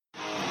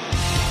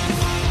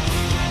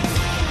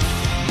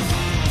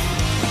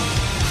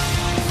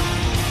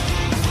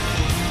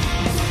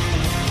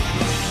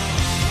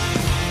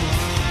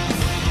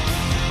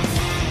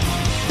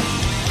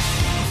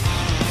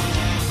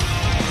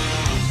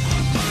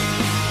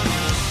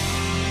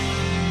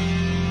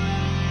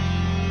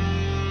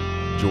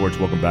George,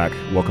 welcome back.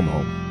 Welcome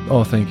home.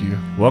 Oh, thank you.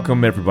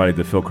 Welcome, everybody, to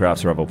the Phil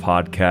Craft Survival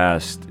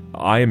Podcast.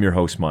 I am your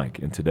host, Mike,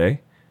 and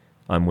today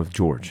I'm with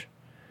George.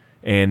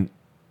 And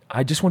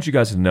I just want you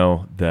guys to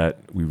know that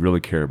we really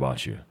care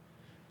about you.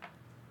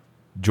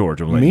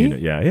 George, I'm letting Me?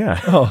 you know. Yeah.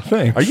 Oh,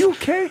 thanks. Are you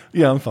okay?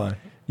 Yeah, I'm fine.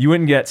 You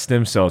wouldn't get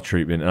stem cell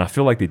treatment, and I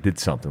feel like they did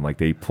something. Like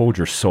they pulled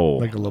your soul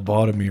Like a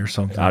lobotomy or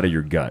something. out of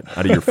your gut,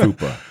 out of your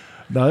fupa.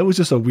 No, it was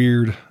just a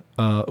weird,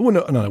 well,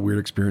 no, not a weird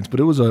experience, but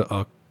it was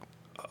a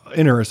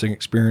interesting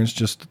experience.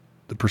 Just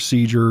the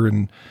procedure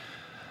and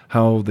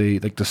how they,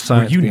 like the Were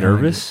science. you behind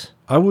nervous? it.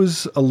 I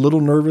was a little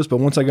nervous, but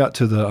once I got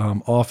to the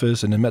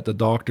office and I met the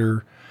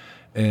doctor,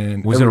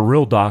 and Was it a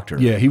real doctor?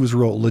 Yeah, he was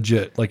real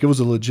legit. Like it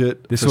was a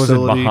legit. This facility.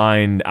 wasn't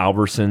behind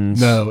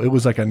Albertsons? No, it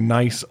was like a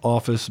nice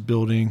office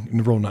building,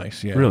 real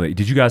nice. Yeah. Really?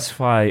 Did you guys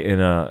fly in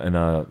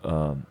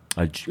a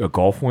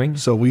golf wing?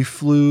 So we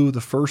flew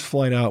the first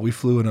flight out. We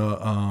flew in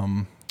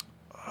a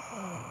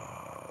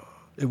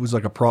it was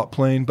like a prop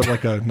plane, but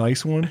like a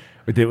nice one.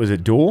 Was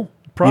it dual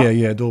prop?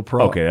 Yeah, dual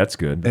prop. Okay, that's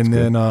good. And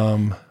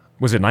then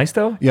Was it nice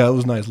though? yeah, it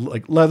was nice.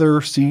 Like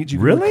leather seats. You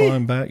could Really?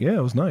 climb back. Yeah,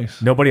 it was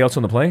nice. Nobody else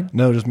on the plane?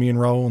 No, just me and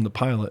Raul and the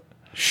pilot.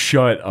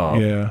 Shut up.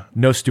 Yeah.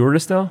 No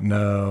stewardess though?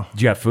 No,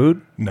 Did you have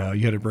food? no,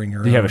 you had to bring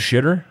your. Did you have a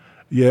shitter?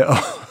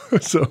 Yeah.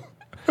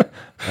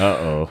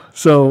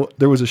 So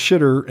there was a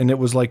shitter, and it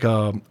was like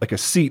a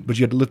seat, but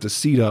you had to lift the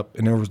seat up,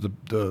 and there was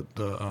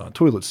the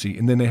toilet seat,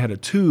 and then they had a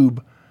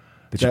tube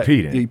That you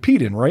peed in? He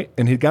peed in, right?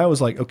 And his guy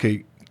was like,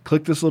 "Okay,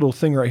 click this little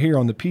thing right here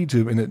on the pee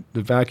tube, and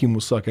the vacuum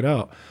will suck it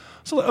out."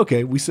 So like,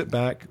 okay, we sit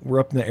back. We're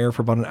up in the air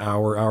for about an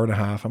hour and a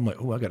half. I'm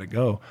like, "Oh, I gotta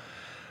go."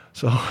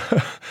 So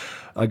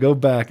I go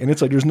back, and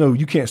it's like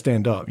you can't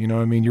stand up. You know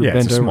what I mean? You're Yeah,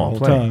 it's bent a over small the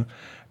whole plane. time.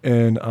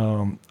 And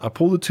I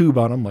pull the tube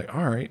out. I'm like,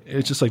 all right.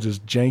 It's just like this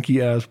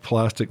janky ass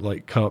plastic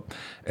like cup.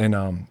 And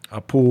I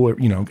pull,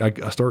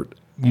 I start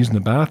using the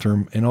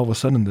bathroom, and all of a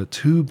sudden the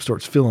tube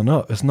starts filling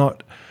up. It's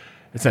not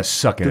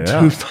sucking the it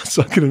tube's out. not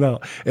sucking it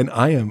out. And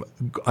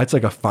it's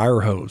like a fire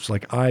hose.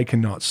 Like I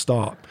cannot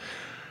stop.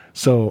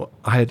 So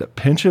I had to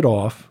pinch it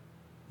off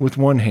with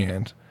one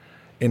hand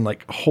and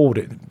like hold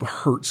it. It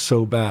hurt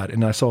so bad.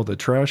 And I saw the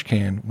trash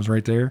can was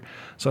right there.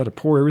 So I had to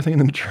pour everything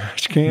in the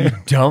trash can.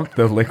 Dump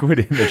the liquid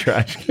in the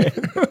trash can.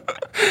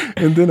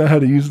 And then I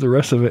had to use the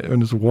rest of it in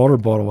this water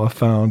bottle I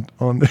found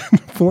on the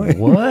plane.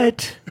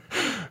 What?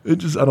 I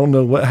don't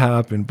know what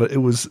happened, but it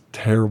was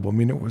terrible. I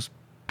mean, it was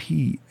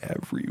pee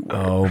everywhere.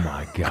 Oh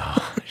my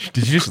gosh.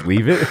 Did you just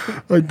leave it?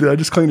 I did. I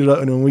just cleaned it up,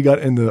 and when we got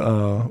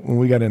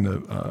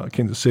into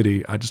Kansas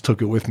City, I just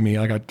took it with me.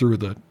 I got threw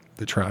the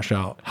trash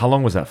out. How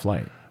long was that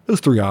flight? It was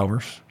 3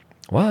 hours.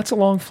 Well, that's a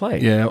long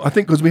flight. Yeah, I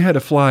think because we had to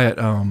fly at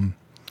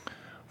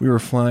we were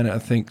flying at I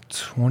think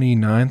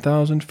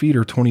 29,000 feet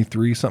or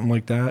 23, something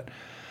like that.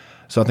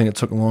 So I think it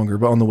took longer.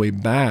 But on the way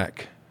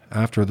back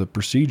after the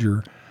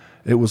procedure,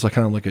 it was like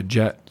kind of like a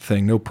jet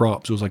thing, no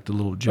props. It was like the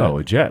little jet. Oh,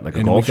 a jet, like a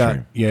And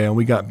Gulfstream. and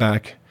we got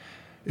back.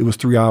 It was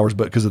 3 hours,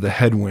 but because of the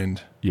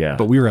headwind. Yeah.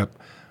 But we were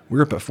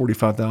up at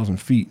 45,000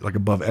 feet, like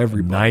above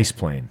everybody. Nice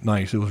plane.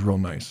 Nice. It was real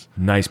nice.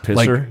 Nice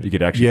pisser. You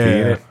could actually pee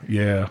in it.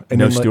 Yeah. And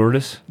No then,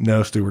 stewardess?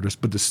 No stewardess,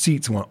 but the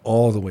seats went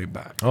all the way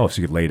back. Oh,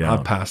 so you could lay down.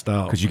 I passed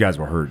out. Because you guys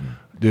were hurting.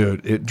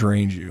 Dude, it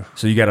drains you.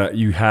 So you had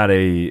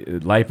a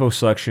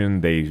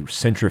liposuction. They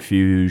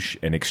centrifuge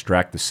and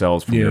extract the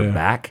cells from your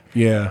back.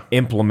 Yeah.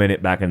 Implement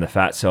it back in the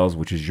fat cells,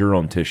 which is your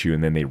own tissue,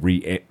 and then they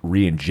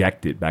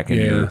re-inject it back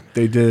into your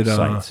They did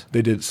sites.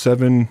 they did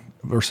 7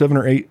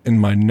 or 8 in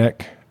my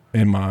neck,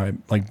 in my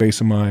like base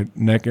of my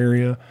neck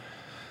area.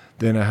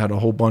 Then I had a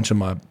whole bunch of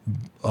my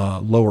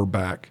lower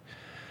back,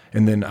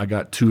 and then I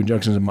got 2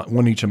 injections in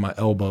one each in my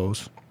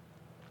elbows.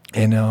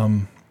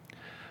 And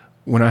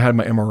when I had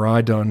my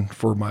MRI done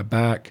for my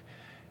back,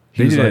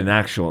 They did an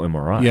actual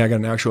MRI. Yeah, I got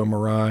an actual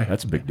MRI.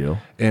 That's a big deal.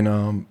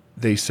 And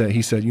he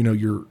said,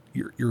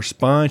 your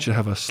spine should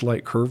have a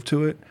slight curve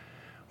to it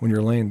when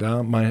you're laying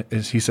down.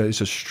 He said it's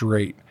just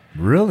straight.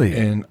 Really?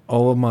 And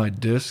all of my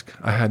discs,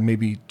 I had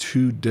maybe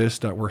 2 discs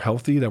that were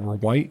healthy, that were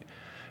white,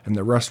 and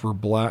the rest were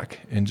black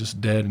and just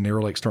dead, and they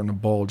were like starting to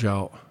bulge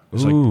out. It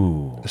was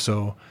Ooh.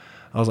 So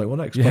I was like, well,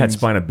 that You had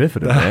explains spina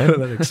bifida, man.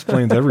 that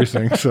explains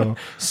everything. So,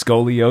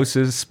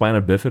 Scoliosis,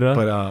 spina bifida.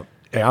 but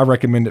yeah, I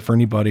recommend it for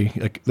anybody.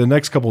 Like the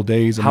next couple of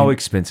days. How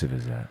expensive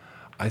is that?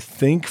 I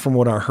think from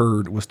what I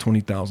heard was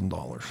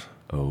 $20,000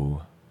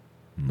 Oh,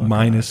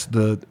 minus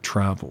the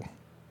travel.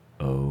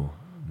 oh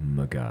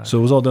my God. So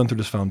it was all done through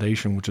this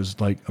foundation, which is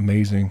like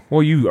amazing.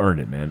 Well, you earned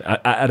it, man.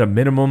 At a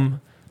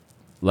minimum,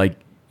 like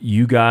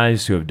you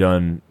guys who have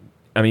done,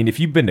 I mean, if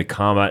you've been to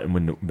combat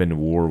and been to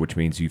war, which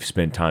means you've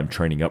spent time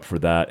training up for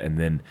that, and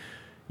then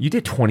you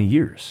did 20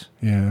 years.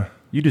 Yeah.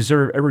 You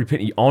deserve every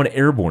penny on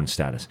airborne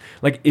status.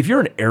 Like if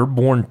you're an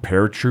airborne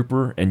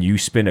paratrooper and you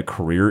spend a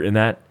career in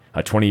that,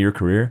 a 20-year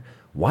career,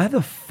 why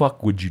the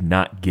fuck would you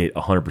not get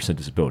 100%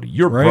 disability?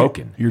 You're Right?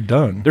 broken. You're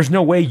done. There's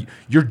no way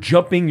you're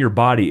jumping your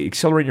body,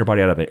 accelerating your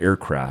body out of an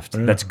aircraft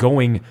that's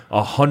going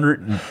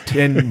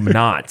 110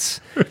 knots.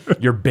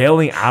 You're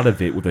bailing out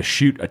of it with a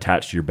chute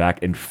attached to your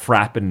back and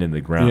frapping in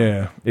the ground.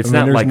 Yeah. It's I mean,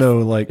 not there's like no,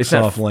 like, it's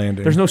not- soft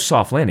landing. There's no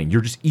soft landing.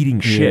 You're just eating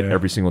shit Yeah.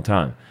 every single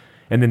time.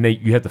 And then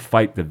you have to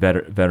fight the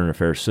veteran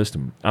affairs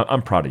system.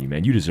 I'm proud of you,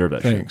 man. You deserve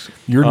that shit. Thanks.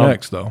 You're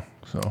next, though.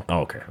 So Oh,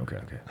 okay.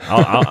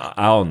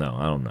 I'll know.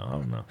 I don't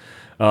know.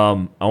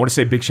 I want to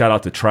say big shout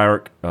out to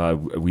Triarch.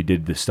 We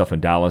did this stuff in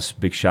Dallas.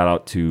 Big shout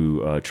out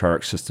to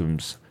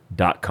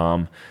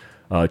TriarchSystems.com.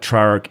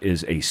 Triarch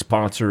is a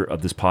sponsor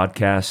of this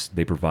podcast.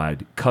 They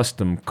provide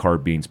custom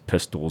carbines,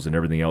 pistols, and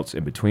everything else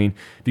in between.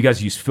 If you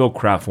guys use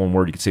Philcraft, one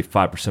word, you can save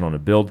 5% on a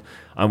build.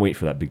 I'm waiting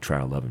for that big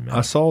Tri 11, man. I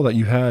saw that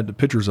you had the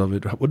pictures of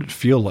it. What did it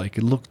feel like?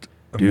 It looked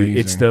Dude, amazing.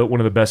 it's one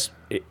of the best.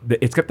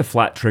 It's got the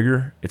flat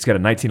trigger. It's got a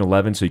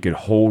 1911, so you could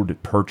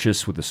hold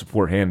purchase with the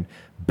support hand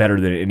better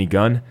than any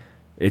gun.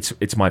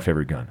 It's my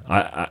favorite gun.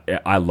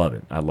 I love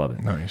it. I love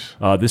it. Nice.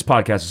 This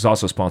podcast is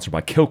also sponsored by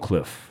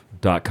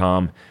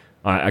Killcliff.com.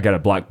 I got a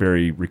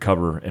BlackBerry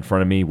Recover in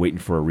front of me, waiting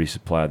for a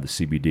resupply of the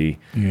CBD.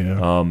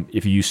 Yeah.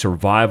 If you use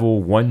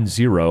Survival 10,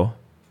 you'll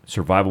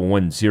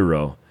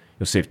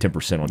save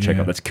 10% on checkout.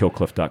 Yeah. That's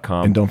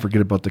Killcliff.com. And don't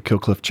forget about the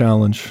Killcliff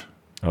Challenge.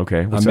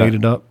 Okay, I what's made that?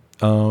 it up.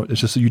 It's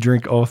just so you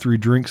drink all 3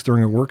 drinks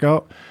during a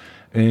workout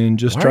and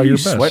just Why try are your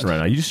you best. sweating right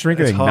now? You just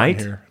drinking It's hot in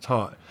Ignite? here. It's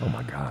hot. Oh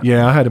my god.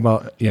 Yeah, I had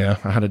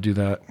to do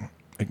that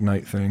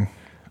Ignite thing.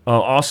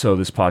 Also,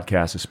 this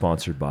podcast is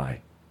sponsored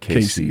by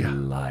Casey Casey.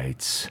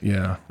 Lights.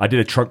 Yeah. I did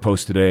a truck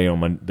post today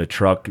on the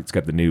truck. It's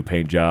got the new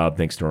paint job.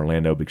 Thanks to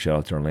Orlando. Big shout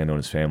out to Orlando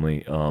and his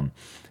family.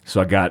 So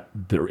I got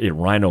the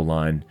Rhino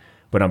line,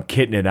 but I'm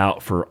kitting it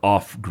out for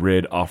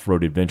off-grid,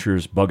 off-road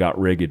adventures, bug-out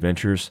rig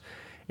adventures.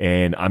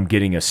 And I'm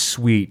getting a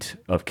suite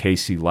of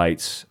Casey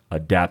Lights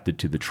adapted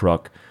to the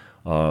truck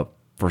for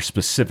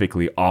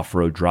specifically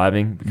off-road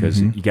driving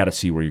because you got to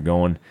see where you're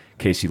going.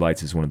 Casey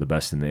Lights is one of the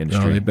best in the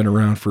industry. They've been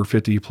around for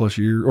 50 plus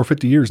years, or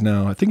 50 years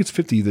now. I think it's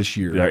 50 this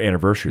year. Their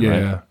anniversary,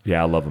 Yeah. right?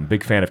 Yeah, I love them.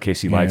 Big fan of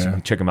Casey Lights. Yeah. You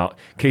can check them out.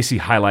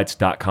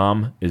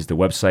 CaseyHighlights.com is the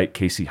website,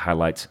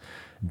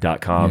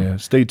 CaseyHighlights.com. Yeah,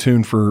 stay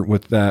tuned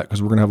with that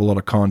because we're going to have a lot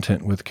of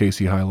content with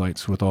Casey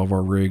Highlights with all of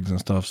our rigs and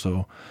stuff.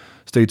 So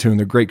stay tuned.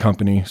 They're a great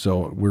company.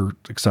 So we're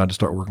excited to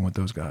start working with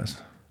those guys.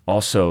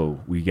 Also,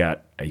 we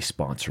got a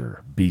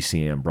sponsor,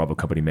 BCM, Bravo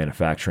Company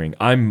Manufacturing.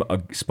 I'm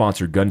a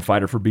sponsored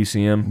gunfighter for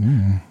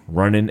BCM,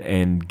 running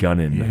and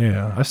gunning.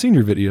 Yeah, I've seen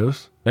your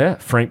videos. Yeah,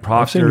 Frank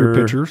Proctor. I've seen your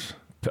pictures.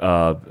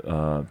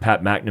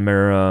 Pat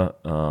McNamara,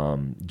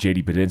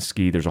 JD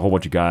Padinsky. There's a whole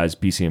bunch of guys,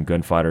 BCM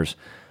gunfighters.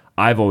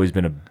 I've always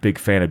been a big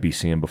fan of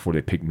BCM before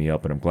they picked me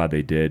up, and I'm glad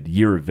they did.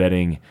 Year of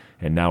vetting,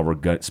 and now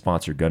we're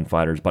sponsored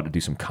gunfighters. About to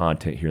do some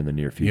content here in the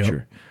near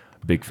future.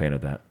 Big fan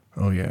of that.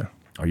 Oh, yeah.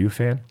 Are you a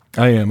fan?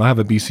 I am. I have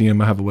a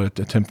BCM. I have a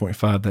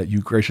 10.5 that you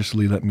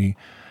graciously let me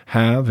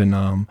have, and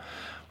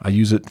I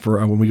use it for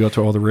when we go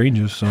to all the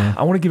ranges. So,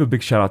 I want to give a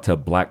big shout out to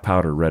Black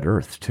Powder Red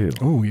Earth, too.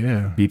 oh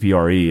yeah,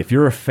 BPRE. If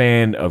you're a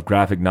fan of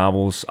graphic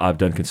novels, I've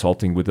done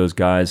consulting with those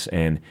guys,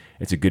 and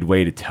it's a good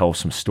way to tell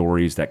some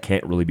stories that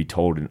can't really be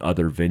told in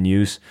other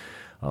venues.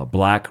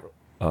 Black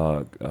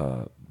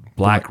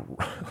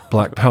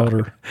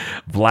powder.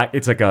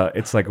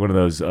 It's like one of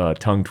those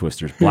tongue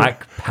twisters.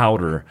 Black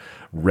Powder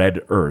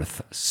Red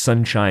Earth,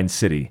 Sunshine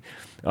City.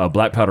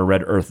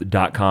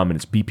 BlackPowderRedEarth.com, and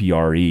it's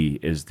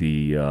BPRE is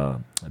the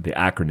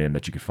acronym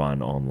that you can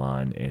find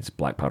online. And it's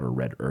Black Powder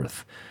Red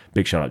Earth.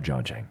 Big shout out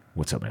John Chang.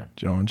 What's up, man?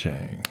 John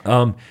Chang.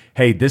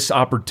 Hey, this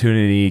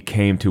opportunity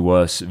came to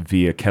us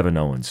via Kevin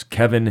Owens.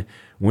 Kevin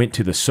went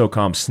to the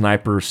SOCOM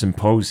Sniper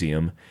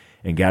Symposium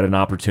and got an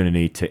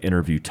opportunity to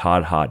interview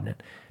Todd Hodnett.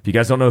 If you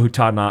guys don't know who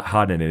Todd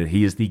Hodnett is,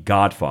 he is the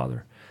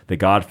godfather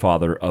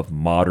of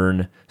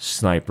modern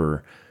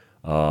sniper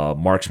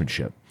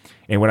marksmanship.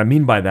 And what I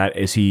mean by that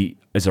is he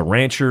is a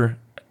rancher,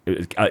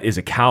 is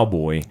a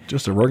cowboy,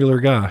 Just a regular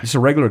guy. just a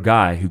regular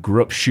guy who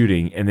grew up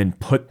shooting and then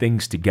put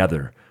things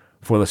together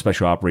for the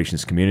special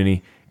operations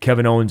community.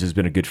 Kevin Owens has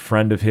been a good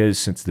friend of his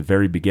since the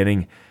very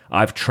beginning.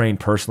 I've trained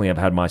personally. I've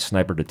had my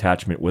sniper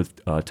detachment with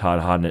Todd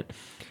Hodnett,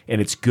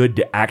 and it's good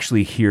to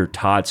actually hear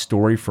Todd's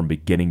story from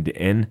beginning to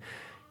end.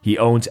 He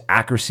owns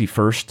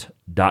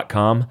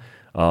AccuracyFirst.com,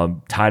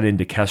 tied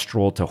into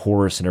Kestrel to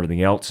Horus and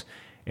everything else.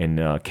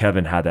 And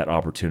Kevin had that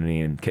opportunity,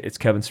 and it's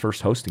Kevin's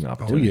first hosting Oh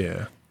opportunity.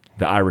 yeah.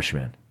 The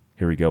Irishman.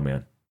 Here we go,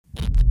 man.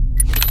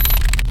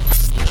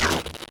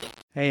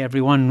 Hey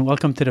everyone,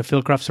 welcome to the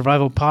Philcraft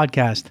Survival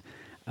Podcast.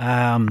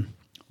 I'm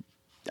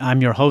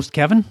your host,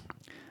 Kevin.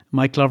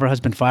 Mike Glover has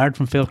been fired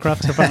from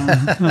Philcraft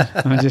Survival.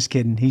 I'm just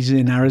kidding. He's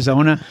in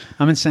Arizona.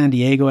 I'm in San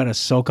Diego at a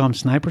SOCOM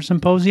Sniper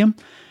Symposium,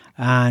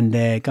 and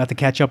got to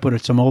catch up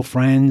with some old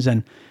friends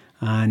and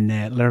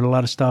learned a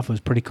lot of stuff. It was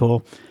pretty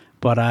cool.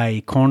 But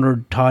I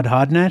cornered Todd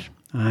Hodnett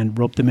and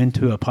roped him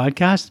into a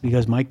podcast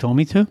because Mike told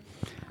me to.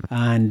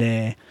 And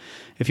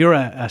if you're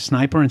a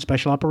sniper in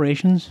special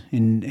operations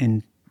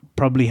in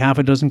probably half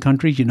a dozen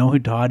countries, you know who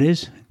Todd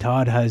is.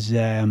 Todd has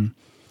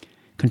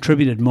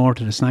contributed more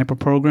to the sniper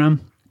program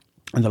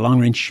and the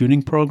long-range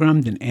shooting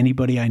program than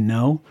anybody I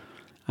know.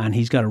 And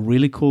he's got a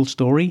really cool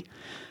story.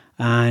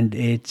 And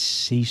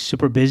he's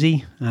super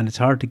busy, and it's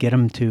hard to get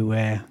him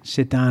to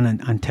sit down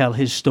and tell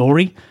his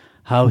story,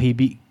 how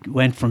he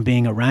went from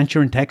being a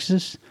rancher in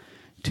Texas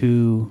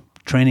to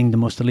training the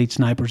most elite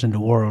snipers in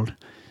the world.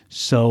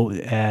 So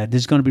this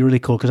is going to be really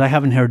cool because I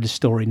haven't heard the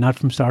story, not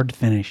from start to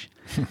finish.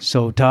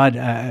 So Todd,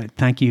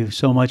 thank you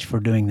so much for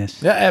doing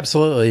this. Yeah,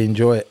 absolutely.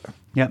 Enjoy it.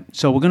 Yeah.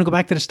 So we're going to go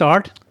back to the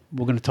start.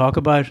 We're going to talk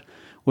about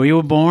where you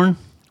were born,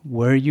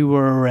 where you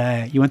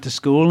went to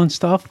school and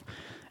stuff,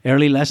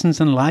 early lessons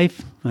in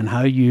life, and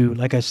how you,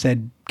 like I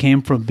said,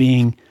 came from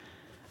being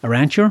a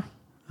rancher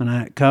and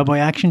a cowboy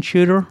action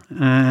shooter,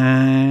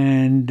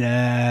 and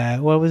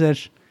what was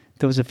it?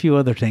 There was a few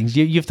other things.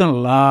 You've done a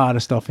lot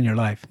of stuff in your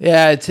life.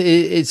 Yeah,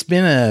 it's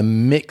been a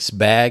mixed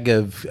bag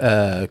of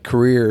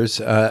careers.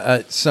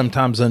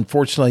 Sometimes,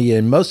 unfortunately,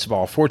 and most of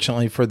all,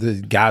 fortunately for the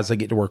guys I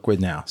get to work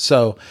with now.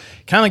 So,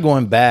 kind of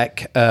going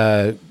back,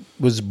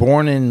 was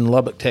born in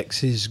Lubbock,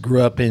 Texas.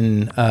 Grew up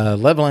in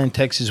Levelland,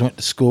 Texas. Went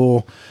to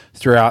school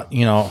throughout,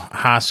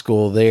 high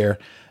school there.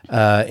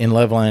 In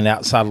Levelland,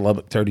 outside of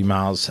Lubbock, 30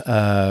 miles.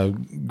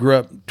 Grew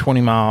up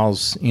 20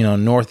 miles,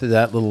 north of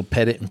that little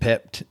Pettit and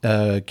Pep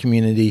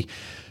community.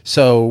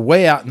 So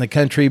way out in the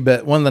country.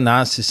 But one of the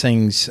nicest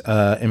things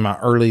in my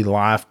early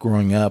life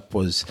growing up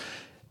was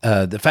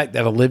the fact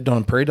that I lived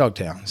on a prairie dog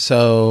town.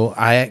 So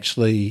I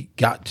actually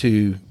got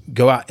to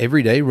go out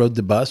every day, rode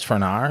the bus for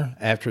an hour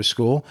after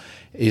school.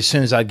 As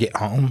soon as I'd get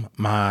home,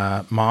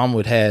 my mom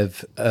would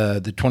have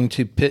the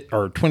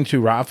 22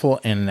 rifle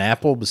and an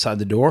apple beside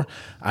the door.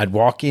 I'd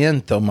walk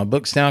in, throw my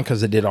books down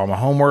because I did all my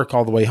homework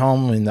all the way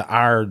home in the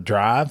hour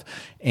drive,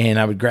 and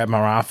I would grab my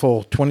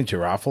rifle, 22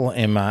 rifle,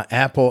 and my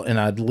apple, and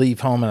I'd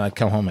leave home and I'd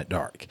come home at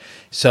dark.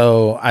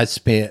 So I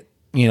spent,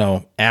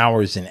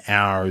 hours and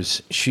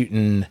hours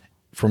shooting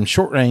from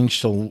short range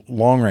to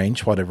long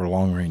range, whatever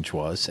long range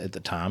was at the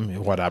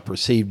time, what I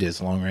perceived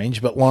as long range,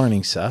 but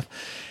learning stuff.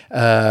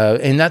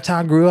 And that's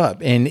how I grew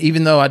up. And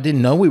even though I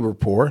didn't know we were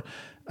poor,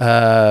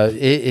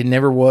 it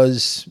never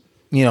was,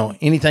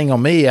 anything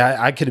on me.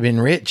 I could have been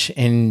rich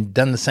and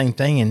done the same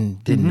thing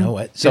and didn't know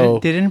it. So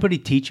did anybody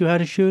teach you how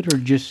to shoot, or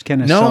just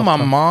kind of? No, my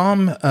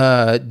mom,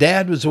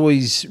 dad was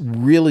always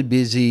really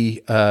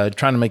busy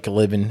trying to make a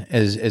living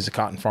as a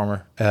cotton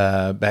farmer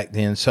back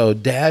then. So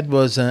dad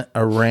wasn't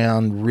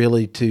around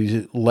really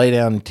to lay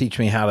down and teach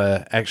me how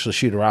to actually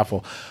shoot a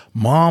rifle.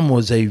 Mom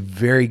was a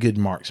very good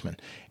marksman.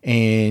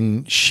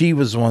 And she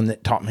was the one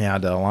that taught me how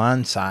to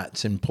align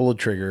sights and pull a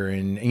trigger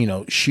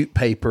and, shoot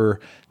paper,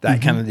 that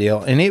kind of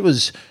deal. And it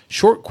was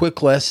short,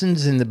 quick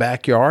lessons in the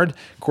backyard.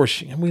 Of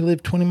course, we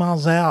lived 20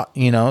 miles out,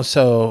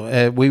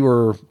 so we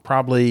were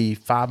probably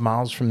 5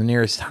 miles from the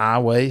nearest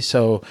highway.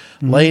 So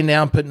laying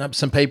down, putting up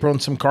some paper on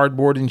some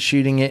cardboard and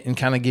shooting it and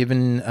kind of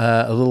giving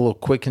a little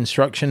quick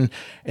instruction,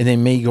 and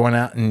then me going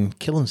out and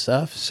killing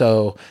stuff.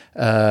 So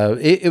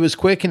it was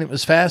quick and it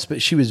was fast,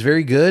 but she was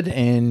very good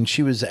and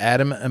she was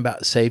adamant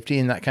about safety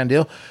and that kind of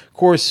deal. Of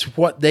course,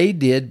 what they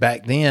did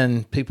back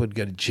then, people would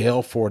go to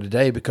jail for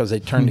today because they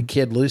turned a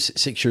kid loose at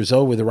 6 years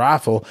old with a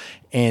rifle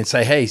and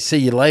say, "Hey, see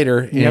you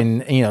later."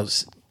 Yep.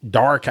 And,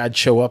 dark, I'd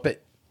show up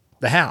at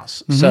the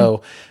house.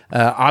 So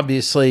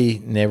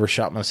obviously never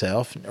shot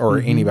myself or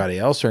anybody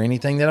else or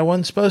anything that I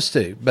wasn't supposed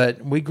to.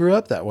 But we grew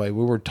up that way.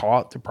 We were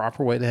taught the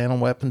proper way to handle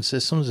weapon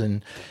systems,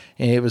 and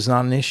it was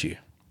not an issue.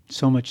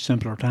 So much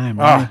simpler time,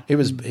 right? It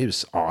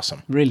was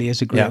awesome. Really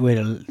is a great way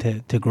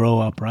to grow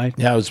up, right?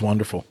 Yeah, it was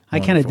wonderful. I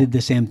kind of did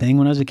the same thing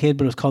when I was a kid,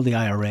 but it was called the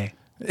IRA.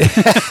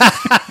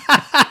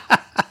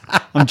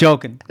 I'm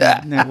joking.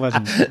 It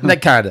wasn't.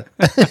 That kind of.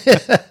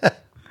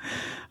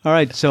 All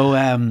right, so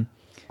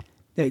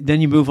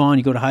then you move on.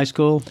 You go to high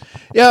school.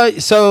 Yeah,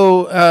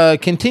 so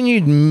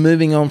continued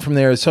moving on from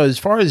there. So as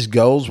far as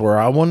goals were,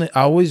 I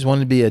always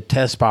wanted to be a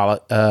test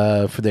pilot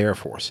for the Air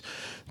Force.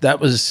 That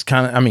was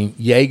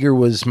Yeager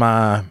was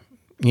my,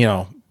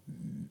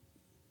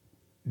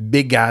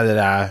 big guy that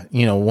I,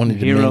 wanted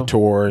to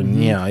mentor,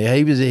 and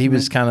he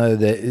was kind of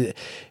the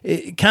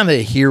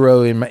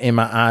hero in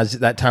my eyes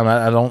at that time.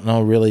 I don't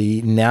know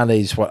really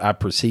nowadays what I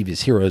perceive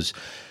as heroes.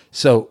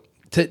 So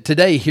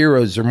today,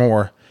 heroes are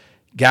more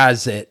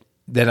guys that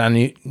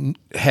I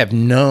have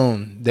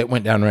known that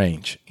went down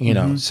range,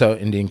 so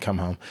and didn't come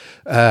home.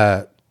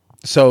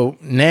 So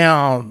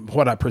now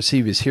what I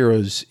perceive as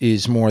heroes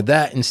is more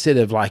that instead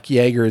of like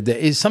Yeager, that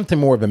is something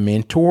more of a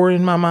mentor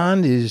in my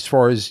mind as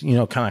far as,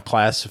 kind of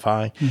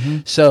classifying.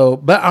 So,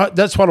 but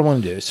that's what I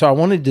want to do. So I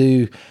wanted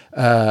to,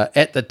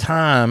 at the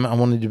time, I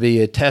wanted to be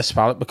a test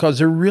pilot because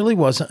there really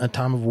wasn't a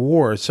time of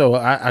war. So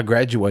I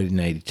graduated in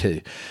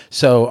 82.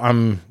 So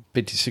I'm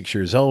 56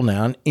 years old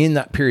now. And in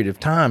that period of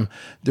time,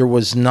 there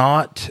was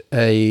not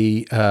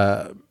a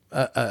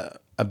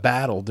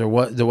battle. There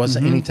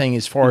wasn't anything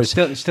as far as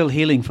still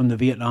healing from the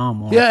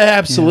Vietnam War. Yeah,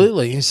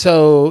 absolutely. Yeah.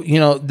 So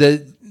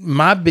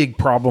my big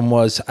problem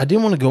was I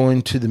didn't want to go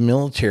into the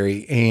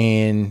military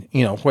and,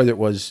 whether it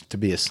was to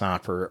be a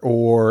sniper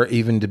or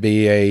even to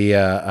be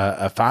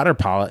a fighter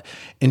pilot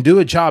and do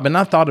a job. And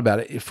I thought about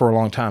it for a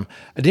long time.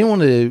 I didn't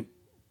want to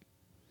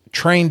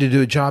train to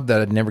do a job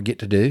that I'd never get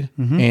to do.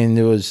 And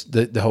there was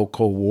the whole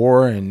Cold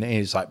War, and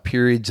it's like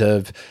periods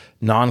of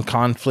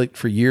non-conflict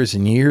for years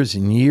and years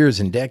and years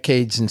and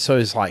decades. And so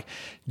it's like,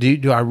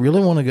 do I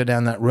really want to go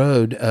down that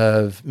road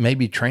of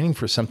maybe training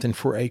for something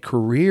for a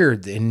career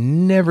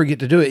and never get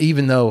to do it,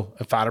 even though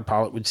a fighter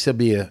pilot would still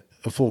be a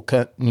full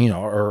cut,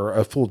 or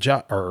a full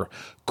job or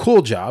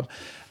cool job.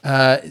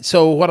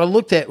 So what I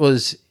looked at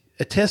was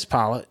a test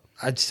pilot.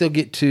 I'd still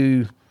get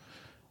to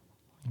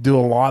do a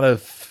lot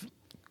of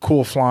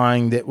cool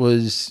flying that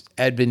was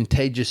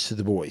advantageous to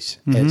the boys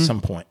at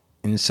some point.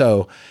 And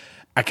so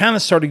I kind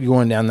of started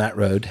going down that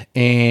road.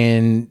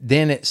 And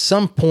then at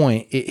some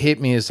point it hit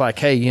me as like,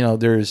 hey,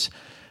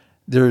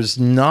 there's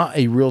not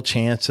a real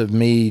chance of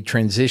me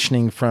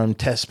transitioning from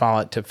test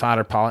pilot to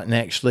fighter pilot. And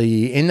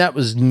that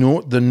was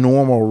the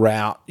normal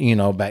route,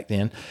 back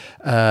then,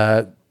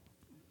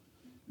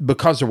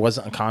 because there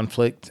wasn't a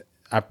conflict.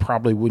 I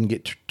probably wouldn't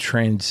get to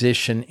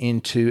transition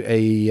into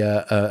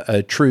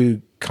a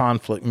true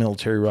conflict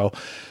military role.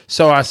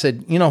 So I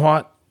said, you know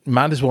what,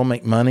 might as well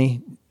make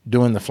money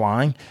doing the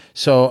flying.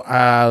 So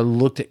I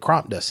looked at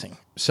crop dusting.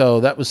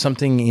 So that was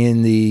something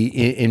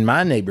in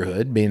my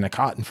neighborhood, being a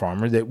cotton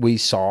farmer, that we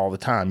saw all the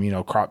time,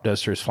 crop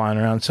dusters flying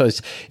around. So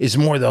it's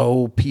more the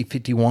old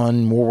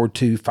P-51 World War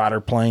II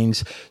fighter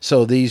planes.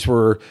 So these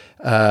were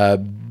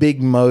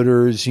big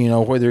motors,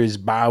 whether it's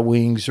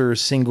bi-wings or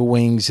single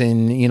wings,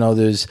 and,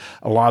 there's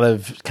a lot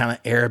of kind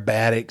of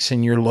aerobatics,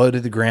 and you're low to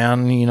the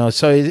ground,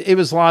 so it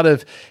was a lot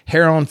of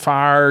hair on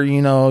fire,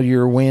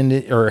 your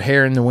wind or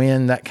hair in the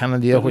wind, that kind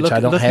of deal, which I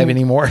don't have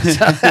anymore.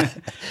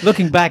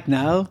 Looking back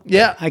now,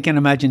 yeah, I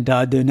can imagine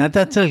Dad doing that.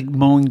 That's like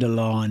mowing the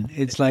lawn.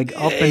 It's like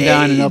up and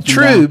down and up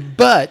True, and down.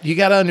 but you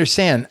got to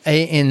understand,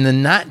 in the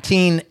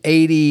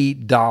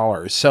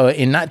 $1980, so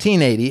in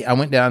 1980, I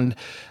went down,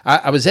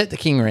 I was at the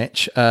King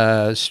Ranch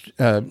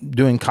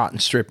doing cotton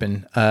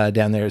stripping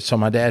down there. So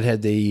my dad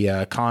had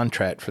the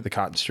contract for the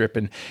cotton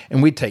stripping, and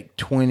he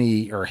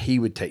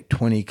would take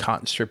 20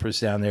 cotton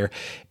strippers down there.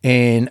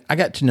 And I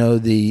got to know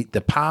the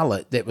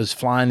pilot that was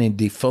flying and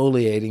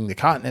defoliating the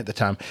cotton at the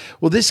time.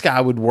 Well, this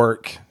guy would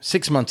work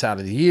 6 months out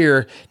of the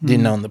year,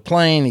 didn't own the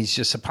plane. He's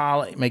just a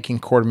pilot making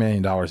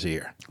 $250,000 a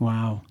year.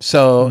 Wow.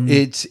 So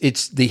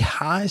it's the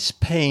highest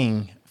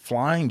paying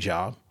flying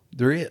job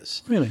there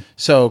is. Really?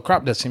 So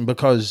crop dusting,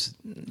 because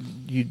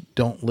you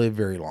don't live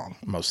very long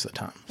most of the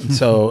time. And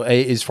so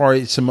as far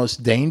as it's the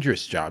most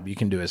dangerous job you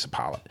can do as a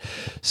pilot.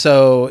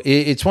 So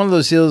it's one of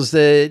those deals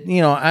that,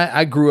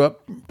 I grew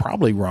up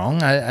probably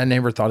wrong. I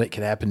never thought it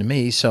could happen to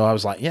me. So I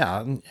was like,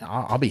 yeah,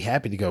 I'll be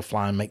happy to go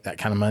fly and make that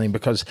kind of money,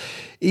 because,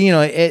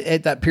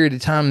 at that period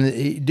of time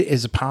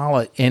as a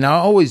pilot, and I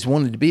always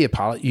wanted to be a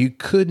pilot, you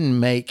couldn't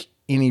make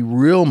any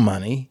real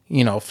money,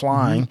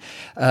 flying.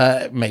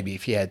 Maybe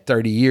if you had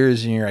 30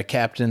 years and you're a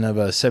captain of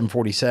a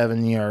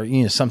 747,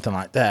 or something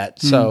like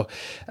that. So,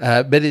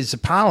 but as a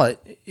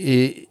pilot,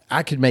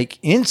 I could make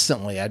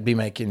instantly. I'd be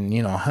making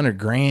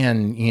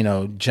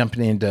 $100,000,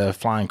 jumping into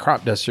flying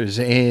crop dusters,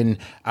 and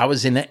I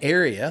was in an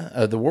area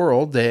of the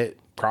world that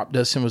crop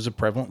dusting was a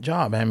prevalent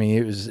job. I mean,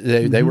 it was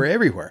they were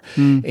everywhere.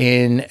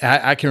 And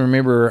I can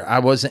remember I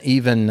wasn't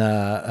even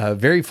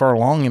very far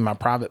along in my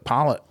private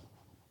pilot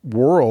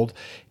world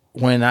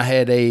when I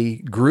had a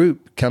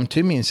group come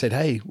to me and said,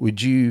 "Hey,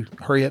 would you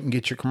hurry up and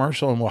get your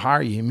commercial, and we'll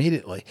hire you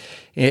immediately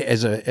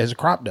as a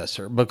crop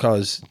duster,"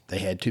 because they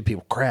had 2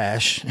 people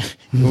crash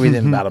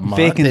within about a month.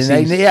 Vacancies.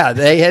 And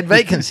they had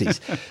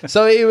vacancies.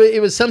 So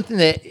it was something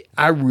that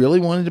I really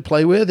wanted to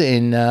play with,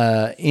 and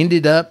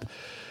ended up.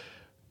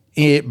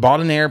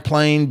 Bought an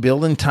airplane,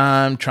 building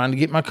time, trying to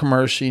get my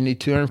commercial. You need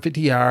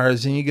 250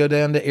 hours, and you go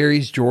down to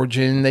Aries,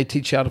 Georgia, and they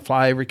teach you how to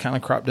fly every kind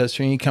of crop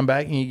duster, and you come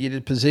back and you get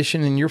a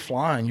position and you're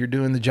flying, you're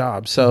doing the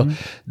job. So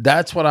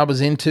that's what I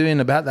was into.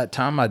 And about that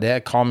time, my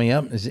dad called me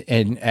up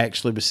and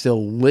actually was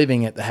still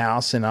living at the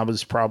house, and I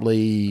was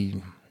probably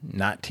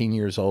 19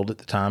 years old at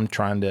the time,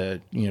 trying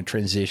to,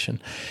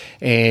 transition.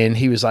 And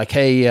he was like,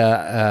 "Hey,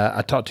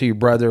 I talked to your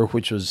brother,"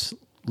 which was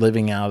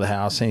living out of the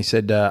house, and he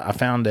said, "I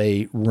found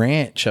a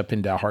ranch up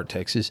in Dalhart,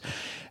 Texas."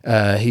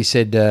 He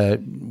said,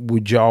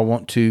 "Would y'all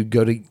want to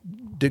go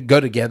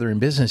together in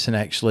business and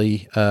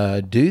actually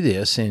do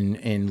this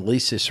and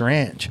lease this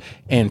ranch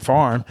and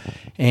farm?"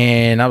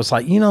 And I was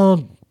like,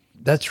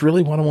 that's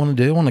really what I want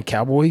to do. I want to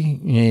cowboy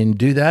and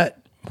do that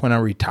when I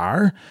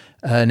retire.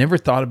 I never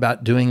thought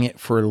about doing it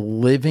for a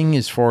living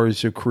as far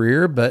as a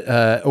career, but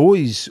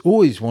always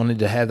wanted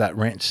to have that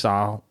ranch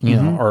style,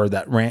 or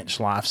that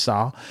ranch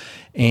lifestyle.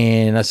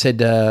 And I said,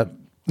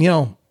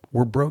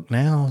 we're broke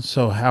now,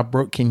 so how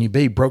broke can you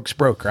be? Broke's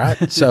broke,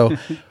 right? So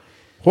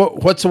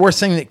what's the worst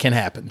thing that can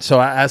happen? So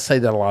I say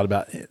that a lot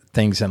about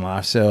things in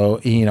life. So,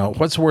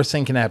 what's the worst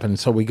thing can happen?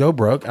 So we go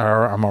broke,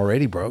 or I'm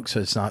already broke, so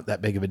it's not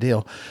that big of a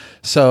deal.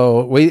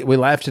 So we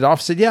laughed it off,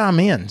 said, "Yeah,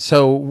 I'm in."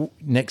 So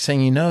next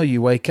thing you know,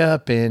 you wake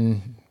up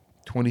and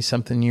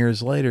 20-something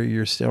years later,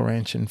 you're still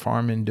ranching,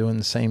 farming, doing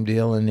the same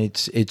deal, and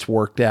it's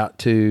worked out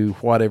to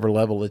whatever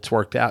level it's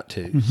worked out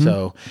to.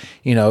 So,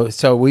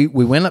 so we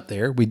went up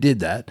there. We did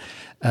that.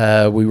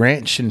 We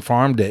ranched and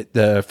farmed it.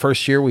 The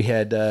first year we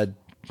had,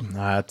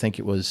 I think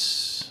it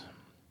was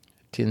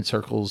 10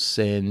 circles,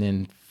 and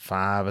then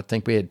 5. I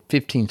think we had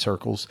 15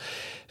 circles.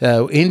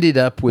 Ended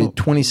up with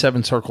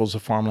 27 circles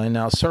of farmland.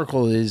 Now, a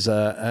circle is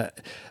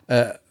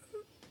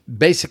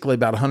basically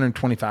about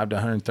 125 to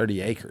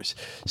 130 acres.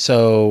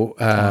 So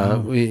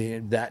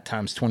that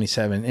times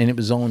 27. And it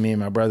was only me and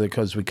my brother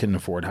because we couldn't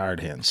afford hired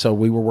hands. So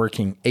we were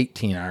working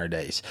 18-hour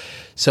days.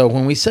 So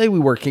when we say we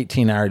work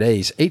 18-hour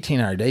days,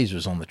 18-hour days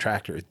was on the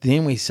tractor.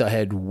 Then we still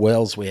had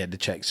wells we had to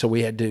check. So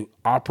we had to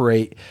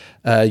operate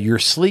your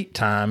sleep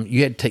time.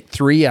 You had to take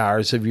 3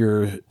 hours of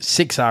your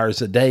 6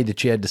 hours a day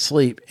that you had to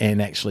sleep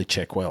and actually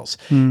check wells.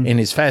 And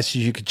as fast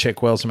as you could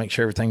check wells and make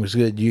sure everything was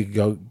good, you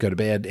could go to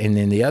bed. And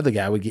then the other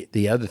guy would get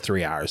the other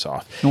 3 hours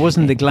off. It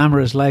wasn't the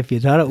glamorous life you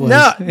thought it was.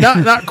 No,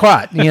 not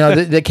quite.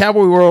 The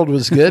cowboy world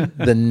was good.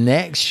 The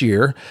next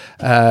year,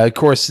 of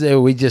course,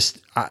 we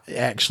just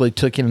actually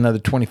took in another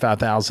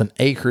 25,000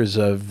 acres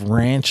of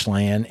ranch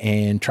land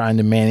and trying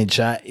to manage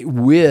that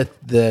with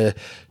the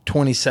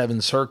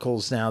 27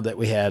 circles now that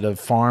we had of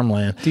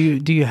farmland. Do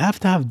you have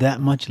to have that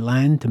much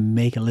land to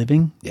make a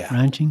living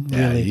ranching?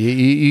 Yeah, really?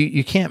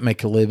 you can't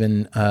make a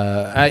living.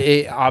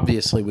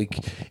 Obviously,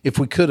 if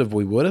we could have,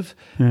 we would have.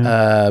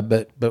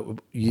 But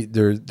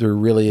there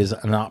really is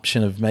an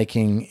option of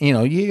making.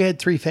 You had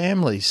 3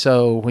 families,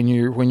 so when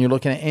you're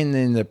looking at, and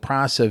then the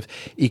price of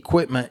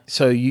equipment,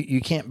 so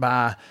you can't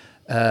buy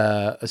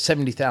a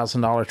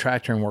 $70,000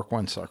 tractor and work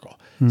 1 circle.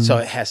 So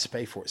it has to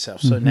pay for itself.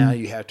 So now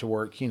you have to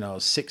work,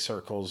 6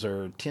 circles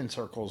or 10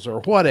 circles or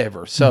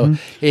whatever. So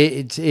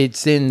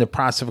it's in the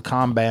price of a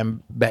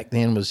combine back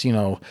then was, I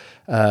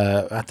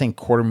think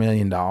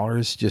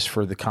 $250,000 just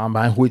for the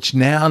combine, which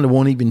now they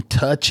won't even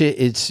touch it.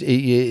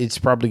 It's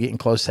probably getting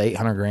close to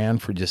 $800,000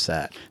 for just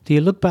that. Do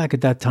you look back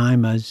at that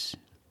time as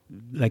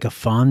like a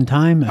fun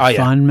time, fun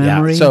yeah.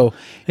 memory? So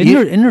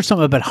isn't there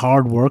something about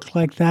hard work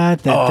like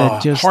that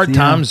just hard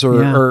times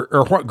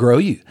or what grow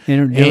you?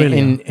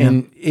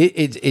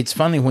 It's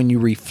funny when you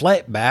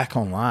reflect back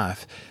on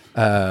life.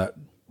 The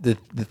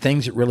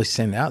things that really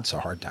stand out is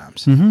the hard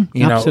times.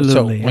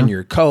 Absolutely, so when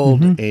you're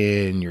cold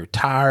and you're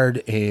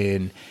tired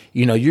and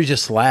you're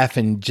just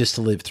laughing just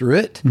to live through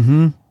it.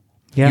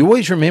 Yeah. You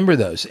always remember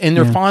those, and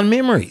they're fond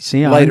memories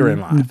later in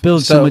life. It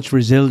builds so much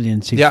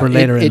resiliency for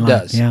later in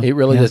life. It does. It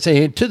really does.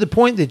 And to the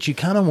point that you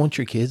kind of want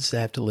your kids to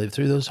have to live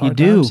through those hard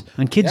times. You do,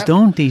 and kids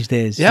don't these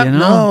days. Yeah,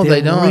 no,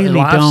 they don't. Really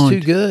Life's don't. too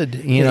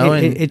good.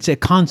 It's a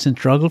constant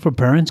struggle for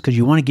parents because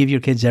you want to give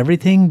your kids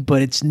everything,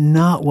 but it's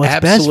not what's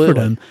best for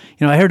them.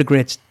 I heard a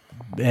great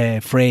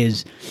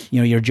phrase,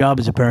 your job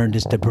as a parent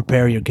is to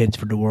prepare your kids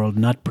for the world,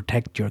 not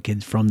protect your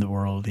kids from the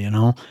world,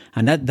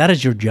 and that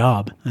is your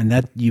job, and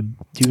that you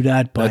do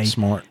that by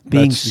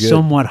being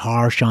somewhat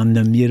harsh on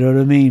them, you know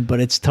what I mean? But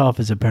it's tough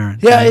as a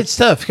parent. Yeah, it's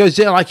tough because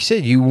like you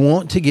said, you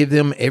want to give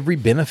them every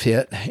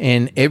benefit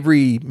and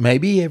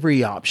maybe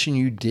every option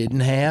you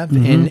didn't have.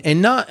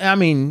 And not,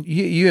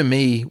 you and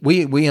me,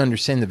 we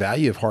understand the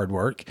value of hard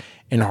work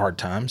and hard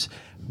times.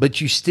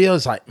 But you still,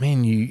 it's like,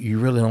 man, you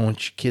really don't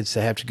want your kids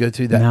to have to go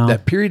through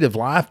that period of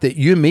life that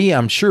you and me,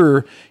 I'm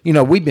sure,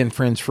 we've been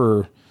friends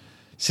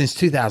since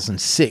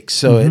 2006.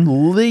 So at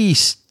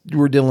least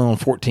we're dealing on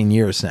 14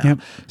 years now. Yep.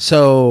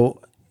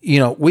 So,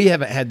 we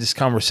haven't had this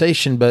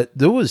conversation, but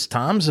there was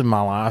times in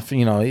my life,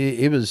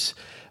 it was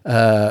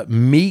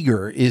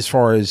meager as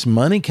far as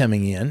money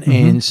coming in.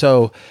 And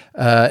so,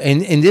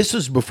 and this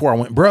was before I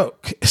went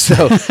broke.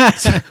 So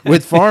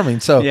with farming.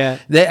 So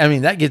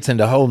that gets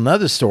into a whole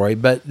nother story,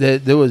 but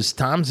there was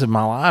times in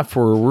my life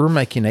where we're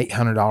making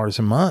 $800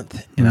 a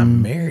month and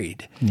I'm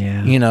married, and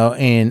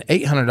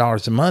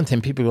 $800 a month.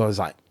 And people was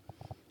like,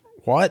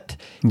 what?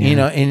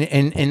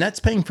 And that's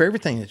paying for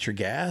everything. That's your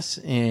gas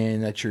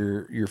and that's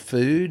your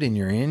food and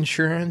your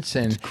insurance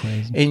and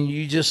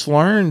you just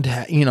learned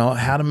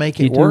how to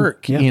make it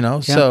work.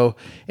 So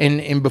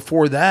and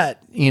before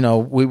that,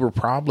 we were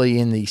probably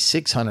in the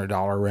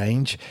 $600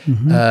 range.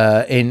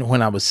 And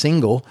when I was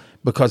single,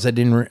 because I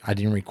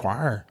didn't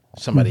require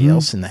somebody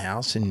else in the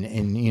house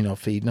and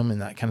feeding them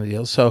and that kind of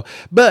deal. So,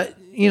 but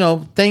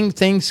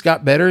things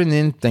got better and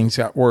then things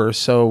got worse.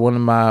 So one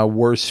of my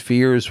worst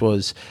fears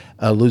was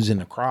losing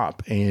a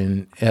crop,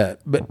 and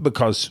but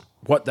because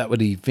what that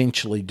would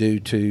eventually do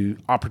to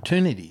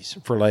opportunities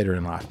for later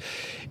in life.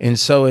 And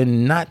so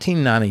in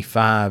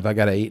 1995, I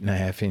got an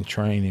 8.5-inch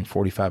rain in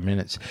 45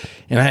 minutes,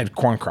 and I had a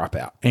corn crop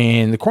out.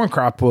 And the corn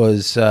crop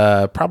was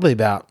probably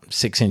about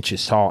 6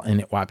 inches tall, and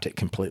it wiped it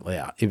completely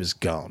out. It was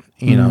gone,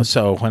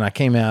 So when I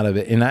came out of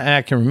it, and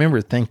I can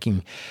remember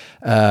thinking,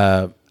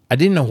 I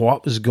didn't know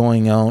what was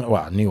going on.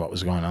 Well, I knew what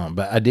was going on,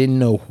 but I didn't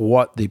know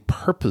what the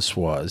purpose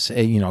was.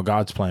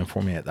 God's plan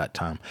for me at that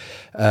time.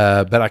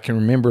 But I can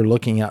remember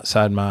looking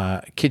outside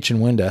my kitchen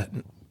window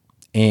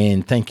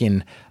and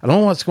thinking, I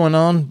don't know what's going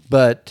on,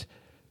 but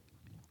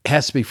it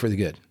has to be for the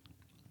good.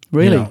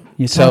 Really?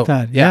 You thought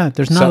that? Yeah.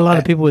 There's not a lot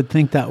of people would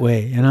think that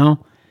way, you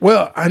know?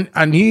 Well,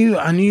 I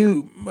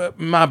knew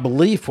my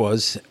belief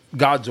was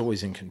God's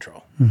always in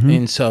control.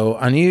 And so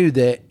I knew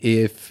that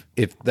if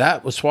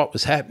that was what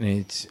was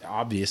happening, it's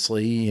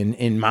obviously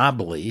in my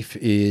belief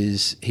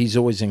is he's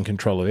always in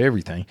control of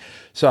everything.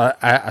 So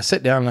I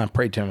sat down and I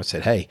prayed to him. I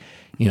said, hey,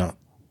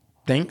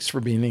 thanks for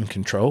being in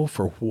control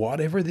for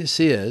whatever this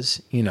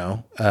is,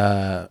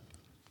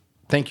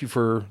 thank you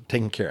for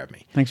taking care of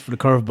me. Thanks for the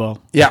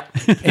curveball. Yeah.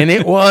 And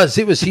it was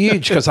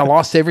huge because I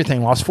lost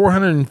everything, lost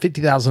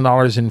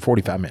 $450,000 in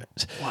 45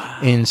 minutes. Wow.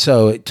 And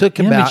so it took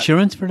You about have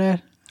insurance for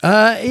that?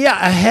 Yeah,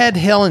 I had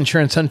hail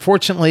insurance.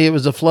 Unfortunately, it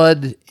was a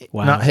flood,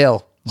 not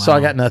hail. So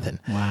I got nothing.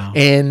 Wow.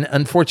 And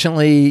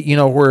unfortunately,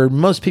 where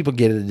most people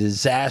get a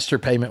disaster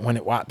payment when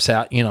it wipes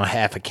out,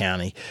 half a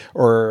county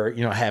or,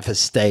 half a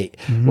state.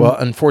 Well,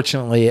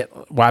 unfortunately, it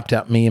wiped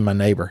out me and my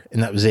neighbor,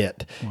 and that was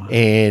it. Wow.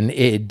 And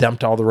it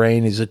dumped all the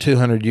rain. It was a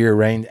 200-year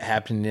rain that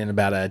happened in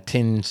about a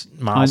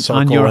 10-mile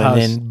circle. On your house.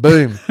 And then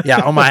boom.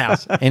 Yeah, on my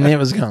house. And it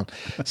was gone.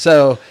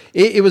 So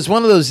it was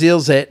one of those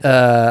deals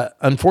that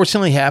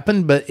unfortunately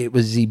happened, but it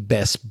was the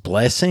best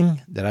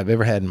blessing that I've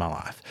ever had in my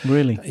life.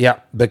 Really? Yeah,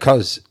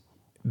 because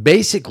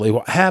basically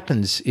what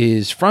happens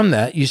is from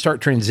that you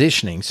start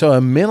transitioning. So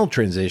a mental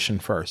transition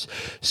first.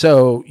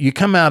 So you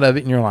come out of it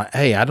and you're like,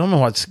 hey, I don't know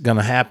what's going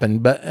to happen.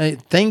 But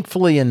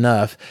thankfully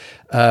enough,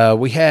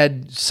 we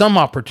had some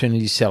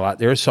opportunities to sell out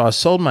there. So I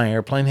sold my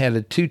airplane, had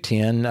a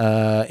 210,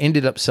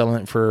 ended up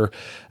selling it for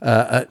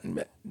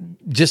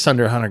just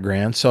under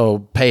 $100,000. So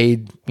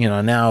paid,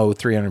 now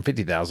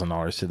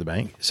 $350,000 to the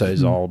bank. So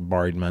it's all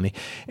borrowed money.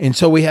 And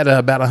so we had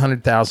about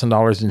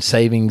 $100,000 in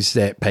savings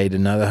that paid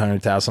another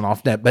 $100,000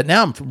 off that. But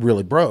now I'm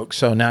really broke.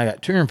 So now I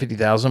got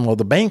 $250,000. Well,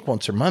 the bank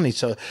wants their money.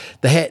 So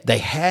they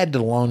had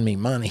to loan me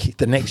money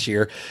the next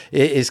year.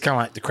 It's kind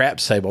of like the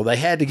craps table. They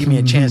had to give me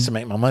a chance to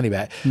make my money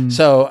back.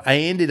 So I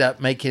ended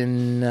up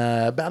making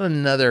about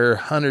another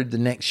 100 the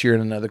next year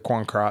in another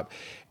corn crop.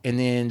 And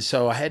then,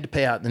 so I had to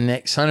pay out the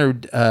next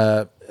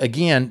 100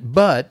 again,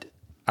 but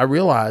I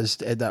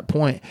realized at that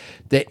point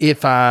that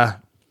if I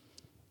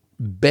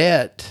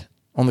bet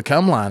on the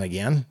come line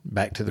again,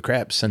 back to the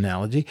craps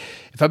analogy,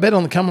 if I bet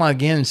on the come line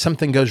again and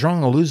something goes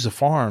wrong, I'll lose the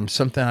farm,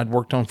 something I'd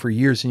worked on for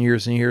years and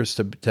years and years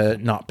to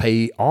not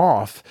pay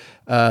off,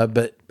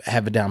 but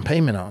have a down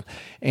payment on.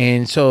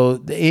 And so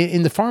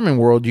in the farming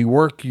world, you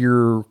work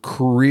your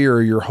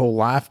career, your whole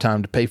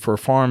lifetime to pay for a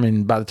farm.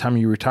 And by the time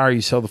you retire,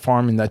 you sell the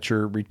farm and that's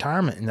your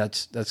retirement. And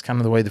that's kind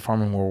of the way the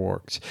farming world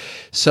works.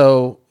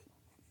 So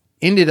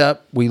ended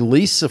up, we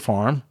leased the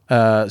farm.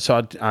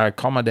 So I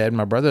called my dad and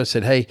my brother. I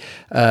said, hey,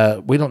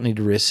 we don't need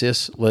to risk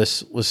this.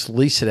 Let's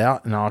lease it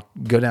out, and I'll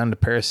go down to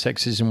Paris,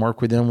 Texas, and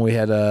work with them. We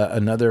had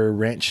another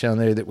ranch down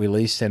there that we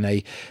leased, and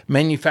a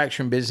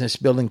manufacturing business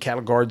building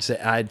cattle guards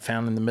that I had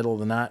found in the middle of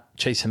the night,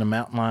 chasing a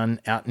mountain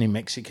lion out in New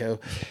Mexico.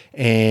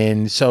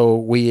 And so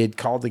we had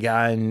called the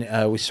guy,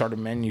 and we started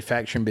a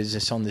manufacturing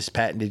business on this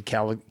patented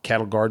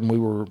cattle guard. And we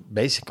were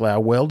basically, I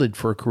welded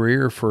for a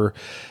career for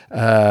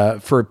a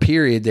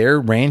period there,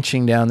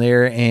 ranching down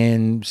there,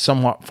 and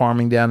somewhat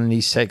farming down in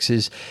East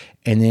Texas,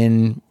 and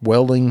then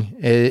welding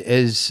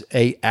as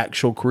a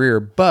actual career.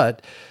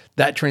 But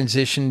that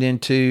transitioned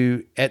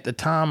into, at the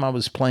time I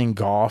was playing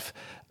golf,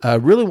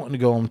 really wanting to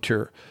go on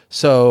tour.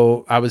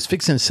 So I was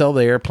fixing to sell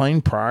the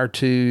airplane prior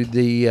to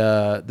the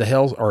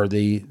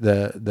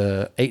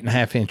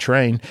 8.5 inch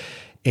rain.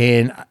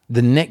 And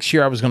the next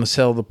year I was going to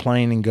sell the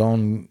plane and go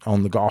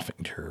on the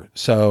golfing tour.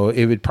 So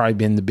it would probably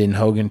been the Ben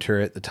Hogan tour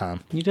at the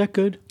time. You that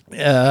good?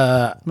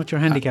 What's your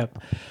handicap?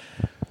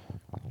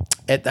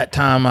 At that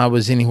time, I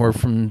was anywhere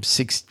from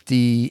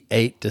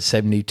 68 to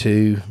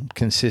 72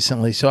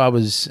 consistently. So I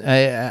was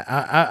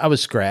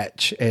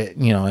scratch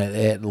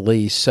at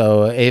least.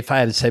 So if I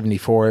had a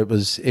 74, it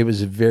was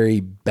a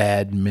very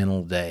bad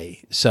mental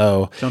day.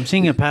 So I'm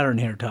seeing a pattern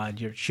here, Todd.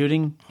 You're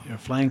shooting, you're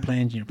flying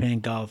planes, and you're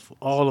playing golf,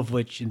 all of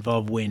which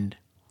involve wind.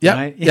 Yeah,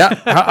 right?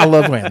 Yeah, I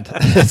love wind.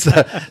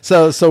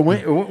 so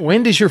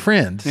wind is your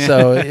friend.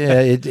 So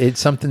it's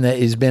something that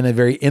has been a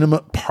very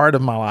intimate part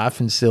of my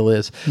life and still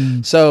is.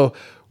 So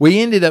we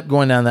ended up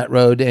going down that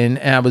road, and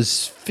I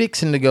was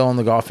fixing to go on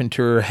the golfing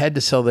tour. Had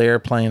to sell the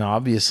airplane,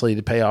 obviously,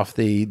 to pay off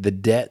the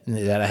debt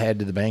that I had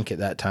to the bank at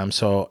that time.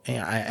 So I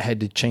had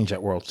to change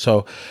that world.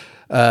 So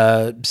something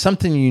I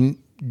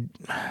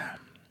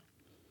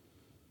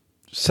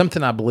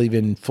believe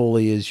in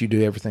fully is you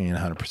do everything in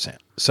 100%.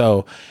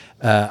 So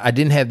I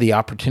didn't have the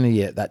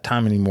opportunity at that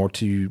time anymore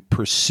to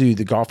pursue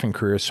the golfing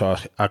career, so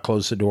I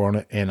closed the door on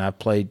it, and I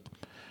played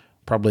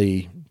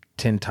probably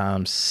 10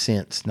 times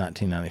since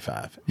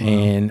 1995.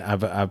 And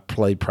I've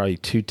played probably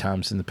 2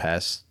 times in the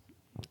past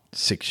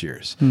 6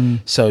 years.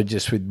 So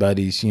just with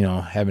buddies,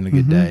 having a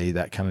good day,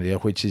 that kind of deal,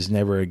 which is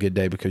never a good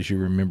day because you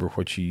remember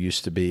what you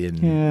used to be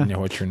and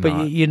what you're not.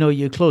 But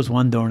you close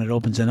one door and it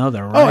opens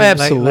another, right? Oh,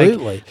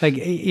 absolutely.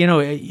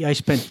 I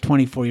spent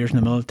 24 years in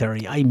the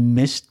military. I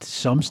missed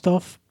some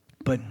stuff,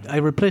 but I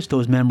replaced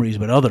those memories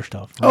with other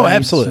stuff. Oh, right?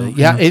 absolutely. So,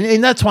 Yeah.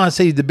 And that's why I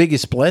say the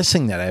biggest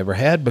blessing that I ever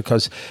had,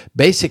 because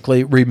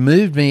basically it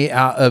removed me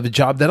out of a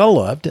job that I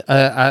loved.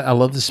 I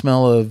love the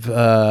smell of,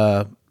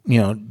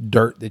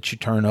 dirt that you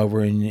turn over,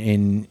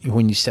 and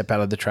when you step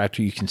out of the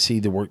tractor, you can see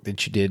the work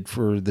that you did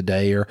for the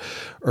day, or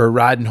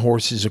riding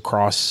horses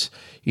across,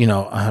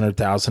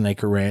 100,000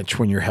 acre ranch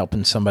when you're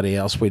helping somebody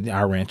else.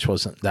 Our ranch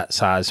wasn't that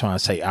size. When I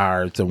say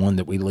ours, the one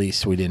that we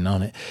leased, we didn't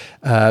own it.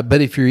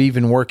 But if you're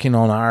even working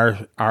on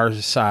our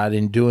side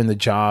and doing the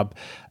job,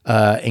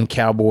 and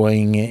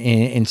cowboying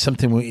and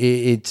something,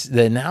 it's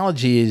the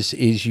analogy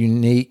is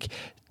unique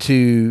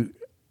to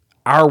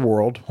our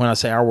world. When I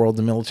say our world,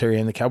 the military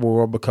and the cowboy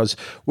world, because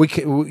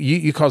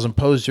you call them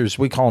posers,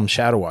 we call them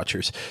shadow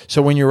watchers.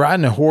 So when you're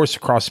riding a horse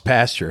across the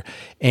pasture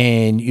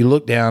and you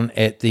look down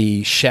at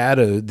the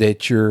shadow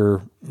that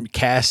you're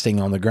casting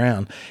on the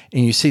ground,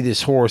 and you see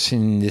this horse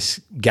and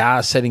this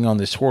guy sitting on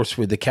this horse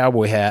with the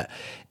cowboy hat,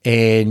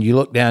 and you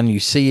look down and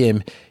you see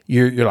him,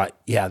 you're like,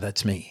 yeah,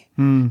 that's me.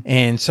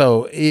 And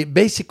so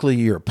basically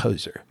you're a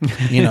poser,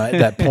 at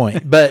that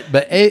point. But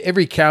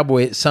every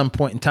cowboy at some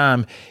point in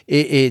time,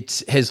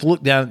 it has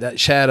looked down at that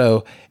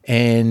shadow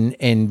and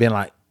been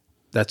like,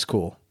 that's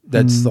cool.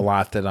 That's the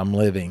life that I'm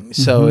living.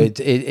 So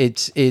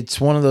it's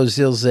one of those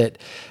deals that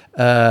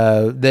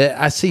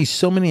I see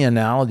so many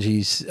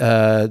analogies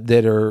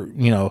that are,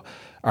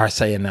 or I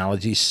say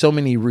analogies, so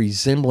many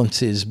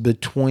resemblances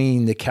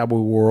between the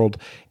cowboy world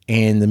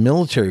and the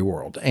military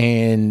world,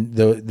 and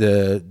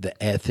the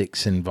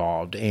ethics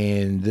involved,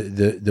 and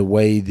the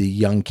way the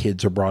young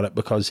kids are brought up.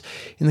 Because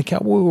in the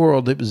cowboy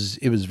world, it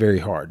was very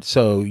hard.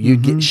 So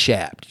you'd get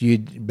shapped.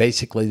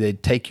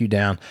 They'd take you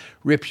down,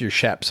 rip your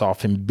shaps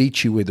off, and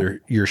beat you with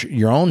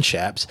your own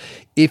shaps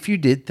if you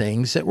did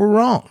things that were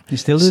wrong. You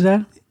still do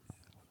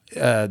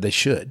that? They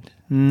should.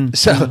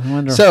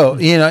 So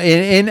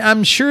and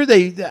I'm sure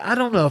I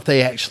don't know if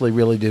they actually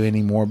really do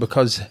anymore,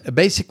 because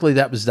basically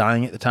that was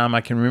dying at the time.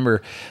 I can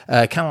remember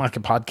kind of like a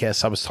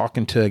podcast. I was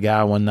talking to a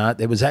guy one night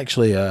that was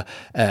actually a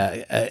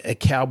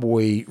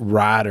cowboy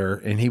writer,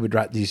 and he would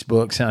write these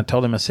books. And I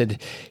told him, I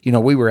said,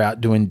 we were out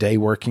doing day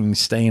working,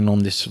 staying on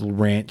this little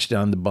ranch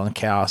down in the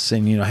bunkhouse,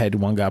 and had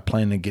one guy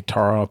playing the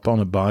guitar up on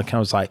the bunk. And I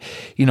was like,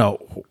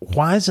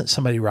 why isn't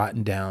somebody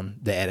writing down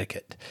the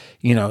etiquette?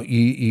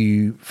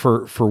 You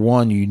for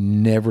one, you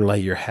never lay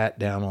your hat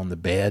down on the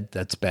bed.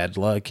 That's bad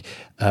luck.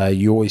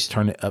 You always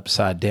turn it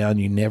upside down.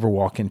 You never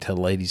walk into a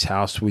lady's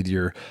house with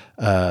your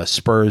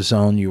spurs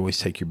on. You always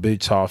take your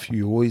boots off.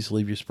 You always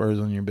leave your spurs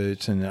on your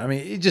boots. And I mean,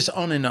 it just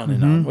on and on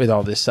and on with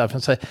all this stuff.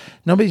 And so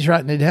nobody's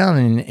writing it down.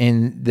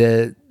 And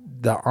the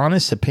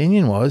honest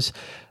opinion was,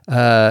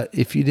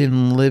 if you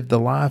didn't live the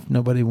life,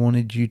 nobody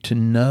wanted you to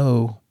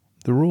know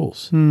the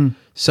rules.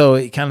 So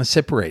it kind of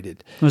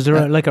separated. Was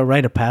there like a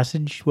rite of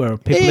passage where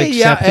people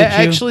accepted you?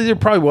 Actually, there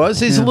probably was.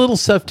 There's a little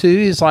stuff too.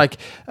 It's like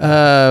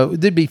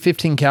there'd be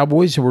 15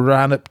 cowboys who would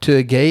ride up to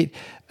a gate.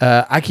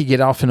 I could get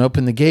off and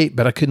open the gate,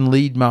 but I couldn't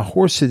lead my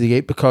horse through the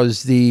gate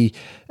because the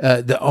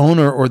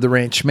owner or the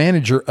ranch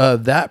manager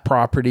of that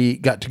property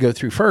got to go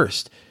through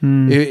first.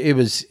 It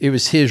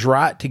was his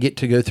right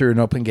to go through an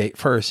open gate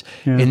first,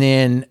 and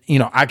then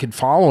I could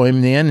follow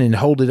him then and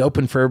hold it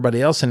open for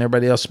everybody else.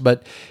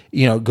 But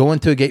going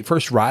through a gate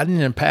first, riding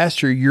in a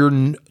pasture,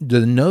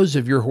 the nose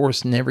of your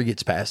horse never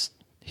gets past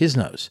his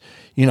nose,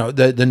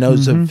 the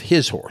nose of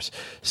his horse.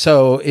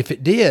 So if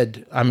it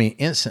did, I mean,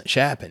 instant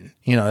shapping,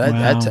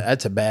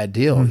 that's a bad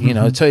deal,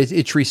 so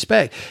it's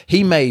respect.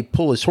 He may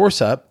pull his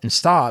horse up and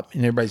stop,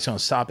 and everybody's going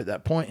to stop at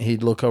that point. And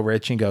he'd look over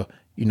at you and go,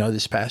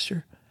 this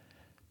pasture?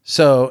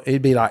 So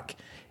it'd be like,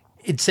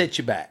 it set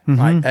you back.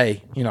 Like,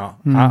 hey,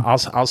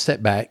 I'll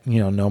step back,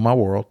 know my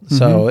world.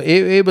 So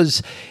it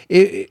was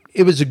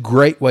a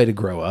great way to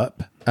grow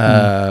up.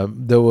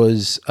 There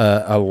was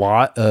a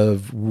lot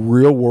of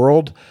real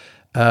world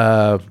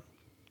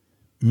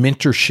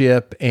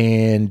mentorship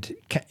and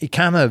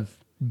kind of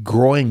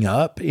growing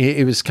up.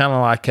 It was kind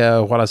of like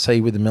what I say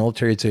with the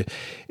military.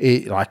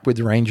 Like with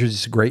the Rangers,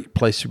 it's a great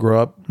place to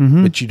grow up,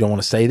 but you don't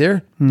want to stay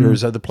there.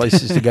 There's other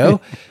places to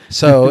go.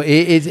 So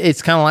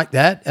it's kind of like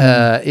that.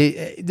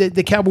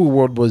 The cowboy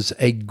world was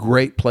a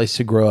great place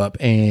to grow up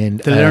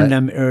and to learn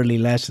them early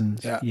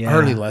lessons.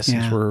 Early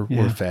lessons were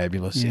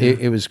fabulous.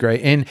 It was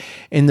great,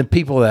 and the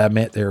people that I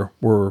met there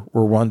were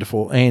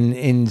wonderful.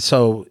 And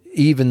so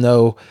even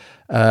though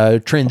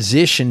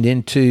transitioned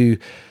into,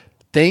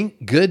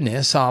 thank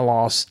goodness I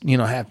lost,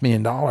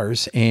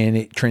 $500,000, and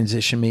it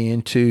transitioned me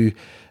into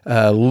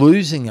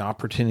losing the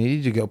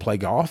opportunity to go play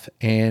golf.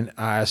 And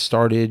I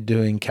started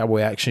doing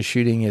cowboy action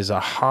shooting as a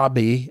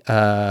hobby,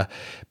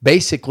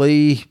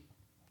 basically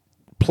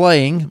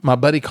playing. My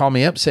buddy called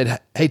me up, said,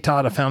 "Hey,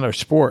 Todd, I found our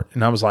sport."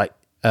 And I was like,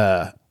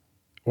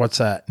 what's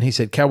that? And he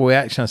said, "Cowboy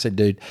action." I said,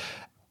 "Dude,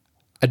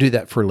 I do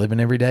that for a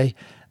living every day.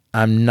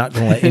 I'm not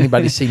going to let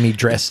anybody see me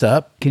dressed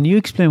up." Can you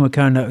explain what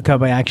kind of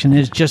cowboy action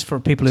is, just for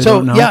people who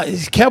don't know? Yeah,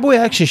 cowboy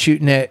action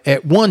shooting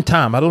at one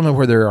time, I don't know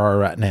where they are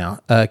right now.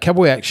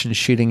 Cowboy action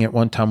shooting at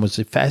one time was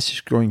the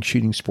fastest growing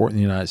shooting sport in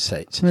the United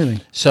States. Really?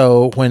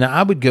 So when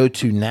I would go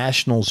to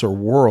nationals or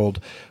world,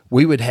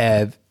 we would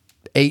have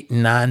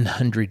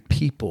 800-900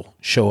 people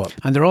show up.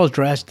 And they're all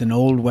dressed in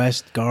Old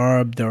West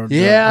garb. So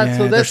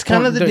that's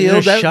kind of the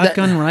deal.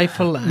 Shotgun,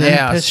 rifle, and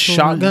pistol.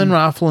 Shotgun,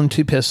 rifle, and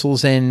 2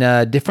 pistols,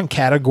 and different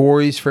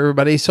categories for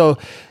everybody. So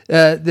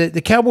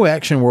the Cowboy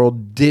Action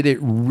World did it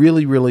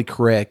really, really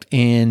correct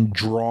in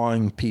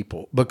drawing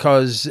people,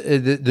 because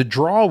the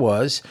draw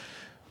was,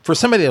 for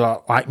somebody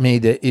like me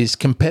that is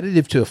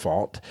competitive to a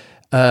fault,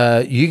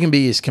 you can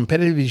be as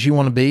competitive as you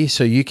want to be.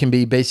 So you can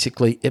be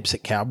basically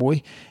Ipsit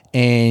Cowboy,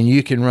 and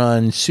you can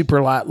run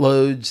super light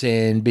loads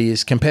and be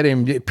as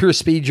competitive. Pure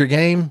speed's your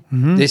game.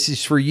 This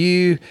is for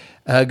you.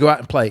 Go out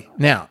and play.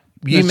 Now,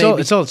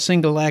 it's all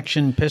single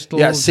action pistols.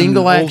 Yeah,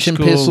 single action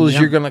pistols. Yeah.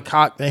 You're going to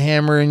cock the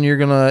hammer, and you're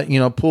going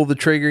to pull the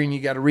trigger, and you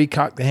got to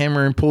recock the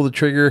hammer and pull the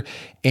trigger.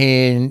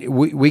 And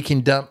we can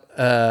dump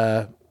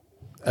a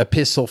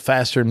pistol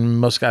faster than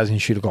most guys can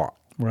shoot a Glock.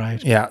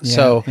 Right. Yeah.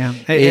 So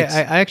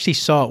I actually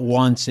saw it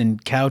once in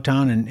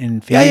Cowtown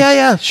in Phoenix.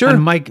 Yeah. Sure.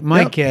 And Mike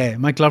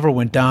Glover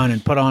went down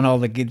and put on all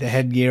the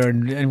headgear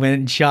and went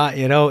and shot.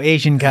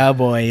 Asian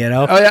cowboy.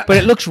 Oh, yeah. But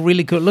it looks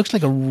really cool. It looks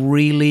like a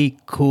really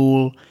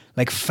cool,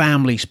 like,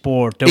 family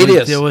sport.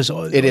 There was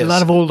a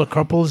lot of older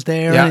couples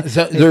there. Yeah.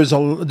 There's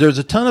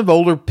a ton of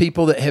older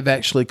people that have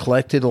actually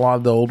collected a lot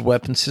of the old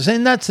weapons,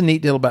 and that's the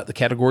neat deal about the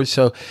category.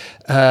 So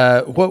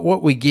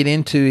what we get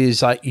into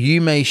is, like,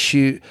 you may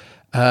shoot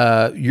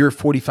your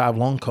 45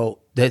 Long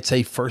Colt. That's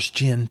a first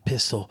gen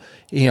pistol.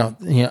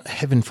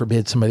 Heaven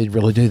forbid somebody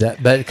really do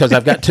that, but because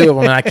I've got 2 of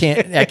them, and I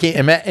can't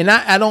imagine. And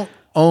I don't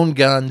own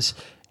guns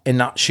and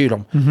not shoot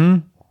them. Mm-hmm.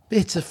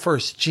 It's a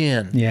first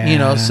gen,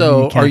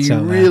 so are you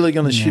really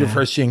going to shoot a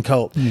first gen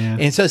Colt? Yeah.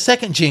 And so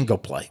second gen, go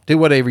play, do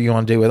whatever you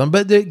want to do with them.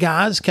 But the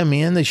guys come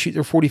in, they shoot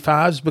their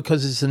 45s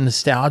because it's a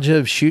nostalgia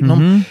of shooting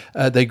them.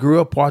 They grew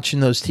up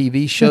watching those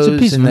TV shows,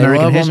 and they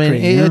love them. And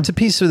it's a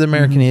piece of the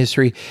American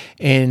history,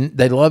 and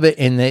they love it.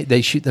 And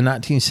they shoot the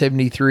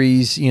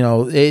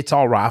 1973s. It's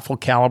all rifle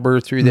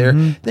caliber through there.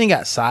 They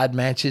got side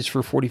matches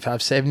for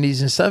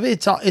 45-70s and stuff.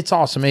 It's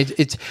awesome.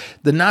 It's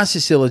the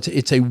nicest deal.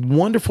 It's a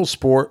wonderful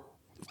sport,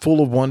 full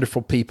of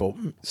wonderful people.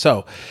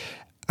 So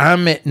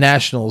I'm at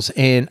Nationals,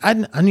 and I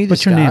knew this guy.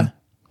 What's your name?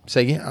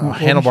 Say again?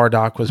 Handlebar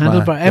Doc was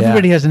mine.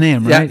 Everybody has a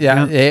name, right?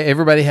 Yeah.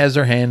 Everybody has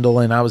their handle,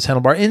 and I was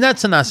Handlebar. And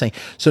that's a nice thing.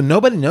 So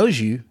nobody knows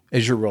you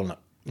as your real name.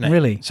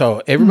 Really?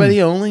 So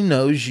everybody only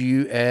knows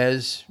you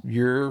as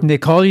your... They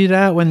call you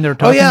that when they're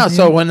talking? Oh, yeah.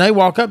 So when they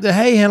walk up to,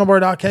 hey,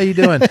 Handlebar Doc, how you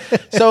doing?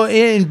 So,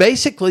 and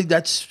basically,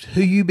 that's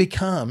who you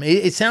become.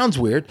 It sounds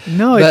weird.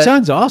 No, it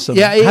sounds awesome.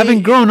 Yeah.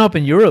 Having grown up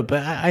in Europe,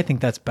 I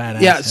think that's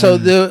badass. Yeah.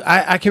 So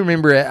I can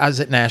remember I was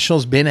at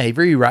Nationals, Ben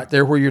Avery, right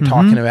there where you're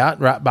talking about,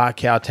 right by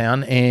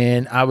Cowtown.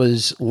 And I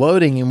was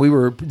loading,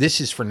 and this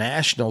is for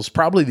Nationals,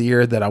 probably the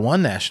year that I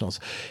won Nationals.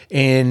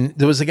 And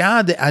there was a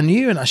guy that I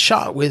knew and I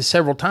shot with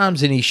several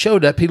times, and he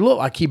showed up. He looked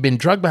like he'd been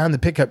drugged behind the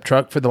pickup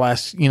truck for the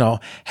last,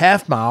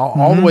 half mile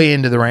all the way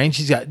into the range.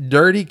 He's got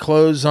dirty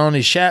clothes on.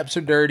 His chaps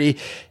are dirty.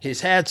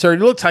 His hat's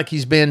dirty. It looks like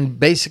he's been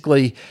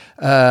basically,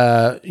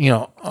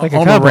 like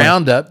on a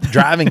roundup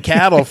driving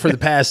cattle for the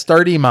past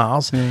 30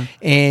 miles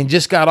and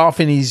just got off,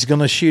 and he's going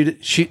to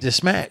shoot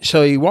this match.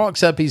 So he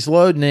walks up, he's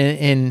loading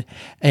it,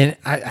 and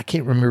I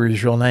can't remember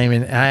his real name.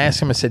 And I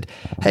asked him, I said,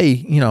 hey,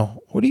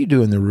 what do you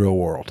do in the real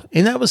world?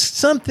 And that was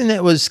something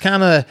that was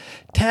kind of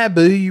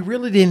taboo. You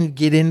really didn't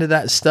get into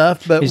that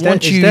stuff. But is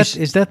that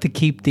to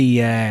keep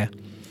the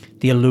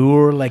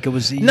allure? Like it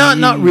was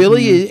not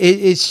really.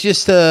 It's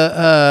just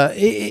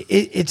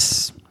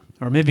it's.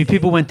 Or maybe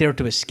people went there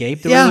to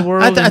escape the real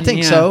world. I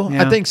think so.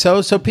 Yeah. I think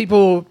so. So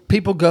people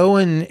go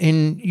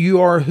and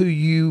you are who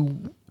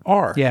you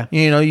are. Yeah.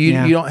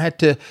 You don't have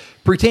to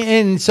pretend.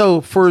 And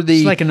so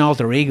it's like an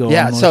alter ego.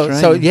 Yeah.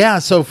 Almost, right?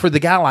 So for the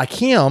guy like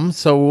him,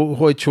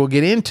 which we'll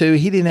get into,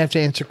 he didn't have to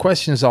answer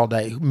questions all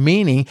day.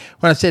 Meaning,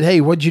 when I said,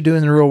 "Hey, what'd you do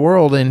in the real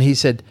world?" and he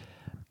said,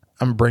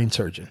 "I'm a brain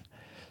surgeon."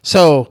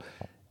 So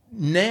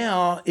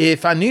now,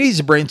 if I knew he's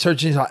a brain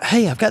surgeon, he's like,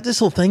 hey, I've got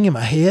this little thing in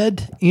my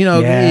head.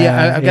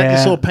 I've got this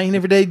little pain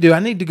every day. Do I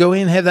need to go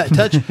in and have that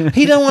touch?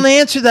 He don't want to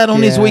answer that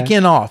on his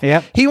weekend off.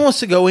 Yep. He wants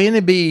to go in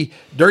and be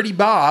Dirty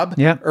Bob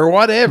or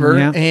whatever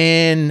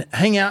and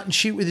hang out and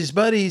shoot with his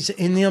buddies,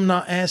 and them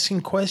not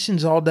asking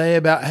questions all day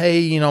about,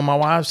 hey, my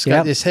wife's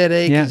got this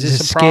headache. Is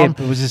this a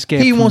problem? It was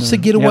escape. He wants to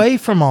get away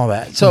from all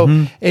that.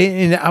 So,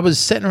 and I was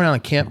sitting around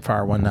a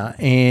campfire one night,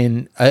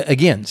 and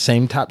again,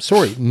 same type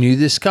story. Knew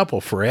this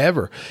couple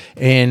forever.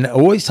 And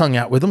always hung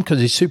out with him because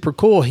he's super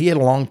cool. He had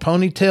a long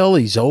ponytail.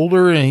 He's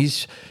older, and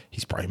he's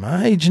probably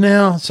my age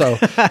now. So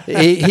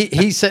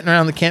he's sitting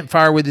around the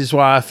campfire with his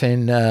wife,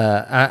 and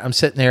I'm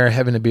sitting there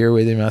having a beer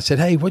with him. And I said,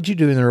 hey, what'd you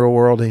do in the real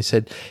world? And he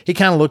said, he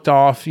kind of looked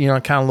off,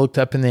 kind of looked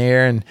up in the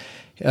air and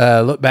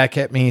looked back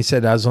at me and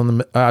said, I was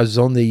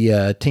on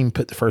the team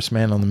put the first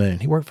man on the moon.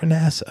 He worked for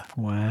NASA.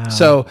 Wow.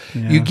 So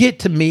you get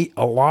to meet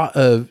a lot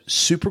of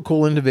super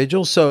cool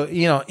individuals. So,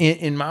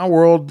 in my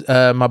world,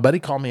 my buddy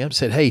called me up and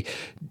said, hey,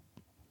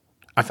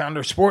 I found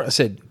our sport. I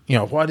said,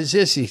 what is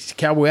this? He's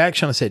Cowboy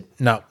Action. I said,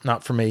 no,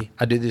 not for me.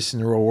 I do this in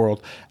the real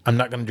world. I'm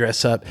not going to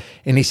dress up.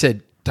 And he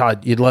said,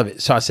 Todd, you'd love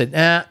it. So I said,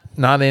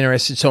 not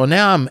interested. So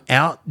now I'm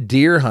out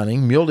deer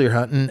hunting, mule deer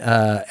hunting,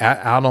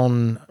 out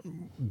on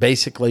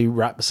basically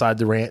right beside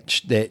the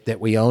ranch that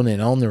we own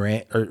and on the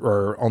ranch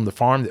or on the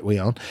farm that we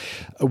own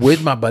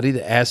with my buddy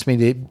that asked me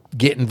to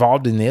get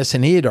involved in this,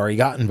 and he had already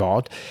got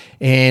involved.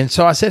 And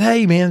so I said,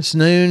 hey man, it's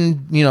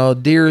noon,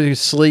 deer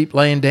asleep,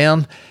 laying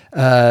down.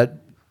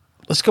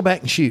 Let's go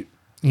back and shoot,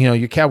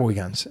 your cowboy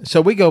guns. So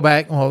we go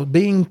back,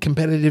 being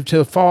competitive to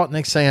a fault.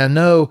 Next thing I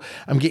know,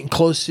 I'm getting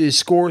close to his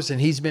scores,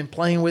 and he's been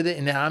playing with it.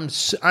 And now I'm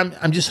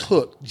just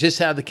hooked, just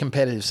out of the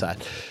competitive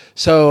side.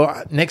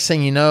 So next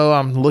thing you know,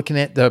 I'm looking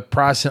at the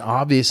price, and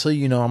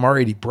obviously, I'm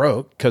already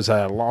broke because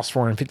I lost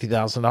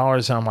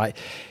 $450,000. I'm like,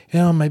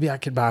 maybe I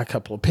could buy a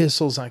couple of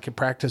pistols. I could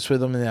practice with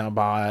them, and then I'll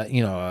buy,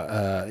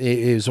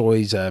 it was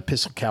always a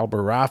pistol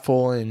caliber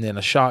rifle and then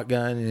a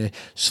shotgun, and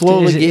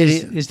slowly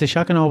Is the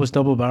shotgun always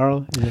double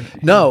barrel?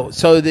 No.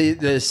 So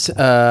this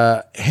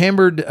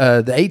hammered,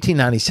 the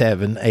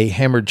 1897, a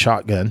hammered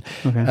shotgun,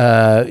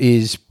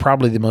 is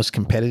probably the most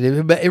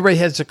competitive, but everybody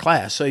has a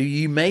class. So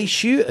you may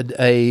shoot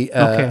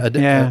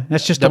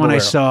that's just the one I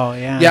saw.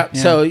 Yeah.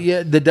 So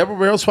the double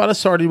barrel is what I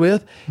started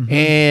with. Mm-hmm.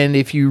 And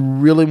if you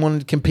really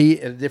wanted to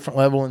compete at a different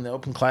level in the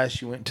open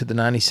class, you went to the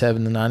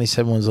 97. The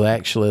 97 was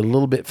actually a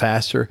little bit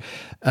faster,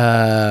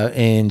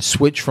 and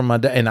switched from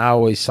and I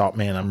always thought,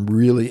 man,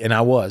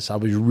 I was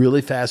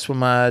really fast with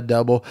my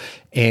double,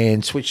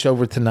 and switched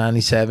over to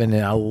 97,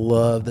 and I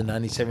love the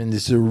 97.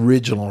 This is the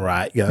original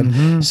riot gun.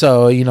 Mm-hmm.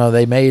 So,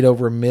 they made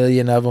over 1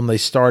 million of them. They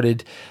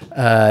started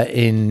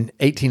in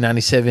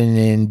 1897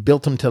 and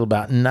built them till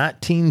about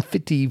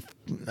 1950.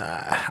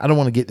 I don't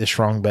want to get this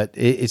wrong, but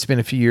it's been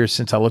a few years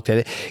since I looked at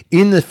it.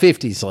 In the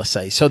 50s, let's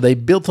say. So they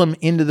built them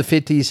into the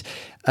 50s,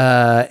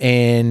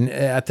 and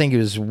I think it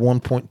was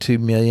 1.2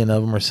 million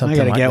of them or something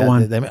like that. I got to get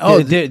one.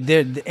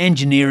 The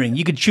engineering.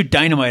 You could shoot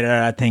dynamite out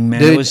of that thing, man.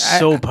 Dude, it was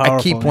so powerful.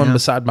 I keep one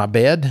beside my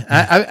bed.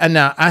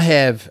 Now, I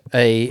have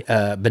a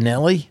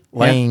Benelli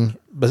laying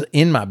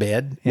in my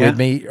bed with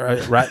me,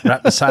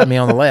 right beside me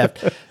on the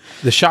left.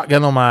 The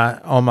shotgun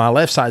on my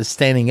left side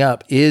standing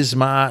up is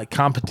my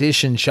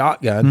competition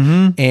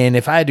shotgun, and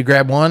if I had to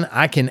grab one,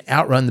 I can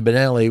outrun the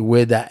Benelli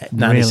with that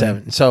 97.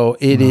 Really? So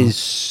it is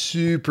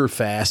super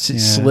fast.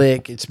 It's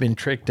slick. It's been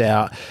tricked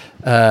out.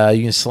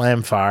 You can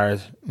slam fire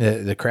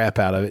the crap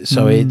out of it.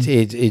 So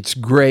it's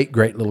great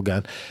little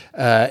gun,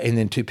 and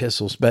then 2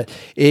 pistols. But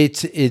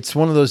it's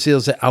one of those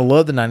deals that I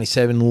love the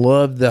 97,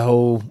 love the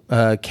whole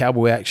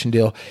cowboy action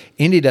deal.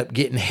 Ended up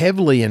getting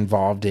heavily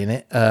involved in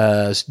it.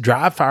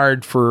 Dry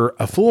fired for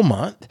a full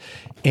month.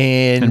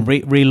 And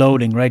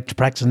reloading, right?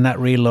 Practicing that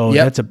reload.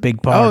 Yep. That's a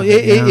big part. Oh,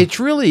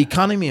 it's really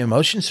economy of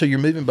motion. So you're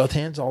moving both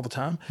hands all the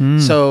time.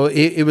 So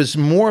it was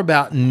more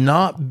about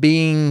not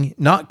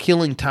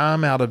killing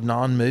time out of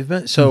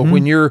non-movement. So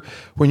when you're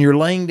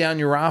laying down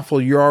your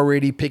rifle, you're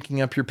already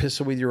picking up your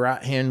pistol with your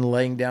right hand,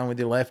 laying down with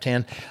your left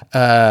hand,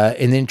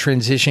 and then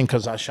transition,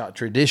 because I shot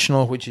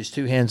traditional, which is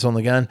 2 hands on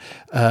the gun.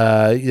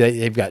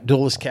 They've got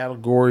duelist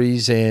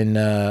categories and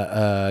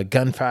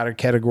gunfighter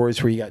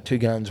categories where you got 2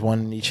 guns, 1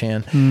 in each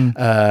hand.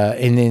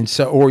 And then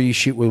or you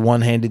shoot with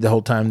one-handed the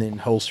whole time, then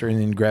holster and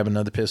then grab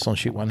another pistol and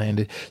shoot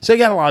one-handed. So you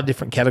got a lot of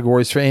different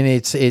categories and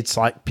it's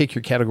like pick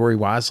your category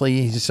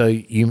wisely. So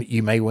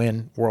you may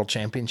win world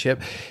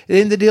championship.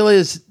 And the deal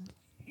is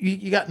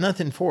you got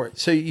nothing for it.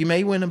 So you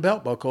may win a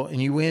belt buckle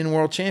and you win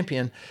world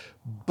champion,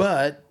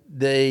 but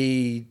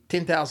the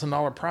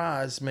 $10,000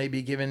 prize may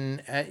be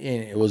given, and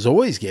it was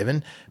always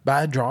given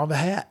by a draw of a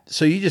hat.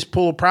 So you just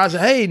pull a prize.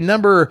 Hey,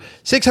 number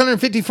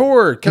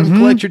 654, come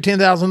collect your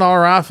 $10,000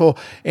 rifle.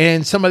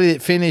 And somebody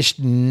that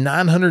finished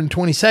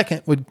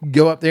 922nd would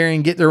go up there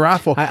and get their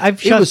rifle.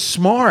 It was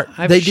smart.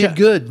 They did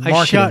good marketing.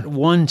 I shot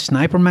one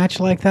sniper match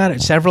like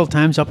that several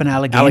times up in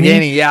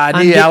Allegheny. Allegheny,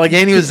 I knew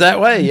Allegheny was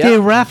that way. Yeah. They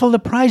raffle the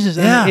prizes,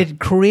 and it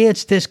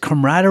creates this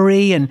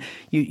camaraderie, and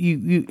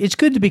you it's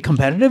good to be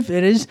competitive.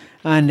 It is,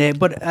 and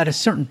but at a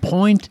certain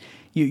point,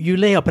 you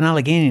lay up in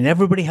Allegheny, and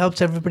everybody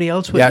helps everybody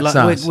else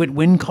with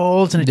win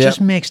calls, and it just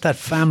makes that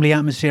family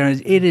atmosphere.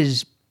 It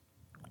is,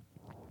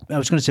 I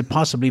was going to say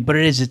possibly, but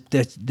it is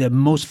the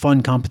most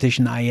fun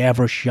competition I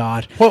ever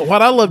shot. Well,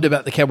 what I loved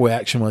about the cowboy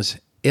action was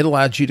it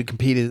allowed you to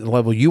compete at the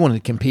level you wanted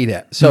to compete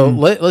at. So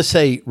let's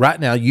say right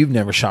now you've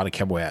never shot a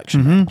cowboy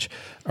action match.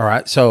 All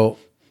right. So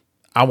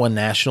I won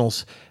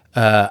nationals.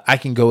 I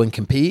can go and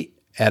compete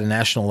at a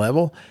national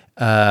level.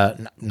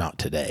 Not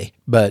today,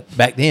 but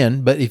back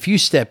then. But if you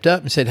stepped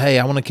up and said, hey,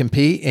 I want to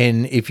compete,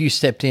 and if you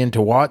stepped in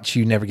to watch,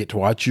 you never get to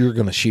watch, you're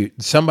going to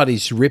shoot.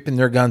 Somebody's ripping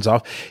their guns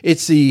off.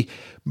 It's and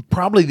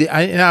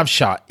I've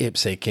shot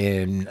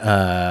IPSC and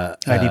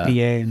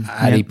IDPA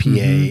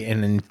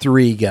and then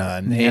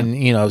 3-gun.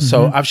 And,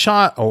 so I've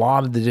shot a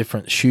lot of the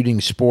different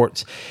shooting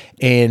sports,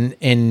 and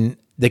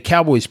the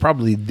cowboy is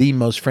probably the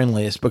most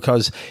friendliest,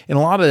 because in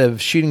a lot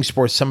of shooting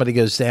sports, somebody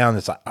goes down,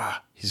 it's like,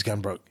 his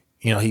gun broke.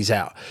 He's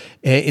out.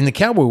 In the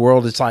cowboy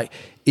world, it's like,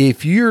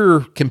 if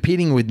you're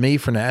competing with me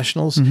for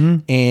nationals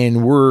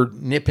and we're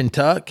nip and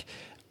tuck,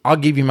 I'll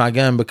give you my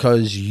gun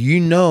because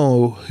you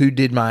know who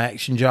did my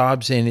action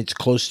jobs and it's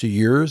close to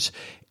yours.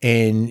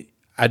 And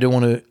I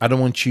don't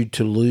want you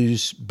to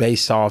lose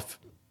based off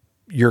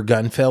your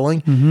gun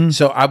filling.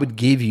 So I would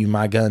give you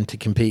my gun to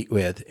compete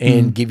with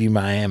and give you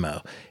my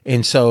ammo.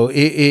 And so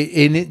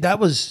that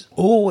was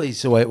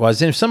always the way it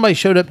was. And if somebody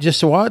showed up just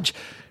to watch,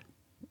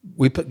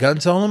 we put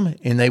guns on them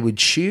and they would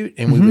shoot,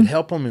 and we would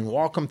help them and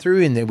walk them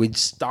through, and they would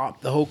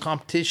stop the whole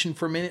competition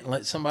for a minute and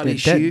let somebody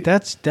shoot.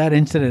 That's that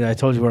incident I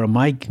told you where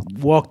Mike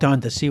walked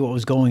on to see what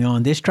was going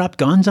on. They strapped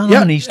guns on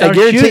him and he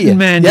started shooting,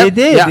 man. Yep. They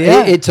did.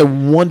 Yeah. It's a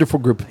wonderful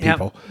group of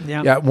people.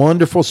 Yep. Yeah,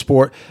 wonderful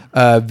sport.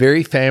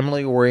 Very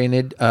family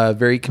oriented,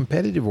 very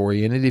competitive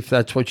oriented, if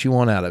that's what you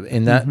want out of it.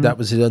 And that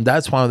was it. And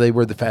that's why they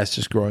were the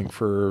fastest growing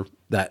for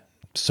that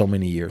so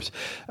many years.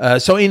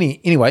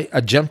 Anyway,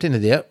 I jumped into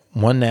that,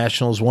 won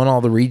nationals, won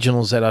all the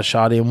regionals that I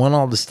shot in, won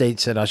all the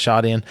states that I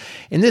shot in.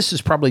 And this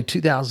is probably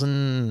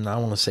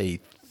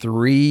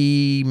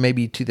 2003,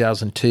 maybe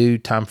 2002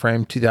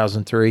 timeframe,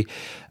 2003.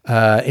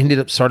 Ended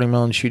up starting my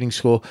own shooting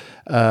school,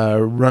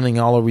 running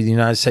all over the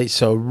United States.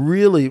 So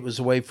really it was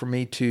a way for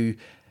me to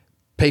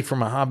pay for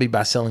my hobby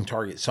by selling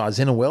targets. So I was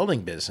in a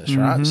welding business,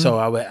 right? So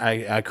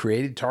I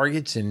created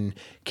targets and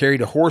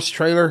carried a horse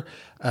trailer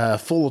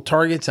full of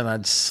targets, and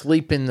I'd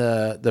sleep in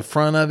the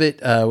front of it.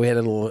 We had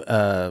a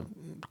little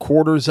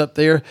quarters up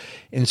there,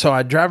 and so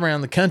I'd drive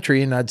around the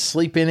country and I'd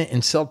sleep in it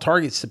and sell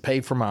targets to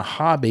pay for my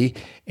hobby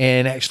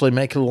and actually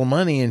make a little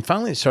money. And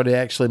finally, I started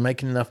actually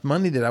making enough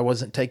money that I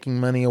wasn't taking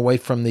money away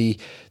from the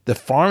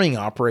farming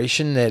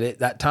operation that at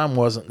that time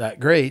wasn't that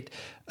great.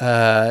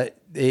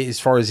 As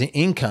far as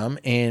income,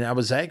 and I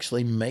was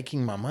actually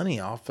making my money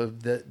off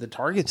of the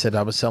targets that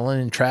I was selling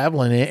and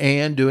traveling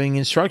and doing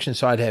instruction.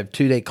 So I'd have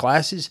 2-day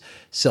classes,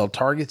 sell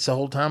targets the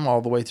whole time,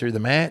 all the way through the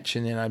match,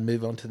 and then I'd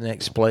move on to the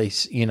next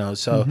place.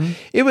 So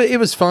it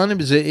was fun.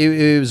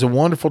 It was a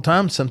wonderful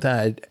time.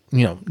 Something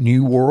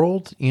new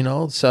world.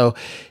 So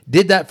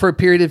did that for a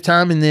period of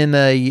time, and then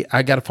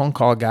I got a phone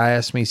call. A guy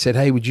asked me, he said,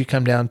 "Hey, would you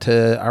come down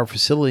to our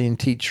facility and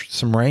teach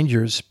some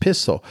Rangers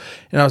pistol?"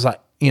 And I was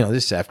like,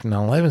 this is after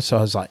 9/11, so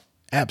I was like,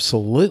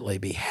 absolutely,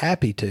 be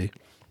happy to.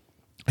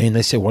 And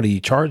they said, "What do you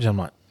charge?" I'm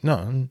like,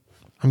 "No,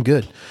 I'm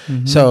good."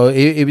 So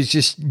it was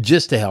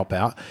just to help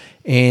out.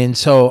 And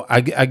so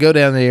I go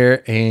down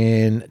there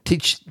and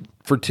teach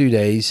for 2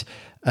 days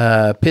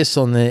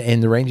pistol,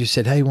 and the Ranger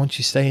said, "Hey, why don't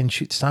you stay and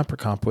shoot sniper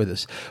comp with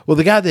us?" Well,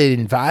 the guy that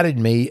invited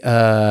me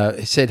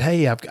said,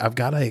 "Hey, I've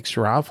got an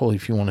extra rifle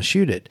if you want to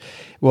shoot it."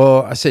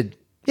 Well, I said,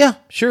 "Yeah,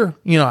 sure."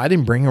 I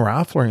didn't bring a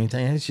rifle or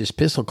anything. It's just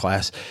pistol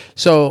class.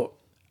 So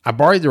I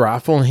borrowed the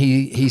rifle, and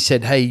he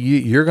said, "Hey,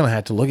 you're going to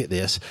have to look at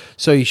this."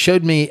 So he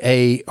showed me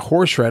a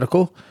horse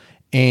reticle,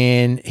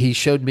 and he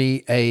showed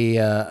me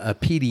a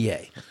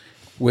PDA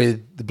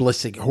with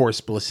the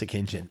horse ballistic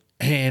engine.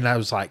 And I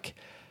was like,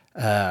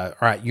 all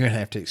right, you're going to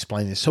have to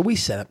explain this. So we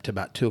set up to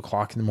about 2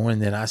 o'clock in the morning.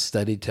 Then I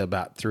studied to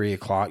about 3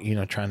 o'clock,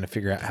 trying to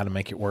figure out how to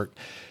make it work.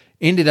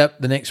 Ended up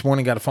the next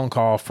morning, got a phone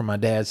call from my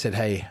dad, said,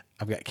 "Hey,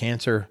 I've got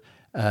cancer.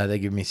 They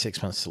give me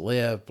 6 months to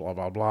live, blah,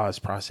 blah, blah. It's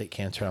prostate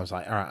cancer." I was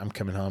like, all right, I'm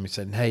coming home. He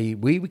said, "Hey,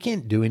 we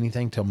can't do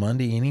anything till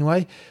Monday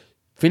anyway.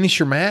 Finish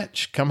your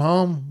match, come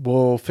home.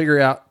 We'll figure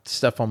out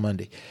stuff on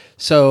Monday."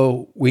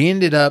 So we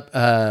ended up,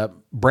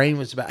 brain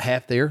was about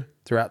half there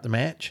throughout the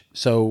match.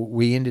 So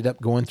we ended up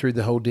going through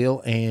the whole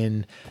deal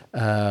and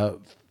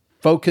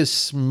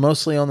focus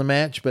mostly on the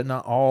match, but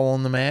not all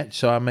on the match.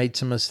 So I made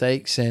some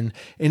mistakes and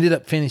ended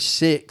up finished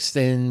 6th.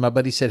 And my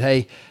buddy said,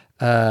 "Hey,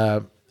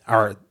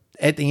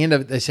 at the end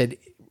of it, they said,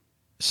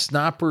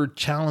 sniper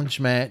challenge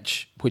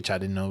match," which I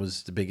didn't know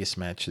was the biggest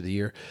match of the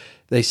year.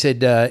 They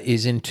said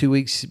is in 2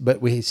 weeks,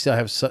 but we still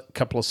have a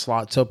couple of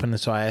slots open. And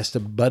so I asked a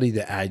buddy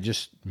that I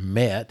just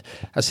met.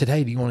 I said,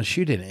 "Hey, do you want to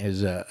shoot in it?" It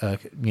was a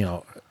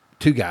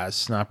 2 guys,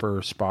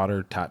 sniper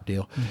spotter type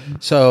deal.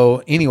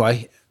 So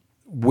anyway,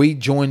 we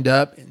joined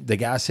up. The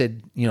guy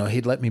said,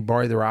 he'd let me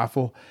borrow the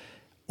rifle,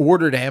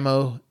 ordered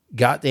ammo.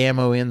 Got the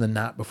ammo in the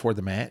night before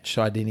the match,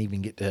 so I didn't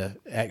even get to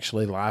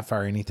actually live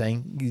fire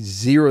anything.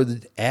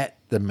 Zeroed at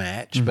the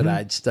match, but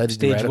I'd studied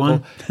Stage the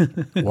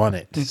reticle, won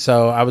it.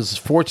 So I was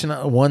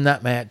fortunate, won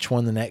that match,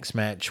 won the next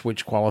match,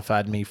 which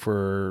qualified me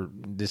for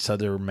this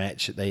other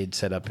match that they had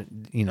set up,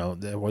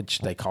 which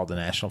they called the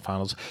national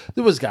finals.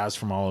 There was guys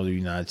from all over the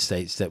United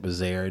States that was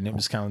there, and it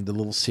was kind of the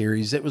little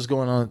series that was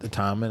going on at the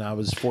time, and I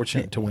was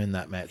fortunate to win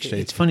that match too.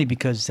 It's funny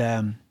because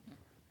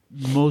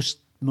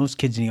most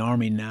kids in the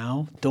Army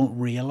now don't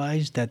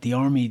realize that the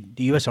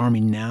U.S.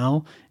 Army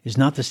now is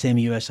not the same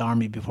U.S.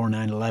 Army before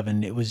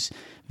 9/11. It was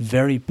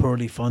very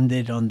poorly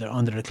funded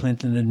under the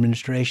Clinton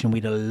administration. We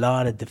had a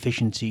lot of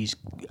deficiencies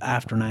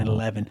after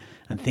 9/11,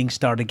 and things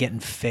started getting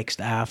fixed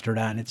after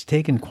that. And it's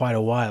taken quite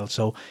a while.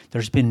 So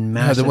there's been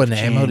massive there wasn't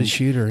change. ammo to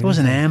shoot or There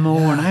wasn't ammo,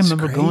 and I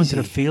remember going to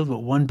the crazy. field with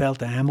one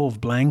belt of ammo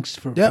of blanks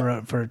for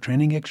a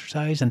training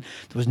exercise, and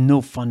there was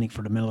no funding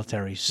for the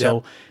military.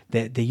 So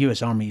the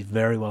U.S. Army is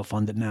very well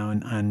funded now,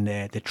 and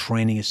the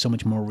training is so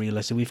much more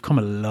realistic. We've come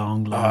a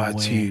long way.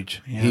 It's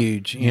huge, Yeah.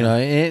 huge.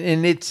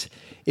 And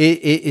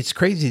it's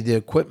crazy the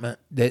equipment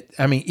that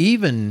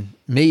even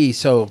me.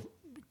 So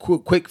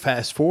quick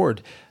fast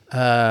forward.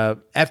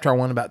 after I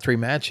won about 3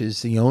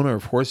 matches, the owner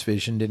of Horse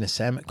Vision, Dennis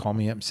Samet, called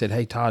me up and said,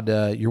 "Hey Todd,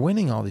 you're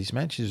winning all these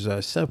matches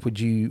stuff. Would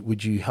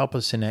you help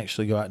us and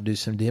actually go out and do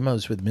some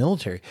demos with the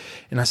military?"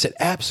 And I said,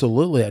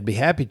 "Absolutely, I'd be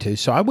happy to."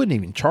 So I wouldn't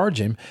even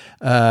charge him.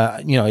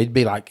 It'd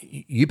be like,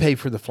 you pay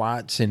for the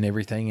flights and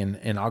everything,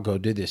 and I'll go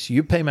do this.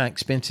 You pay my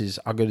expenses,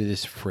 I'll go do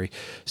this for free.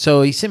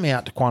 So he sent me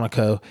out to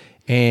Quantico.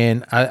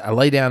 And I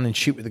lay down and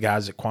shoot with the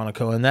guys at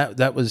Quantico, and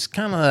that was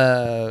kind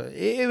of,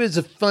 it was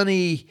a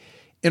funny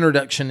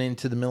introduction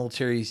into the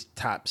military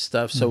type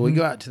stuff. So we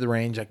go out to the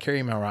range. I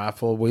carry my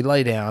rifle. We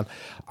lay down.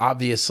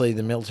 Obviously,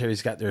 the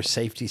military's got their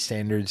safety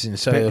standards, and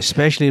so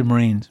especially the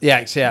Marines. Yeah,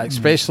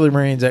 especially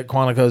Marines at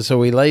Quantico. So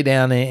we lay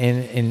down,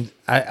 and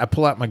I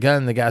pull out my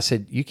gun. The guy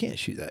said, "You can't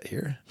shoot that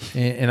here,"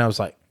 and I was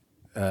like,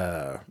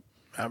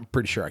 "I'm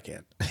pretty sure I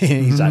can."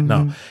 He's like,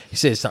 "No." He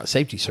said, "It's not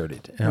safety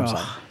certed," and I was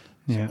like.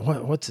 Yeah.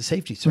 What's a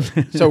safety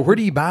cert? So where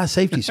do you buy a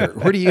safety cert?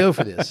 Where do you go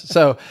for this?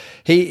 So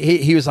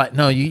he was like,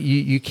 "No,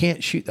 you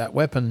can't shoot that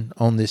weapon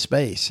on this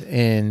base,"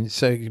 and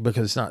so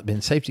because it's not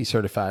been safety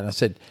certified. And I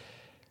said,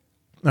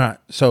 "All right,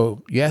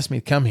 so you asked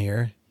me to come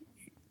here.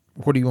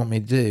 What do you want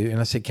me to do?"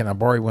 And I said, "Can I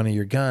borrow one of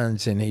your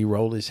guns?" And he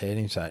rolled his head and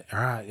he's like, "All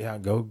right, yeah,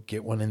 go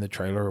get one in the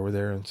trailer over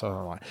there." And so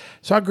I'm like,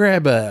 so I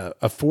grab a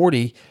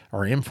 40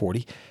 or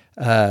M40,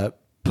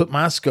 put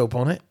my scope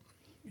on it,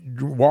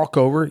 walk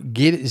over,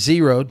 get it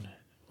zeroed.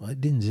 Well, it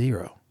didn't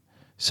zero.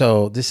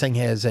 So this thing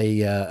has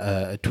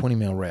a 20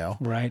 mil rail,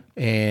 right?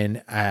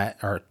 And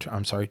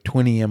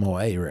 20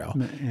 MOA rail,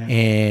 yeah.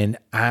 And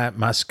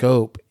my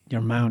scope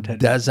your mount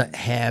doesn't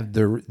have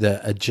the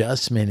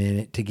adjustment in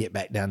it to get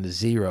back down to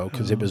zero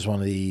because it was one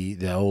of the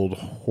old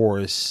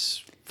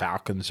Horus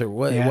Falcons, or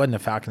it wasn't a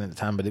Falcon at the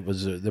time, but it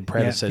was the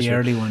predecessor, the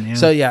early one.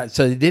 Yeah.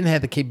 So it didn't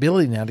have the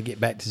capability now to get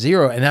back to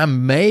zero, and I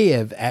may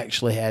have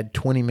actually had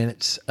 20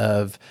 minutes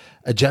of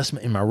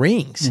adjustment in my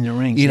rings. In the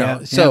rings,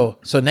 So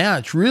now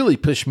it's really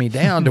pushed me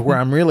down to where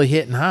I'm really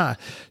hitting high.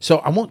 So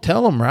I won't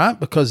tell them, right?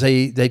 Because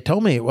they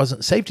told me it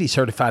wasn't safety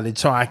certified.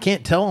 So I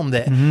can't tell them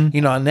that,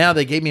 now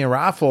they gave me a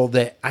rifle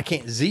that I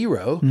can't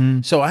zero.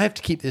 So I have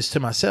to keep this to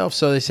myself.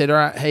 So they said, "All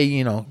right,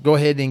 hey, go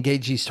ahead and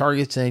engage these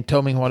targets." And they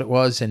told me what it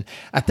was. And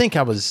I think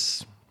I want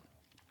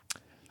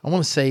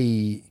to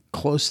say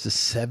close to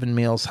 7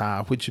 mils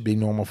high, which would be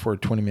normal for a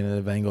 20-minute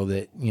of angle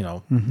that,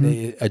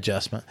 the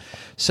adjustment.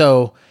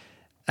 So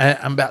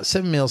I'm about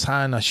 7 mils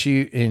high, and I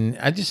shoot, and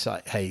I just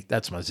like, hey,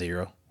 that's my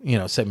zero,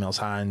 7 mils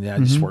high, and I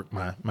just work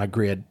my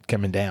grid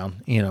coming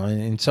down,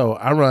 and so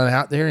I run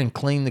out there and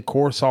clean the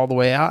course all the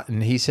way out,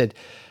 and he said,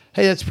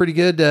 "Hey, that's pretty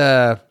good,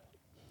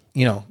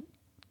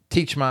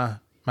 teach my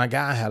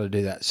guy how to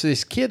do that." So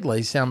this kid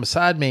lays down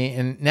beside me,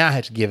 and now I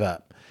have to give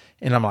up,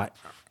 and I'm like,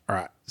 all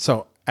right,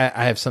 so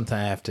I have something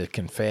I have to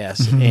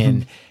confess,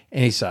 and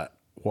he's like,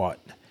 "What?"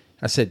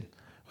 I said,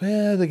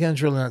 "Well, the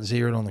gun's really not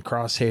zeroed on the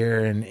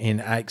crosshair."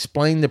 And I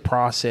explained the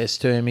process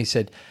to him. He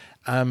said,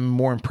 "I'm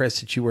more impressed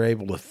that you were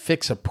able to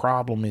fix a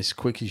problem as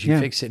quick as you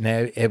fix it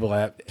and able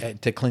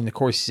to clean the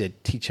course." He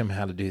said, "Teach him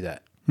how to do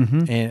that."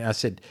 And I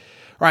said,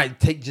 "All right,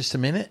 take just a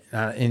minute."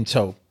 And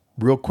so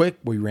real quick,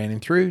 we ran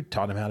him through,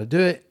 taught him how to do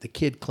it. The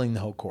kid cleaned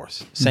the whole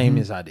course, same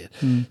as I did.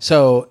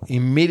 So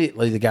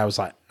immediately the guy was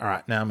like, "All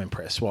right, now I'm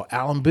impressed." Well,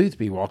 Alan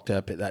Boothby walked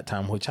up at that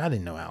time, which I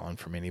didn't know Alan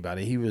from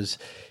anybody. He was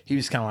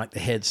kind of like the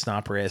head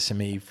sniper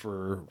SME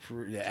for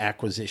the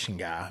acquisition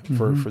guy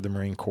for the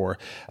Marine Corps.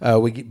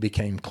 We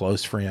became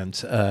close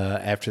friends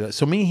after that.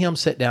 So me and him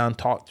sat down,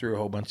 talked through a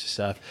whole bunch of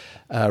stuff.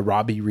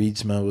 Robbie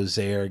Reedsma was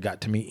there. Got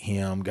to meet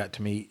him. Got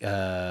to meet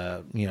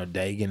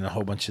Dagan and a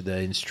whole bunch of the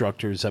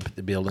instructors up at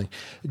the building.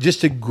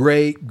 Just a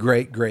great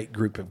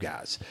group of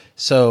guys.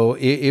 So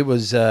it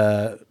was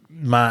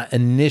my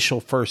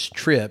initial first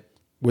trip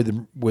with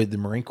the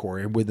Marine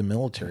Corps, with the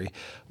military,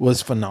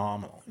 was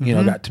phenomenal.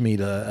 Got to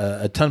meet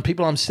a ton of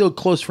people I'm still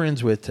close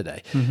friends with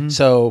today.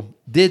 So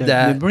that.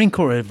 The Marine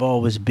Corps have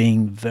always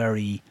been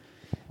very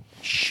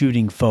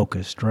shooting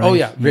focused, right? Oh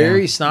yeah,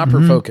 very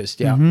sniper focused.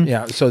 Yeah,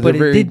 yeah. So but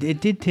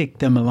it did take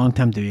them a long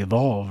time to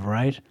evolve,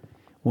 right?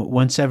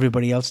 Once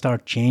everybody else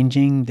started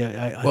changing,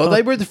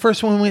 they were the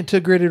first one who went to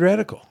a gridded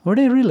reticle. Were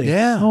they really?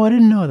 Yeah. Oh, I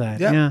didn't know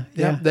that.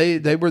 Yeah.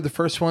 They were the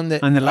first one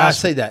that. And the last.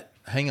 I say that.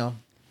 Hang on.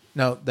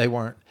 No, they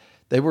weren't.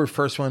 They were the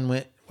first one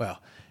went. Well,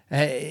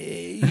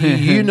 in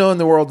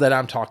the world that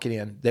I'm talking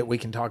in that we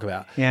can talk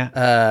about.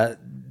 Yeah.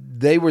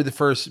 They were the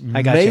first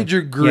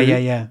major group.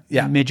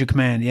 Yeah. Major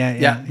command.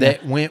 Yeah.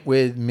 That went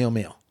with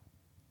Mill.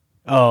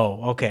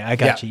 Oh, okay. I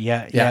got you.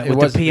 Yeah. It With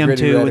was the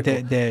PM2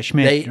 with the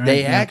Schmidt.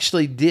 They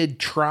actually did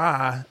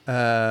try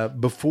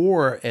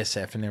before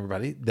SF and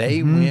everybody.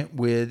 They went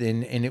with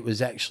and it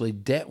was actually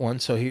Det one.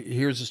 So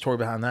here's the story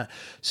behind that.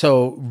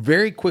 So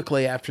very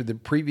quickly after the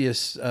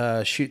previous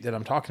shoot that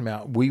I'm talking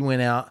about, we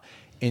went out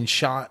and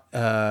shot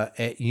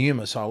at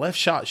Yuma. So I left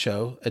SHOT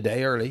Show a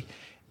day early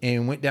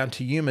and went down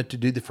to Yuma to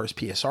do the first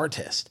PSR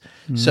test.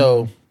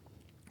 So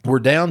we're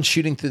down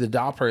shooting through the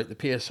Doppler at the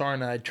PSR,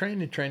 and I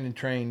trained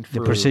for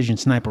the precision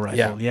sniper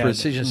rifle.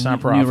 Precision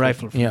sniper new rifle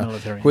rifle for the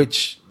military.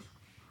 Which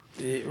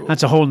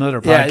That's a whole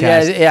nother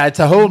podcast. Yeah, it's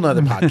a whole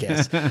nother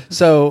podcast.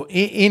 So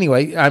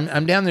anyway,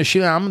 I'm down there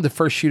shooting. I'm the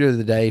first shooter of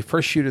the day,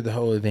 first shooter of the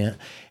whole event,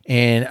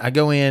 and I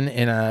go in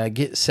and I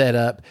get set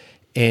up,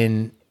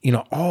 and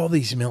all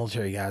these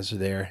military guys are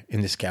there,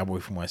 and this cowboy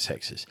from West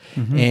Texas,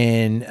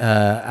 and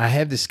I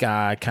have this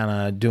guy kind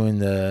of doing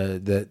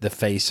the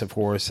face, of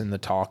course, and the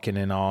talking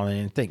and all,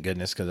 and thank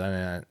goodness, because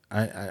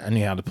I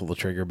knew how to pull the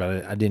trigger,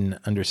 but I didn't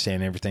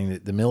understand everything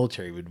that the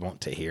military would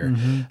want to hear.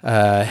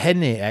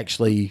 Hadn't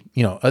actually,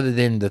 other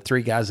than the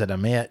 3 guys that I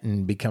met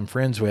and become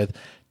friends with,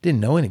 didn't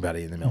know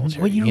anybody in the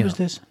military. What year was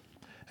this?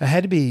 It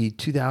had to be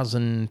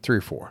 2003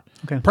 or 4.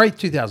 Okay. Probably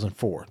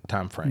 2004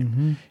 time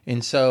frame.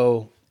 And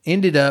so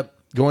ended up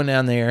going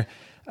down there,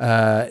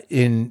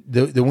 and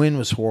the wind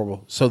was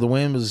horrible. So the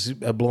wind was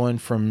blowing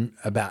from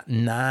about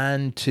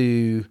 9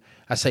 to,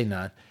 I say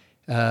 9,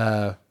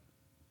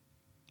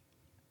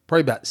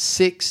 probably about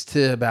 6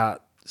 to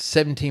about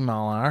 17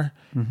 mile an hour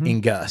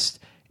in gust,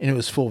 and it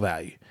was full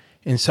value.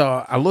 And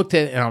so I looked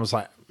at it and I was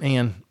like,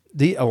 man,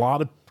 a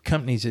lot of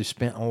companies have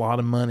spent a lot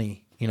of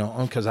money,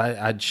 because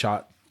I'd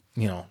shot,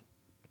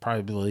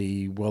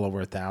 probably well over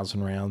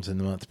 1,000 rounds in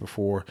the month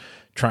before,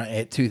 trying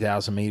at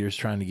 2,000 meters,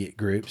 trying to get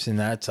groups, and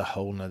that's a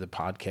whole nother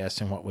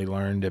podcast and what we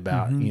learned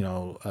about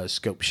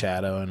scope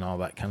shadow and all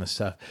that kind of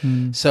stuff.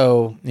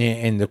 So,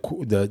 and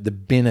the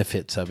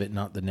benefits of it,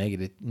 not the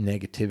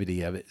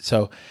negativity of it.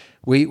 So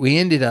we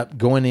ended up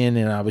going in,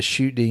 and I was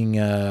shooting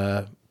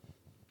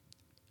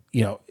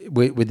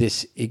with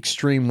this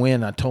extreme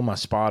wind. I told my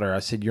spotter, I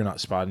said, "You're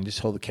not spotting, just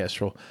hold the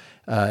Kestrel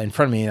in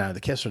front of me." And the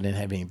Kestrel didn't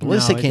have any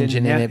ballistic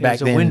engine in it back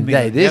then.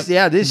 This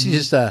is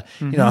just a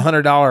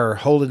 $100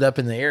 hold it up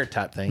in the air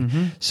type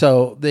thing.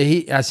 So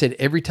I said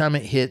every time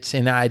it hits,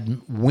 and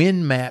I'd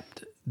wind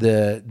mapped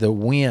the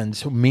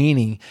winds,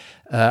 meaning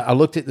I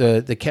looked at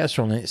the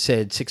Kestrel and it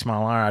said 6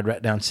 mile an hour. I'd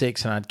write down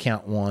 6 and I'd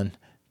count 1,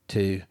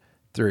 2,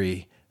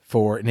 3,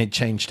 4, and it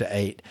changed to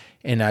 8.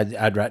 And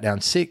I'd write down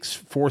 6,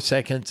 4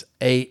 seconds,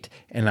 8,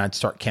 and I'd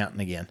start counting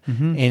again.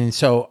 And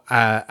so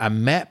I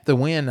mapped the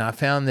wind. And I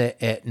found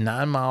that at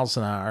 9 miles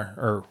an hour,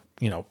 or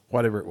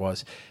whatever it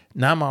was,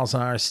 9 miles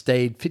an hour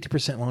stayed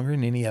 50% longer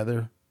than any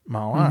other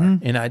mile an hour.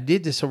 And I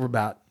did this over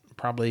about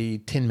probably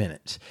 10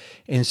 minutes.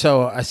 And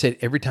so I said,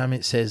 every time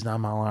it says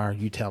 9 mile an hour,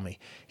 you tell me.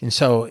 And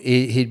so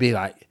he'd be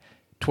like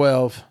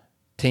 12,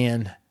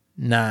 10,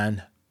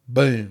 9,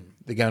 boom,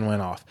 the gun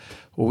went off.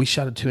 Well, we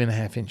shot a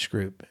 2.5 inch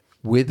group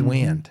with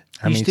wind.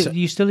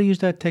 You still use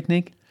that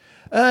technique?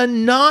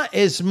 Not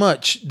as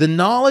much. The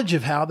knowledge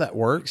of how that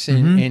works,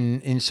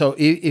 and so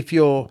if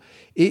you're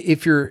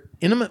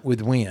intimate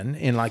with wind,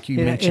 and like you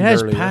mentioned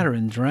earlier, it has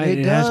patterns, right?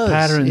 It has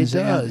patterns. It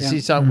does. Yeah.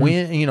 It's like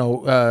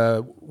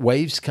wind.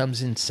 Waves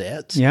comes in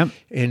sets. Yep.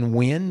 And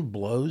wind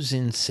blows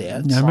in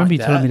sets. Now, I remember you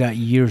telling me that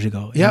years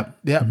ago.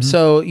 Yep.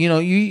 So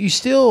you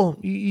still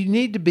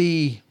need to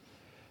be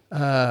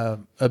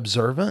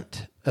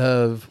observant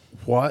of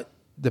what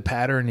the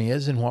pattern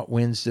is and what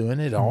wind's doing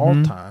at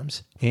all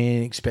times,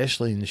 and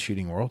especially in the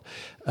shooting world.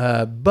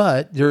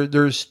 But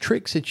there's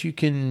tricks that you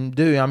can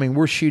do. I mean,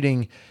 we're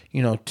shooting,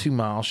 2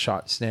 mile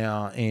shots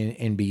now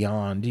and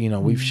beyond.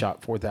 We've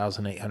shot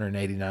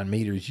 4,889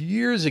 meters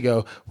years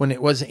ago when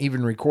it wasn't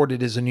even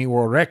recorded as a new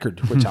world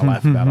record, which I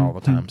laugh about all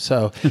the time.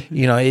 So,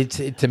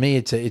 to me,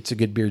 it's a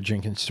good beer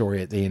drinking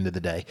story at the end of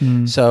the day.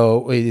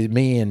 So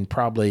me and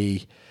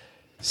probably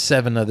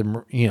 7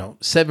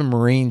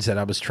 Marines that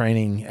I was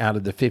training out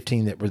of the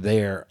 15 that were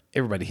there,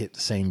 everybody hit the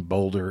same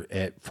boulder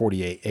at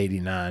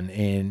 48.89,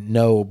 and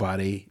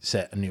nobody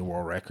set a new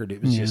world record.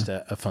 It was just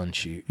a fun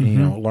shoot,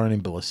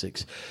 learning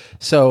ballistics.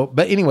 So,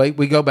 but anyway,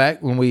 we go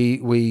back when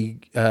we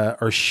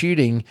are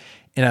shooting,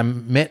 and I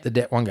met the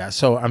Det 1 guy.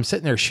 So I'm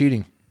sitting there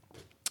shooting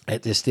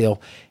at this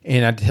deal,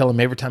 and I tell him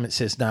every time it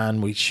says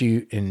 9, we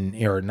shoot,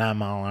 or 9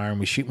 mile an hour, and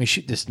we shoot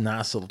this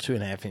nice little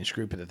 2.5 inch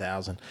group at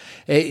 1,000.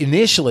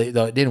 Initially,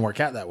 though, it didn't work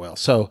out that well.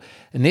 So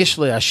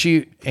initially I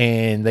shoot,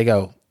 and they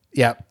go,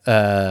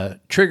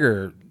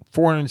 trigger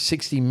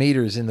 460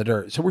 meters in the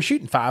dirt. So we're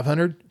shooting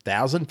 500,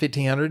 1,000,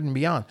 1,500 and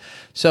beyond.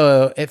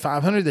 So at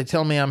 500, they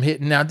tell me I'm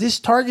hitting. Now this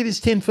target is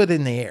 10 foot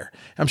in the air.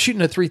 I'm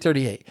shooting a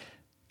 338.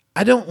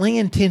 I don't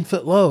land 10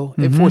 foot low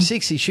at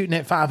 460 shooting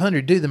at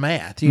 500. Do the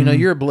math.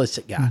 You're a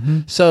ballistic guy.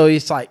 So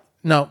it's like,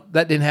 no,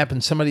 that didn't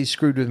happen. Somebody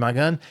screwed with my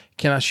gun.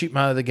 Can I shoot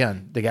my other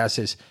gun? The guy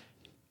says,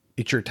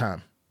 it's your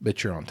time,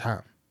 but you're on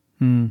time.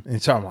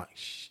 And so I'm like,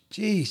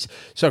 geez.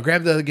 So I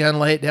grab the other gun,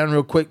 lay it down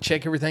real quick,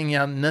 check everything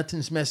out.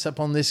 Nothing's messed up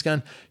on this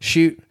gun.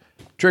 Shoot,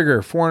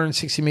 trigger,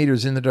 460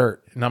 meters in the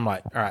dirt. And I'm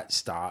like, all right,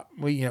 stop.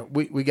 We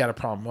got a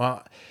problem.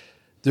 Well,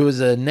 there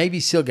was a Navy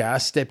SEAL guy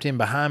stepped in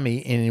behind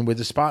me and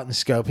with a spotting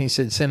scope. He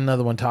said, send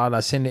another one, Todd. I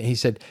send it. He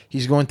said,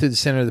 he's going through the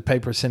center of the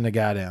paper, send the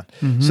guy down.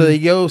 So they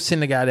go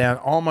send the guy down.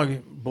 All my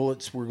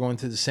bullets were going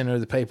through the center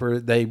of the paper.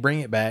 They bring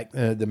it back.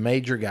 The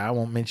major guy, I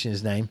won't mention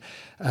his name,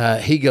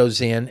 he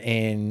goes in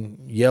and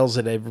yells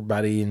at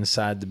everybody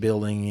inside the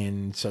building,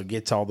 and so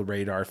gets all the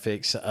radar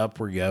fixed. Up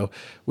we go.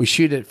 We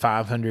shoot at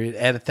 500.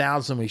 At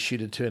 1,000, we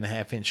shoot a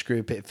 2.5-inch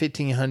group. At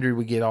 1,500,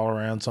 we get all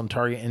arounds on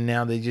target. And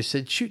now they just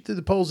said, shoot through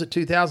the poles at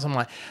 2,000. I'm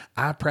like,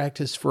 I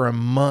practiced for a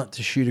month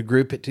to shoot a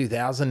group at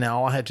 2,000. Now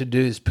all I have to do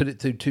is put it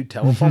through 2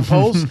 telephone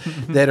poles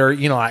that are,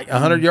 like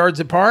 100 yards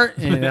apart.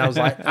 And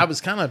I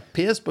was kind of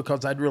pissed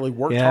because I'd really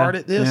worked hard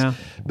at this. Yeah.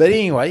 But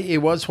anyway, it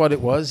was what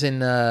it was.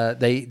 And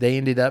they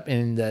ended up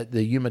in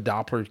the Yuma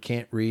Doppler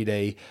can't read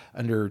a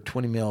under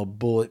 20 mil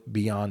bullet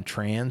beyond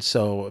trans.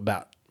 So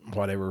about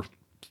whatever,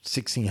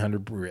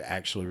 1,600, we're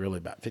actually really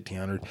about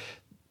 1,500.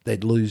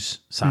 They'd lose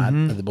sight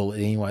of the bullet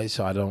anyway.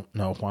 So I don't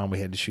know why we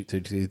had to shoot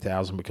through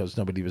 2,000 because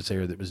nobody was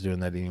there that was doing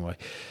that anyway.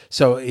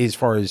 So as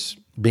far as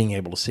being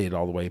able to see it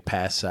all the way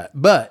past that,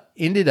 but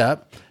ended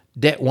up,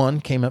 Det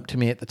 1 came up to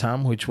me at the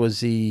time, which was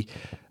the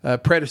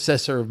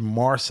predecessor of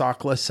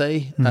MARSOC, let's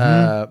say.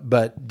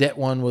 But Det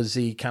 1 was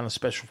the kind of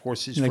special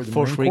forces like for the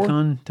Force Marine Corps.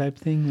 Recon type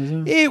thing, was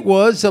it? It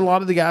was. A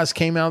lot of the guys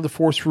came out of the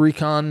Force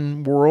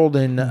Recon world,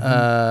 and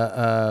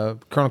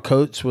Colonel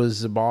Coates was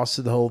the boss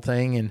of the whole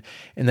thing.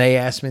 And they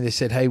asked me, they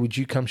said, hey, would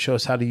you come show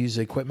us how to use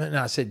the equipment? And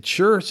I said,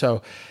 sure.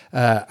 So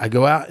I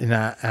go out, and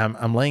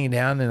I'm laying it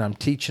down, and I'm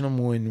teaching them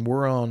when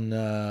we're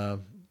on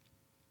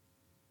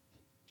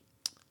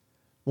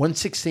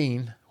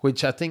 116,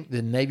 which I think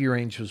the Navy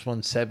range was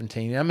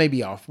 117. I may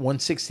be off.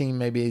 116,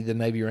 maybe the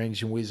Navy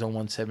range, and we was on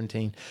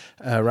 117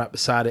 right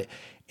beside it.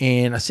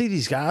 And I see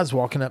these guys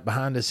walking up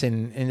behind us,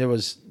 and there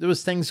was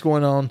things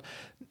going on,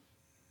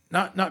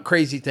 not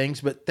crazy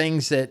things, but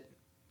things that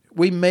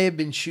we may have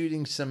been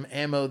shooting some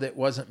ammo that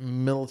wasn't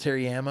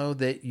military ammo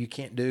that you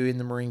can't do in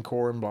the Marine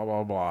Corps and blah,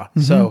 blah, blah.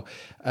 So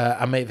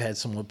I may have had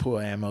some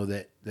Lapua ammo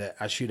that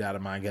I shoot out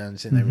of my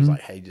guns, and they was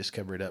like, hey, just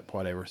cover it up,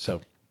 whatever.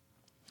 So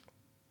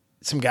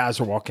some guys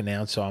were walking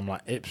down, so I'm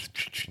like,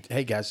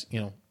 hey, guys,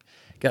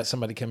 got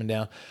somebody coming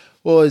down.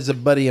 Well, it's a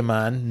buddy of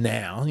mine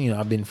now.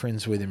 I've been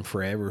friends with him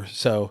forever.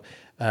 So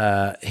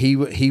he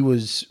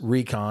was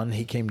recon.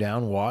 He came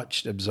down,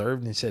 watched,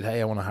 observed, and he said,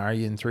 hey, I want to hire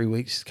you in 3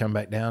 weeks to come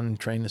back down and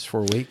train us for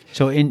a week.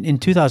 So in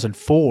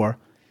 2004,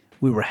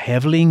 we were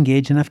heavily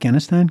engaged in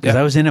Afghanistan, because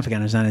I was in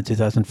Afghanistan in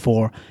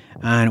 2004,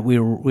 and we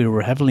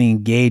were heavily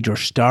engaged or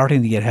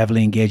starting to get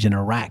heavily engaged in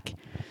Iraq.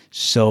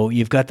 So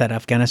you've got that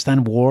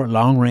Afghanistan war,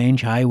 long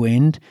range, high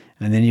wind,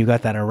 and then you've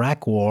got that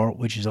Iraq war,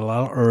 which is a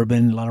lot of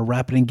urban, a lot of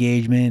rapid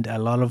engagement, a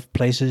lot of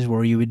places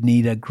where you would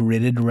need a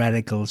gridded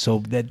reticle. So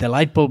the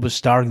light bulb was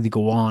starting to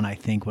go on, I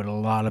think, with a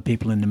lot of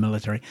people in the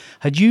military.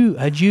 Had you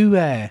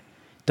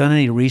done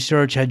any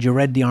research? Had you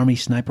read the Army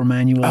Sniper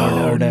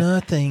Manual?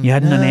 Nothing. You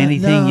hadn't done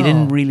anything? No. You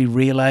didn't really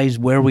realize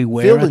where we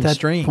were Field at that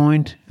stream.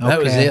 point? Okay.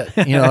 That was it.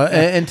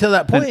 Until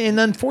that point. And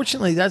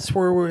unfortunately, that's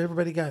where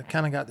everybody got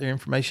their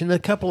information. A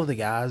couple of the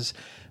guys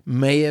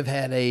may have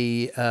had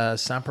a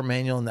sniper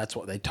manual, and that's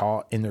what they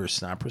taught in their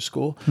sniper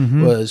school,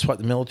 was what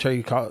the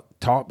military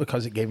taught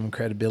because it gave them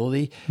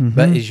credibility.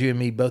 But as you and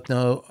me both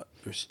know,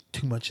 there's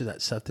too much of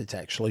that stuff that's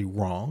actually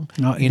wrong.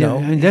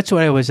 And that's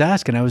what I was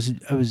asking. I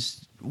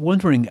was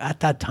wondering at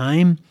that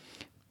time,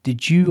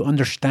 did you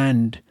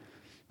understand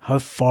how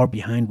far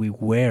behind we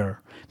were?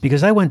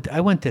 Because I went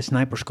to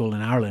sniper school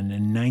in Ireland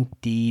in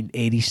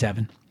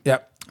 1987.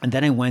 Yep. And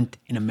then I went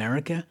in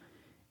America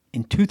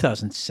in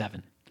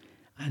 2007.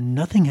 And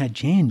nothing had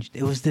changed.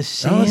 It was the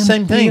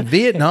same thing.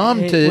 Vietnam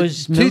it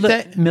was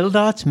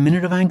MILDOTs,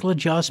 minute of ankle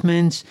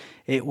adjustments.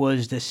 It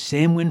was the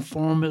same wind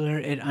formula.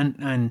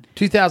 And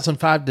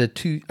 2005 to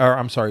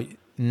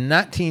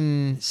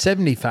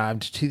 1975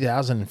 to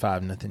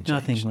 2005, nothing changed.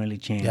 Nothing really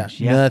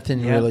changed.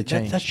 Nothing really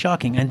changed. That's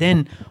shocking. And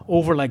then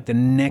over like the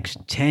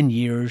next 10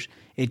 years,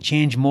 it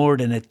changed more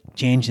than it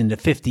changed in the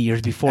 50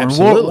 years before.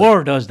 Absolutely. And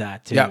war does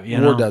that too.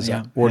 War does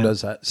that. War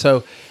does that.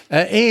 So,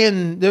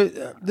 and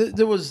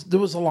there was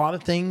a lot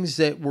of things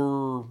that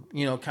were,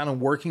 kind of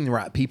working the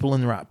right people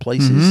in the right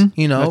places.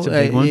 That's a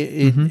big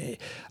one.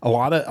 A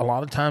lot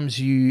of times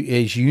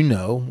as you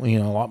know, a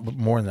lot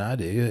more than I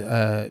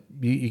do,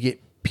 you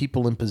get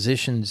people in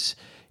positions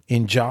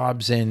in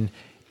jobs, and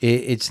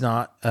it's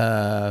not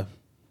to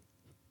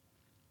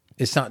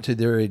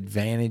their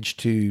advantage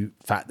to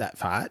fight that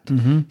fight.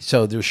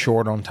 So they're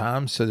short on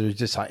time. So they're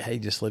just like, hey,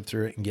 just live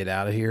through it and get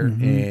out of here.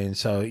 And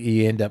so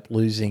you end up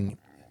losing,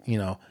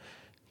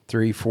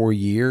 3-4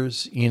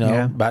 years,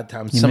 by the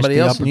time somebody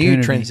else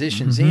new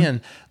transitions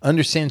in,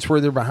 understands where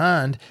they're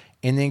behind,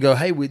 and then go,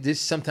 hey, this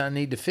is something I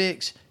need to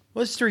fix.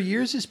 Well, it's 3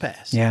 years has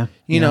passed. And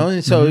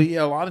so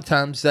a lot of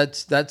times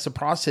that's a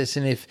process.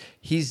 And if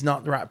he's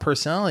not the right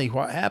personality,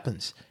 what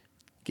happens?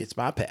 Gets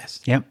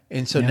bypassed.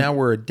 And so now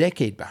we're a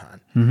decade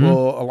behind.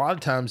 Well, a lot of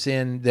times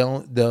then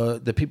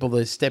the people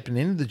that are stepping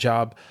into the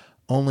job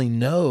only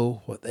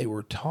know what they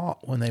were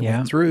taught when they Yeah.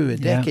 went through a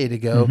Yeah. decade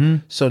ago.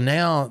 So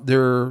now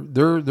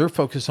they're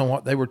focused on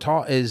what they were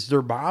taught as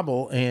their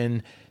Bible,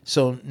 and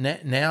so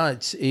now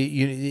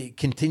it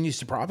continues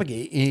to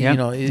propagate. Yeah. You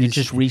know, You're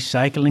just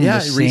recycling yeah,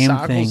 the it same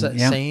recycles thing. that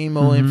Yeah. same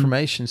old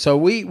information. So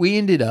we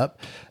ended up.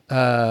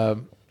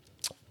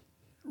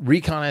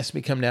 Recon asked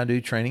me to come down to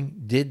do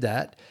training. Did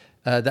that.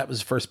 That was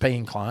the first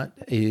paying client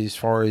as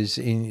far as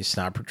in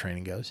sniper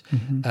training goes.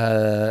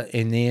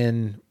 And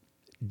then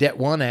Det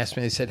One asked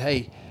me. They said,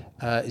 "Hey,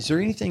 is there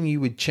anything you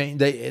would change?"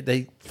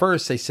 They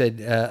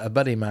said a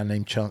buddy of mine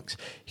named Chunks.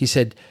 He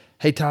said,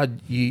 "Hey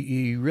Todd,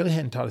 you really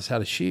hadn't taught us how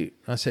to shoot."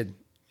 I said,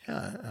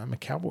 "Yeah, I'm a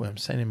cowboy. I'm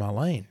staying in my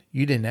lane.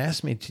 You didn't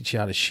ask me to teach you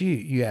how to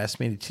shoot. You asked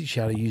me to teach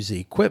you how to use the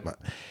equipment."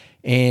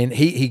 And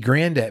he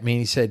grinned at me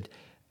and he said,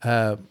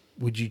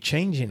 "Would you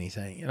change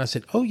anything?" And I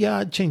said, "Oh yeah,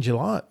 I'd change a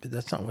lot, but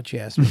that's not what you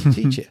asked me to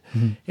teach you."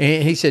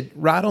 And he said,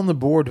 "Write on the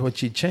board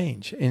what you'd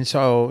change." And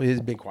so there's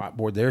a big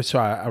whiteboard there. So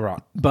I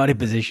wrote, Body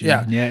position.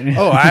 yeah.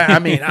 Oh, I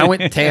mean, I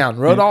went to town,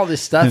 wrote all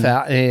this stuff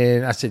out,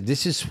 and I said,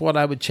 "This is what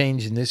I would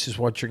change, and this is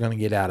what you're going to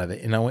get out of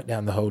it." And I went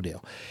down the whole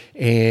deal.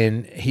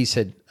 And he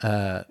said,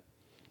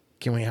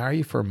 "Can we hire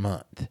you for a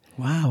month?"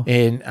 Wow.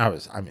 And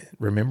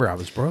remember, I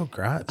was broke,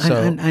 right? So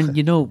And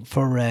you know,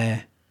 for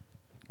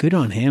good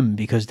on him,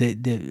 because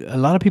a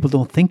lot of people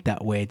don't think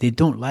that way. They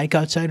don't like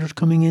outsiders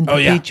coming in to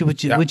teach,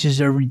 which is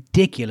a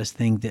ridiculous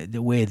thing,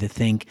 the way they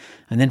think.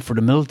 And then for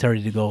the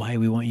military to go, "Hey,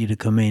 we want you to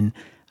come in,"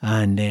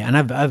 and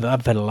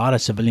I've had a lot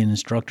of civilian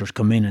instructors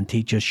come in and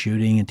teach us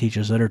shooting and teach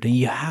us other things.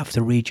 You have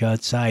to reach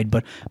outside,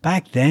 but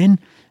back then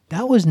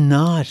that was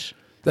not.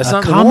 That's a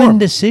not the common norm.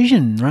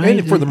 decision, right?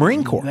 And for the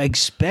Marine Corps.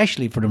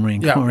 Especially for the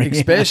Marine yeah, Corps.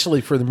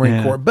 especially for the Marine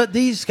Yeah. Corps. But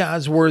these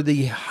guys were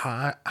the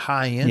high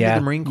end Yeah,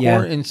 of the Marine Corps,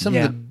 yeah, and some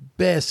yeah. of the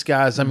best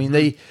guys. I mean,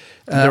 they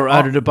They're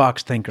out of the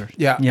box thinkers.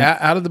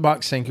 out of the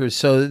box thinkers.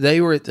 So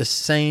they were at the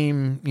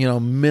same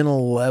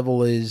mental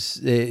level as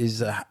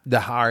the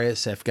higher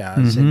SF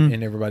guys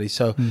and everybody.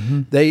 So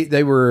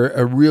they were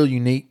a real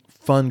unique,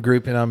 fun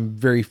group, and I'm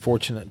very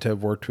fortunate to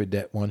have worked with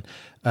that one.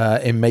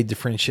 And made the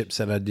friendships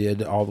that I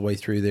did all the way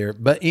through there.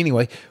 But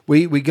anyway,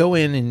 we go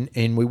in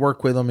and we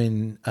work with them,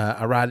 and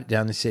I write it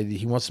down. They said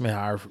he wants me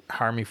to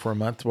hire me for a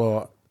month.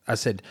 Well, I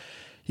said,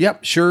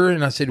 "Yep, sure."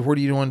 And I said, "Where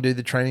do you want to do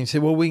the training?" He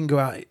said, "Well, we can go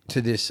out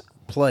to this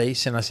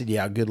place." And I said,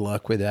 "Yeah, good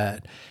luck with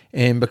that."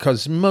 And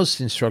because most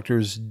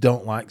instructors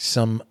don't like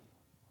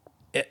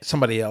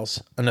somebody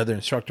else, another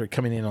instructor,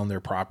 coming in on their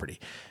property.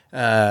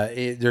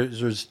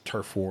 There's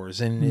turf wars,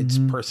 and it's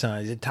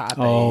personalized type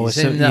A's,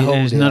 so and the whole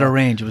it's deal. not a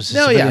range. It was a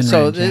No, civilian yeah.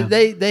 So range,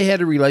 yeah. they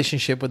had a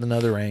relationship with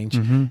another range,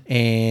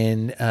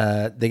 and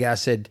the guy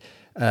said,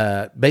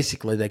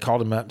 basically they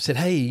called him up and said,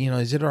 "Hey,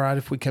 is it all right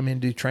if we come in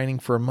and do training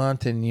for a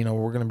month, and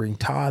we're going to bring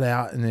Todd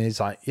out?" And he's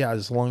like, "Yeah,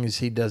 as long as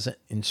he doesn't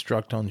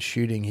instruct on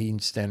shooting, he can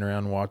stand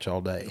around and watch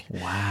all day."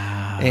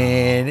 Wow.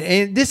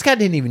 And this guy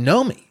didn't even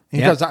know me.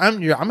 Because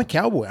I'm a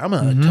cowboy. I'm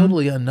a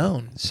totally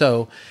unknown.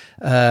 So,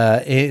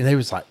 and they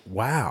was like,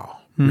 "Wow,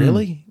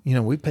 really?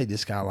 We paid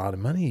this guy a lot of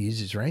money to use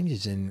his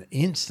ranges." And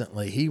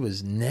instantly he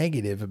was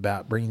negative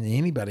about bringing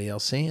anybody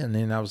else in.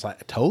 And I was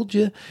like, "I told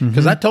you."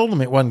 Because I told him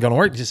it wasn't going to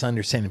work, just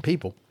understanding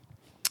people.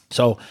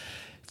 So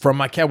from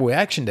my cowboy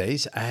action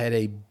days, I had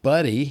a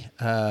buddy.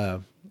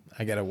 I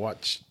got to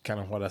watch kind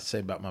of what I say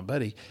about my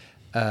buddy.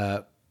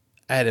 I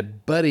had a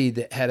buddy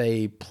that had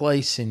a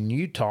place in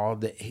Utah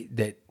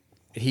that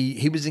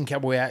he was in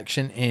cowboy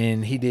action,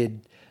 and he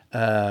did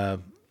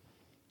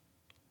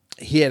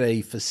he had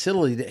a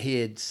facility that he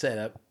had set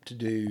up to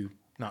do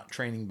not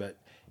training but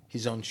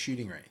his own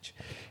shooting range.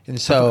 And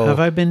so have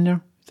I been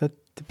there? Is that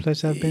the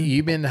place I've been?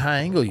 You've been to High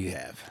Angle, you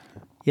have.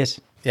 Yes.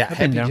 Yeah, I've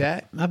been Happy there.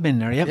 Jack. I've been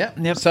there. Yep.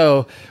 Yep.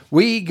 So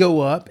we go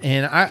up,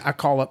 and I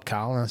call up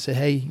Kyle and I say,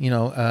 "Hey,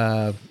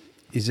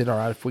 is it all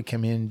right if we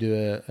come in and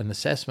do an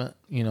assessment?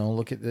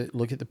 Look at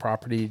the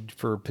property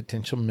for a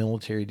potential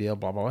military deal,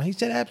 blah, blah, blah." He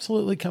said,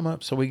 "Absolutely, come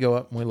up." So we go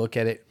up and we look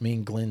at it, me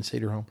and Glenn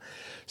Cedarholm.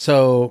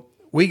 So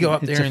we go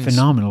up It's there. a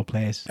phenomenal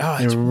place. Oh,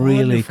 They're it's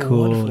really wonderful,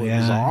 cool. wonderful. It Yeah,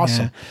 was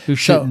awesome.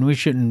 Yeah. We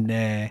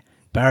shouldn't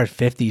Barrett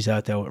 50s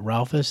out there with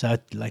Ralphus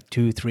out like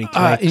 2-3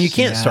 clicks. And you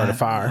can't start a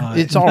fire.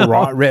 It's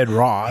all red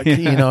rock,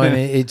 and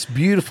it's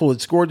beautiful.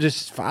 It's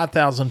gorgeous.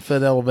 5,000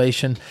 foot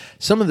elevation.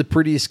 Some of the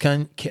prettiest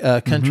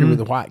country with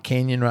the White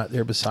Canyon right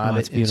there beside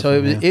it. And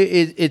so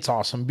it's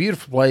awesome.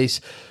 Beautiful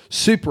place.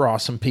 Super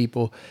awesome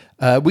people.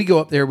 We go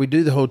up there. We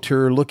do the whole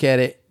tour. Look at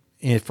it.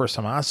 And first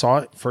time I saw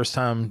it, first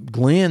time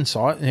Glenn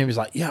saw it, and he was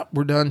like, "Yeah,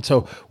 we're done."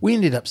 So we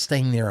ended up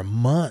staying there a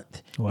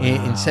month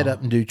and set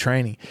up and do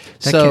training.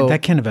 That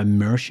kind of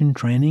immersion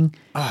training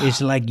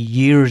is like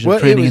years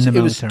of training in the military.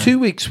 It was 2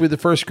 weeks with the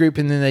first group,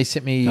 and then they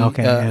sent me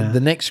the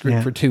next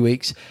group for 2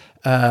 weeks,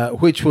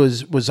 which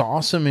was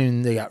awesome.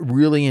 And they got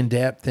really in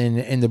depth,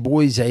 and the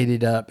boys ate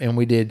it up, and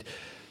we did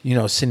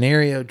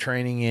scenario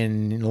training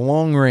and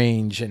long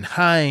range and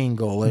high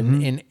angle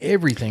and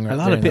everything. Right, a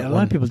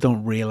lot of people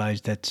don't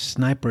realize that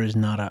sniper is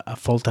not a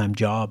full-time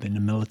job in the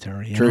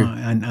military. You True. know?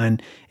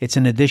 And it's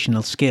an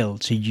additional skill.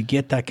 So you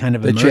get that kind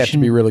of that immersion. you have to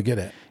be really good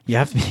at. You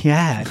have to,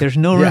 yeah. There's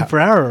no room Yeah. for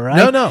error,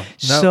 right? No.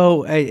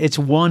 So it's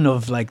one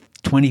of like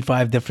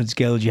 25 different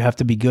skills you have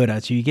to be good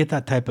at. So you get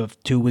that type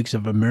of 2 weeks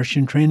of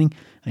immersion training,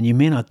 and you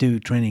may not do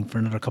training for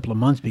another couple of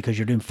months because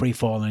you're doing free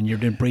fall and you're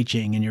doing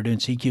breaching and you're doing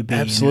CQB.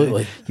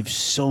 Absolutely. You have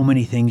so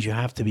many things you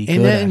have to be And,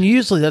 good then, at.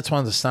 usually that's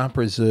why the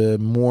sniper is a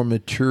more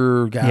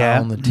mature guy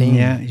on the team.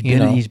 Yeah, you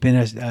know? he's been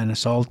an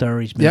assaulter,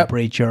 he's been Yep. a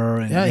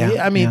breacher. And,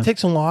 I mean, it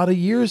takes a lot of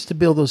years to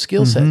build those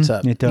skill sets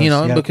up. It does, you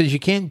know, yeah. because you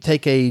can't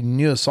take a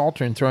new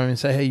assaulter and throw him and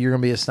say, "Hey, you're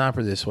going to be a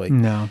sniper this week."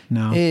 No.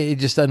 It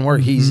just doesn't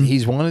work.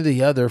 He's one or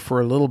the other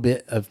for a little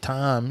bit of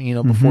time, you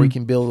know, before he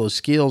can build those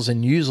skills.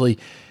 And usually,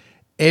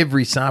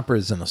 every sniper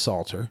is an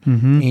assaulter.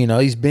 You know,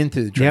 he's been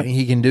through the training.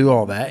 He can do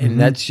all that, and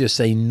that's just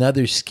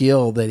another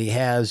skill that he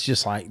has.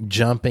 Just like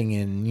jumping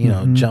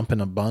and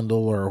jumping a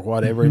bundle or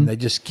whatever. And they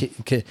just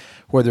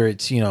whether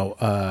it's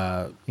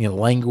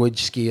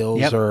language skills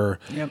Yep. or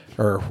Yep.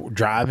 or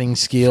driving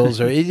skills,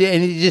 and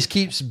it just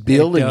keeps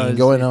building and does,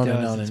 going it on does.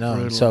 and on It's and on.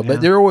 brutal, So, but yeah.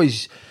 they're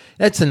always.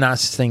 That's the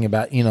nicest thing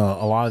about a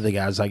lot of the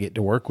guys I get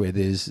to work with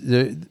is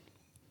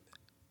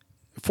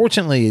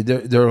fortunately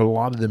there are a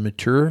lot of the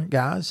mature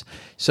guys,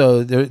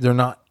 so they're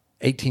not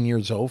 18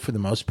 years old for the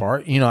most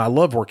part. You know, I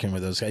love working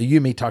with those guys. You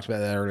and me talked about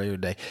that earlier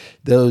today.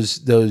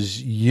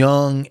 Those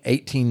young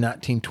 18,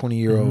 19,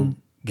 20-year-old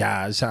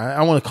guys.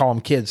 I want to call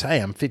them kids. Hey,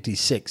 I'm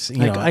 56.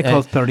 I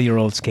call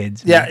 30-year-olds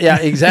kids. Yeah,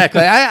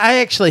 exactly. I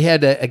actually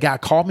had a guy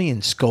call me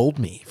and scold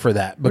me for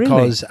that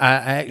because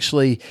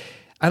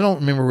I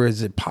don't remember whether it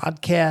was a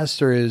podcast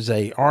or it was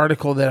a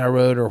article that I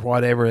wrote or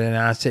whatever. And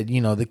I said,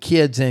 the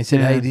kids, and he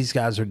said, hey, these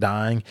guys are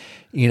dying.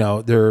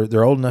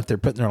 They're old enough. They're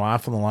putting their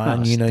life on the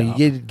line.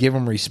 You give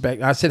them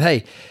respect. I said,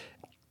 hey,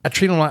 I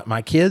treat them like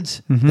my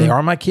kids. They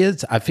are my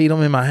kids. I feed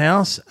them in my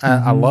house.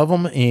 I love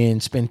them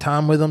and spend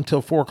time with them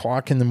till 4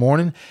 o'clock in the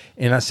morning.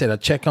 And I said, I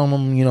check on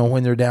them,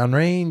 when they're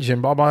downrange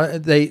and blah, blah.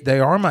 They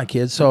are my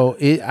kids. So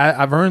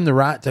I've earned the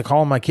right to call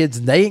them my kids,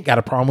 and they ain't got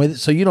a problem with it.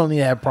 So you don't need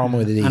to have a problem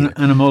with it either.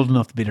 And I'm old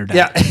enough to be their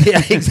dad.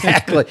 Yeah,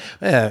 exactly.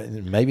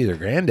 Maybe their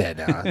granddad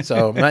now.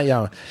 So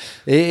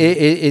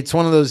it's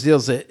one of those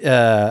deals that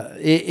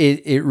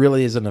it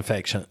really is an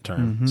affectionate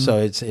term. So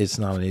it's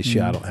not an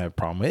issue I don't have a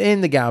problem with.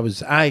 And the guy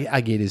was, I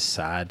get his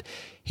side.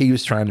 He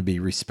was trying to be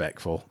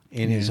respectful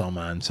in his own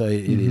mind. So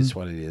it is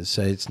what it is.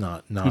 So it's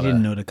not. He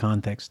didn't know the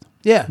context.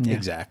 Yeah,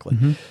 exactly.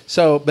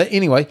 So, but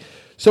anyway,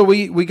 so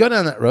we go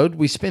down that road.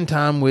 We spend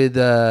time with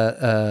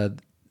the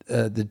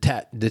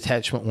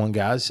Detachment 1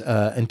 guys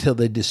until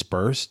they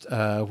dispersed,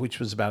 which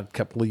was about a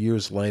couple of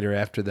years later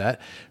after that.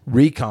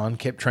 Recon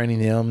kept training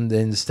them,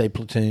 then the state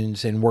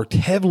platoons, and worked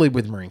heavily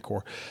with Marine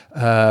Corps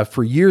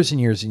for years and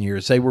years and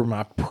years. They were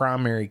my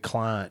primary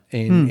client.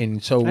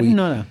 And so I didn't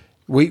know that.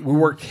 We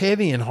worked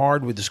heavy and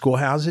hard with the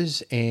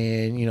schoolhouses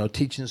and,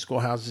 teaching the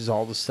schoolhouses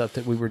all the stuff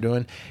that we were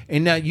doing.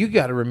 And now you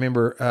got to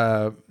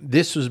remember,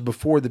 this was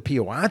before the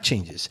POI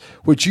changes,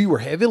 which you were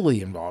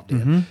heavily involved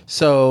in.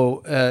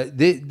 So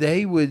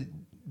they would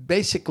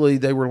basically,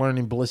 they were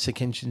learning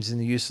ballistic engines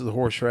and the use of the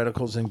horse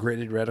reticles and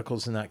gridded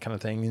reticles and that kind of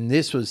thing. And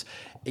this was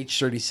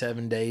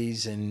H-37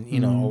 days and,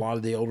 a lot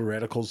of the older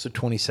reticles, the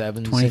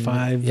 27s.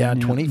 25.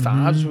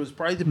 25s was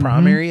probably the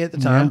primary at the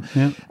time.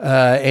 Yeah.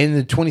 And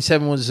the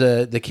 27 was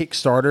the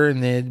Kickstarter,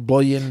 and then blow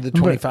you into the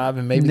 25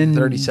 and maybe then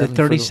the 37. The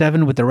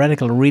 37 with the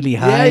reticle really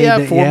high.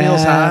 Yeah, 4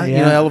 mils high,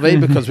 yeah.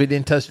 elevated because we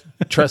didn't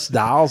trust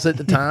dials at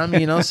the time,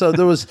 So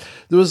there was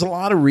a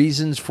lot of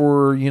reasons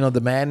for,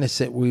 the madness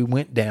that we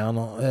went down,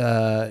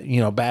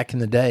 back in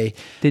the day.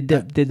 Did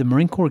the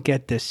Marine Corps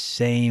get the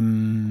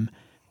same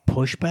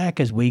pushback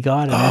as we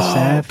got in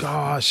SF? Oh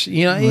gosh,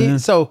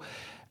 so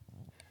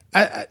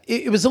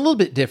it was a little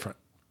bit different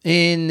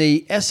in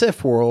the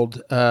SF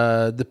world.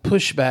 The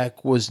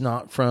pushback was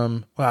not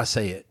from. Well, I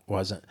say it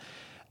wasn't.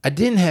 I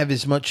didn't have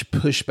as much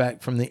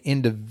pushback from the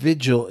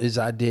individual as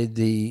I did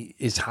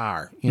his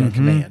higher,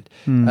 command.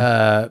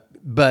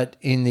 But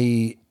in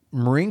the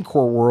Marine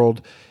Corps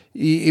world,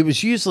 it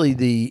was usually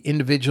the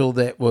individual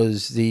that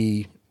was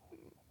the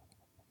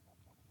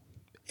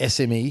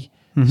SME.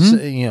 So,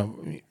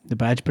 The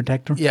badge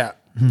protector? Yeah.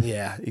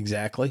 Yeah,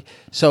 exactly.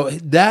 So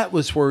that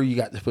was where you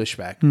got the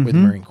pushback with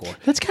the Marine Corps.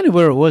 That's kind of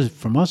where it was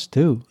from us,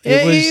 too.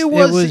 It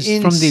was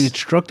from the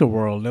instructor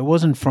world. It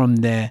wasn't from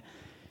the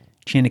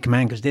chain of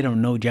command because they don't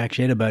know jack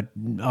shit about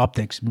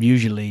optics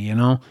usually,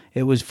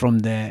 It was from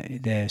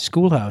the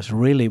schoolhouse,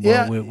 really,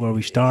 where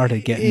we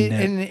started getting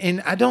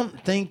and I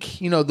don't think,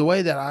 the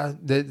way that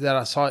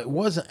I saw it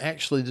wasn't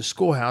actually the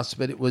schoolhouse,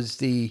 but it was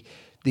the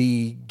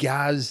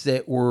guys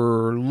that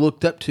were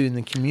looked up to in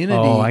the community.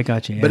 Oh, I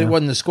got you. But yeah. it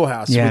wasn't the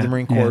schoolhouse with the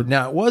Marine Corps.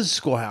 Now, it was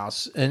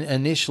schoolhouse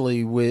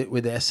initially with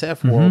the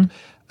SF world,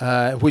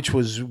 which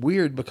was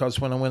weird because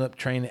when I went up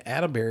training at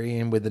Atterbury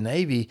and with the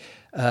Navy,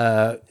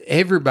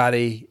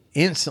 everybody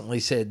instantly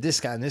said,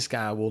 this guy and this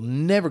guy will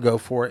never go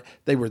for it.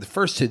 They were the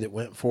first two that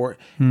went for it,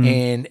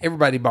 and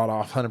everybody bought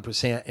off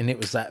 100%, and it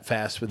was that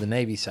fast with the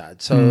Navy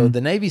side. So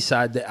the Navy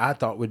side that I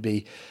thought would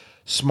be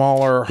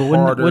smaller, But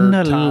harder, wasn't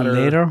that a tighter.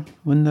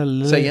 little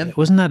later? Say again?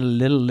 Wasn't that a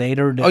little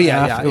later? Oh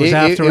yeah. It was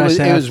after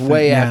SF. It was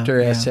way Yeah,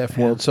 after yeah, SF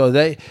yeah. World. So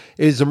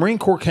the Marine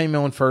Corps came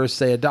on first.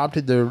 They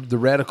adopted the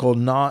reticle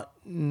not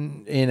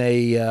in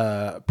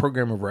a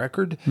program of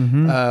record,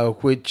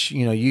 which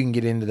you can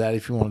get into that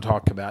if you want to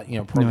talk about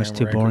program it's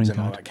too of boring, records and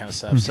all Todd. that kind of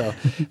stuff. So,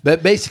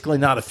 but basically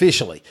not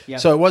officially.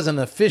 Yep. So it wasn't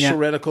an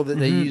official Yep. reticle that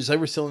they used. They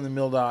were still in the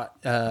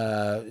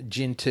MilDOT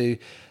Gen 2.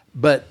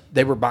 But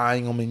they were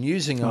buying them and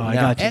using them. I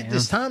Now, got you, at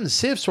this time, the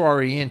SIFs were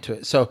already into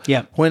it. So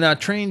Yep. when I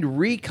trained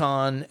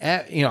recon,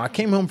 I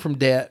came home from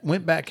DET,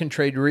 went back and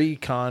trained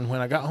recon.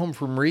 When I got home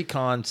from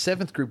recon,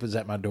 7th Group was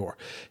at my door.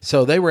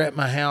 So they were at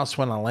my house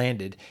when I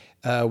landed.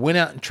 Went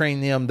out and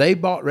trained them. They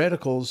bought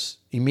reticles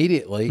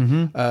immediately,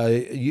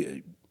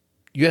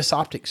 U.S.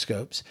 optic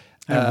scopes.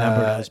 I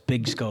remember those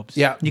big scopes.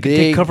 Yeah, you could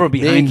take cover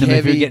behind them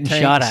if you're getting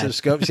shot at.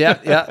 Scopes.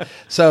 Yeah.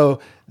 So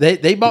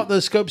they bought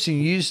those scopes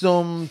and used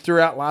them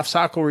throughout life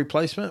cycle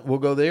replacement. We'll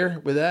go there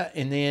with that,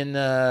 and then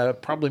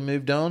probably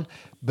moved on.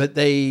 But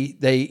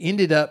they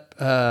ended up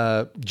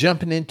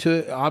jumping into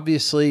it.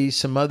 Obviously,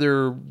 some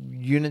other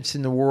units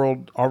in the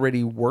world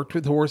already worked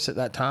with horse at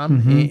that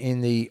time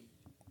in the,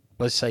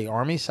 let's say,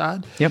 Army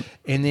side. Yep.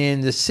 And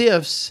then the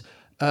SIFs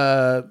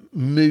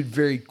moved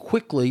very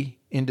quickly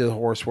into the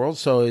horse world.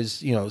 So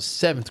is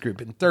 7th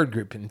Group and 3rd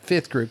Group and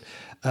 5th Group.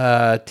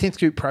 10th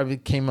Group probably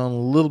came on a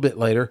little bit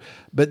later,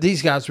 but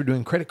these guys were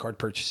doing credit card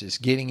purchases,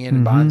 getting in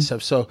and buying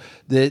stuff. So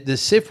the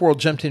SIF world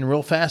jumped in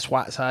real fast.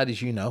 Whiteside,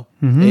 as you know,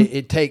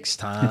 it takes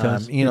time.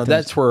 It does.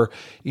 That's where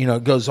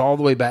it goes all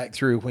the way back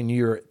through when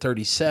you're at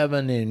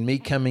 37 and me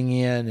coming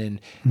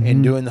in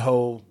and doing the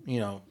whole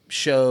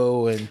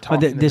show and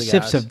talking to the the SIFs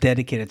guys. have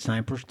dedicated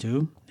snipers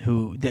too,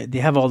 who they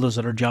have all those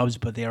other jobs,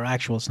 but they are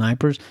actual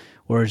snipers.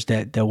 Whereas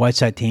the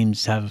Whiteside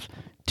teams have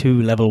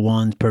 2 level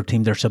 1s per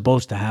team. They're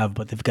supposed to have,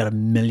 but they've got a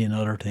million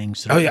other things.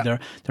 So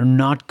they're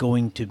not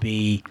going to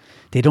be.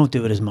 They don't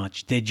do it as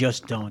much. They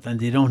just don't, and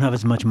they don't have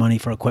as much money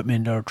for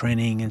equipment or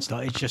training and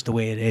stuff. It's just the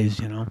way it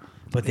is,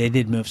 But they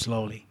did move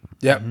slowly.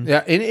 Yeah,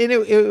 yeah, and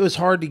it was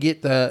hard to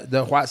get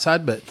the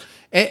Whiteside, but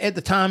at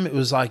the time it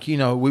was like we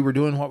were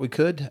doing what we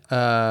could,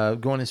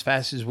 going as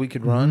fast as we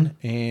could run,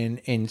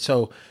 and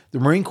so the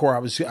Marine Corps, I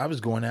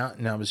was going out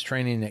and I was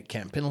training at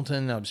Camp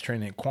Pendleton, I was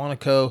training at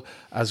Quantico,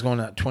 I was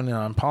going out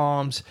 29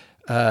 Palms.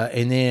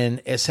 And then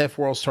SF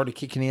World started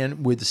kicking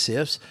in with the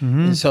SIFs.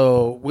 And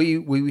so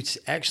we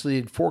actually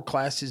did 4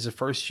 classes the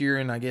first year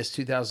in, I guess,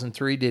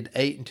 2003, did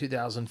 8 in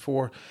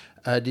 2004,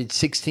 did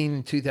 16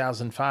 in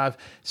 2005.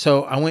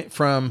 So I went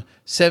from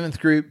 7th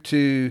Group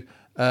to...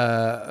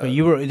 But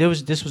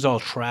this was all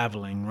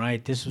traveling,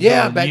 right? This was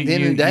Yeah, all, back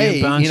then in the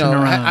day, bouncing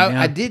around,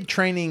 I did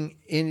training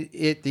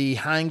at the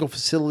High Angle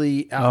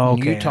facility out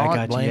in Utah I at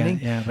got you, Blanding.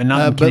 yeah, but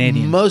not in but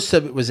Canadian. most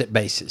of it was at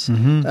bases,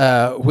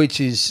 which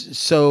is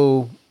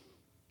so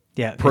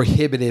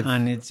prohibitive.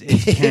 And it's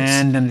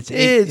canned, and it's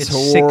 6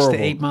 horrible. to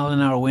 8 mile an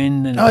hour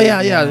wind.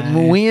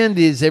 And Wind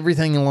is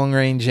everything in long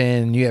range,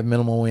 and you have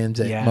minimal winds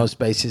at most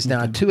bases.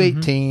 Now,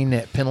 218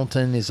 at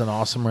Pendleton is an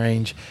awesome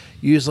range.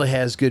 Usually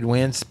has good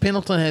winds.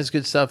 Pendleton has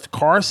good stuff.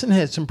 Carson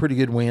has some pretty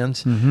good winds,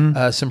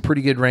 some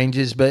pretty good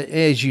ranges. But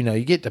as you know,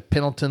 you get to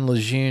Pendleton,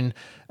 Lejeune,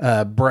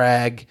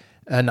 Bragg,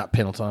 not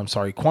Pendleton, I'm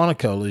sorry,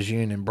 Quantico,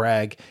 Lejeune, and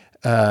Bragg,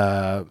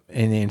 and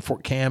then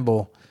Fort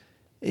Campbell.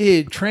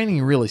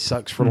 Training really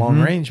sucks for long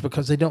range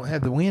because they don't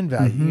have the wind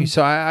value.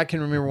 So I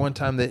can remember one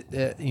time that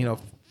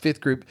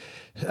 5th Group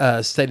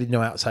stated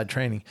no outside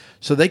training,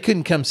 so they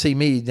couldn't come see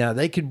me. Now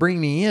they could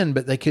bring me in,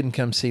 but they couldn't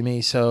come see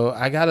me. So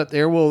I got up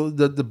there. Well,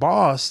 the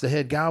boss, the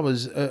head guy,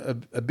 was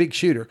a big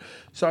shooter.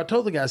 So I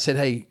told the guy, I said,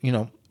 "Hey,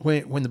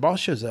 when the boss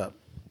shows up,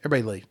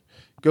 everybody leave.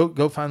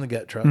 Go find the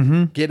gut truck.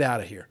 Get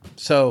out of here."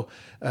 So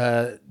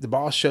the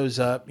boss shows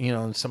up,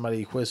 and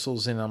somebody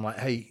whistles, and I'm like,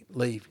 "Hey,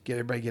 leave.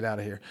 Everybody get out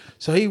of here."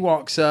 So he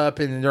walks up,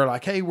 and they're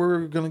like, "Hey,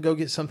 we're going to go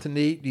get something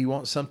to eat. Do you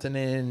want something?"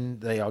 And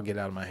they all get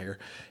out of my hair.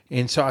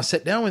 And so I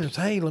sat down with him and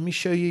said, "Hey, let me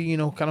show you,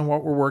 kind of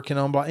what we're working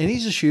on." And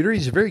he's a shooter.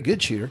 He's a very good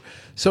shooter.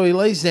 So he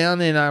lays down,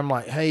 and I'm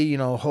like, "Hey,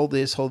 hold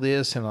this. And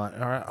I'm like,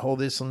 all right, hold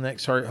this on the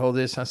next target, hold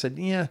this." And I said,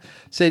 "Yeah."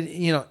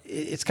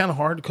 It's kind of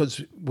hard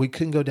because we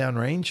couldn't go down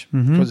range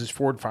because it's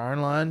forward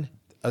firing line.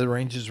 Other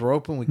ranges were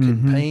open. We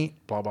couldn't paint,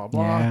 blah, blah,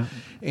 blah. Yeah.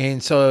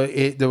 And so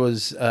there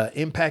was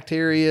impact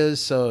areas.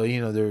 So,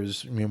 there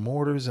was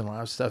mortars and a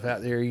lot of stuff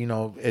out there,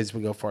 as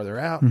we go farther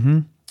out.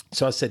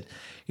 So I said,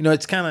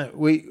 it's kind of,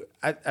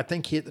 I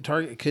think he hit the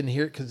target. I couldn't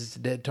hear it because it's a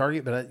dead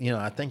target, but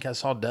I think I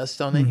saw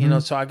dust on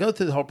it, So I go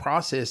through the whole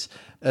process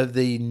of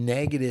the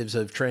negatives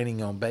of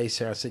training on base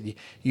there. I said,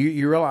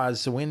 you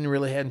realize the wind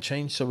really hadn't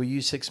changed. So we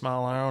use 6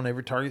 mile an hour on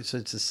every target. So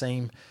it's the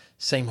same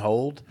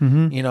hold.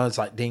 It's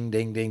like ding,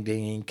 ding, ding,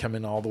 ding,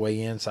 coming all the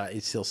way in. So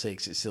it's still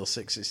 6, it's still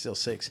 6, it's still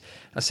 6.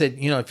 I said,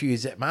 if you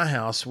was at my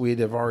house, we'd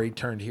have already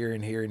turned here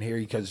and here and here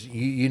because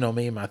you know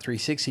me and my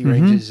 360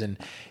 ranges, and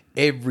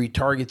every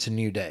target's a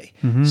new day.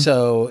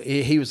 So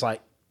he was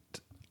like,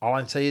 all I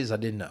can say is I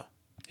didn't know.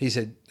 He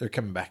said, they're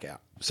coming back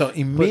out. So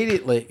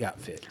immediately it got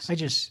fixed.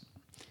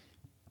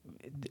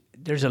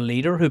 there's a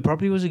leader who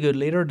probably was a good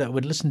leader that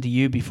would listen to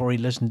you before he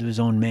listened to his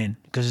own men,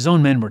 because his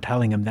own men were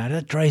telling him that.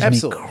 That drives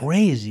Absolutely. me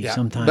crazy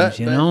sometimes, But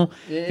you know?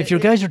 If your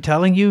guys are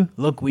telling you,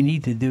 look, we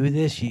need to do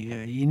this,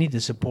 you need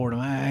to support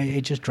them.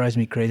 It just drives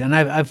me crazy. And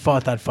I've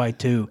fought that fight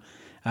too.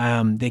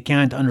 They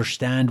can't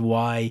understand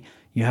why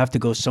you have to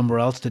go somewhere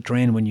else to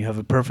train when you have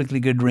a perfectly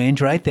good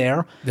range right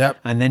there. Yep.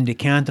 And then they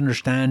can't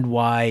understand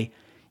why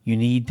you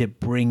need to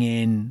bring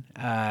in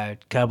a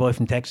cowboy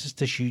from Texas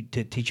to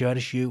teach you how to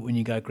shoot when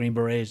you got Green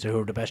Berets who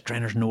are the best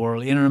trainers in the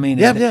world. You know what I mean?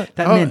 Yeah, That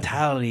yeah.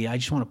 mentality, I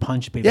just want to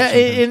punch people. Yeah,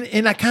 sometimes.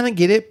 and I kind of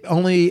get it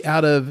only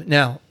out of,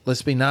 now,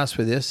 let's be nice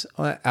with this,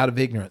 out of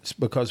ignorance.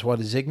 Because what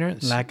is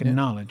ignorance? Lack of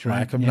knowledge, right?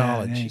 Lack of Yeah,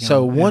 knowledge. there you go.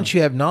 So Yeah. once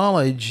you have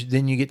knowledge,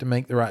 then you get to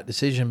make the right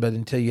decision. But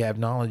until you have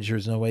knowledge,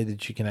 there's no way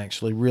that you can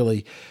actually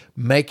really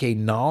make a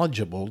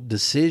knowledgeable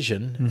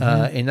decision.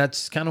 Mm-hmm. And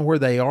that's kind of where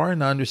they are,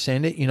 and I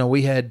understand it. You know,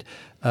 we had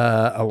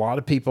a lot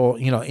of people,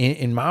 you know,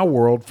 in my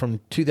world from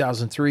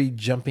 2003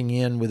 jumping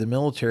in with the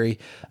military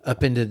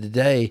up into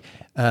today,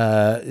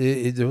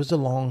 there was a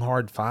long,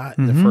 hard fight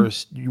in the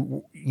first,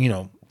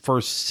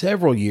 first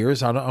several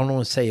years. I don't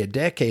want to say a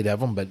decade of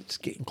them, but it's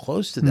getting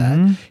close to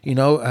that. You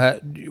know,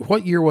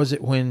 what year was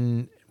it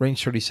when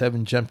Range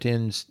 37 jumped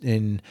in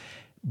and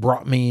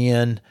brought me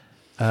in?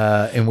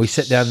 And we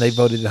sat down. They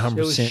voted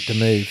 100% to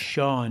move.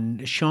 Sean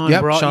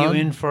Yep, brought Sean.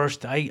 you in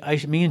first.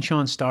 Me and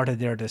Sean started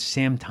there at the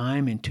same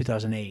time in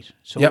 2008.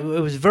 So Yep.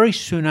 it was very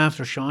soon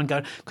after Sean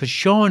got, because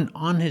Sean,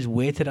 on his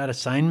way to that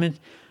assignment,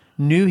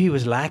 knew he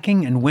was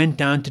lacking and went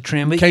down to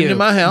train with you. Came to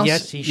my house.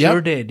 Yes, he Yep.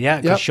 sure did. Yeah,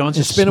 because Yep. Sean's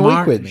And a spent a week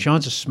smart. with me.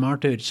 Sean's a smart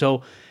dude.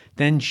 So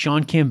then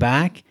Sean came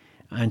back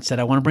and said,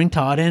 I want to bring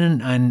Todd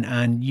in,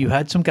 and you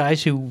had some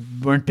guys who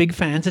weren't big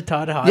fans of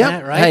Todd Honnett,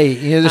 Yep. right? Hey,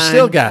 you know, there's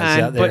still guys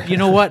out there. But you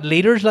know what?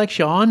 Leaders like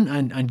Sean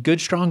and good,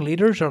 strong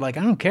leaders are like,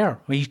 I don't care.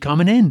 He's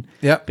coming in.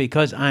 Yep.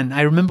 And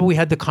I remember we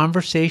had the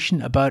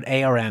conversation about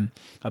ARM,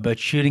 about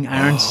shooting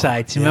iron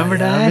sights. Remember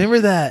yeah, that? I remember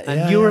that. And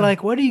Yeah, you were yeah.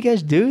 like, why do you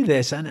guys do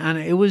this? And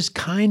it was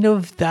kind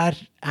of that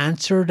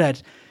answer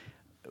that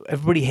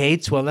everybody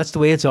hates. Well, that's the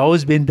way it's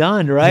always been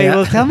done, right? Yeah.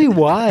 Well, tell me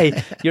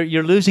why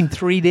you're losing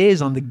 3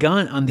 days on the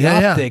gun, on the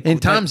optic.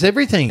 And time's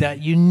everything.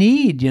 that you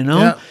need, you know?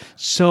 Yeah.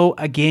 So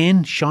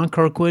again, Sean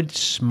Kirkwood,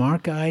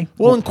 smart guy.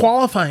 Well, in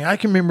qualifying, I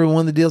can remember one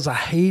of the deals I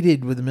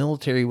hated with the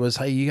military was,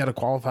 hey, you got to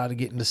qualify to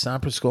get into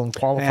sniper school, and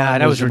qualifying Yeah,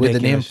 that was with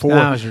an ridiculous. M4.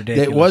 That was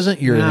ridiculous. That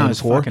wasn't your That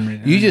was M4. fucking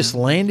ridiculous. You just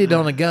landed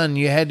on a gun.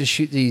 You had to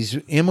shoot these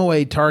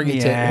MOA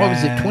targets at, what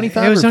was it,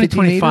 25 It was or only 50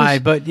 25,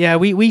 meters? but yeah,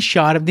 we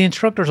shot him. The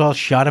instructors all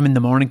shot him in the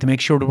morning to make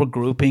sure they were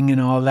grouping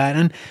and all that.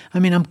 And I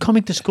mean, I'm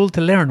coming to school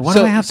to learn. Why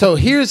do I have So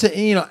to? here's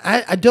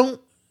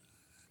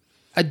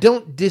I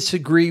don't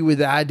disagree with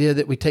the idea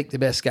that we take the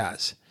best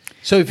guys.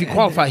 So if you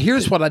qualify,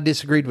 here's what I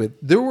disagreed with.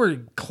 There were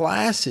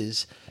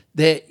classes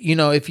that,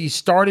 if you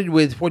started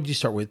with, what did you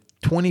start with?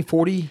 20,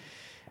 40?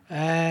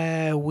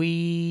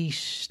 We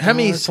How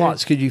many started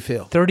slots could you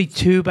fill?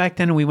 32 back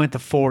then, and we went to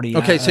 40.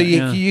 Okay, so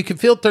yeah. you can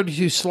fill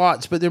 32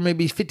 slots, but there may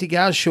be 50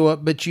 guys show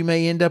up, but you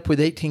may end up with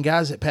 18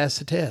 guys that pass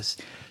the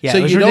test. Yeah, so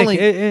it was you'd only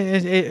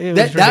ridiculous. It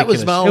was that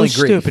was ridiculous. my It only was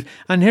grief. stupid.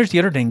 And here's the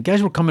other thing: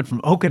 guys were coming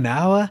from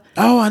Okinawa.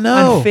 Oh, I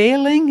know. And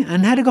failing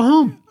and had to go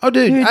home. Oh,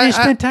 dude, they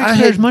spent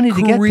taxpayers' money to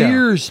get there.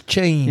 careers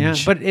change. Yeah,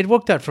 but it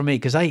worked out for me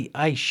because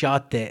I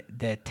shot the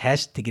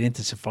test to get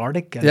into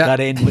Sephardic and Yeah. got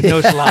in with no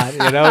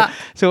slot.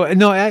 So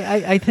no,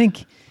 I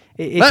think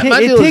it My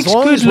deal is takes as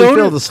long good as we fill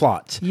loader- the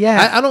slots.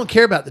 Yeah. I don't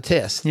care about the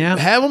test. Yeah.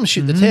 Have them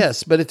shoot the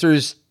test, but if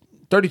there's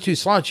 32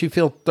 slots, you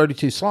fill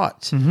 32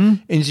 slots.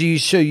 And you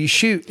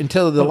shoot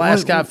until the But last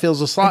we're- guy fills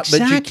a slot, but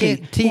you exactly.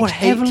 can't teach We're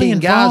heavily 18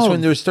 guys when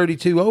involved. there's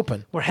 32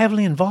 open. We're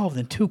heavily involved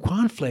in 2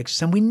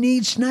 conflicts, and we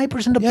need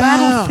snipers in the Yeah,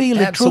 battlefield. It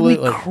drove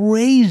absolutely. me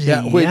crazy.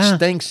 Yeah, which yeah.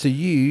 thanks to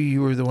you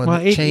were the one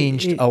Well, that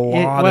changed a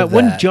lot well, of it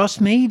wasn't that.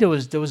 just me. There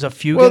was a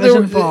few Well, guys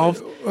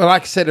involved. Well,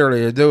 like I said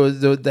earlier, there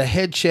was the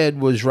head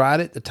shed was right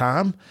at the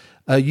time.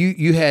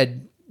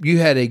 You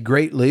had a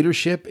great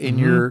leadership in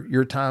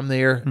your time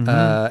there,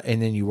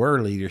 and then you were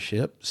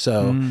leadership.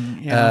 So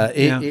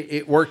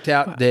it worked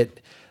out that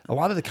a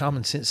lot of the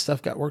common sense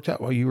stuff got worked out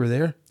while you were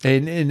there,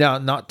 and now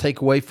not take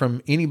away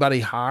from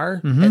anybody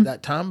higher at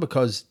that time,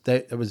 because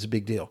that was a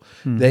big deal.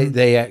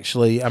 They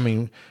actually, I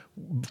mean,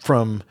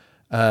 from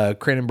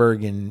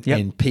Cranenberg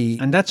and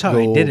Pete, And that's how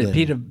I Gould did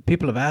it. and-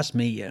 People have asked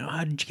me,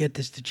 how did you get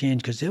this to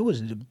change? Because it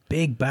was a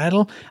big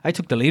battle. I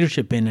took the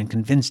leadership in and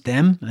convinced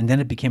them, and then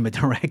it became a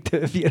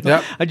directive.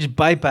 Yep. I just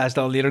bypassed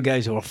all the other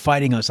guys who were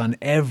fighting us on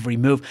every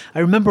move. I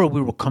remember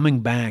we were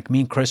coming back.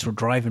 Me and Chris were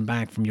driving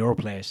back from your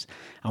place,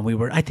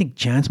 and I think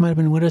Chance might have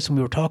been with us, and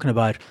we were talking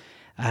about,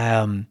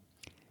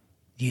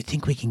 do you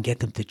think we can get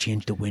them to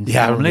change the wind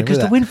Yeah, I formula? remember Because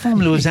the that. wind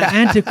formula was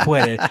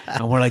antiquated.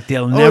 And we're like,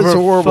 they'll it's never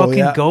horrible, fucking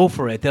yeah. go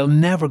for it. They'll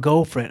never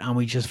go for it. And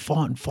we just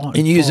fought and fought.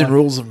 and using fought.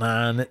 rules of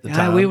 9 at the Yeah,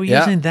 time. we were Yeah.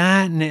 using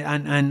that,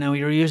 and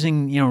we were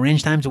using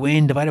range times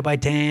wind divided by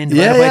 10,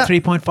 divided Yeah, by yeah.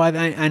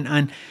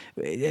 3.5,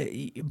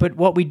 but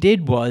what we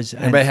did was,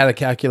 Everybody had a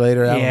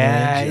calculator out.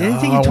 yeah, on it the didn't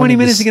range. take Oh, you I 20 wanted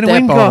minutes to get a step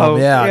wind on go.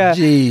 them. Yeah,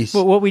 jeez.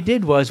 But what we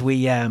did was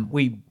we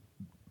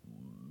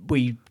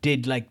we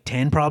did like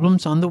 10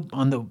 problems on the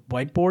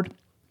whiteboard.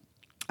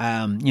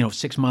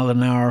 6 mile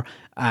an hour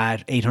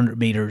at 800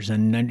 meters,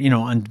 and then,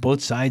 on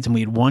both sides. And we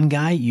had one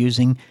guy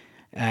using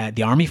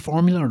the Army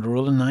formula or the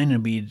rule of 9,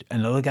 and we had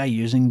another guy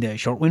using the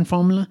short wind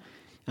formula.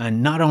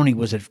 And not only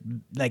was it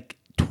like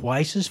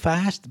twice as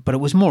fast, but it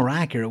was more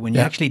accurate when you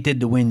actually did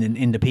the wind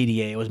in the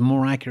PDA. It was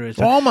more accurate.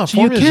 Well, all my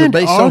formulas are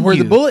based on where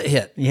the bullet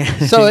hit. Yeah.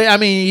 So, I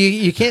mean,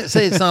 you can't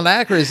say it's not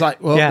accurate. It's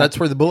like, well, that's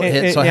where the bullet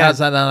hit. So how's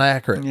that not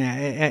accurate?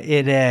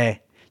 Yeah,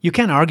 you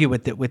can't argue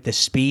with the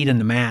speed and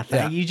the math.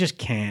 Yeah. You just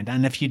can't.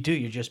 And if you do,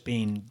 you're just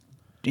being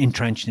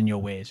entrenched in your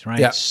ways, right?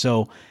 Yeah.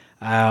 So,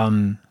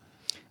 that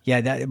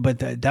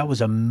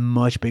was a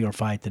much bigger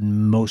fight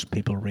than most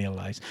people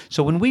realize.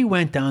 So when we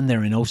went down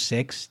there in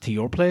 2006 to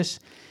your place,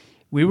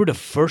 we were the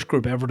first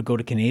group ever to go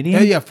to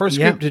Canadian. First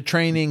group to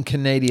train in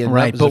Canadian.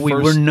 Right, but we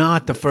were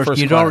not the first.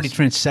 You'd class. already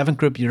trained 7th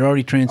group. You'd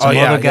already trained some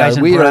other guys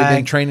in we had Bragg. already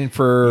been training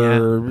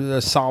for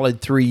a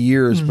solid 3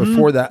 years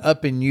before that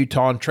up in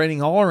Utah and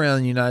training all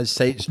around the United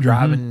States,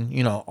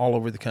 driving, all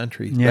over the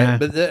country. Yeah.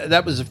 But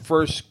that was the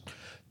first,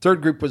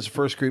 third group was the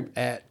first group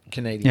at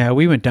Canadian. Yeah,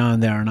 we went down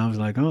there and I was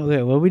like, oh,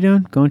 what are we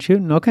doing? Going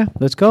shooting? Okay,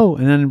 let's go.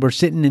 And then we're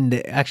sitting in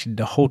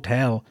the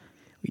hotel.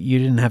 You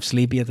didn't have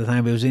Sleepy at the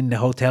time, but it was in the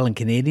hotel in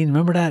Canadian.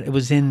 Remember that? It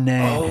was in...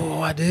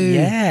 oh, I do.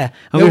 Yeah.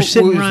 And we were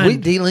sitting around... Was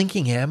we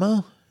delinking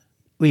ammo?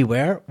 We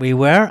were.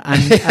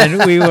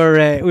 And we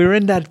were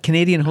in that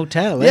Canadian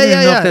hotel. I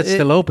don't know if that's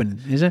still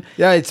open, is it?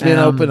 Yeah, it's been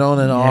open on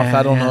and off.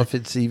 I don't know if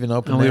it's even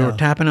open and now. we were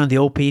tapping on the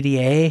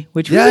OPDA,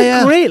 which was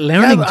a great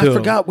learning tool. I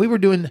forgot. We were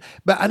doing...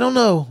 But I don't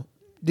know.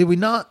 Did we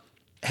not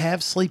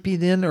have Sleepy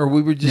then, or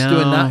we were just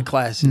doing night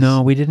classes?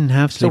 No, we didn't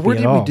have Sleepy. So where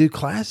at did all. we do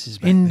classes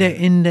back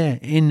then?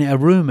 In a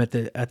room at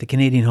the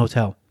Canadian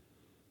hotel.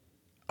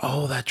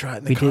 Oh, that's right.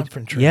 In the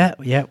conference room. Yeah,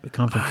 the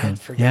conference room. I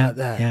forgot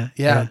that.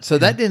 Yeah. So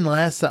that didn't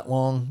last that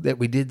long that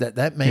we did that.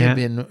 That may have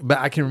been, but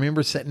I can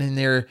remember sitting in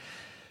there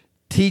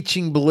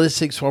teaching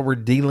ballistics while we're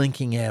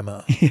delinking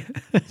ammo.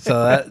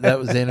 So that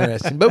was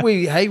interesting. But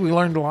we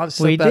learned a lot of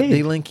stuff about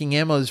delinking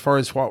ammo as far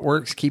as what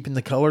works, keeping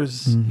the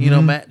colors,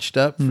 matched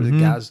up for the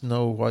guys to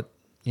know what,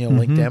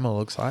 linked ammo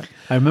looks like.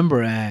 I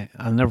remember,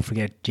 I'll never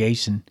forget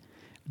Jason.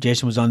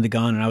 Jason was on the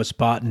gun and I was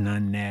spotting,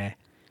 and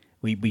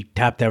we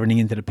tapped everything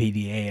into the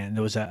PDA, and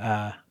there was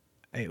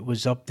it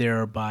was up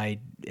there by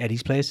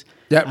Eddie's place.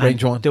 Yeah,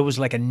 range one. There was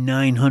like a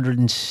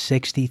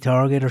 960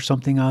 target or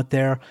something out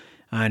there.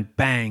 And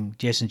bang,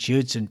 Jason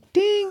shoots and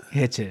ding,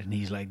 hits it. And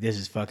he's like, this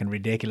is fucking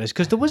ridiculous.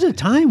 Because there was a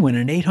time when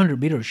an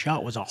 800-meter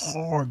shot was a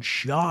hard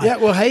shot. Yeah,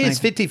 well, hey, it's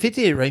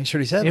 50-50 at range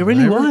 37. It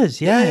really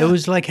was, yeah. It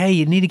was like, hey,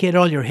 you need to get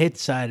all your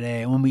hits at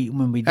when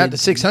we did. At the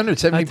 600,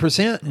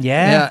 70%.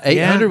 Yeah.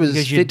 800 was 50-50.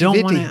 Because you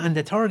don't want to, and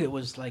the target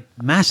was like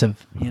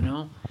massive,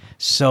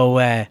 So,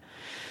 and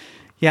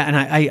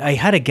I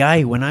had a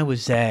guy when I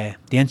was the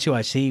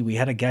NCOIC, we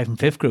had a guy from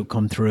 5th group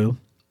come through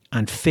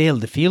and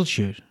failed the field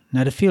shoot.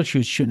 Now, the field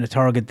shoot's shooting a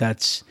target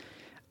that's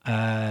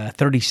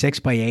 36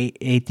 by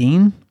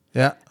 18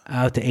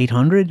 out to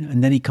 800.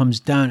 And then he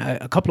comes down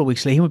a couple of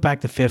weeks later. He went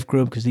back to 5th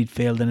group because he'd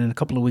failed. And then a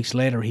couple of weeks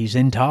later, he's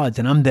in Todd's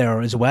and I'm there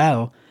as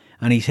well.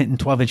 And he's hitting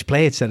 12-inch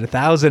plates at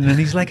 1,000. And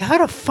he's like, how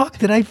the fuck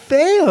did I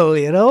fail?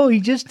 He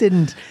just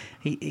didn't.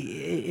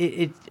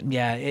 It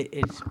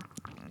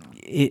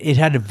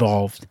had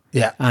evolved.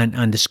 Yeah.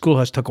 And the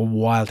schoolhouse took a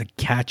while to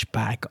catch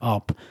back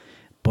up.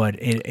 But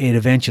it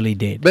eventually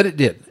did. But it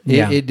did.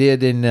 It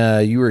did,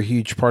 and you were a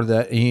huge part of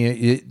that.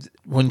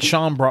 When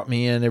Sean brought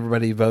me in,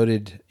 everybody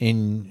voted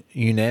in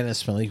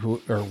unanimously,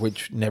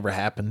 which never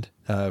happened,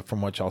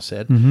 from what y'all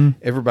said. Mm-hmm.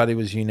 Everybody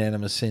was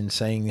unanimous in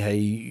saying,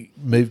 hey,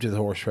 move to the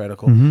horse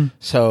reticle. Mm-hmm.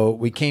 So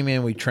we came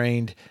in, we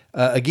trained.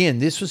 Again,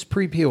 this was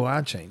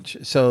pre-POI change.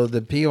 So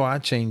the POI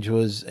change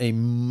was a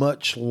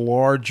much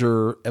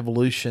larger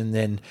evolution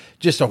than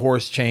just a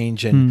horse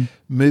change and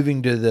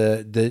moving to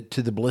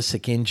the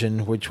ballistic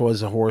engine, which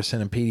was a horse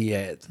and a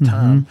PDA at the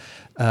time.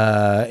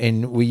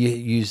 And we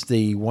used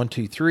the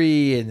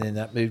 123, and then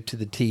that moved to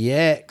the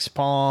TX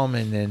Palm,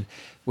 and then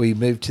we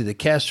moved to the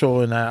Kestrel,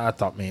 and I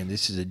thought, man,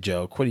 this is a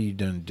joke. What are you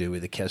doing to do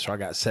with the Kestrel? I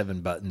got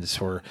 7 buttons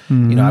for,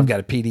 I've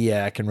got a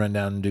PDA. I can run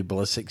down and do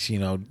ballistics,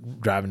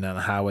 driving down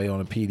a highway on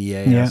a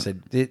PDA. And I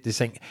said, this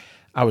ain't,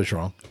 I was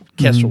wrong.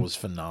 Kestrel was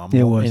phenomenal.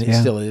 It was, and it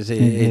still is.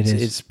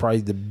 It's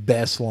probably the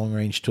best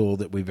long-range tool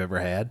that we've ever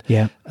had.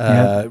 Yeah.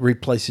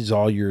 Replaces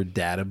all your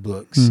data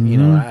books.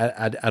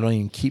 I don't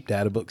even keep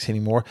data books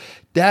anymore.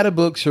 Data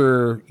books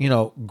are,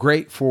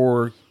 great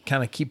for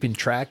kind of keeping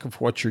track of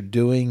what you're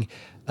doing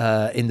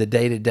in the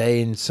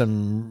day-to-day and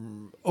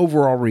some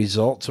overall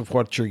results of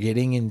what you're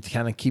getting, and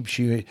kind of keeps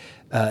you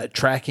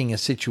tracking a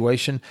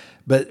situation.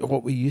 But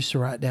what we used to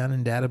write down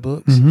in data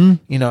books, Mm-hmm.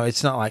 you know,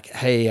 it's not like,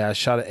 hey, I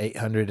shot at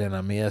 800 and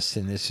I missed,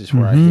 and this is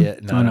where I hit.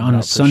 And I'm On a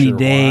not for sunny sure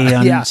day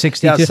why. on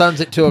 62. Yeah, sun's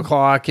at 2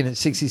 o'clock and it's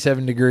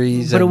 67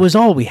 degrees. But it and- was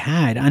all we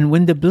had. And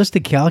when the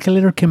ballistic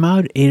calculator came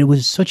out, it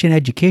was such an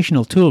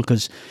educational tool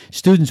because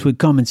students would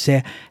come and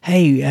say,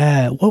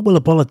 hey, what will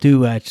a bullet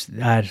do at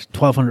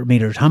 1,200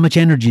 meters? How much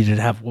energy did it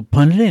have? Well,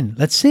 put it in.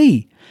 Let's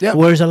see. Yeah.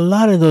 Whereas a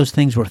lot of those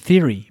things were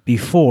theory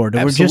before. They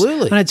were Absolutely.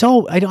 just, and it's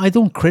all, I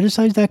don't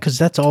criticize that because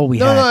that's all we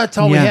had. No, that's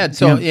all we Yeah, had.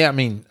 So, yeah. yeah, I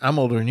mean, I'm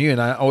older than you, and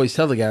I always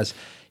tell the guys,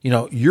 you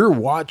know, your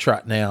watch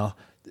right now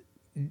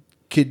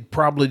could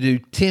probably do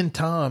 10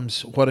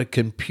 times what a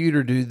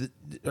computer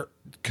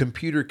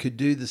could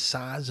do the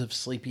size of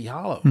Sleepy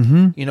Hollow,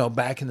 you know,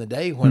 back in the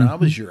day when I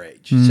was your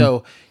age.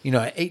 So, you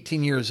know, at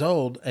 18 years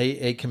old,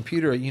 a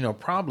computer, you know,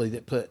 probably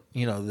that put,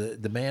 you know,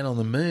 the man on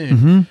the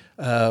moon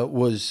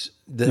was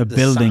the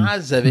building.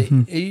 size of it.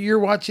 Your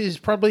watch is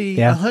probably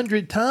Yeah.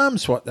 100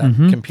 times what that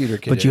computer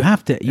could do. But you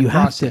have to, in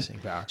processing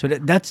power. So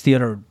that's the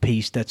other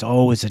piece that's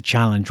always a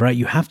challenge, right?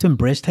 You have to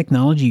embrace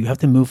technology. You have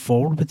to move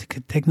forward with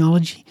the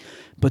technology,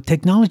 but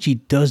technology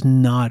does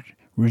not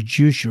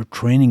reduce your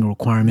training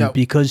requirement No,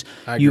 because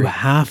I you agree.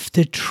 have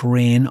to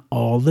train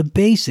all the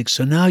basics.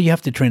 So now you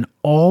have to train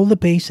all the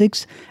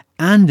basics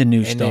and the new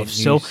And the stuff. new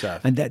So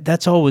stuff. and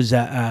that's always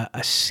a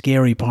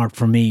scary part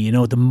for me. You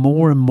know, the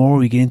more and more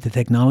we get into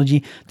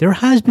technology, there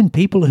has been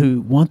people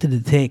who wanted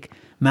to take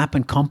map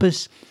and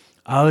compass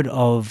out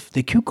of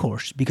the Q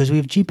course because we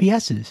have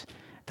GPSs.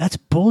 That's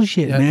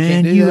bullshit, Yeah, you man.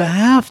 can't do You that.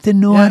 have to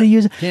know how to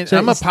use it.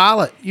 I'm a it's-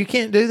 pilot. You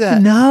can't do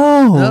that.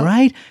 no,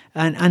 right?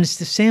 And it's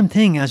the same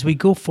thing as we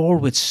go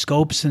forward with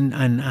scopes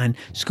and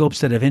scopes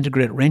that have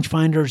integrated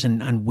rangefinders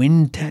and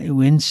wind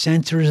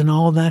sensors and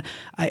all that.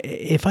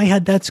 If I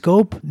had that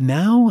scope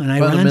now and I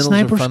ran Fundamentals are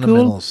sniper school,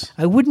 fundamentals.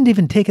 I wouldn't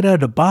even take it out of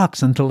the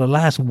box until the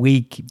last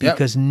week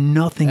because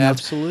nothing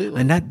Absolutely. else.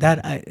 And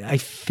that I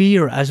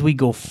fear as we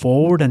go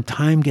forward and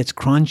time gets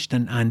crunched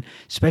and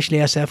especially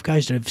SF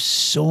guys that have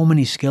so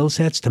many skill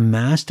sets to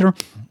master.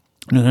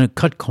 And they're going to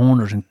cut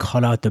corners and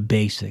cut out the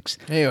basics.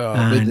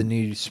 Yeah, with And- the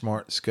new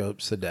smart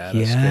scopes, the data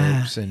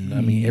Yeah, scopes, and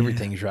I mean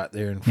everything's right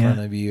there in front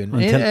of you. And,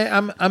 Until-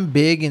 and I'm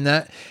big in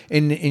that,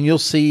 and you'll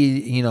see,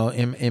 you know,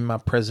 in my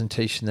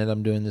presentation that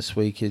I'm doing this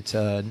week, it's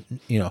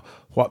you know,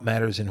 what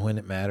matters and when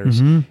it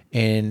matters, Mm-hmm.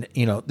 and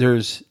you know,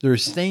 there's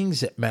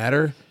things that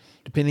matter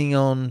depending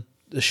on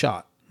the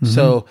shot. Mm-hmm.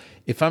 So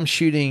if I'm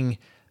shooting,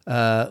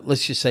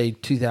 let's just say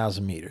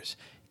 2,000 meters,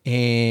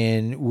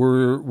 and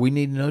we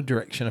need to know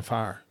direction of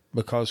fire.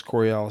 Because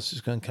Coriolis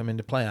is going to come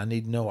into play, I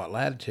need to know what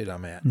latitude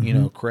I'm at, you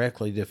know,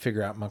 correctly to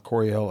figure out my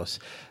Coriolis.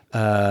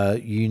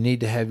 You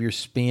need to have your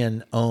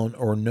spin on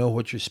or know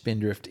what your spin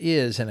drift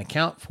is and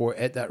account for it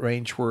at that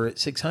range where at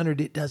 600,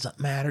 it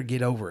doesn't matter,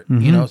 get over it,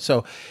 you know.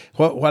 So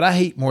what I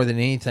hate more than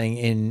anything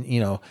in,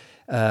 you know,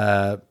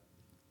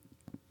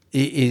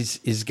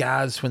 is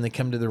guys when they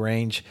come to the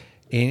range,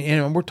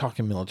 and we're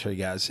talking military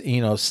guys,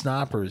 you know,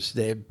 snipers,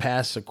 they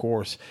pass the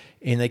course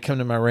and they come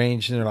to my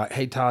range and they're like,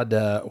 hey, Todd,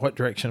 what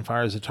direction of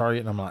fire is the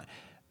target? And I'm like,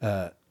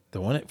 the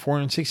one at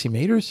 460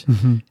 meters?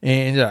 And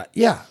they're like,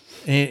 yeah.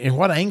 And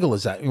what angle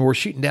is that? And we're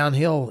shooting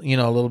downhill, you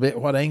know, a little bit.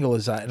 What angle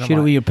is that? And I'm Shoot it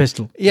like, with your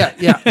pistol.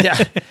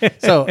 yeah.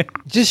 So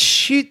just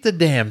shoot the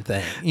damn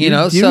thing, you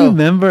know. Do you So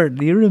remember?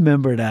 Do you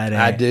remember that?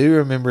 I do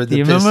remember the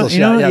you pistol remember? You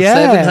know, shot. yeah.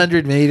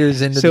 700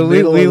 meters into So the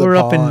middle we of the were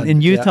up pond.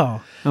 in Yeah. Utah,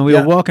 and we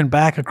Yeah. were walking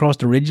back across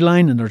the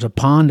ridgeline, and there's a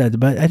pond at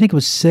about I think it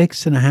was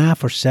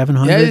 6.5 or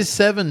 700. Yeah, it's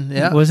 7.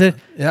 Yeah. Was it?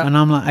 Yeah. And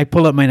I'm like, I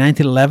pull up my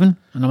 1911,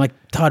 and I'm like,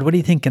 Todd, what do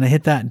you think? Can I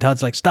hit that? And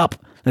Todd's like, stop.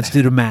 Let's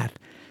do the math.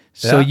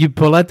 So Yeah. you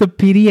pull out the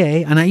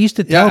PDA, and I used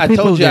to Yeah, tell I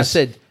people told you, I this.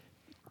 said,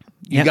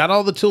 you Yeah. got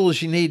all the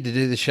tools you need to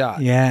do the shot.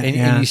 Yeah, And,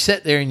 yeah. and you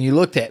sat there and you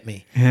looked at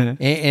me. Yeah.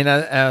 And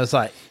I was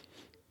like,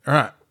 all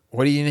right,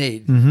 what do you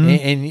need? Mm-hmm.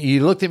 And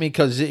you looked at me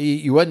because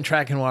you wasn't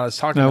tracking what I was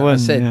talking I about.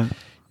 wasn't. I said, Yeah.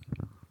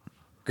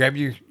 grab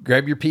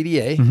your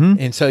PDA. Mm-hmm.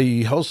 And so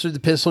you holstered the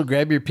pistol,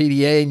 grab your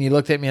PDA, and you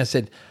looked at me. I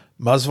said,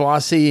 muzzle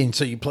velocity. And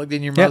so you plugged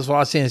in your Yep. muzzle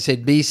velocity and it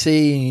said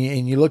BC.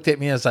 And you looked at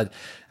me and I was like,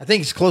 I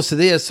think it's close to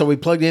this. So we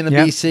plugged in a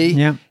Yep. BC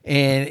Yep.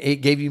 and it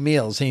gave you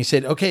meals. And you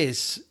said, okay,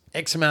 it's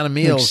X amount of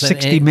meals.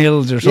 60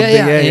 mils or something.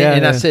 Yeah, Yeah,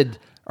 and I yeah. said,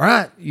 all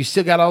right, you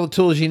still got all the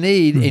tools you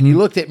need. And Mm-hmm. you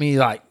looked at me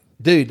like,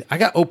 dude, I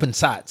got open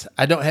sights.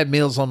 I don't have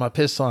meals on my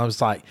pistol. I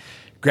was like,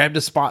 grabbed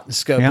a spot and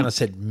scope Yep. and I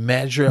said,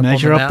 measure up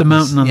Measure on up the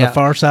mountain on Yeah. the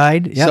far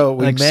side. Yep, So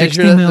we like 60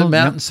 measured up the mil.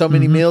 mountain Yep. so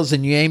many mills,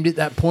 and you aimed at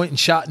that point and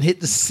shot and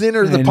hit the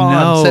center of the I pond,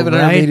 know,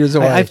 700 right? meters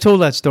away. I've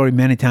told that story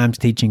many times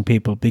teaching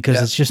people because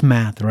Yeah. it's just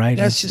math, right?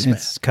 Yeah, it's just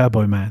it's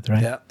cowboy math,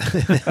 right? yeah,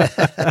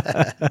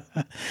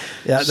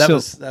 yeah, that So-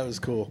 was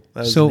cool.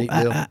 That was So a neat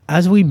deal.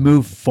 as we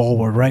move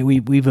forward, right,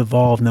 we've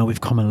evolved now.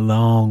 We've come a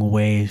long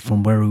way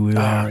from where we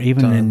were.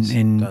 Even tons,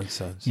 in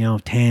tons.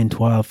 10,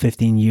 12,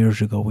 15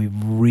 years ago, we've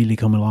really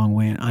come a long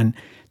way. And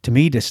to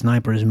me, the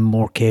sniper is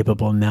more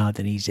capable now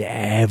than he's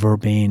ever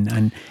been.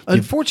 And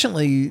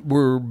Unfortunately,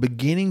 we're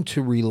beginning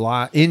to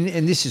rely, and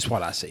this is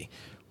what I see.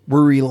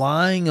 We're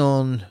relying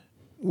on,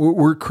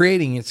 we're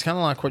creating, it's kind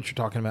of like what you're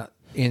talking about,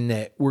 in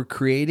that we're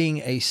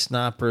creating a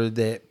sniper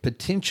that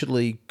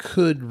potentially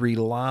could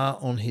rely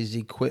on his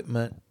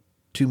equipment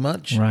too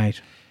much. Right.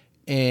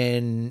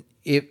 And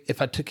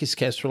if I took his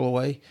Kestrel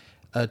away,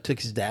 took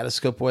his data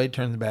scope away,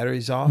 turned the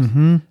batteries off,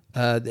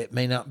 that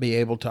may not be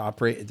able to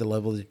operate at the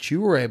level that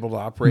you were able to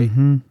operate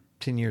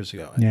 10 years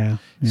ago. Yeah.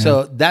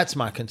 So that's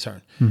my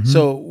concern.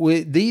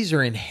 So these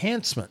are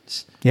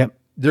enhancements. Yep.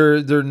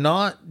 They're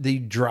not the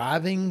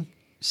driving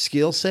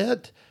skill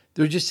set.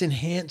 They're just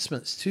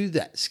enhancements to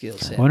that skill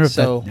set. I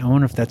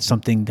wonder if that's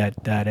something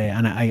that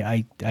and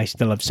I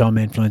still have some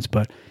influence,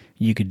 but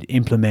you could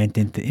implement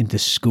into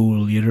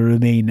school. You know what I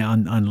mean?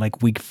 On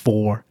like week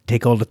 4,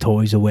 take all the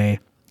toys away.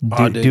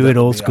 Do it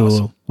old school.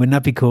 Awesome. Wouldn't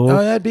that be cool?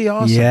 Oh, that'd be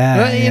awesome.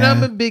 Yeah, And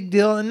I'm a big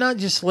deal, and not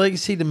just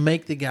legacy to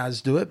make the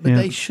guys do it, but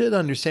they should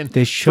understand.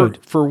 They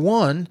should. For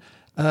one,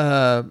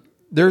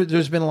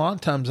 there's been a lot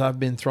of times I've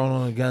been thrown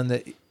on a gun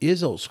that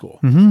is old school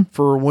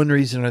for one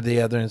reason or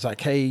the other. And it's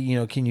like, hey,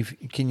 can you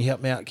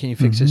help me out? Can you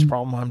fix this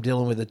problem? I'm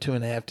dealing with a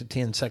 2.5 to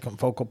 10 second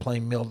focal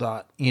plane mil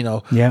dot,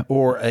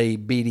 or a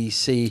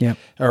BDC,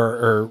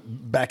 or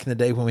back in the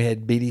day when we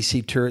had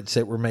BDC turrets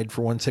that were made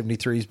for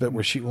 173s, but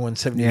we're shooting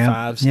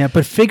 175s. Yeah,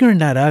 but figuring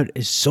that out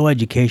is so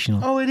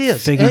educational. Oh, it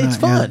is. Figuring It's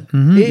fun.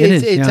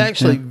 It's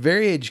actually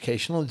very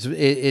educational.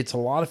 It's a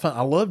lot of fun.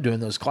 I love doing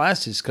those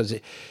classes because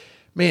it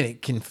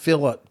can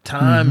fill up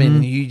time,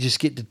 and you just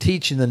get to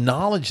teach, and the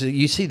knowledge that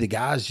you see the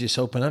guys just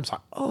open up. It's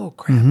like, oh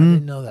crap, I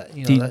didn't know that.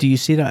 Do you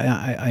see that?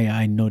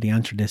 I know the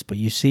answer to this, but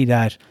you see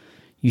that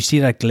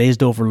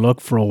glazed over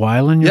look for a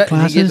while in your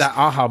classes. You get that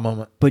aha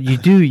moment. But you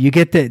do. You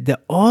get the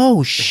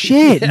oh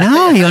shit.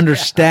 Now I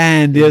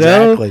understand. You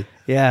Exactly. know.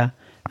 Yeah.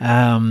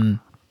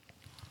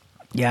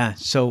 Yeah.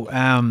 So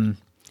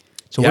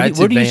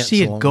where do you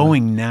see it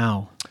going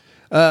now?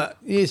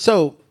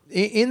 So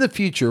in the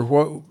future,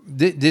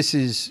 this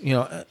is,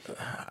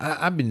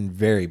 I've been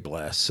very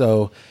blessed.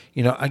 So,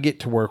 I get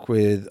to work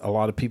with a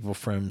lot of people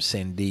from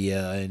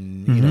Sandia,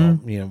 and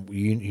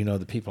you know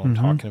the people I'm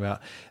talking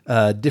about,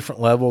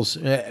 different levels.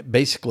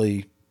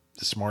 Basically,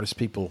 the smartest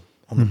people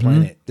on the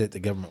planet that the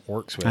government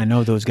works with. I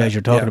know those guys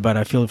you're talking about.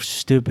 I feel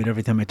stupid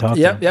every time I talk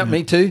to them. Yeah,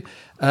 me too.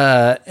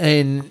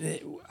 And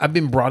I've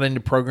been brought into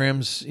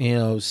programs,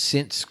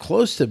 since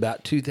close to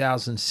about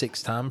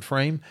 2006 time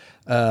frame.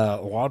 A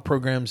lot of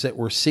programs that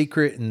were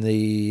secret, and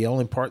the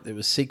only part that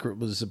was secret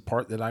was the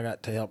part that I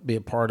got to help be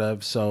a part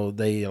of. So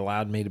they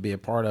allowed me to be a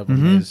part of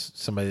them as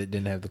somebody that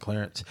didn't have the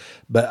clearance.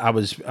 But I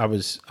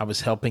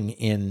was helping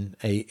in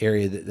a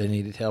area that they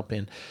needed help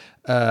in.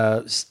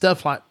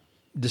 Stuff like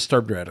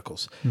disturbed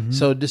reticles.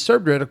 So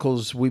disturbed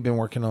reticles we've been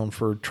working on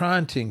for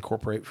trying to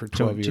incorporate for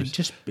 12 years.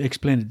 Just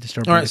explain the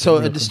disturbed reticle. All right, so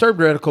reticle. A disturbed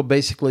reticle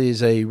basically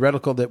is a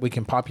reticle that we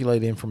can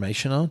populate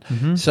information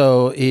on.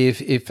 So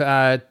if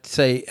I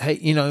say, hey,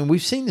 and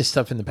we've seen this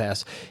stuff in the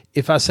past.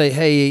 If I say,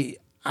 hey,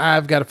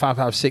 I've got a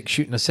 5.56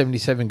 shooting a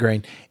 77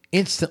 grain,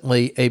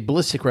 instantly a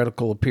ballistic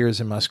reticle appears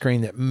in my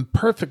screen that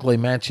perfectly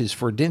matches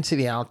for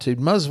density, altitude,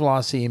 muzzle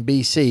velocity, and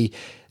BC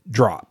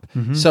drop.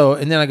 So,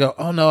 and then I go,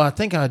 oh no, I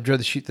think I'd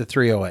rather shoot the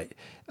 308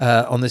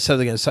 on this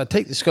other gun. So I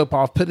take the scope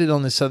off, put it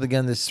on this other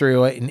gun, this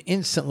 308, and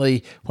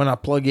instantly when I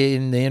plug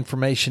in the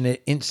information,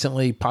 it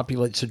instantly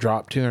populates a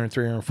drop 200,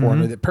 300,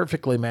 400 that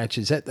perfectly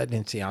matches at that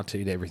density,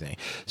 altitude, everything.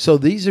 So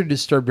these are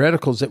disturbed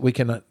reticles that we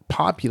can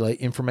populate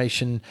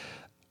information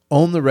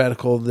on the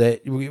reticle,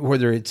 that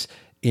whether it's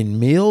in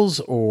mils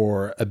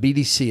or a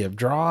BDC of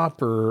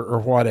drop or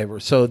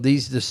whatever. So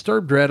these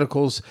disturbed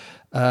reticles,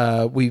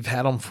 we've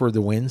had them for the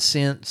wind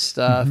sense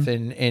stuff,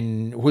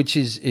 and which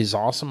is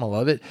awesome. I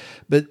love it.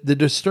 But the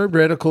disturbed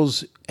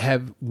reticles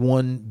have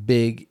one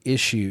big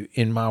issue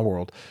in my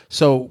world.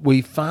 So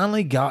we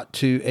finally got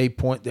to a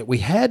point that we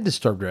had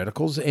disturbed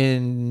reticles,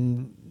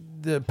 and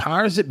the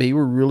powers that be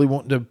were really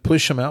wanting to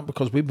push them out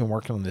because we've been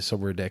working on this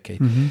over a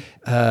decade.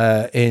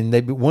 And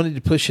they wanted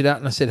to push it out.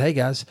 And I said, hey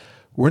guys,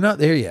 we're not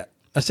there yet.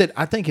 I said,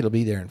 I think it'll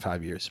be there in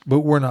 5 years,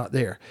 but we're not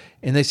there.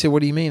 And they said,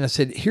 what do you mean? I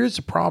said, here's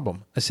the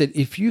problem. I said,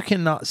 if you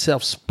cannot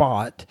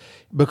self-spot,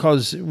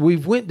 because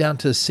we've went down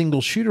to a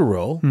single shooter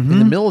role in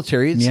the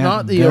military. It's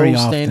not the old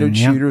standard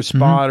shooter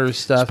spotter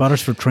stuff.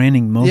 Spotters for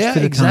training most of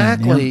the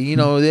exactly.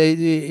 time.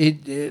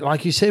 It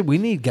like you said, we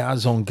need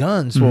guys on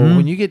guns. Well,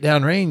 when you get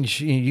downrange,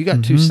 you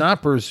got two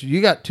snipers.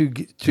 You got two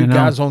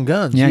guys on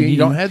guns. Yeah, you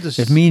don't have this.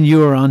 If me and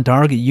you are on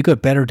target, you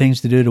got better things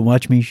to do to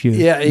watch me shoot.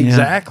 Yeah,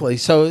 exactly.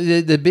 So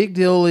the big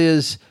deal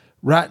is,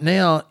 right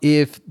now,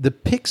 if the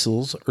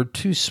pixels are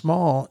too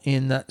small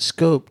in that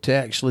scope to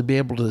actually be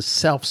able to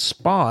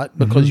self-spot,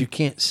 because you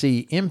can't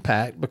see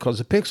impact because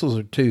the pixels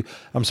are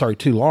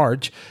too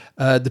large,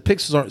 the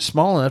pixels aren't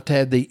small enough to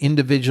have the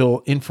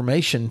individual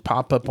information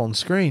pop up on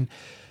screen,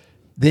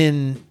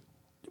 then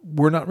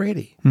we're not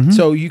ready.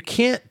 So you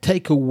can't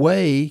take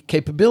away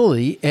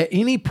capability at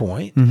any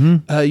point.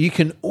 You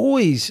can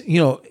always,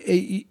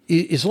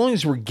 as long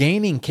as we're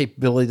gaining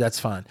capability, that's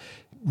fine.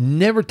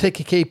 Never take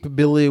a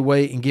capability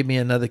away and give me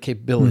another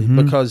capability,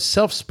 because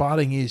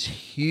self-spotting is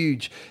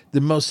huge.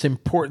 The most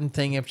important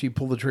thing after you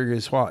pull the trigger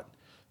is what?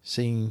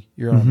 Seeing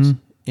your own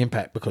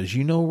impact because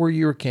you know where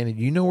you were candid,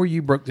 you know where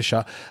you broke the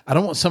shot. I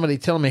don't want somebody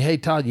telling me, hey,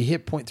 Todd, you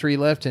hit 0.3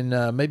 left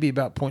and maybe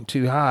about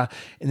 0.2 high,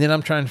 and then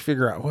I'm trying to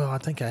figure out, well, I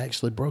think I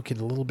actually broke it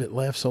a little bit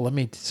left, so let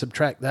me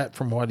subtract that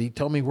from what he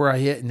told me where I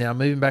hit, and now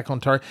moving back on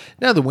target.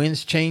 Now the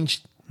wind's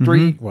changed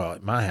well,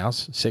 at my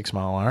house, 6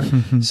 mile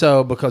an hour.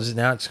 So because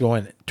now it's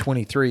going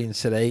 23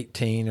 instead of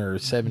 18 or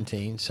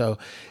 17. So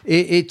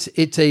it's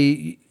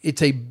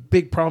a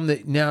big problem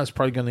that now it's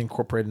probably going to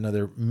incorporate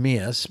another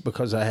miss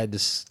because I had to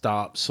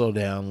stop, slow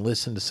down,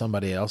 listen to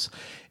somebody else,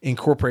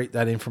 incorporate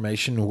that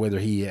information, whether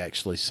he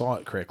actually saw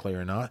it correctly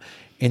or not,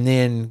 and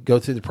then go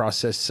through the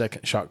process,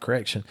 second shot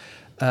correction.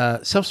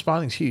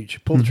 Self-spotting is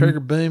huge. Pull the trigger,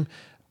 boom,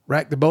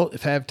 rack the bolt.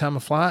 If I have time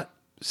of flight,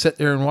 sit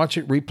there and watch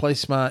it,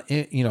 replace my,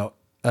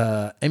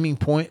 aiming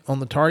point on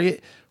the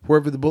target,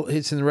 wherever the bullet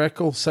hits in the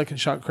reticle, second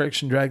shot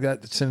correction, drag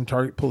that to the center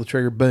target, pull the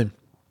trigger, boom.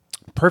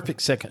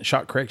 Perfect second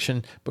shot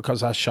correction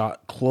because I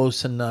shot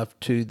close enough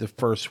to the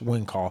first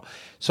wind call.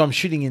 So I'm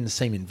shooting in the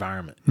same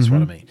environment is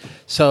what I mean.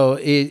 So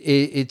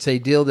it's a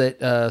deal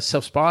that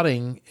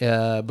self-spotting,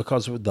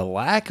 because of the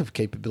lack of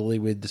capability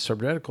with the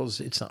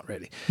subreticles, it's not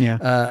ready.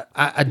 Yeah.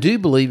 I do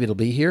believe it'll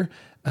be here.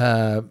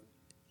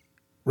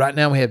 Right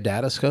now we have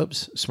data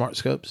scopes, smart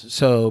scopes.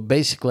 So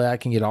basically I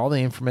can get all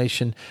the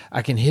information.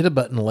 I can hit a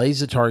button,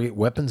 laser target,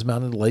 weapons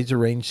mounted laser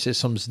range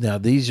systems. Now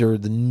these are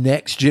the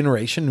next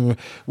generation.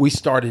 We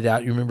started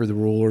out, you remember the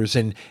rulers,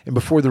 and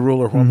before the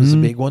ruler, what was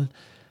the big one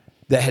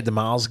that had the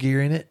Miles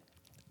gear in it?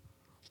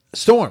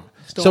 Storm.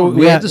 So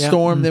we had the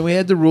Storm, then we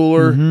had the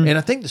ruler, and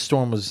I think the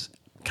Storm was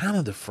kind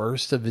of the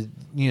first of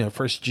the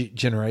first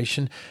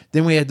generation.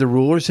 Then we had the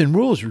rulers, and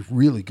rulers were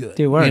really good.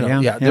 They were,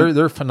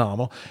 they're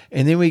phenomenal.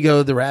 And then we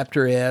go the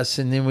Raptor S,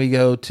 and then we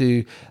go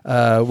to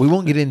we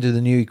won't get into the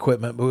new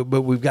equipment,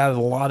 but we've got a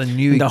lot of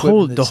new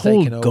equipment. The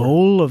whole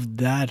goal of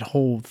that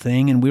whole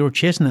thing, and we were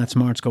chasing that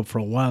smart scope for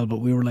a while,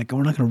 but we were like,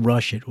 we're not going to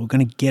rush it. We're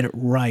going to get it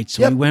right.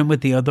 So we went with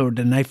the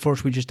Night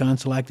Force we just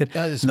unselected.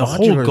 And the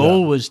whole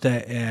goal was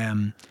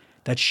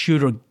that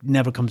shooter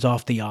never comes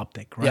off the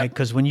optic, right?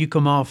 Because when you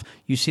come off,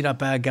 you see that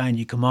bad guy and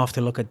you come off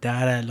to look at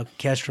data, look at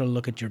Kestrel,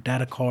 look at your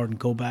data card and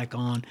go back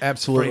on.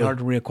 Absolutely. Very hard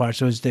to reacquire.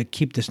 So it's to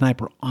keep the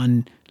sniper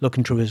on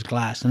looking through his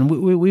glass. And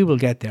we will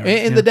get there.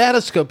 And the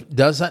data scope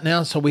does that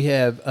now. So we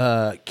have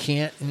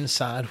Kent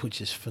inside,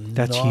 which is phenomenal.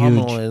 That's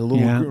huge. A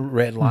little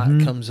red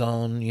light comes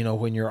on,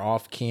 when you're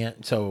off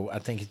Kent. So I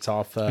think it's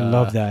off I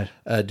love that.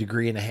 A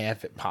degree and a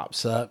half, it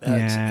pops up.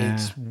 Yeah,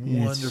 it's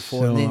wonderful. it's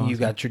so and then awesome. you've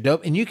got your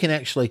dope. And you can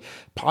actually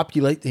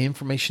populate the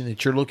information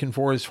that you're looking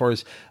for as far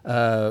as,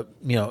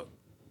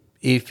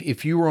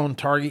 if you were on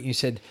target and you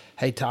said,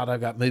 hey, Todd, I've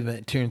got movement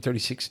at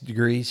 236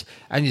 degrees,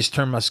 I can just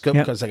turn my scope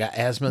because I got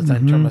azimuth. I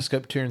can turn my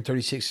scope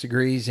 236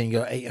 degrees and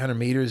go 800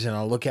 meters, and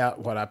I'll look out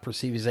what I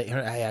perceive as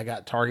 800. Hey, I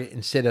got target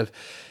instead of,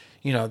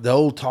 the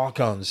old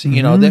talk-ons.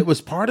 That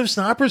was part of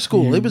sniper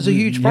school. It was a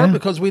huge part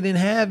because we didn't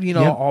have,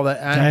 all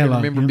that. I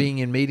Dialogue, remember being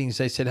in meetings.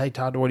 They said, hey,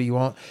 Todd, what do you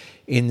want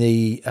in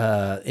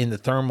the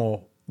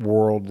thermal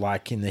world,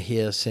 like in the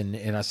HISS?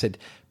 And I said,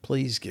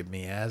 please give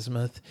me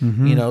azimuth,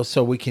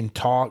 so we can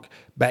talk.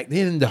 Back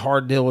then, the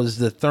hard deal was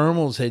the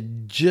thermals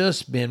had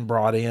just been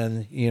brought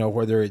in,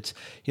 whether it's,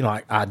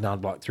 like odd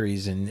non-block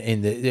threes, and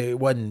it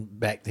wasn't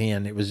back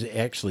then. It was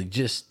actually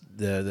just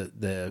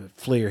the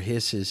FLIR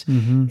hisses.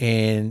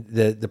 And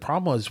the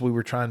problem was we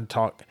were trying to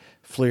talk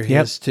FLIR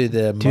hiss to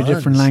the two MUNs.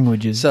 Different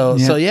languages. So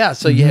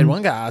you had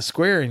one guy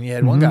square and you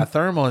had one guy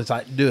thermal, and it's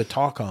like do a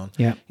talk on,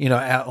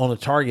 out on a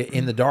target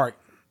in the dark.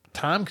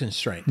 Time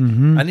constraint.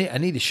 I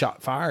need a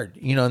shot fired,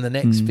 in the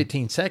next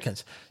 15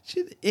 seconds.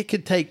 It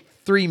could take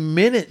 3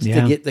 minutes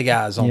to get the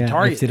guys on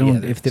target.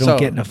 If they don't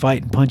get in a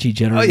fight and punch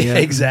each other. Oh, yeah,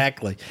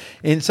 exactly.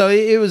 And so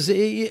it was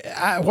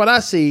what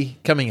I see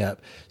coming up.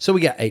 So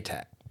we got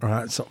ATAC, all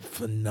right? So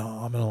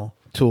phenomenal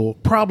tool,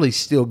 probably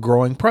still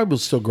growing, probably will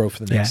still grow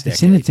for the next decade.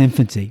 It's in its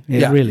infancy.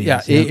 It really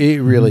is. It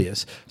really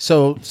is.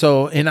 So,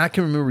 and I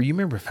can remember, you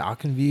remember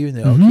Falcon View and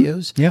the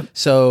Okios? Yep.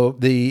 So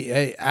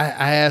I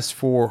asked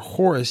for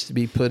Horus to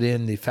be put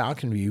in the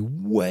Falcon View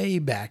way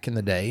back in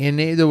the day, and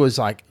there was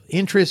like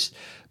interest,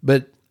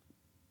 but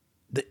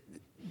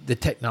the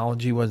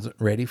technology wasn't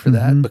ready for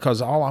that,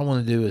 because all I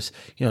want to do is,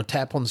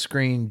 tap on the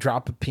screen,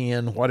 drop a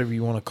pin, whatever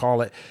you want to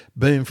call it,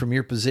 boom, from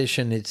your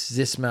position, it's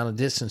this amount of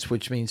distance,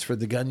 which means for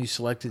the gun you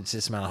selected, it's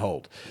this amount of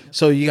hold.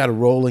 So you got a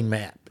rolling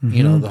map,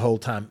 the whole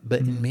time, but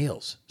in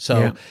meals.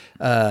 So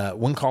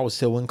one call was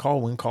still one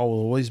call. One call will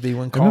always be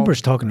one call. I remember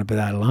us talking about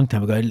that a long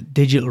time ago.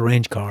 Digital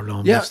range card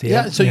almost.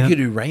 Yeah. So you could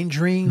do range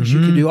rings.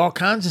 You could do all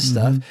kinds of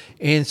stuff.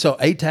 And so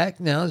ATAC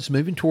now is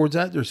moving towards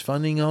that. There's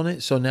funding on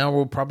it. So now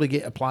we'll probably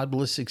get applied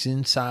ballistics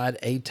inside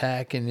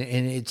ATAC, and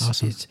it's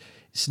awesome.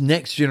 It's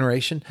next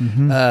generation,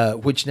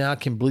 which now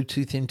can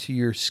Bluetooth into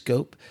your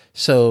scope.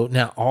 So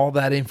now all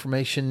that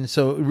information.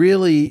 So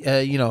really,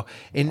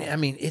 and I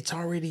mean, it's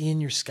already in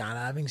your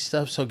skydiving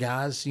stuff. So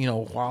guys,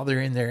 while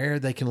they're in their air,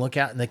 they can look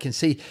out and they can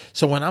see.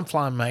 So when I'm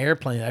flying my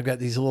airplane, I've got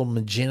these little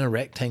magenta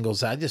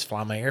rectangles I just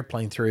fly my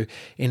airplane through,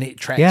 and it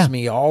tracks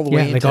me all the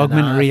way into like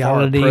augmented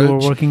reality we're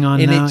working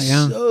on and now. It's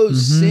so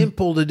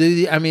simple to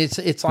do. I mean,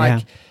 it's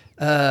like.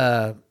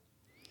 Well,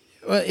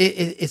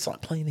 it's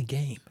like playing a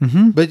game,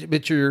 Mm-hmm.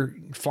 but you're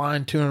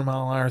flying 200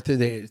 mile an hour through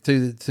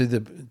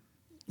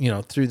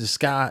the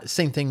sky.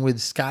 Same thing with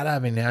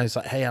skydiving now. It's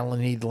like, hey, I only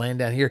need to land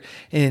down here,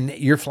 and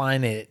you're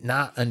flying at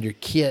night under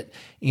kit,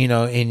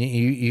 and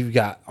you've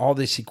got all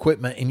this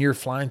equipment, and you're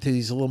flying through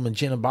these little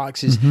magenta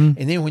boxes, Mm-hmm.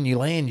 and then when you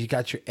land, you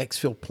got your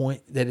exfil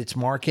point that it's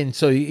marking.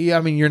 So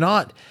you're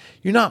not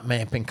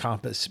mapping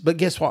compass, but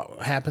guess what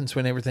happens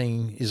when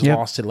everything is Yep.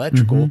 lost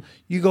electrical? Mm-hmm.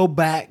 You go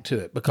back to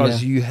it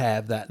because Yeah. you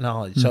have that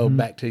knowledge. So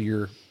back to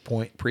your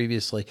point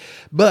previously,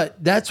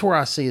 but that's where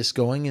I see us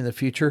going in the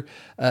future.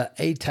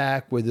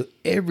 ATAC with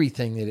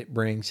everything that it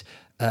brings,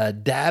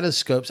 data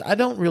scopes. I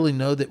don't really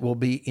know that we'll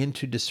be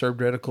into disturbed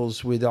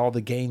reticles with all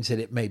the gains that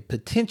it may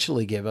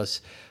potentially give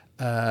us.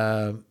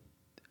 I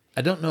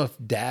don't know if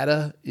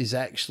data is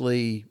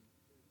actually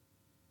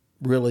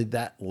really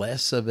that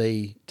less of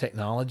a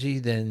technology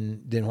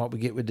than what we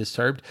get with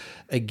disturbed.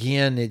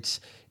 Again,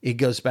 it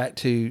goes back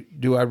to,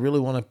 do I really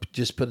want to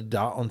just put a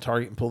dot on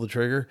target and pull the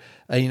trigger?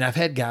 I've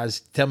had guys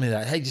tell me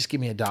that, hey, just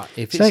give me a dot.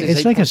 If It's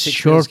like a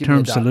 8.6 mils, give me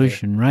short-term dot there.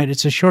 solution, right?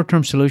 It's a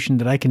short-term solution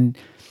that I can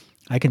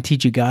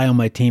teach a guy on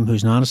my team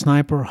who's not a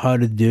sniper how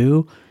to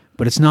do,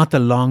 but it's not the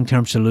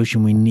long-term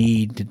solution we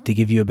need to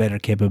give you a better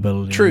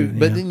capability. True,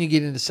 but Yeah. then you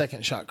get into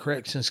second shot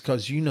corrections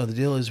because the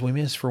deal is we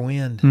miss for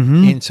wind.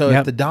 And so Yep.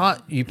 if the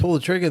dot, you pull the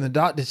trigger and the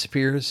dot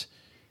disappears,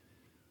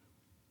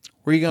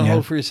 where are you going to Yeah.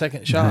 hold for your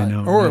second shot?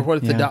 know, Or right? what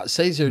if the Yeah. dot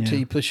stays there until Yeah.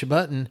 you push a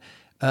button?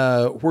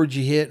 Where'd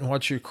you hit and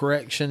what's your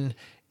correction?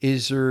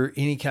 Is there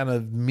any kind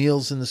of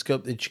meals in the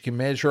scope that you can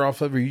measure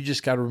off of, or you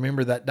just got to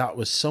remember that dot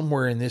was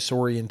somewhere in this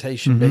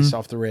orientation based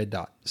off the red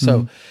dot?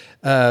 So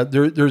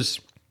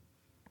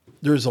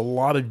there's a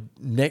lot of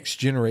next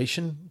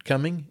generation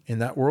coming in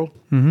that world.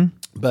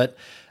 But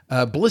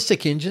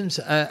ballistic engines,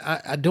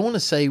 I don't want to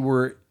say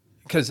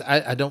because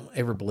I don't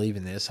ever believe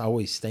in this. I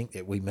always think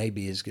that we may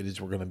be as good as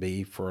we're going to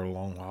be for a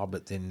long while,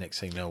 but then next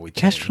thing you know, we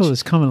change. Kestrel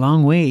has come a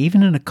long way,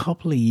 even in a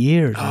couple of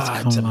years. It's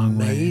come a long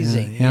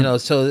amazing. way. Yeah.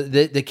 So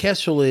the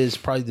Kestrel is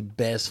probably the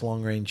best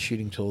long range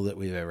shooting tool that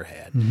we've ever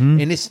had, Mm-hmm.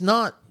 and it's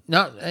not.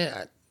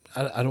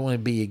 I don't want to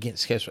be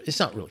against Kestrel. It's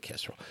not really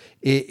Kestrel.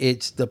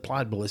 It's the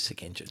applied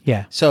ballistic engine.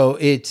 Yeah. So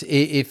it's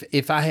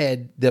if I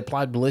had the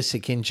applied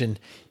ballistic engine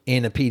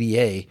in a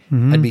PDA,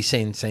 Mm-hmm. I'd be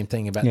saying the same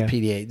thing about Yeah. the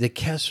PDA. The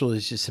Kestrel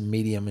is just a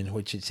medium in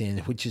which it's in,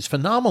 which is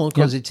phenomenal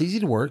because it's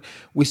easy to work.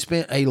 We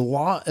spent a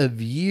lot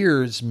of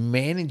years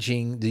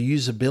managing the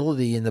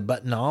usability and the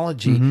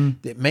buttonology Mm-hmm.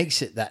 that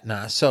makes it that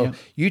nice. So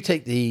you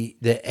take the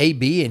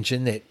AB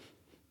engine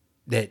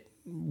that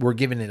we're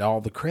giving it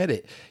all the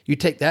credit. You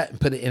take that and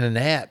put it in an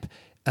app.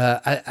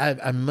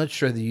 I'd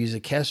much rather use a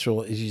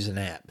Kestrel as use an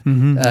app.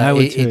 I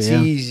would too, It's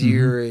yeah.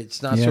 easier.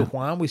 It's not so Yeah.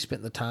 why we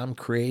spent the time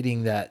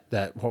creating that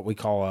what we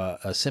call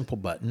a simple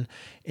button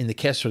in the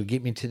Kestrel to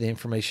get me to the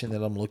information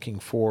that I'm looking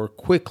for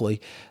quickly.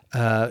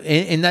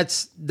 And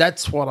that's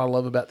what I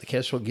love about the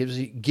Kestrel.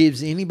 It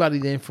gives anybody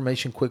the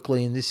information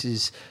quickly, and this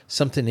is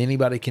something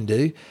anybody can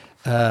do.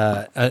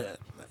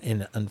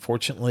 And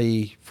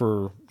unfortunately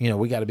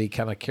we got to be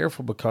kind of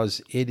careful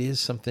because it is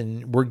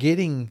something we're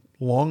getting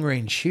long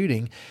range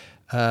shooting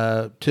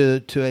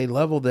to a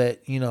level that,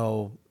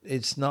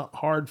 it's not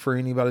hard for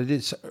anybody to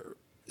do.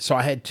 So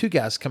I had two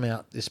guys come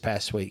out this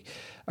past week,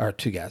 or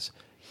two guys,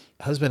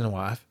 husband and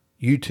wife,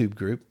 YouTube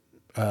group,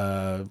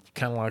 kind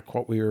of like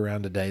what we were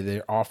around today.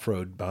 They're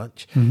off-road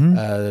bunch,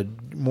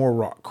 more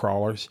rock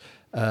crawlers.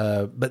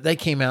 But they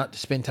came out to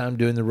spend time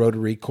doing the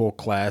rotary recoil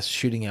class,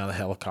 shooting out of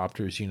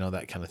helicopters,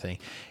 that kind of thing.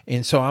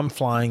 And so I'm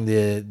flying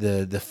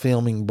the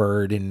filming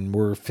bird, and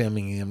we're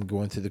filming them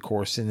going through the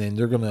course, and then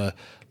they're going to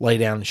lay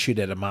down and shoot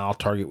at a mile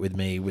target with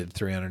me with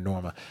 300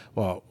 Norma.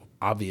 Well,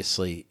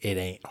 obviously it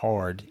ain't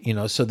hard,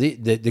 So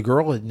the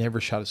girl had never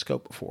shot a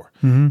scope before,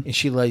 and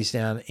she lays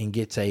down and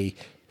gets a.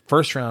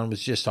 First round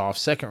was just off.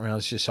 Second round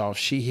was just off.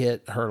 She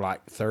hit her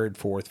like third,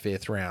 fourth,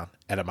 fifth round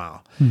at a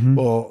mile.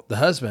 Well, the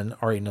husband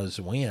already knows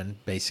the wind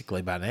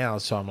basically by now.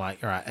 So I'm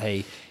like, all right,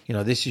 hey,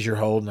 this is your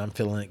hold, and I'm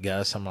feeling it,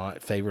 Gus. I'm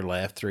like, favor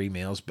left, 3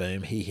 mils,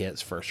 boom. He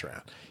hits first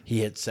round.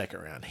 He hits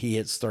second round. He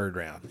hits third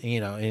round.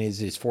 And it's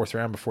his fourth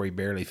round before he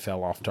barely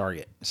fell off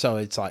target. So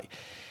it's like,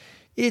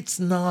 it's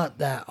not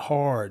that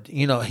hard.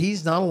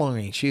 He's not a long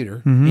range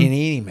shooter in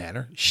any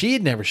manner. She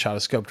had never shot a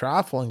scoped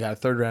rifle and got a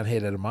third round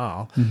hit at a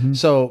mile.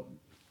 So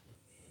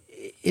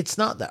it's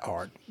not that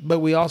hard, but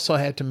we also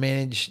have to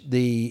manage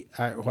the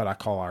what I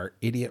call our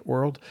idiot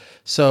world.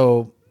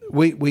 So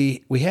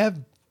we have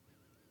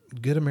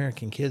good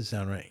American kids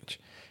downrange.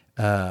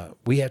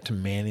 We have to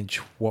manage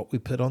what we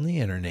put on the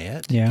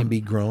internet and be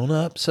grown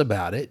ups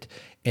about it,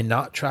 and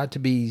not try to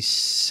be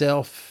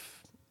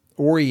self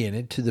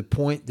oriented to the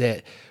point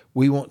that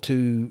we want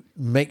to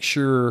make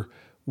sure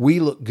we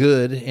look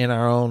good in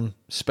our own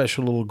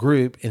special little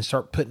group and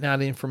start putting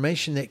out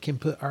information that can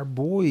put our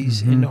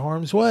boys into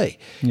harm's way.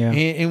 Yeah.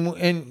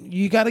 And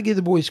you got to give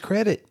the boys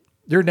credit.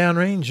 They're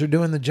downrange. They're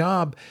doing the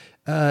job.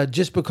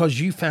 Just because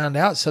you found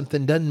out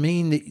something doesn't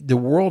mean that the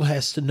world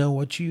has to know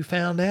what you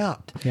found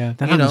out. Yeah,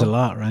 that happens a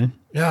lot, right?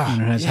 Yeah,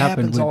 And it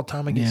happens all the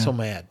time. I get so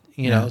mad.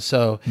 You know,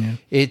 so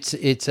it's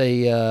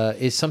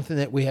something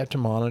that we have to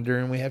monitor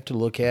and we have to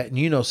look at. And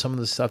you know, some of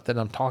the stuff that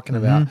I'm talking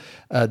about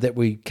that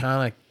we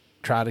kind of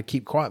try to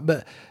keep quiet.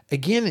 But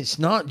again, it's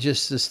not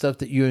just the stuff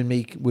that you and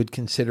me would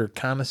consider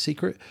kind of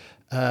secret.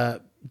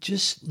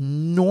 Just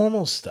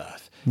normal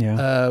stuff.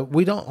 Yeah.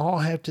 We don't all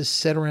have to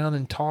sit around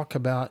and talk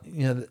about,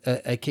 you know,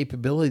 a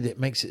capability that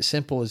makes it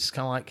simple. It's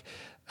kind of like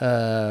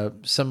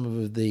some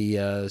of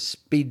the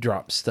speed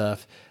drop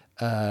stuff.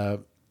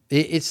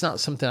 It's not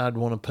something I'd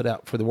want to put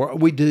out for the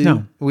world. We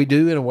do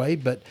in a way,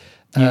 but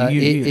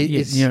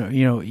it's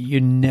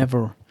you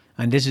never.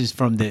 And this is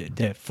from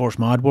the Force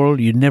Mod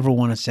world. You never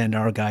want to send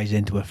our guys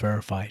into a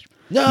fair fight.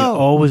 No. You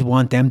always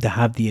want them to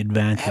have the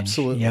advantage.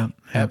 Absolutely. Yeah.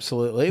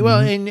 Absolutely. Well,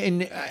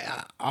 and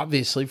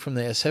obviously from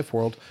the SF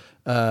world,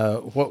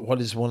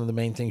 what is one of the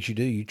main things you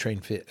do? You train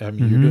fit. I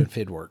mean, you're doing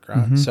FID work,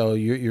 right? So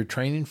you're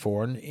training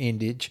for an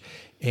Indage.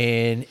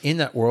 And in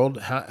that world,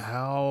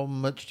 how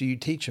much do you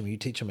teach them? You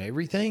teach them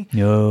everything?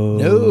 No,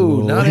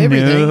 not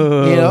everything.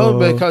 No. You know,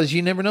 because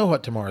you never know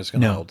what tomorrow's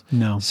going to hold.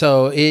 No.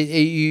 So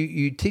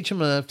you teach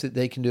them enough that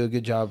they can do a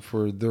good job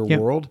for their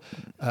world.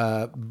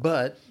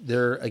 But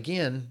they're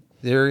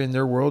in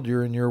their world,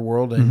 you're in your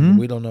world, and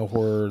we don't know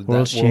where World's that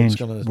world's change.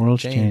 going to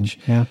World's change.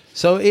 Yeah.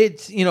 So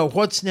it's, you know,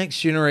 what's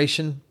next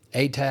generation?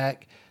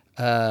 ATAC,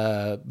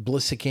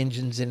 ballistic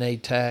engines in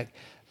ATAC,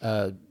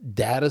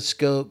 data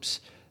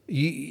scopes.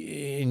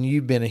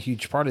 You've been a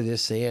huge part of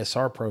this, the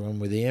ASR program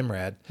with the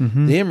MRAD.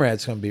 The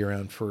MRAD's going to be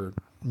around for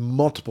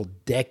multiple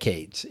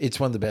decades. It's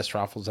one of the best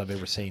rifles I've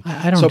ever seen.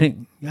 I don't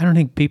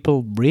think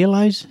people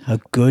realize how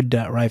good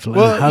that rifle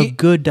is, how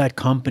good that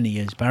company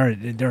is.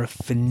 Barrett, they're a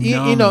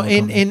phenomenal. You know,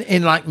 company.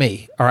 and like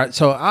me, all right.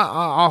 So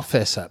I'll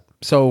fess up.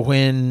 So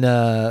when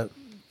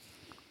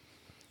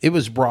it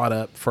was brought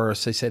up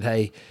first, they said,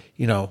 "Hey,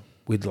 you know,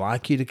 we'd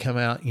like you to come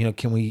out. You know,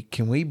 can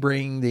we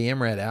bring the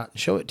MRAD out and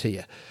show it to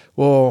you?"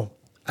 Well,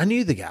 I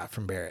knew the guy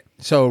from Barrett.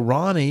 So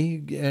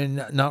Ronnie,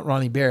 and not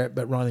Ronnie Barrett,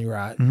 but Ronnie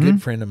Wright,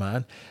 good friend of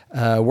mine,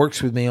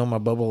 works with me on my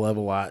bubble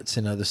level lights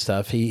and other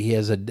stuff. He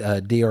has a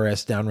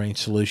DRS Downrange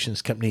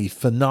Solutions company.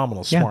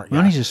 Phenomenal, smart guy.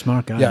 Ronnie's a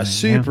smart guy. Yeah,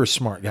 super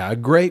smart guy.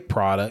 Great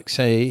product.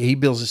 So he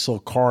builds this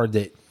little card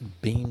that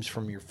beams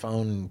from your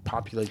phone and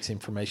populates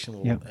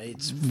information. Yep.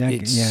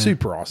 It's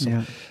super awesome.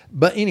 Yeah.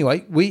 But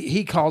anyway,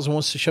 he calls and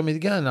wants to show me the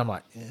gun. And I'm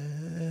like,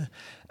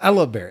 I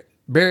love Barrett.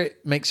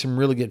 Barrett makes some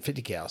really good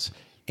 50 cals.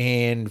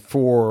 And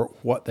for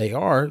what they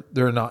are,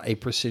 they're not a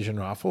precision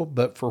rifle,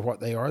 but for what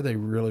they are, they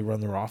really run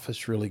their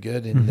office really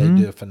good, and they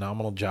do a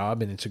phenomenal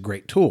job, and it's a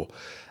great tool.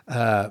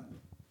 After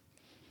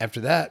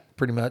that,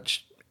 pretty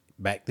much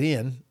back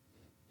then,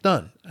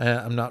 done.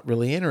 I'm not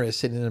really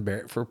interested in a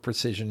Barrett for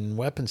precision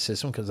weapon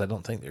system because I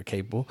don't think they're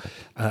capable.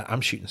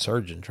 I'm shooting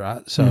surgeons,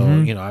 right?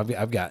 So, you know,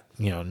 I've got,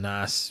 you know,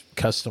 nice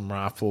custom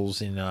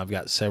rifles, and I've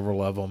got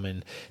several of them,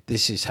 and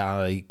this is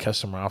how a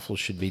custom rifle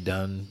should be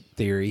done,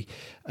 theory.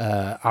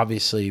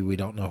 Obviously, we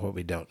don't know what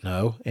we don't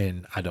know,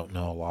 and I don't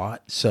know a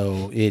lot.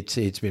 So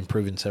it's been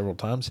proven several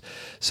times.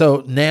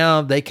 So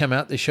now they come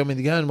out, they show me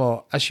the gun.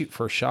 Well, I shoot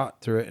first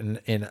shot through it,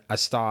 and I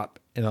stop,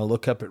 and I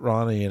look up at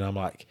Ronnie, and I'm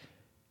like,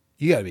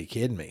 you got to be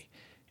kidding me.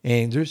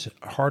 And there's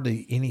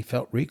hardly any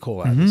felt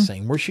recoil out of this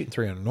thing. We're shooting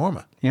 300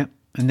 Norma. Yeah.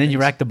 And then you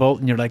rack the bolt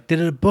and you're like, did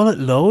a bullet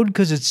load?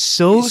 Because it's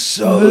so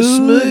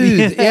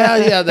smooth.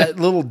 Yeah. That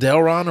little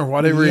Delron or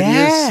whatever it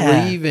is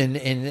sleeve.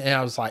 And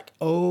I was like,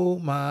 oh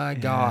my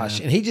gosh.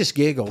 And he just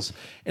giggles.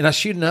 And I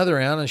shoot another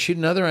round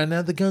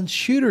Now the gun's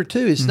shooter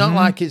too. It's not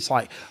like it's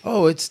like,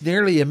 oh, it's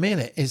nearly a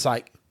minute. It's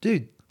like,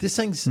 dude, this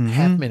thing's a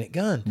half-minute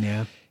gun.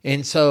 Yeah.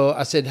 And so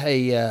I said,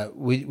 hey,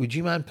 would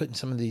you mind putting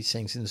some of these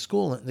things in the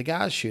school and the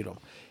guys shoot them?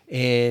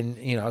 And,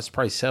 you know, I was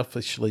probably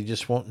selfishly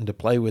just wanting to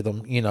play with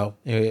them, you know,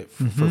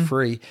 for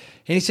free.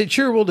 And he said,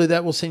 sure, we'll do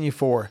that. We'll send you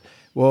 4.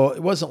 Well,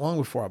 it wasn't long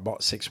before I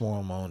bought 6 more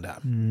on my own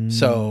dime.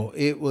 So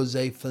it was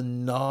a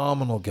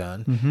phenomenal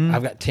gun.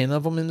 I've got 10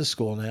 of them in the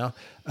school now.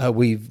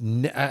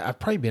 I've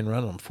probably been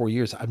running them 4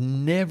 years. I've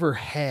never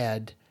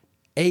had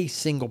a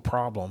single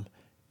problem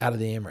out of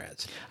the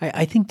MRADs.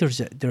 I think there's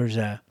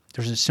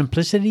a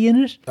simplicity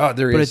in it. Oh,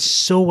 there is. But it's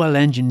so well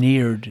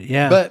engineered.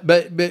 Yeah.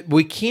 But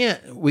we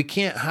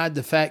can't hide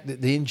the fact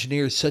that the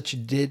engineers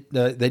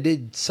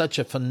did such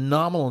a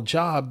phenomenal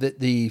job that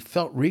the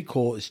felt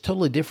recoil is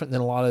totally different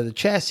than a lot of the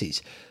chassis.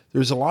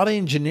 There's a lot of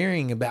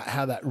engineering about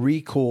how that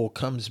recoil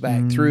comes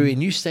back through,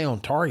 and you stay on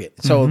target.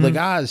 So the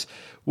guys,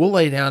 we'll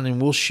lay down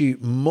and we'll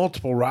shoot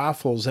multiple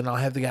rifles, and I'll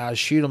have the guys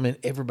shoot them, and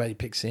everybody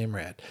picks the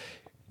MRAD.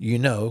 You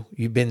know,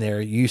 you've been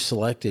there, you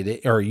selected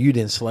it, or you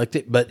didn't select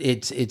it, but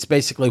it's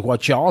basically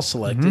what y'all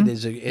selected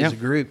as a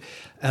group.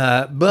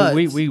 But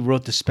we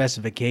wrote the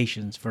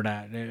specifications for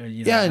that.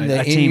 You know, and the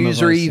end team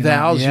user of us,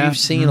 evals, you've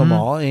seen them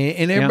all,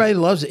 and everybody Yeah.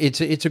 loves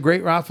it. It's a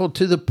great rifle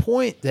to the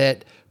point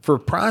that for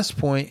price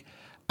point,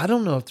 I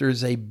don't know if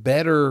there's a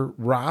better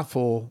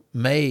rifle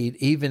made,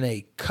 even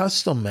a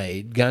custom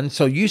made gun.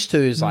 So used to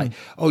is like,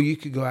 oh, you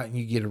could go out and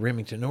you get a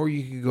Remington, or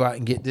you could go out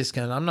and get this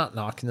gun. I'm not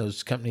knocking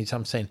those companies.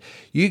 I'm saying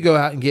you go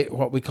out and get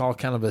what we call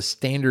kind of a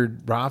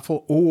standard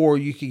rifle, or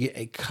you could get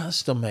a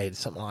custom made,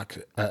 something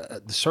like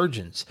the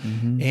Surgeons.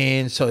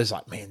 And so it's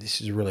like, man, this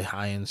is a really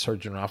high end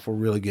Surgeon rifle,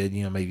 really good,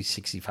 maybe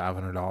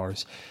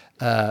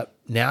 $6,500.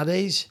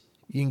 Nowadays,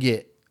 you can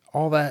get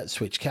all that,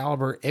 switch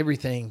caliber,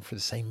 everything for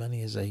the same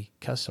money as a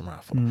custom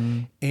rifle.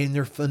 And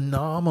they're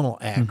phenomenal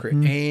accurate.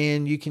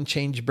 And you can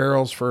change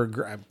barrels for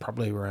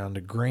probably around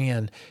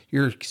 $1,000.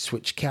 Your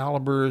switch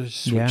calibers,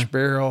 switch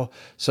barrel.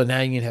 So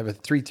now you can have a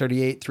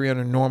 338,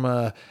 300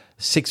 Norma,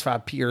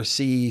 6.5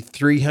 PRC,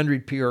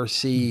 300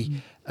 PRC,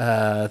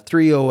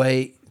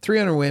 308,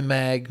 300 Win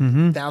Mag,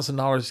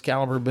 $1,000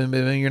 caliber, boom,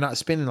 boom, boom. You're not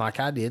spending like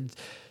I did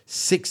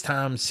 6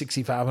 times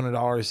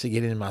 $6,500 to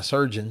get in my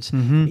Surgeons,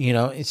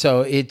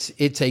 so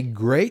it's a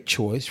great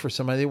choice for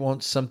somebody that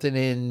wants something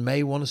and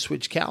may want to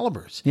switch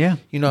calibers.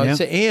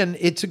 And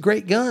it's a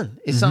great gun.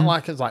 It's not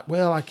like it's like,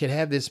 well, I could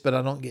have this, but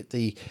I don't get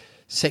the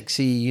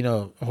sexy,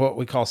 what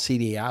we call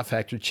CDI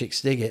factor,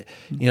 chicks dig it.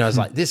 It's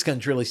like, this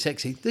gun's really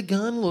sexy. The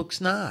gun looks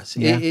nice.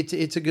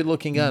 It's a good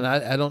looking gun.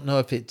 I don't know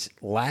if it's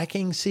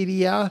lacking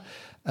CDI.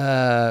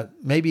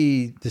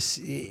 Maybe this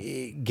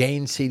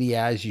gain CDI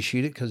as you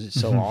shoot it because it's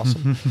so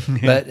awesome.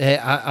 But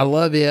I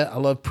love it. I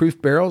love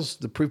proof barrels.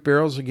 The proof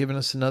barrels are giving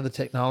us another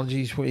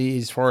technology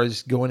as far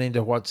as going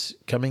into what's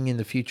coming in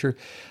the future.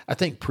 I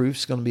think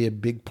proof's going to be a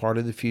big part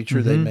of the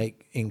future. They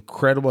make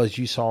incredible, as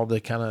you saw the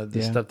kind of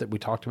the stuff that we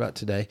talked about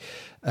today.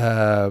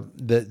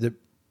 The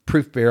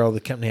proof barrel, the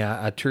company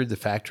I toured the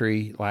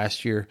factory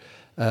last year,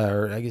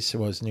 or I guess it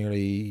was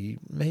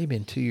maybe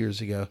 2 years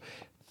ago.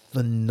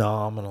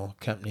 Phenomenal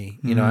company.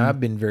 I've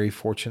been very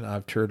fortunate.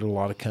 I've toured a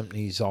lot of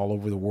companies all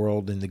over the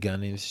world in the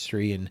gun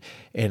industry, and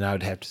I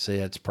would have to say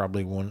that's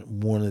probably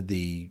one of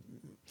the.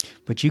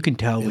 But you can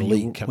tell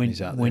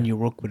when you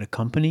work with a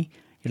company,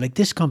 you're like,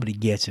 this company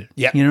gets it.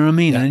 Yeah, you know what I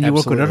mean. Yeah, and then you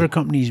absolutely. work with other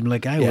companies, and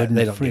like I wouldn't.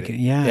 They don't freaking get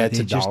it. Yeah, it's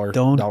a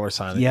dollar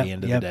sign at the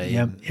end of the day.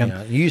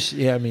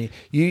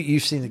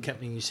 You've seen the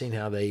company. You've seen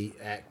how they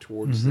act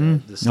towards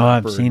the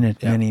sniper. I've seen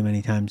it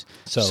many times.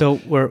 So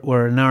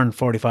we're an hour and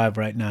 45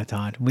 right now,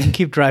 Todd. We can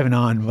keep driving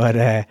on,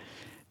 but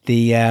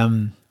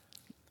the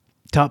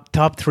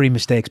top 3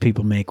 mistakes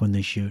people make when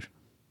they shoot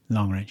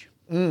long range.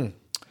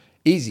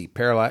 Easy.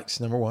 Parallax,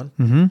 number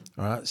one.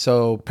 All right.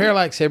 So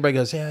parallax, everybody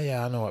goes,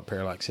 yeah, I know what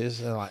parallax is.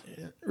 And they're like,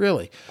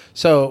 really?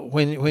 So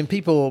when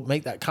people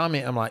make that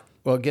comment, I'm like,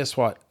 well, guess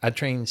what? I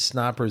train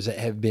snipers that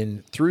have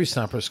been through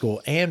sniper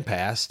school and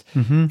passed,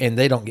 and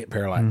they don't get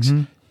parallax.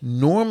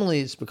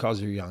 Normally, it's because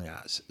of your young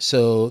eyes.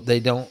 So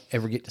they don't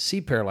ever get to see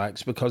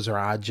parallax because their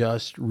eye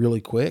adjusts really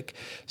quick.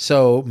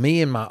 So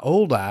me and my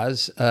old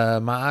eyes,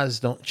 my eyes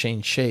don't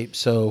change shape.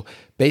 So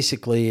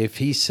basically, if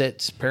he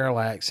sets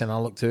parallax and I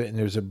look through it and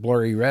there's a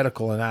blurry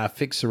reticle and I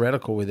fix the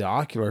reticle with the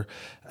ocular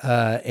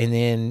and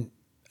then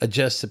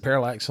adjust the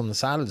parallax on the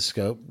side of the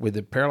scope with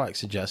the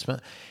parallax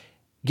adjustment,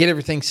 get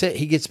everything set,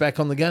 he gets back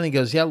on the gun and he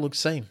goes, yeah, it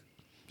looks the same.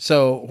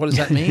 So what does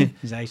that mean?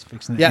 His eyes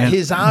fixing it. Yeah,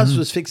 his eyes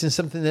was fixing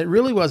something that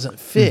really wasn't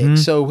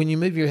fixed. So when you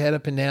move your head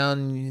up and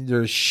down,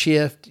 there's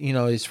shift,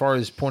 as far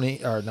as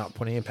not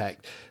pointing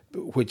impact,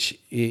 which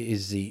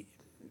is the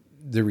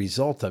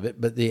result of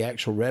it, but the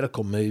actual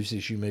reticle moves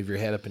as you move your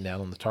head up and down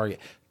on the target.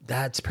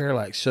 That's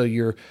parallax. So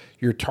your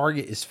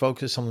target is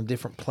focused on a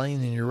different plane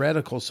than your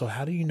reticle. So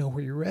how do you know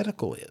where your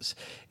reticle is?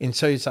 And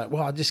so it's like,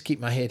 well, I'll just keep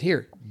my head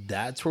here.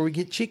 That's where we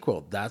get cheek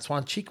weld. That's why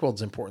cheek weld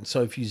is important.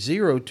 So if you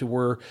zero to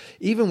where,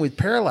 even with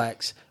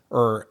parallax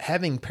or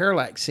having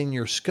parallax in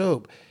your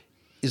scope,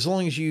 as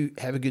long as you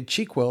have a good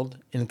cheek weld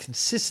and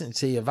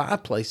consistency of eye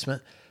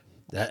placement,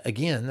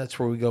 that's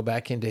where we go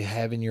back into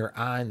having your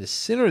eye in the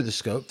center of the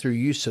scope through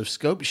use of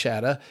scope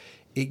shadow.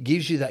 It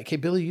gives you that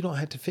capability. You don't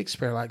have to fix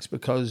parallax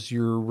because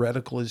your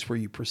reticle is where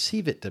you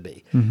perceive it to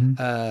be.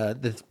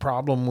 The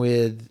problem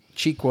with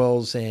cheek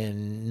welds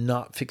and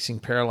not fixing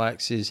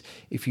parallax is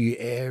if you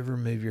ever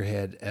move your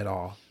head at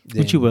all, then,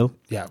 which you will.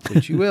 Yeah,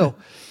 which you will.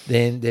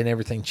 Then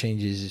everything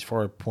changes as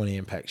far as point of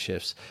impact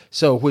shifts.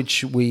 So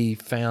which we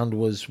found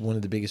was one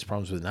of the biggest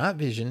problems with night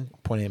vision,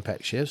 point of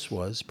impact shifts,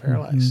 was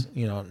parallax,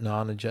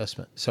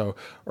 non-adjustment. So,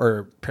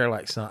 or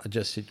parallax not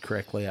adjusted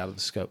correctly out of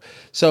the scope.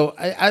 So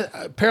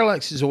I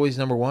parallax is always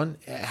number one.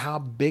 How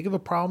big of a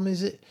problem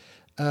is it?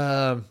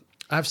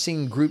 I've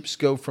seen groups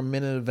go from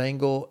minute of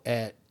angle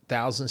at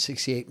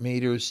 1,068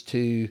 meters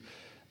to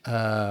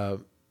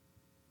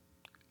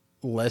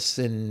less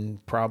than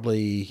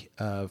probably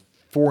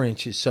 4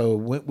 inches. So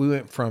we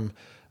went from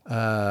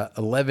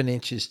 11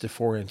 inches to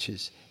 4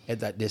 inches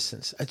at that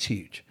distance. That's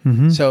huge.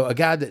 So a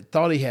guy that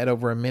thought he had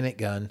over a minute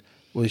gun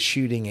was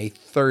shooting a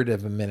third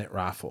of a minute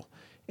rifle,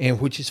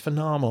 and which is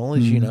phenomenal,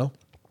 as you know.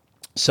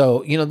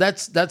 So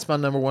that's my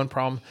number one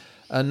problem.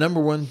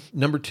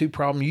 Number two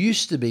problem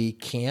used to be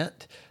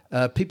can't.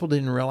 People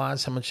didn't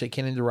realize how much they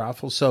can into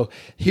rifles. So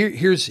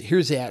here's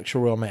the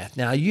actual real math.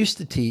 Now I used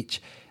to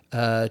teach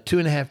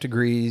 2.5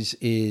 degrees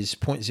is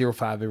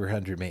 0.05 every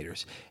 100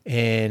 meters.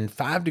 And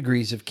 5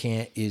 degrees of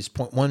cant is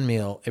 0.1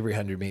 mil every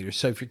 100 meters.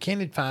 So if you're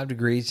canted 5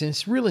 degrees, and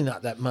it's really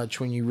not that much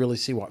when you really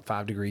see what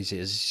 5 degrees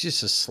is. It's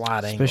just a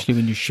slight angle. Especially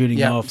when you're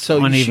shooting off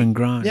uneven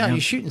ground. Yeah, you're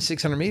shooting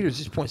 600 meters.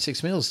 It's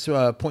 0.6 mils.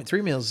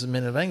 0.3 mils is a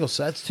minute of angle.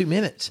 So that's 2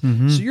 minutes.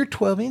 So you're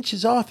 12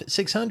 inches off at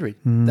 600.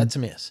 That's a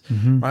miss.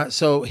 Right?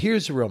 So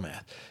here's the real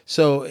math.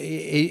 So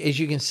as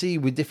you can see,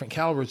 with different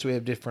calibers, we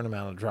have different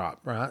amount of drop.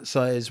 Right?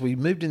 So as we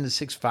moved into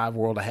 6.5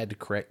 world, I had to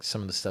correct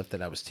some of the stuff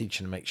that I was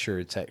teaching to make sure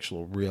it's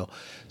actual real.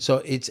 So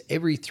it's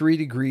every 3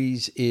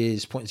 degrees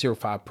is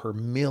 0.05 per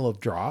mil of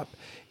drop,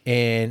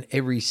 and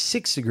every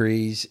 6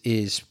 degrees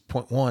is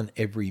 0.1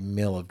 every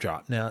mil of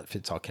drop. Now it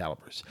fits all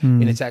calibers,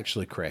 and it's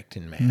actually correct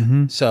in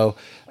math. So,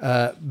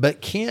 but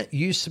cant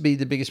used to be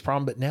the biggest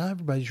problem, but now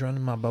everybody's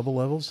running my bubble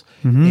levels,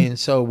 and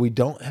so we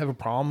don't have a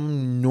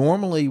problem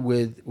normally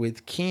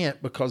with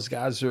cant because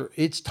guys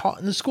it's taught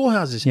in the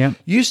schoolhouses. Yeah.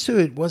 Used to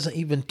it wasn't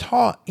even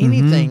taught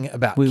anything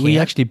about cant. We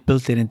actually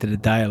built it into the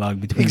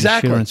dialogue between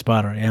the shooter and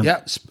spotter.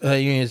 Yeah.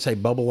 You need to say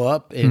bubble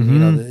up,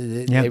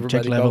 and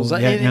everybody bubbles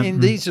up.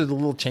 And these are the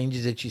little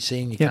changes that you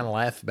see and you kind of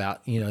laugh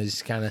about.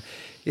 It's kind of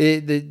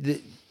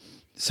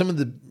some of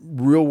the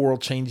real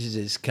world changes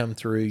has come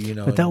through.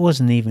 But that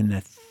wasn't even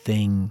a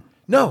thing.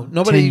 No,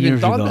 nobody 10 even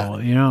years thought ago,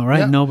 about it. right?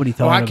 Yeah. Nobody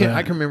thought about it.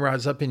 I can remember I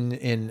was up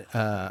in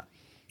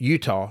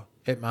Utah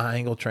at my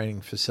angle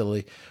training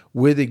facility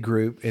with a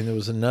group, and there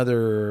was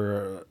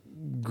another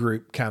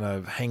group kind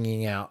of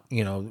hanging out,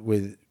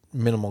 with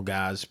minimal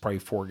guys, probably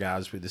 4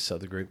 guys with this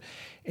other group.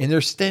 And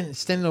they're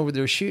standing over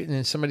there shooting,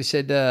 and somebody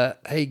said,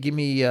 hey, give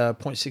me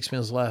 0.6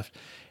 mils left.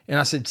 And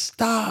I said,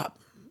 stop.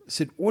 I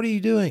said, what are you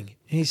doing?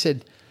 And he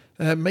said,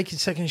 making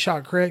second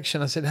shot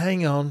correction. I said,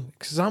 hang on,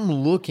 because I'm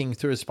looking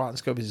through a spot and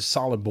scope. It's a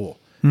solid bull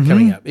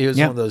coming up. It was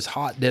one of those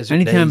hot desert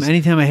days.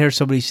 Anytime I hear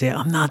somebody say,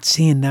 I'm not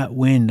seeing that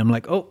wind, I'm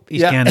like, oh,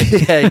 he's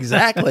canted. Yeah,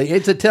 exactly.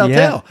 It's a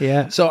telltale.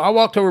 Yeah. So I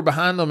walked over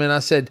behind him and I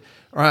said,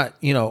 all right,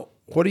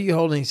 what are you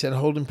holding? He said,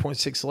 holding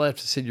 0.6 left.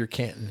 I said, you're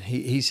canting.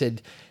 He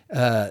said,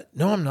 no,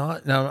 I'm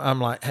not. No,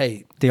 I'm like,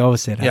 hey. They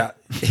always say that.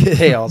 Yeah,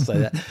 they all say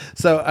that.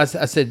 So I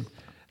said,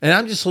 and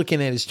I'm just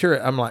looking at his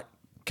turret. I'm like,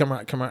 come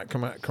right.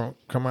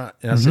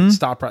 And I said,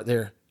 stop right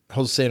there.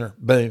 Hold center.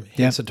 Boom.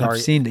 Hits the target.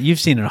 I've seen it. You've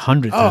seen it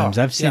 100 times.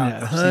 I've seen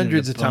it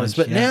hundreds of times.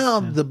 But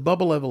now the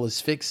bubble level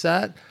is fixed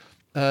that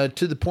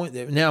to the point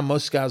that now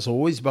most guys will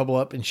always bubble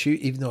up and shoot,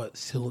 even though it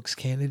still looks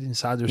canted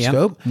inside their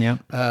scope. Yeah.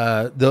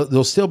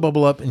 They'll still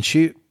bubble up and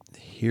shoot.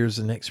 Here's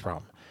the next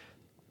problem.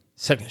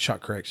 Second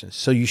shot correction.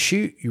 So you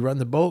shoot, you run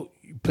the bolt,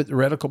 you put the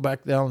reticle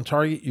back down on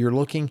target, you're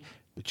looking,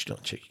 but you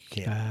don't check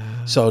your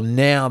cant. So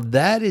now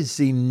that is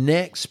the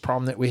next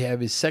problem that we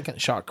have is second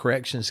shot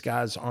corrections.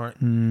 Guys aren't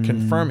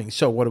confirming.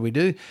 So what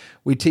do?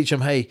 We teach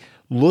them, hey,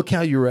 look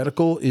how your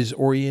reticle is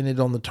oriented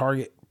on the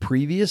target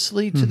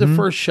previously to the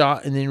first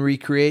shot, and then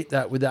recreate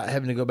that without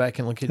having to go back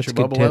and look at your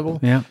bubble level.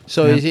 Yeah.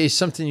 So it's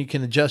something you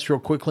can adjust real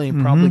quickly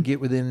and probably get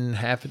within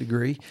half a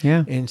degree.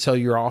 Yeah. And so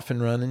you're off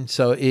and running.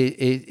 So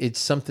it's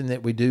something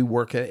that we do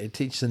work at. It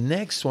teach. The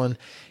next one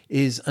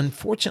is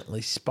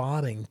unfortunately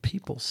spotting.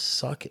 People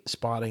suck at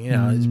spotting.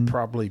 It's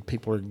probably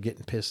people are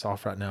getting pissed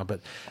off right now,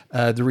 but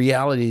the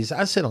reality is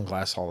I sit on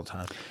glass all the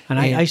time. And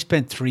I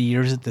spent 3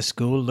 years at the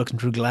school looking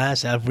through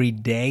glass every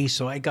day,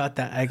 so I got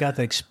that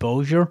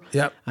exposure.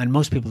 Yep. And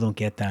most people don't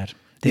get that.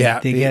 They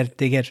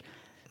get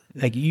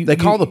like you. They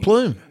call the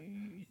plume.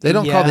 They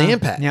don't call the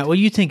impact. Yeah. Well,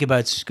 you think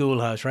about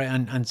schoolhouse, right?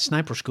 And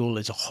sniper school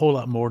is a whole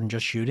lot more than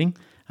just shooting,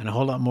 and a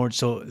whole lot more.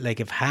 So, like,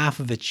 if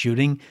half of it's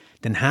shooting,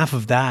 then half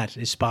of that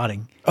is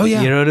spotting. Oh,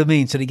 yeah. You know what I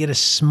mean? So they get a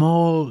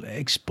small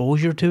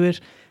exposure to it,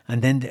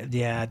 and then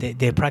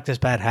they practice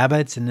bad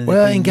habits. And then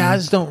and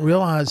guys don't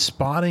realize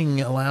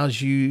spotting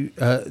allows you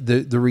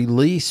the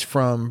release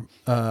from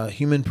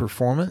human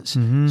performance,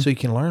 so you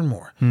can learn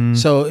more.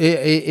 So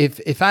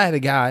if I had a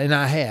guy, and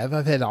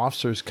I've had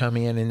officers come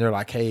in and they're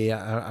like, hey,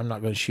 I'm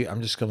not going to shoot.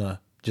 I'm just going to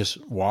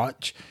just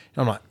watch.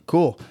 And I'm like,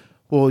 cool.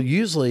 Well,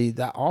 usually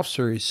that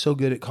officer is so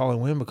good at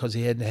calling wind because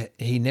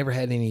he never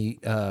had any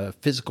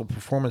physical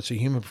performance or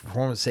human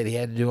performance that he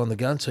had to do on the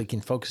gun, so he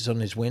can focus on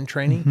his wind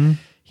training.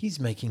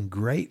 He's making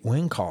great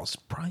wind calls,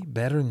 probably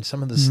better than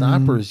some of the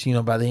snipers,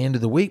 by the end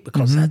of the week,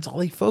 because that's all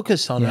he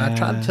focused on. Yeah. And I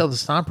try to tell the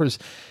snipers,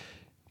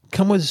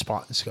 come with a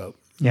spot and scope.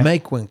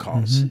 Make wind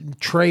calls,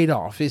 trade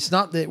off. It's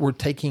not that we're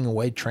taking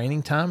away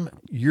training time.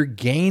 You're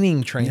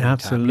gaining training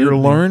time. You're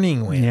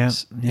learning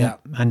wins. Yeah.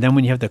 And then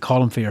when you have to call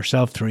them for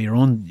yourself through your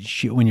own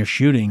when you're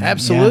shooting.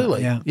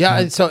 Absolutely. Yeah.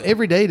 And so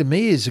every day to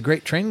me is a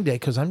great training day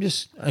because I'm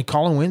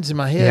calling wins in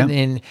my head. Yeah.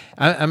 And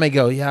I may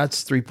go,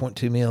 it's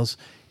 3.2 mils.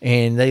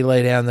 And they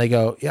lay down, they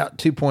go,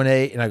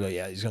 2.8. And I go,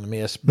 he's going to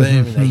miss. Boom.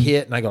 And they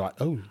hit. And I go like,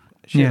 oh,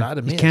 shit, I'd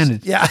have missed.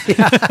 Candid. Yeah.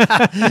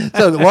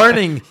 So the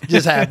learning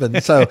just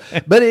happened. So,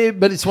 but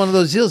it's one of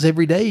those deals.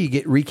 Every day you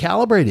get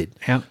recalibrated.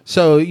 Yeah.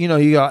 So, you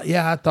go,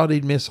 I thought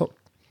he'd miss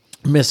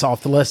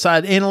off the left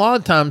side. And a lot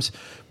of times,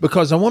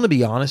 because I want to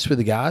be honest with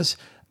the guys,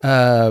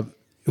 as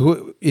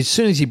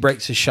soon as he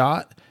breaks a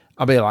shot,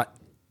 I'll be like,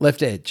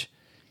 left edge.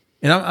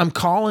 And I'm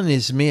calling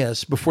his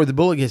miss before the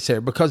bullet gets there,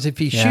 because if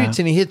he Yeah. shoots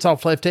and he hits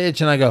off left edge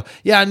and I go,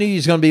 yeah, I knew he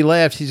was going to be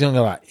left, he's going to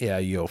go like, yeah,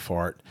 you'll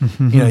fart.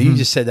 You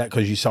just said that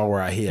because you saw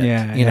where I hit.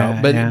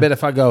 Yeah, But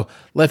if I go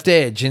left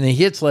edge and he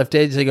hits left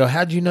edge, they go,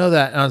 how'd you know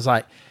that? And I was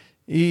like,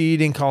 you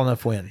didn't call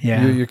enough wind.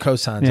 Yeah. Your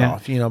cosine's Yeah.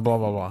 off, blah, blah,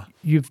 blah.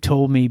 You've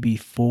told me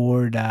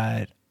before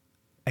that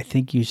I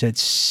think you said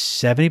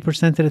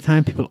 70% of the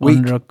time people Weak.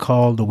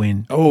 undercall the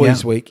wind.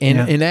 Always Yeah. weak.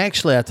 And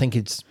actually, I think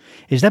it's,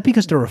 Is that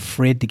because they're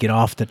afraid to get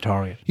off the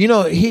target?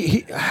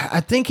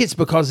 I think it's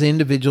because the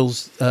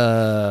individuals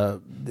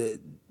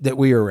that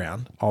we are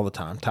around all the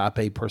time, type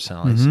A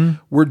personalities,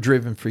 we're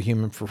driven for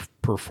human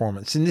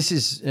performance. And this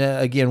is,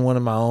 again, one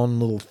of my own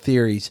little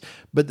theories.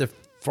 But the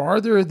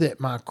farther that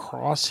my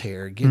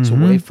crosshair gets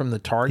away from the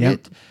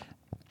target,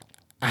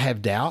 I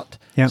have doubt.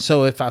 Yep.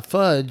 So if I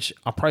fudge,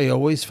 I'll probably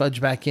always fudge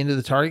back into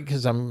the target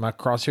because my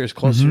crosshair is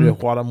closer to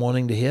what I'm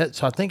wanting to hit.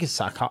 So I think it's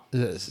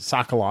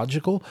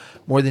psychological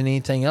more than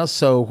anything else.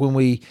 So when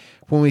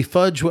we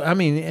fudge, I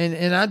mean,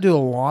 and I do a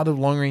lot of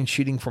long range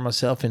shooting for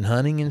myself in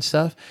hunting and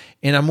stuff,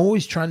 and I'm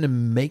always trying to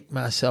make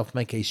myself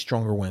make a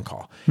stronger wind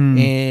call.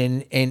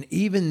 And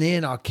even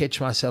then, I'll catch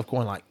myself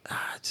going like,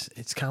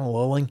 it's kind of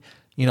lulling.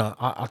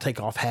 I'll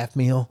take off half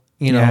meal,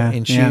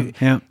 and shoot.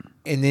 Yeah.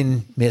 And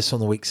then miss on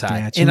the weak side.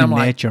 Yeah, it's and human I'm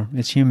like, nature.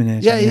 It's human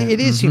nature. yeah,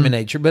 it is human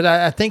nature, but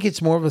I think it's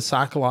more of a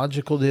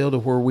psychological deal to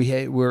where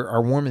where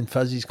our warm and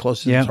fuzzy's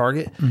close to the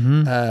target.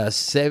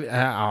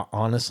 I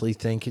honestly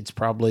think it's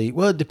probably,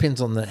 it depends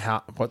on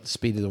what the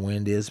speed of the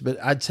wind is, but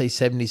I'd say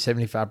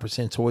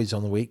 70-75% is always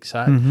on the weak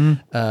side.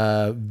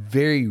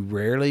 Very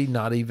rarely,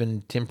 not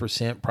even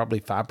 10%,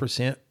 probably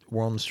 5%.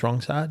 We're on the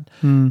strong side,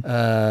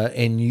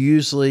 and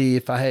usually,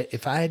 if I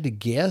had to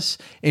guess,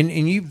 and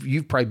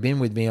you've probably been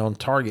with me on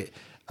target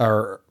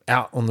or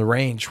out on the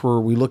range where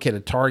we look at a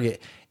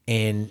target,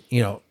 and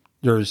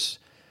there's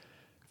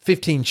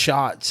 15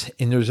 shots,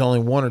 and there's only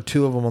one or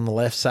two of them on the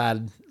left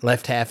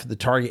half of the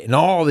target, and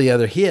all the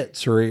other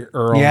hits are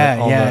on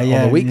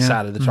the weak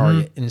side of the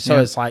target, and so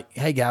it's like,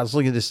 hey guys,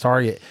 look at this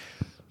target.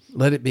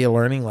 Let it be a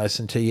learning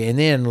lesson to you. And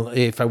then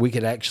if we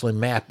could actually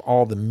map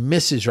all the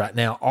misses right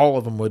now, all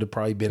of them would have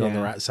probably been on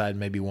the right side,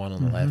 maybe one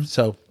on the left.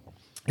 So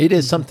it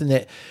is something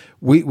that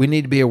we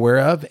need to be aware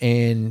of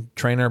and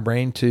train our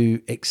brain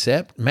to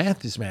accept.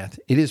 Math is math.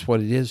 It is what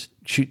it is.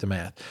 Shoot the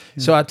math.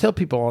 So I tell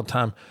people all the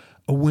time,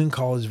 a wind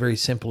call is very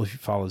simple if you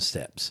follow the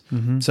steps.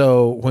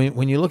 So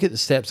when you look at the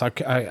steps,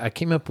 I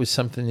came up with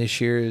something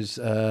this year is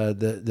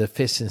the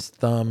fist and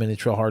thumb, and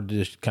it's real hard to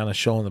just kind of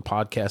show on the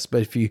podcast.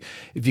 But if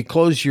you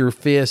close your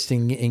fist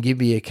and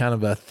give you a kind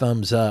of a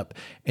thumbs up,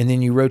 and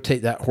then you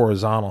rotate that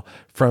horizontal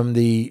from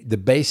the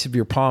base of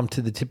your palm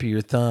to the tip of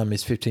your thumb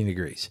is 15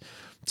 degrees.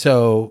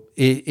 So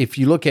if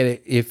you look at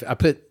it, if I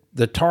put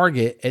the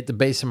target at the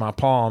base of my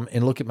palm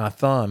and look at my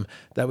thumb,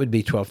 that would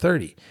be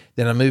 12:30.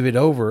 Then I move it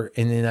over,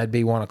 and then that'd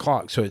be 1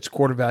 o'clock. So it's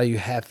quarter value,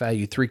 half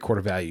value,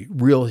 3/4 value,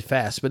 really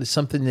fast. But it's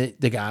something that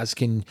the guys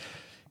can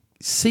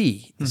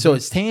see, so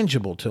it's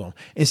tangible to them.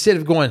 Instead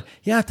of going,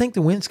 I think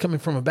the wind's coming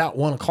from about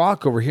 1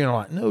 o'clock over here. And I'm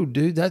like, no,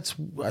 dude, that's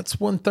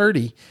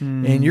 1:30,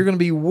 and you're going to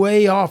be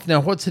way off.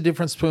 Now, what's the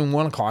difference between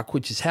 1 o'clock,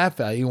 which is half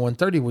value,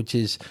 1:30, which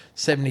is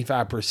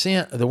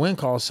 75% of the wind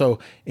call? So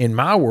in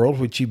my world,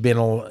 which you've been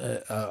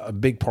a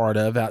big part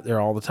of out there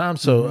all the time,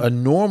 so a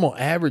normal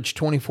average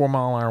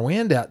 24-mile-an-hour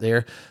wind out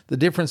there, the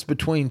difference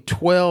between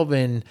 12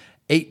 and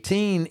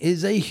 18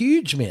 is a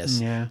huge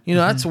miss. Yeah.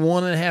 That's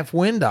 1.5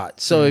 wind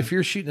dots. So if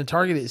you're shooting a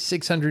target at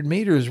 600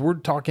 meters, we're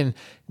talking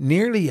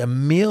nearly a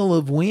mil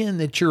of wind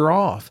that you're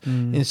off.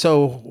 And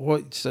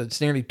so it's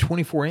nearly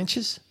 24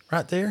 inches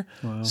right there.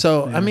 Wow.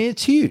 So, I mean,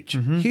 it's huge,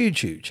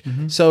 huge.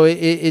 So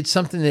it's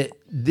something that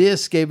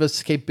this gave us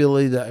the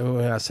capability that,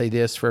 when I say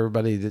this for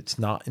everybody that's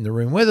not in the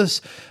room with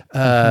us,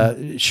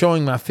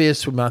 showing my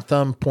fist with my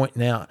thumb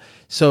pointing out.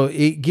 So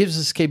it gives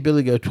us the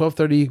capability to go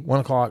 12:30, 1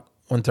 o'clock,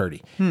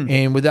 1:30,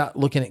 and without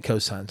looking at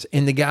cosines.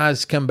 And the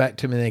guys come back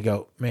to me and they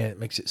go, man, it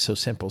makes it so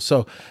simple.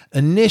 So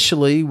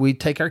initially we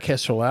take our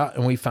Kestrel out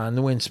and we find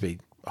the wind speed.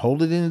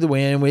 Hold it into the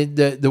wind.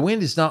 The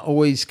wind is not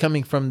always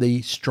coming from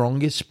the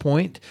strongest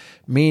point,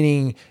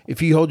 meaning if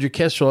you hold your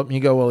Kestrel up and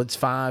you go, well, it's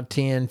 5,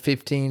 10,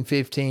 15,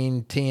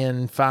 15,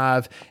 10,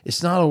 5.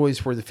 It's not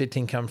always where the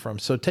 15 come from.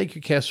 So take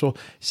your Kestrel,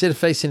 instead of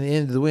facing the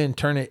end of the wind,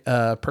 turn it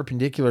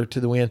perpendicular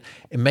to the wind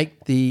and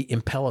make the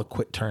impella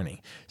quit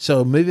turning.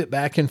 So move it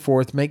back and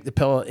forth, make the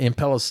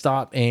impella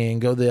stop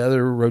and go the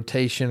other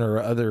rotation or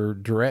other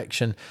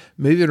direction.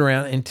 Move it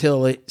around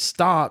until it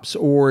stops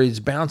or is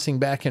bouncing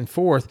back and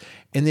forth.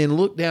 And then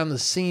look down the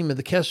seam of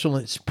the Kestrel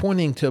and it's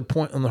pointing to a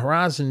point on the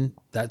horizon.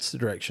 That's the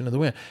direction of the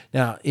wind.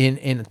 Now, in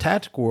a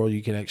tactical world,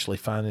 you can actually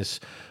find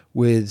this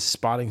with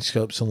spotting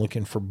scopes and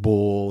looking for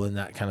bull and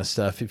that kind of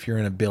stuff if you're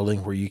in a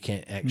building where you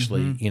can't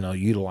actually,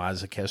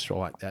 utilize a kestrel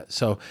like that.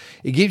 So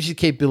it gives you the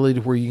capability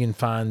to where you can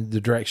find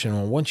the direction.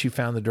 Well, once you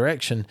found the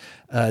direction,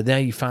 now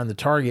you find the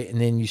target,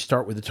 and then you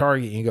start with the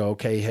target and you go,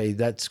 okay, hey,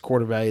 that's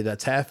quarter value,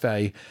 that's half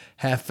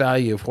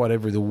value of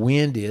whatever the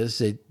wind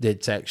is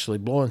that's actually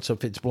blowing. So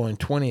if it's blowing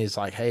 20, it's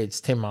like, hey, it's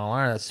 10 mile an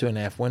hour, that's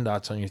 2.5 wind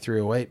dots on your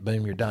 308,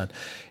 boom, you're done.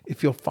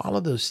 If you'll follow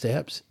those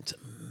steps, it's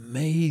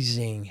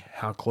amazing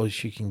how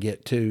close you can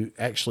get to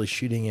actually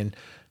shooting in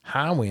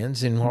high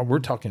winds. And we're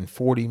talking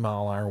 40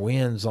 mile an hour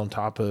winds on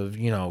top of,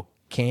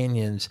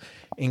 canyons,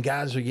 and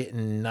guys are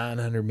getting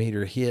 900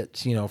 meter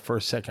hits, for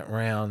a second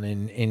round.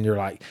 And they're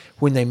like,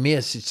 when they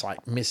miss, it's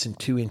like missing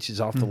 2 inches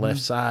off the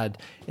left side.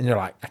 And they're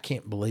like, I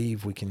can't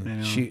believe we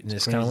can shoot in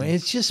this kind of wind.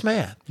 It's just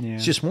math. Yeah.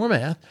 It's just more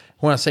math.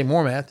 When I say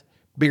more math,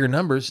 bigger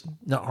numbers,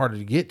 not harder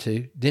to get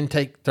to. Didn't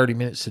take 30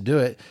 minutes to do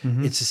it.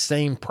 It's the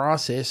same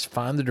process.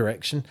 Find the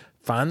direction,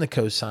 find the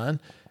cosine,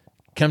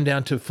 come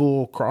down to a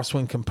full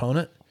crosswind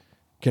component,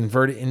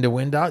 convert it into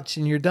wind dots,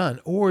 and you're done.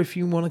 Or if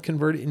you want to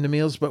convert it into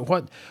mills. But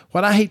what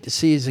I hate to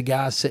see is a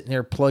guy sitting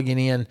there plugging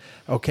in,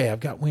 okay,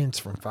 I've got winds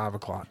from 5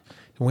 o'clock.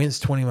 The wind's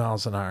 20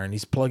 miles an hour, and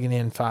he's plugging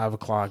in 5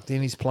 o'clock.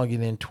 Then he's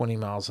plugging in 20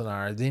 miles an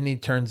hour. Then he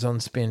turns on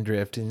spin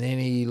drift, and then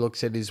he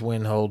looks at his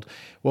wind hold.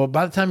 Well,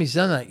 by the time he's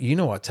done that, you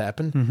know what's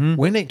happened.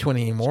 Wind ain't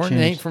 20 anymore, and it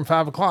ain't from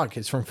 5 o'clock.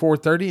 It's from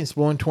 4:30, and it's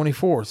blowing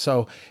 24.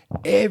 So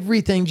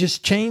everything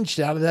just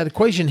changed out of that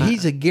equation.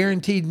 He's a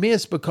guaranteed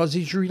miss because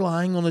he's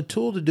relying on a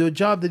tool to do a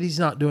job that he's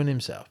not doing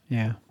himself.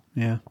 Yeah.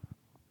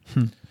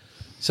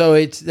 So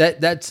it's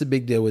that's the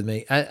big deal with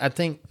me. I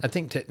think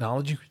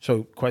technology.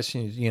 So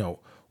question is,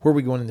 where are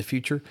we going in the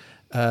future?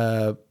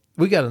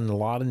 We got a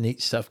lot of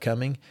neat stuff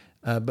coming,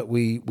 but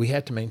we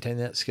have to maintain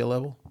that skill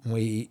level.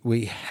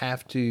 We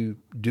have to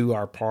do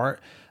our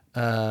part.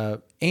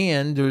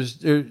 And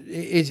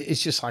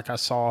it's just like I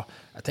saw,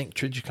 I think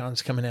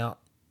Trijicon's coming out.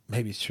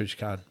 Maybe it's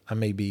Trijicon. I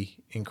may be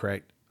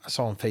incorrect. I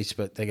saw on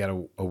Facebook they got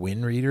a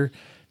wind reader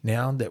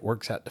now that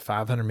works out to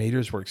 500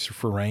 meters, works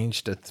for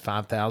range to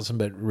 5,000,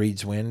 but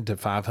reads wind to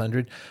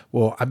 500.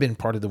 Well, I've been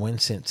part of the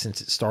wind since it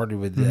started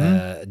with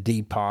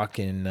Deepak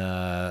and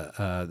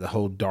the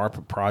whole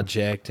DARPA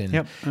project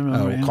and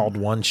called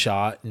One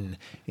Shot. And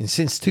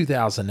since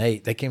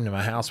 2008, they came to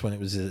my house when it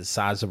was the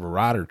size of a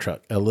Ryder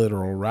truck, a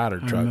literal Ryder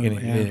truck, and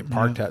it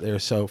parked out there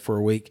for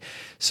a week.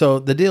 So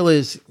the deal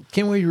is,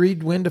 can we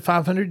read wind to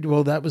 500?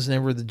 Well, that was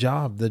never the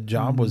job. The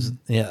job was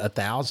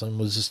 1,000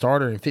 was the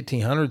starter, and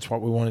 1,500 is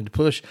what we wanted to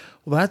push.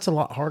 Well, that's a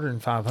lot harder than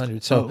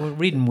 500. So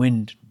reading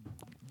wind,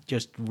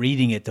 just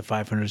reading it to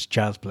 500 is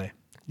child's play.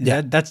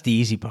 That's the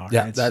easy part.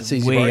 Yeah, that's the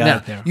easy part.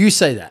 Now, you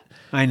say that.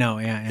 I know.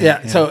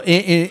 Yeah. So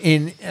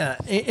in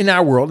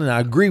our world, and I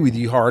agree with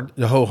you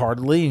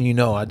wholeheartedly,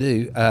 and I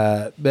do.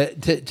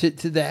 But to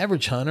the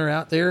average hunter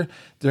out there,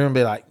 they're gonna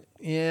be like,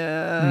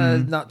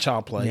 not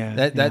child play.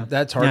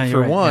 That's hard.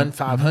 For one,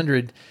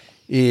 500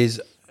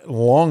 is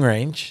long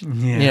range,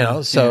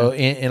 so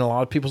in a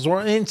lot of people's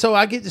world. And so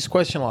I get this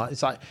question a lot.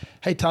 It's like,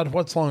 hey, Todd,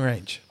 what's long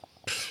range?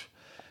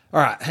 All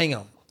right, hang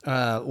on.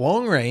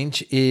 Long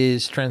range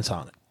is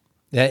transonic.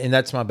 And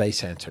that's my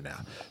base answer now.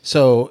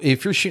 So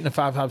if you're shooting a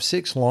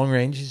 5.56, long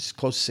range is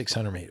close to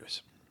 600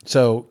 meters.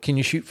 So can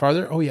you shoot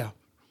farther? Oh, yeah.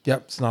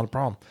 Yep, it's not a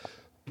problem.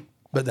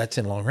 But that's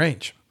in long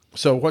range.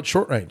 So what's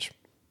short range?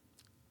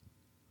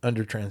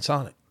 Under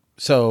transonic.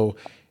 So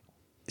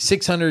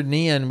 600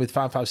 in with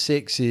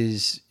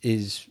 5.56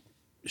 is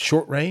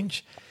short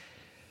range.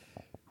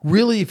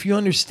 Really, if you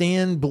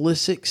understand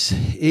ballistics,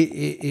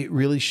 it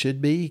really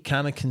should be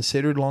kind of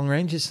considered long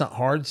range. It's not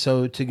hard.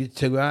 So to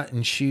go out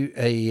and shoot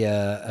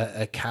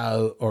a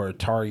cow or a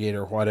target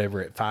or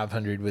whatever at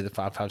 500 with a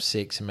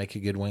 5.56 and make a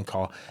good wind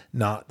call,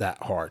 not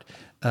that hard.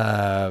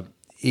 With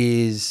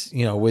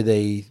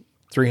a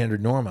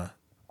 300 Norma.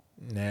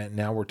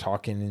 Now we're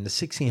talking in the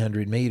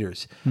 1,600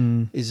 meters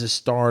is the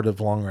start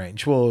of long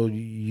range. Well,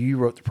 you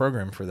wrote the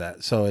program for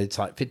that, so it's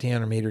like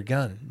 1,500 meter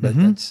gun, but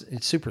it's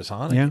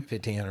supersonic at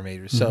 1,500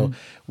 meters. So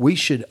we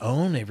should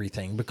own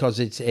everything because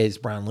it's, as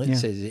Brian Litt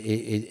says,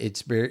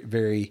 it's very,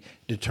 very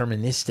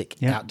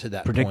deterministic out to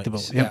that predictable.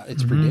 point. Yeah,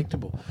 it's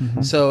predictable.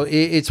 So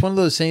it's one of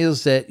those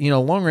things that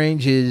long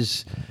range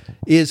is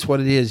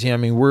what it is.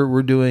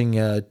 We're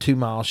doing 2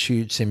 mile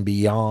shoots and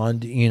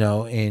beyond,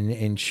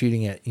 and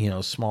shooting at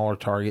smaller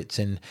targets,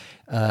 and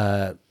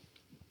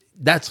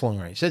that's long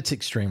range. That's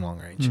extreme long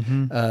range.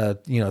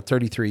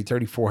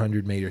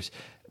 3,400 meters.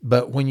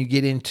 But when you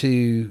get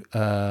into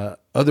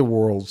other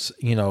worlds,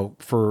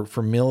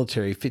 for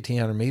military,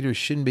 1,500 meters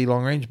shouldn't be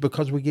long range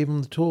because we gave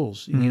them the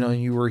tools.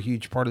 And you were a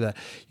huge part of that.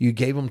 You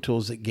gave them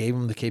tools that gave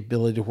them the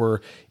capability to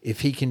where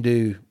if he can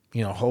do,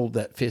 hold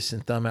that fist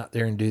and thumb out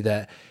there and do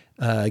that.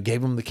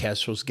 Gave them the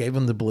kestrels, gave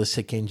them the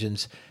ballistic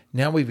engines.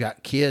 now we've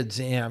got kids.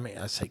 Yeah, I mean,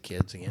 I say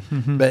kids again,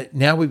 but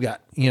now we've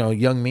got,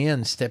 young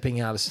men stepping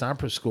out of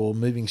sniper school,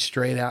 moving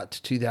straight out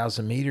to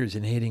 2,000 meters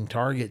and hitting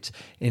targets.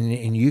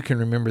 And you can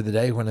remember the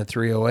day when a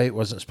 308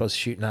 wasn't supposed to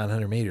shoot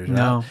 900 meters, right?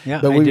 No,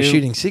 yeah, but I we were do.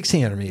 shooting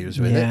 1,600 meters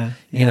with it, and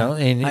we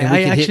I could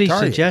actually hit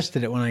targets.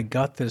 suggested it when I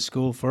got to the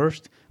school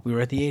first. We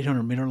were at the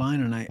 800 meter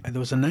line, and there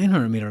was a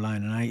 900 meter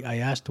line, and I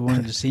asked one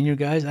of the senior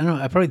guys. I don't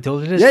know. I probably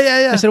told you this.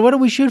 Yeah. I said, "What do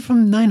we shoot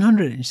from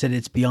 900?" And he said,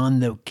 "It's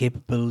beyond the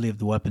capability of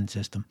the weapon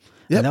system."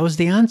 Yep. And that was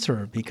the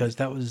answer, because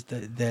that was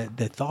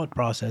the thought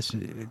process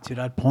to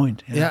that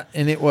point. Yeah,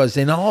 and it was,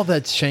 and all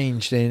that's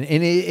changed, and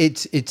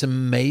it's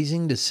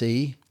amazing to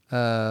see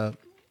where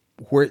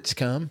it's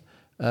come.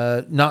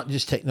 Not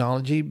just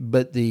technology,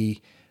 but the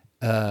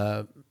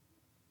how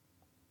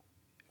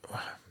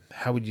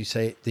would you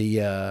say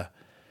it?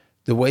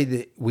 The way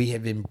that we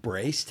have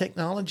embraced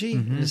technology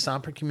in the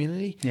sniper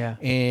community. Yeah.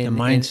 And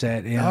The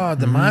mindset, yeah.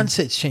 the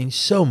mindset's changed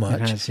so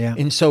much. It has, yeah.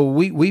 And so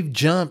we've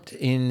jumped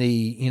in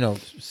the,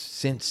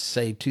 since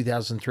say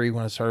 2003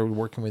 when I started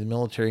working with the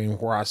military, and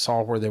where I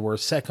saw where they were a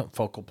second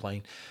focal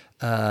plane,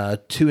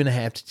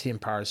 2.5 to 10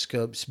 power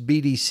scopes,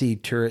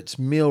 BDC turrets,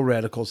 mill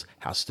reticles.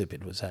 How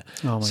stupid was that?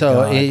 Oh my so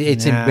God.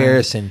 it's Yeah.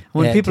 embarrassing.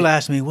 When Yeah, people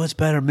ask me, what's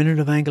better, minute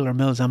of angle or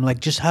mills? I'm like,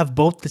 just have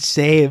both the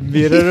same.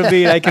 You know what I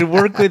mean? I can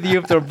work with you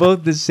if they're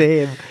both the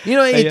same.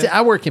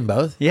 I work in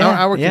both. Yeah,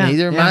 I work yeah, in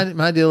either. yeah.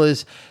 My deal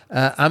is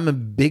I'm a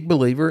big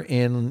believer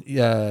in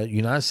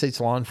United States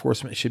law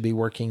enforcement should be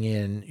working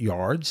in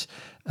yards.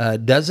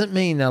 Doesn't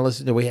mean, now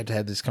listen, we have to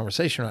have this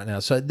conversation right now.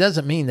 So it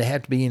doesn't mean they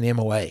have to be in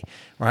MOA,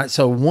 right?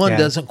 So one Yeah.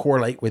 doesn't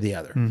correlate with the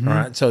other,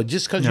 right? So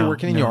just because you're No,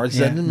 working in no, yards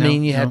yeah, doesn't no,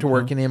 mean you have to no,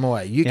 work in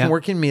MOA. You Yeah. can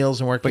work in meals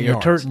and work But in your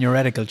yards. turret and your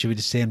reticle should be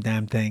the same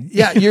damn thing.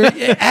 Yeah, you're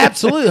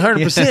absolutely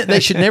 100%. They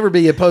should never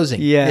be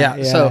opposing.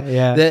 Yeah, So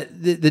yeah.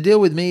 the deal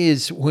with me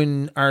is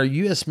when our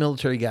U.S.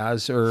 military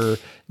guys are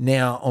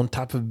now on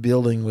top of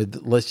building with,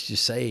 let's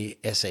just say,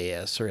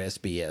 SAS or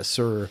SBS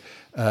or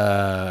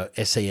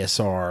SASR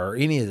or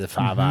any of the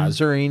Five Eyes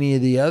or any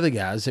of the other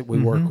guys that we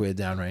work with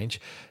downrange,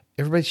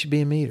 everybody should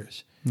be in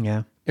meters.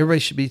 Yeah. Everybody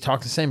should be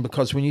talking the same,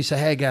 because when you say,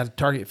 hey, I got a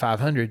target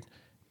 500,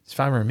 it's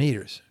 500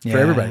 meters for Yeah,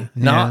 everybody,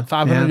 not yeah,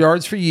 500 yeah.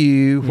 yards for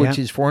you, which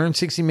Yeah. is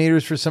 460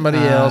 meters for somebody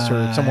else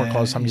or somewhere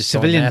close. I'm just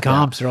throwing civilian math out.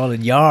 comps are all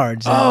in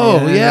yards.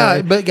 Oh, yeah.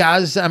 yeah. But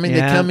guys, I mean,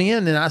 Yeah. they come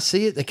in and I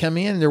see it. They come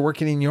in and they're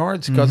working in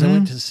yards because they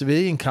went to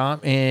civilian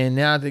comp. And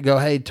now they go,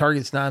 hey,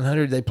 target's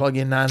 900. They plug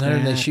in 900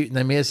 and they Yeah. shoot and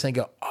they miss. And they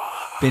go, oh,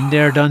 Been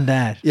there, done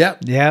that. yep.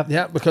 Yep.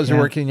 Yep. Because they're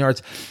Yeah. working in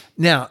yards.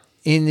 Now,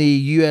 in the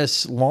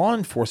U.S. law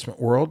enforcement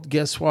world,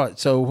 guess what?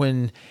 So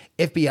when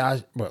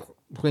FBI,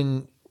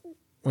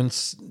 when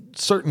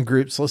certain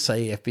groups, let's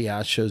say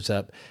FBI shows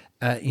up,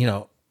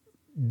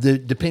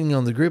 depending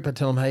on the group, I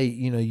tell them, hey,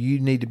 you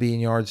need to be in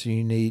yards,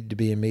 you need to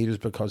be in meters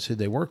because who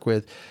they work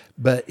with.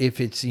 But if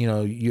it's,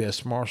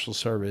 U.S. Marshal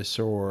Service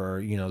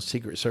or,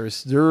 Secret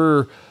Service,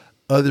 their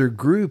other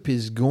group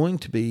is going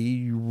to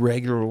be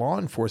regular law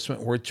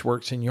enforcement, which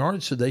works in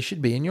yards, so they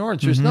should be in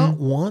yards. There's not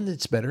one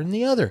that's better than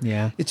the other.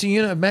 Yeah. It's a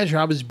unit of measure.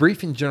 I was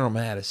briefing General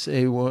Mattis,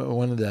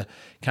 one of the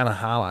kind of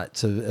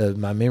highlights of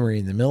my memory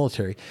in the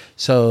military.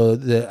 So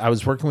I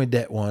was working with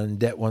Det One.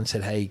 Det One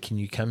said, hey, can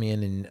you come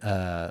in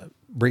and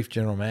brief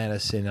General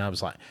Mattis? And I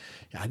was like,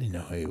 I didn't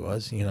know who he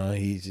was.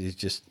 He's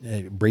just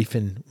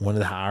briefing one of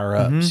the higher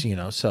ups,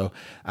 So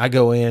I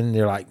go in,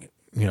 they're like,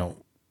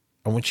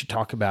 I want you to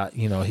talk about,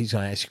 he's going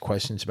to ask you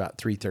questions about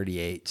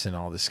 338s and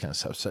all this kind of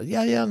stuff. So,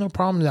 yeah, no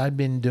problem. I've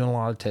been doing a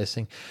lot of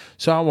testing.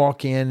 So I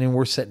walk in and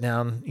we're sitting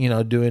down,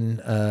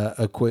 doing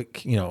a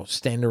quick,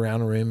 stand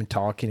around the room and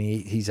talk. And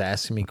he's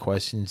asking me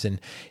questions.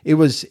 And it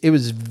was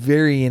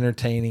very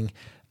entertaining.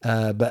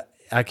 But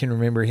I can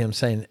remember him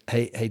saying,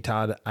 hey,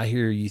 Todd, I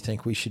hear you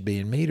think we should be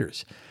in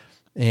meters.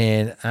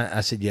 And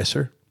I said, yes,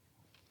 sir.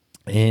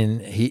 And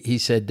he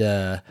said,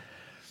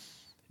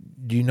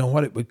 do you know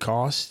what it would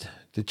cost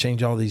to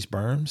change all these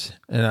berms?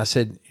 And I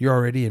said, you're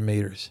already in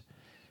meters.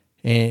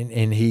 And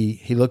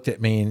he looked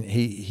at me and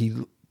he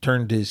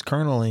turned to his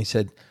colonel and he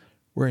said,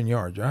 we're in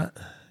yards, right?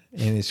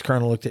 And his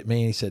colonel looked at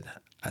me and he said,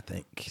 I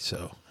think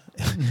so.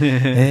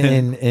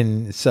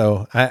 and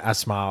so I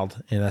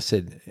smiled and I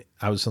said,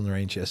 I was on the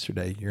range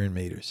yesterday. You're in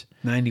meters.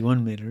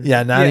 91 meters.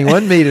 Yeah,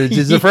 91 meters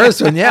is the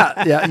first one.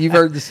 Yeah, you've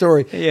heard the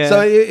story. Yeah.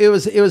 So it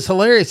was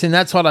hilarious, and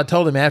that's what I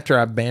told him after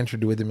I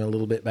bantered with him a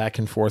little bit back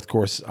and forth. Of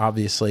course,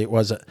 obviously, it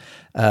wasn't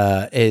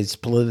as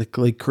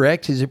politically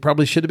correct as it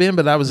probably should have been,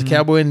 but I was a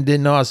cowboy and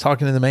didn't know I was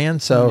talking to the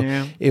man. So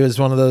Yeah. it was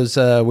one of those,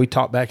 we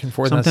talked back and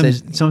forth. And I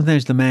said,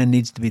 Sometimes the man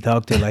needs to be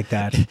talked to like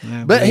that.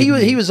 but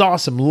he was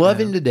awesome. Love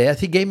him to death.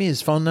 He gave me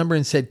his phone number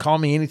and said, call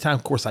me anytime.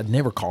 Of course, I'd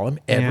never call him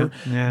ever.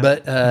 Yeah.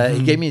 But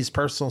he gave me his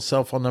personal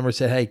cell phone number and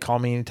said, hey, call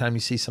me anytime you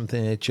see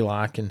something that you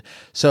like. And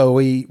so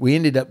we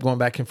ended up going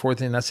back and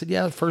forth. And I said,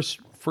 yeah, first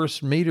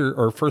meter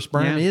or first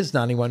berm is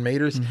 91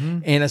 meters.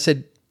 And I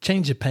said,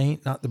 change the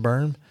paint, not the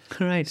berm.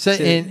 Right. So,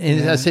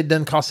 and I said,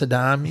 doesn't cost a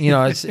dime, or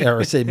I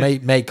said,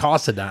 may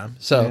cost a dime.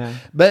 So, Yeah.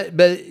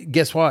 but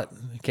guess what?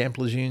 Camp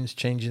Lejeune's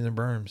changing the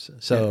berms.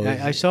 So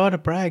I saw at a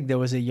Prague there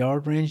was a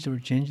yard range. They were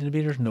changing the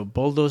beaters. No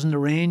bulldozing the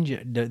range.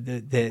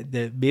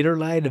 The beater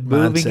light of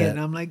moving it. And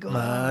I'm like, oh,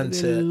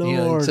 mindset. Lord, you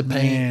know, it's a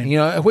pain.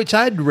 man. Which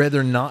I'd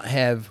rather not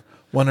have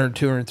 100,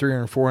 200,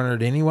 300,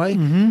 400 anyway.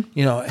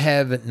 You know,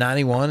 have it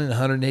 91 and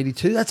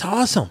 182. That's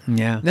awesome.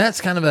 Yeah.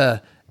 That's kind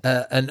of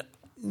an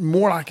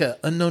more like a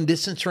unknown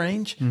distance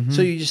range.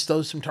 So you just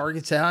throw some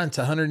targets out. It's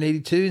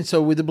 182. And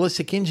so with the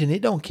ballistic engine,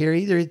 it don't care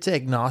either. It's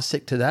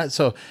agnostic to that.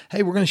 So,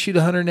 hey, we're going to shoot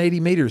 180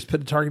 meters, put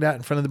a target out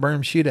in front of the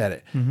berm, shoot at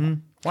it.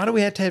 Why do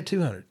we have to have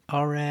 200?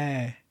 Or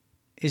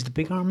is the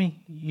big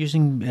army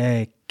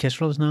using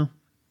Kestrels now?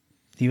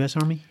 The U.S.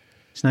 Army?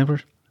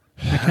 Snipers?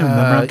 I can't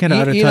remember. I'm kind of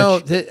out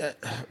of touch.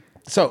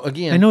 So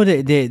again, I know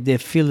they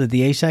fielded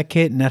the ASAC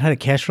kit and that had a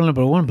Kestrel in it,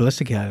 but it wasn't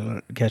ballistic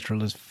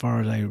Kestrel as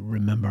far as I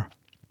remember.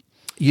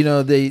 You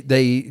know,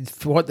 they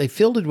what they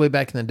fielded way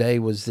back in the day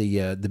was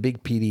the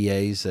big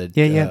PDAs that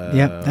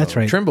that's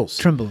right. Trimbles,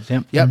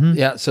 yep.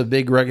 Yeah. So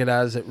big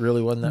ruggedized that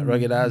really wasn't that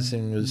ruggedized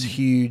and was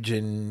huge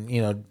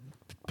and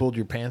pulled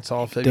your pants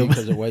off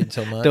because it weighed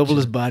so much. Doubled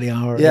his body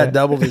armor. Yeah,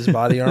 doubled his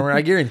body armor.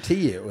 I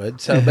guarantee you it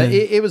would. So, but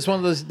it was one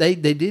of those. They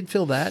did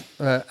feel that.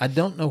 I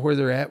don't know where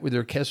they're at with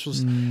their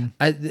Kestrels.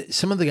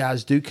 Some of the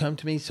guys do come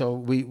to me, so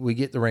we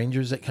get the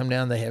Rangers that come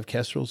down. They have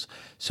Kestrels.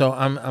 So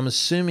I'm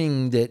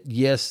assuming that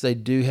yes, they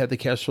do have the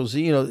Kestrels.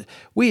 You know,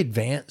 we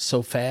advance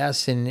so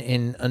fast,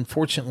 and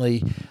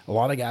unfortunately, a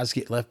lot of guys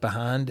get left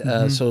behind.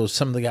 So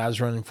some of the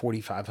guys running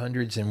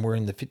 4500s, and we're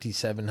in the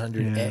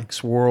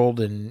 5700X world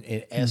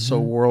and SO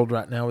world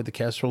right now with the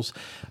Kestrels.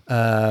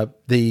 Even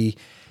the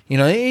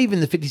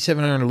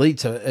 5700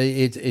 elites,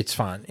 it's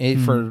fine.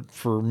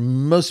 For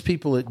most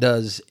people, it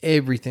does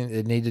everything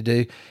they need to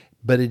do,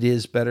 but it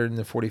is better than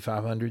the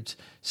 4500s.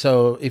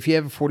 So if you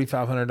have a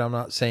 4500, I'm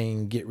not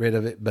saying get rid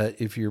of it, but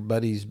if your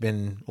buddy's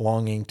been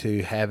longing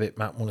to have it,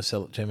 might want to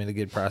sell it to him at a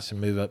good price and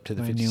move up to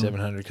the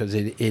 5700 because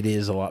it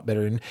is a lot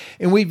better.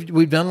 And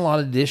we've done a lot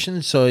of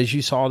additions. So as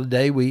you saw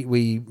today,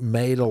 we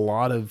made a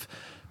lot of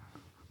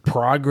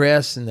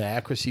progress in the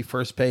accuracy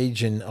first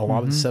page and a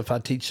lot of the stuff I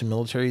teach the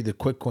military, the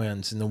quick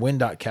wins and the wind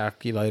dot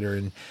calculator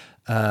and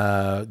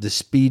the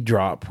speed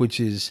drop,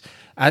 which is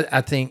I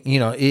think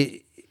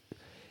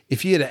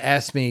if you had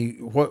asked me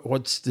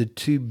what's the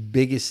two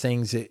biggest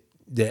things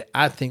that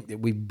I think that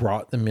we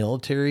brought the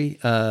military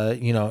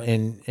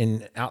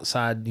and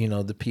outside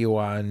the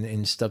POI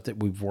and stuff that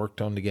we've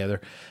worked on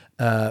together,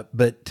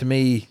 but to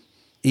me,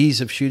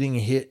 ease of shooting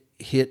and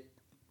hit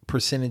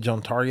percentage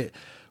on target.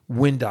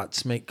 Wind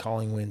dots make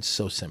calling winds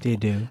so simple. They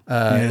do.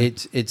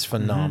 It's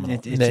phenomenal.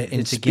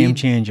 It's a game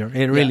changer.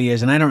 It really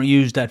is. And I don't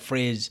use that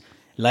phrase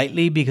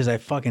lightly because I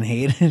fucking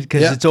hate it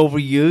because it's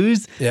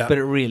overused. Yeah. But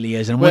it really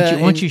is. And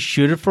once you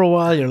shoot it for a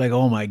while, you're like,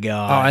 oh my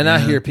God. Oh, and I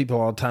hear people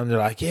all the time. They're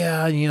like,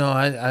 I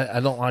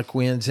don't like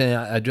winds and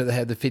I'd rather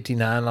have the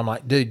 59. And I'm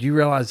like, dude, you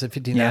realize the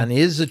 59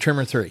 is the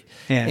Trimmer 3,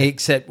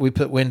 except we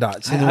put wind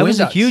dots. I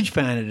was a huge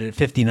fan of the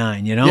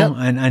 59,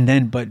 and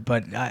then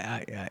but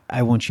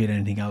I won't shoot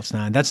anything else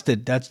now. And that's the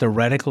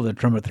reticle, the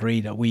Trimmer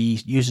 3 that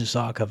we use a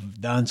sock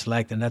of down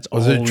select, and that's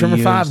all. The Trimmer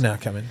 5 now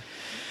coming?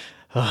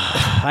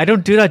 I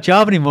don't do that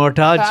job anymore,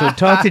 Todd. So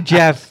talk to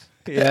Jeff.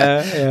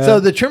 Yeah. So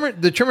the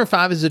Trimmer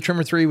 5 is the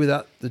Trimmer 3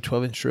 without the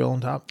 12-inch drill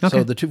on top. Okay.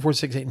 So the 2, 4,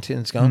 6, 8, and 10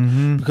 is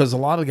gone because a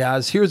lot of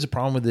guys. Here's the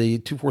problem with the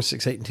 2, 4,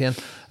 6, 8, and 10.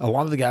 A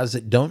lot of the guys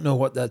that don't know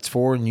what that's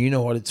for, and you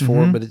know what it's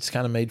for, but it's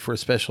kind of made for a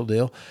special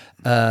deal.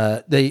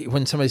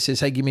 When somebody says,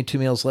 "Hey, give me 2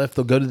 mils left,"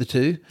 they'll go to the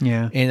 2.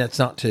 Yeah, and that's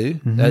not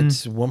 2.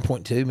 That's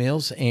 1.2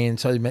 mils, and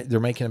so they're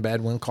making a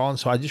bad wind call. And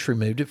so I just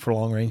removed it for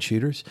long range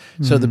shooters.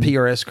 So the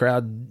PRS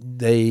crowd,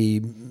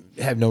 they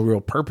have no real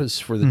purpose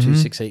for the 2,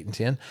 6, 8, and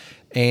 10.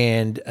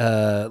 And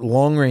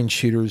long range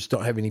shooters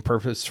don't have any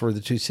purpose for the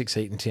 2, 6,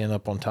 8, and 10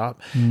 up on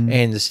top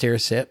and the stair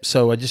step.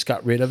 So I just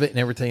got rid of it, and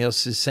everything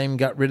else is the same.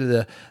 Got rid of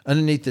the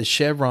underneath the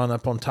chevron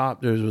up on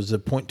top. There was a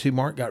 0.2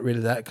 mark. Got rid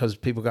of that because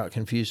people got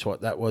confused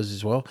what that was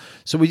as well.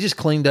 So we just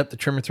cleaned up the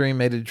Trimmer 3 and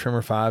made it a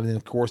Trimmer 5. And then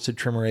of course the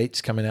Trimmer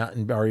 8's coming out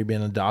and already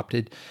been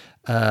adopted.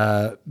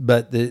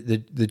 But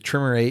the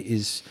Trimmer 8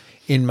 is,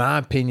 in my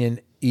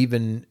opinion,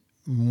 even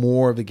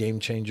more of a game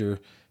changer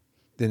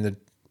than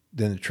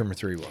the Trimmer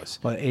 3 was.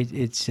 Well,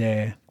 it's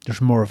there's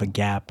more of a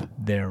gap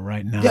there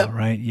right now,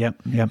 right?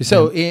 Yep.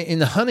 So in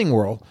the hunting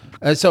world,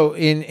 so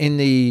in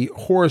the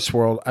horse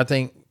world, I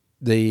think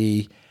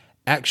the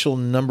actual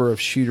number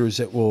of shooters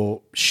that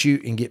will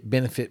shoot and get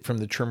benefit from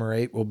the Trimmer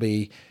 8 will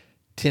be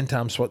 10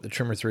 times what the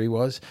Trimmer 3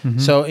 was.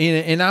 So,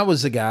 and I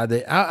was the guy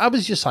that I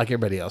was just like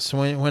everybody else.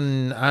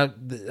 When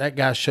that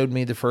guy showed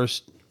me the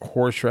first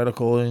horse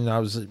reticle and I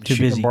was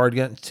shooting a barred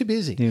gun, too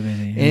busy.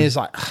 And it's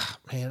like,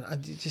 man,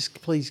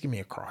 just please give me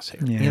a crosshair.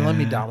 Let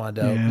me dial my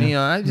dope.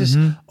 I just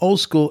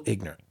old school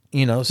ignorant.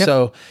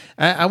 So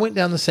I went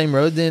down the same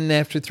road. Then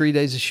after 3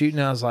 days of shooting,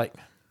 I was like,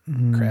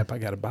 crap, I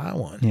got to buy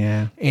one.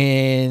 Yeah.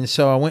 And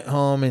so I went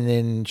home and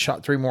then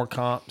shot 3 more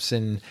comps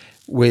and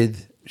won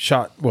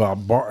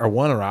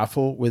a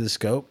rifle with a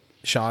scope,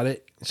 shot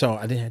it, so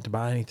I didn't have to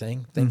buy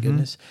anything, thank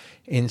goodness.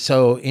 And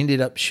so ended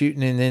up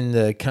shooting, and then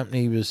the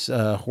company was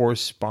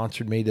Horse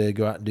sponsored me to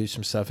go out and do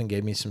some stuff and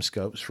gave me some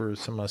scopes for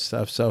some of my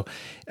stuff. So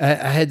I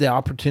had the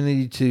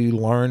opportunity to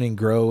learn and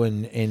grow,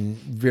 and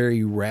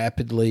very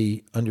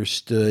rapidly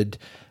understood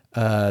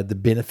the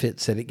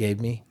benefits that it gave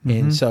me.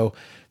 And so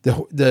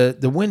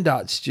the wind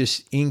dots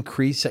just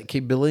increase that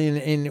capability.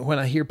 And when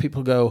I hear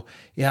people go,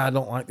 yeah, I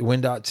don't like the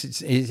wind dots,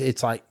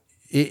 it's like,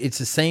 it's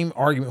the same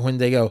argument when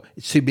they go,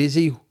 it's too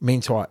busy,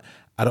 means what?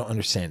 I don't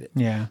understand it.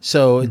 Yeah.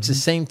 So it's the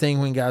same thing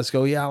when guys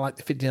go, yeah, I like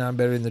the 59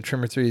 better than the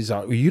Trimmer 3. It's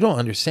like, well, you don't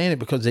understand it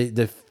because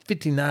the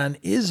 59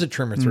 is a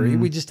Trimmer 3.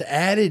 We just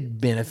added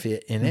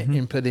benefit in it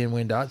and put in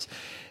wind dots.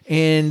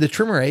 And the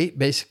Trimmer 8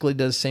 basically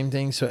does the same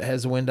thing. So it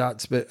has the wind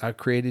dots, but I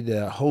created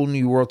a whole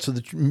new world. So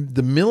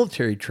the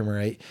military Trimmer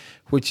 8,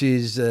 which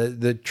is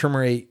the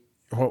Trimmer 8,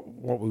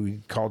 what we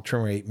would call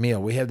Trimmer 8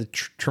 Mil. We have the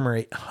Trimmer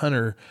 8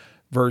 Hunter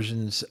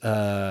versions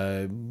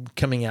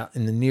coming out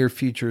in the near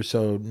future,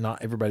 so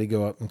not everybody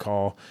go up and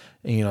call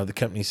the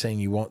company saying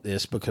you want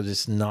this, because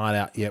it's not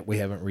out yet. We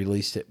haven't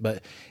released it,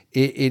 but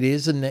it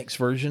is the next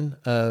version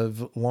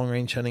of long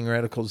range hunting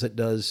reticles that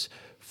does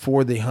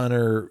for the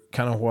hunter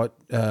kind of what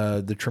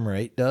the Trimmer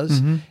 8 does.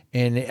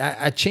 And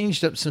I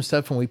changed up some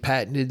stuff, and we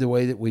patented the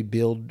way that we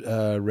build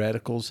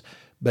reticles,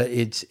 but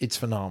it's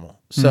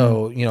phenomenal.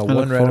 So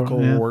one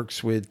reticle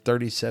works with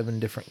 37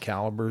 different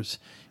calibers,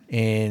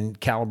 and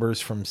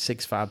calibers from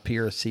 6.5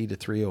 PRC to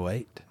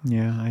 308.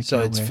 Yeah, so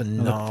it's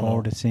phenomenal. I look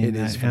forward to seeing it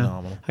that. is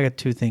phenomenal. I got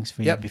two things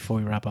for you before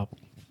we wrap up.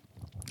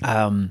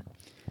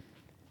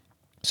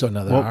 So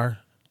another hour?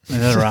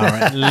 Another hour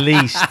at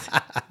least.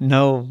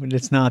 No,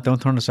 it's not.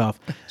 Don't turn us off.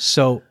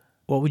 So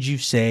what would you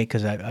say,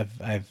 because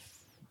I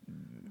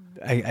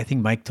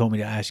think Mike told me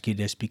to ask you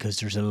this because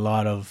there's a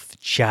lot of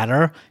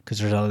chatter, because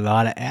there's a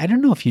lot of, I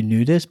don't know if you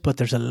knew this, but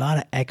there's a lot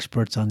of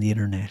experts on the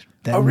internet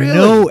that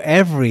know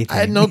everything.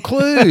 I had no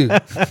clue.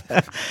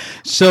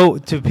 So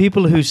to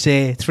people who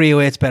say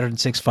 308 is better than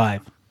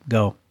 6.5,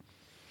 go.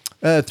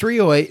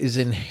 308 is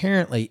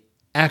inherently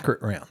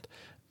accurate round.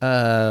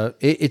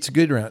 It's a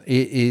good round.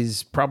 It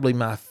is probably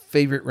my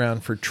favorite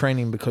round for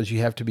training because you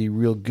have to be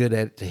real good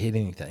at it to hit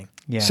anything.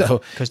 Yeah,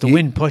 so because the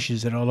wind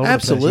pushes it all over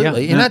absolutely. the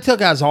place. Yeah. And I tell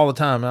guys all the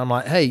time, I'm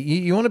like, hey,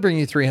 you want to bring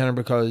your 300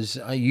 because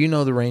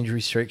the range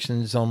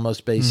restrictions on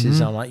most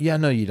bases. I'm like, yeah, I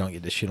know you don't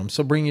get to shoot them.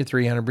 So bring your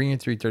 300, bring your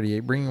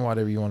 338, bring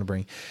whatever you want to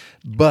bring.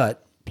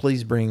 But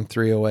please bring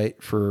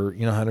 308 for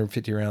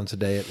 150 rounds a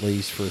day at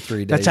least for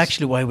 3 days. That's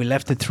actually why we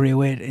left the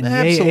 308 in the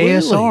Absolutely.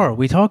 ASR.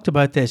 We talked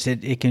about this.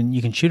 You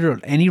can shoot it at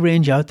any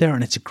range out there,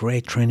 and it's a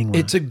great training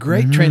range. It's a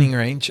great training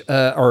range,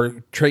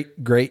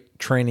 great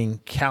training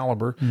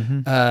caliber.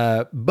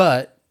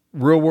 But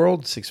real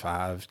world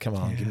 6.5. Come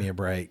on, give me a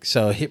break.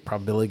 So hit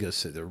probability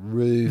goes through the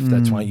roof.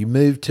 That's why you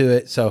move to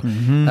it. So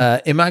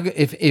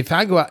if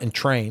I go out and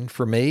train,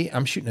 for me,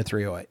 I'm shooting a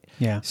 308.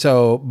 Yeah.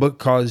 So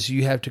because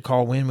you have to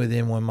call wind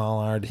within 1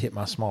 mile an hour to hit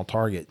my small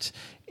targets.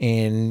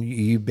 And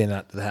you've been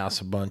out to the house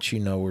a bunch,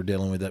 we're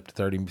dealing with up to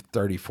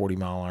 30, 40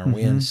 mile an hour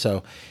winds.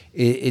 So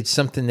it's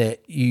something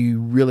that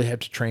you really have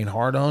to train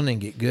hard on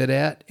and get good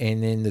at.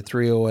 And then the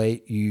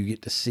 308, you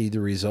get to see the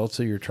results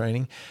of your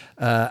training.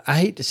 I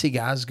hate to see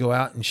guys go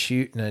out and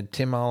shoot in a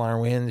 10 mile an hour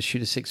wind,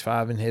 shoot a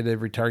 6.5 and hit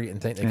every target and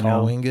think they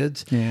call wind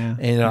goods. Yeah. And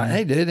they're like,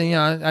 hey, dude,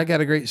 I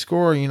got a great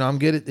score. I'm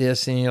good at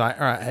this. And you're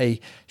like, all right, hey,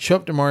 show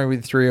up tomorrow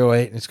with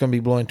 308 and it's going to be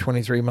blowing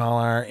 23 mile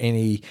an hour. And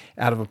he,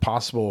 out of a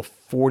possible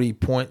 40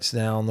 points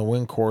now on the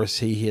wind course,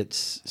 he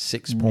hits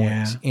 6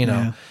 points,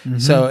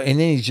 So, and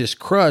then he's just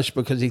crushed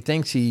because he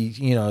thinks he,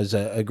 is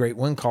a great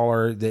wind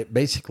caller, that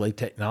basically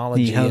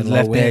technology and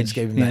low winds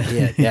gave him that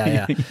hit.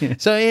 Yeah.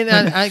 So, and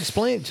I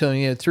explained it to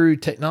him, through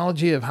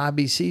technology of high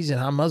BCs and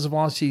high muzzle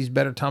velocities,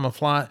 better time of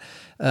flight,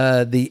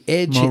 the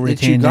edge More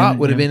that you got retained,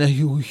 would have been a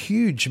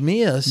huge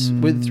miss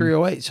with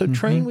 308. So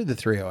train with the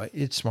 308.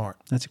 It's smart.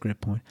 That's a great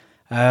point.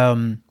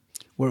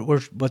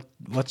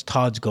 What's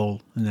Todd's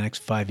goal in the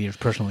next 5 years,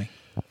 personally?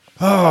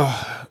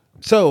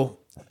 So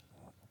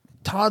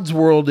Todd's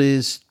world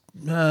is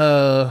in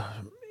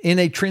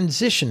a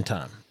transition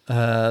time.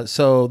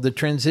 So the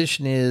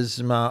transition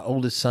is my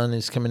oldest son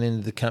is coming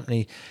into the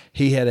company.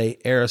 He had a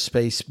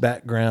aerospace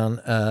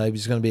background. He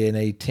was going to be an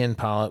A-10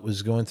 pilot,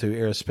 was going through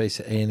aerospace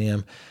at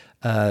A&M,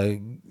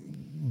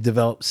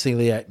 developed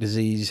celiac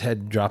disease, had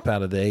to drop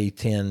out of the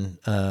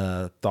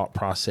A-10 thought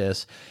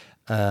process.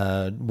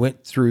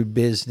 Went through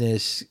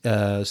business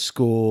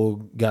school,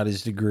 got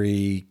his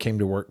degree, came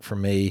to work for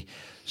me.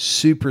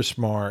 Super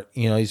smart.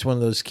 He's one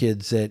of those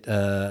kids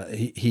that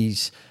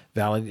he's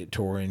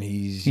valedictorian.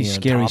 He's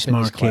scary top smart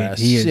in his class.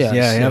 kid. He is.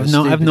 Yeah,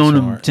 I've known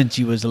him since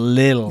he was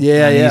little.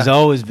 Yeah. He's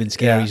always been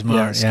scary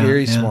smart.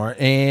 Scary smart,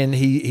 and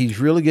he's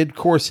really good. Of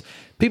course,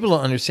 people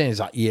don't understand. He's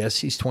like, yes,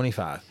 he's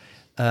 25,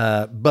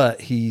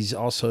 but he's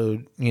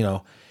also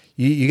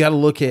you got to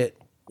look at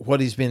what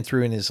he's been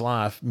through in his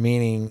life,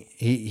 meaning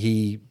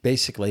he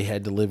basically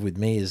had to live with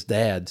me as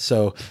dad.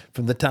 So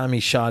from the time he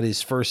shot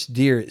his first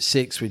deer at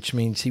 6, which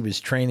means he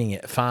was training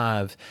at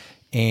 5,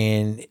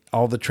 and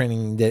all the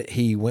training that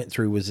he went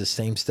through was the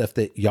same stuff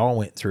that y'all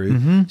went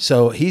through.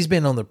 So he's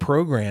been on the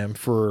program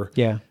for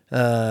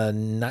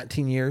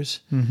 19 years.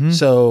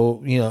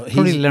 So, you know,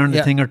 Probably learned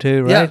a thing or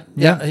two, right?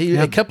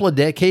 A couple of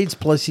decades,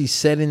 plus he's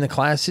sat in the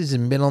classes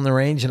and been on the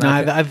range. And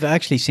I've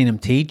actually seen him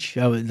teach.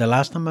 The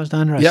last time I was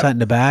down there, I sat in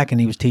the back and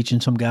he was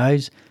teaching some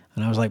guys.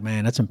 And I was like,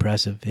 man, that's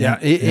impressive.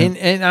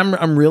 And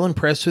I'm real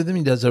impressed with him.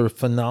 He does a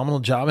phenomenal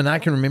job. And I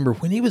can remember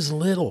when he was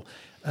little,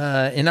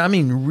 and I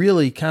mean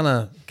really kind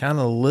of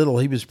little.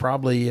 He was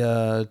probably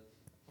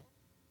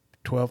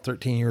 12,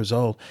 13 years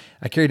old.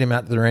 I carried him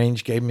out to the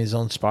range, gave him his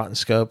own spot and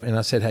scope, and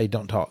I said, hey,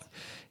 don't talk.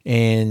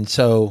 And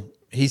so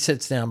he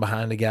sits down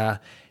behind the guy,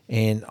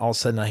 and all of a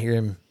sudden I hear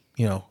him,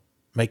 you know,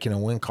 making a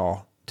wind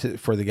call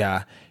for the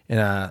guy.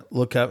 And I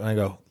look up and I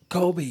go,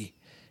 Kobe.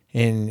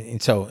 And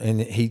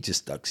he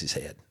just ducks his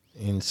head.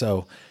 And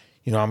so,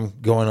 you know, I'm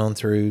going on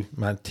through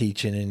my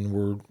teaching and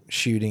we're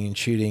shooting.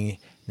 And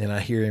then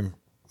I hear him,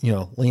 you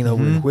know, lean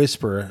over and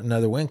whisper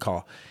another wind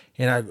call.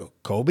 And I go,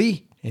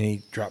 Kobe? And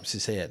he drops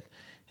his head.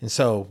 And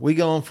so we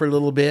go on for a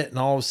little bit, and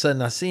all of a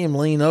sudden I see him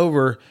lean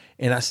over,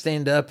 and I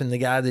stand up, and the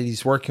guy that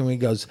he's working with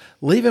goes,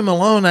 leave him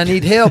alone. I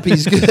need help.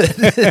 He's good.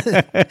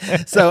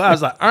 So I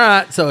was like, all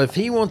right. So if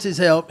he wants his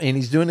help and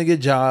he's doing a good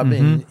job,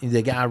 and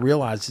the guy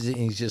realizes it,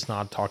 and he's just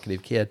not a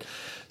talkative kid.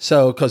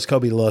 So, because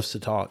Kobe loves to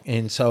talk.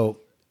 And so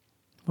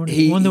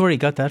I wonder where he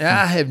got that from.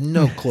 I have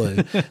no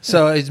clue.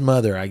 So his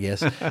mother, I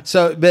guess.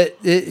 So, but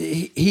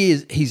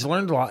he's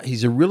learned a lot.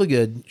 He's a really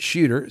good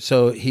shooter.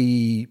 So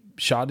he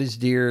shot his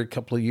deer a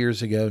couple of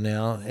years ago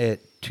now at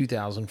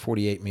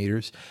 2,048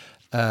 meters.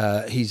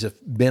 He's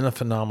been a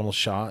phenomenal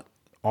shot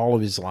all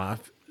of his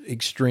life.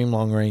 Extreme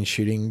long range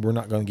shooting. We're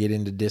not going to get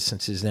into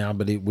distances now,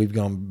 but we've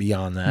gone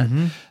beyond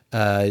that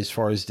as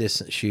far as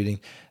distance shooting.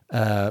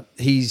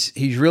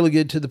 He's really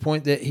good to the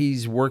point that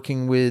he's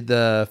working with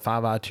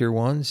 5 Tier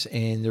 1s,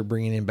 and they're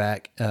bringing him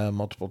back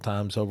multiple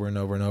times over and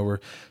over and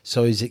over.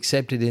 So he's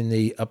accepted in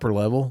the upper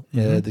level,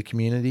 the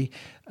community.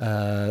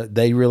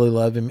 They really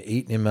love him,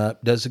 eating him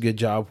up, does a good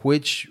job,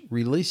 which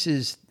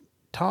releases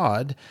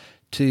Todd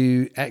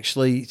to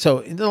actually. So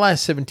in the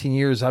last 17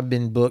 years, I've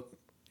been booked,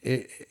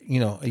 a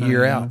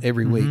year out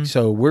every week.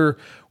 So we're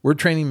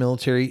training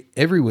military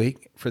every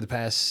week for the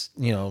past,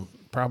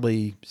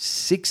 probably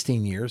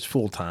 16 years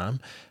full time.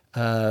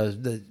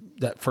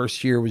 That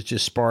first year was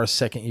just spar.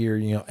 Second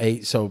year,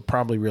 8. So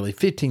probably really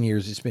 15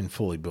 years it's been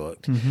fully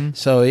booked.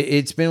 So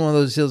it's been one of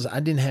those deals.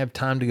 I didn't have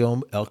time to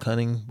go elk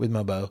hunting with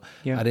my bow.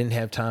 Yeah. I didn't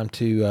have time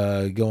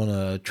to go on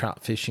a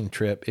trout fishing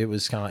trip. It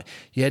was kind of like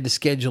you had to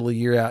schedule a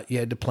year out. You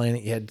had to plan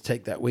it. You had to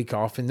take that week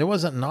off. And there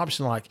wasn't an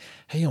option like,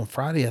 hey, on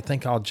Friday, I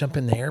think I'll jump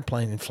in the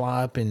airplane and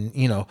fly up and,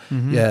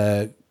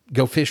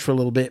 go fish for a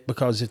little bit,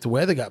 because if the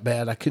weather got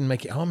bad, I couldn't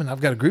make it home, and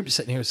I've got a group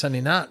sitting here Sunday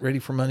night ready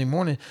for Monday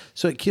morning.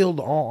 So it killed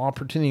all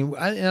opportunity.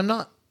 And I'm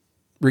not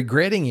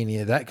regretting any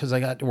of that, because I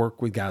got to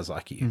work with guys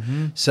like you.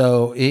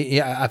 So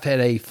I've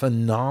had a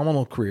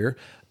phenomenal career,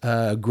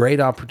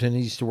 great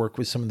opportunities to work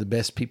with some of the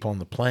best people on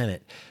the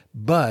planet.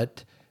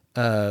 But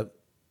Todd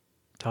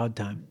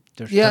time.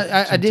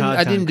 I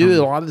didn't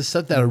do a lot of the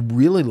stuff that I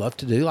really love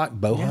to do, like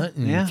bow hunt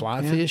and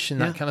fly fish and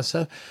that kind of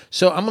stuff.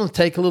 So I'm going to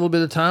take a little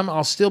bit of time.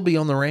 I'll still be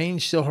on the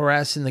range, still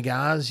harassing the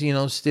guys,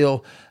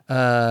 still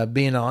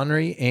being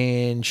ornery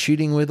and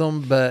shooting with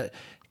them. But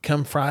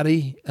come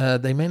Friday,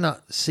 they may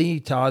not see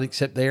Todd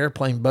except the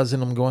airplane buzzing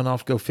them going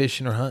off, go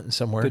fishing or hunting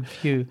somewhere. Good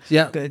cue.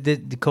 Yeah.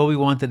 The Kobe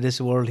wanted this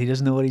world. He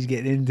doesn't know what he's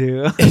getting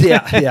into.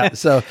 Yeah.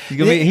 So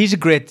he's a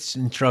great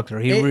instructor.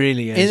 He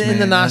really is.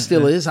 And the nice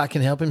deal is I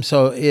can help him.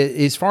 So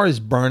as far as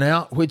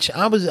burnout, which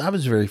I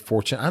was very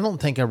fortunate. I don't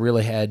think I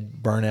really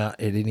had burnout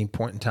at any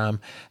point in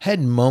time.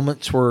 Had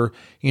moments where,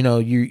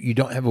 you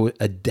don't have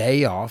a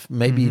day off,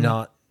 maybe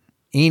not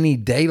any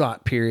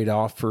daylight period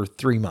off for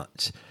 3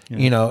 months.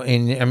 And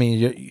I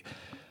mean,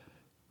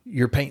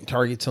 you're painting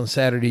targets on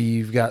Saturday.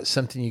 You've got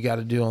something you got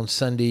to do on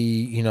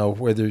Sunday,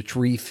 whether it's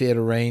refit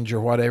a range or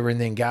whatever. And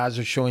then guys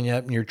are showing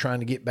up and you're trying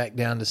to get back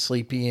down to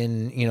Sleepy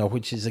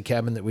which is the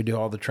cabin that we do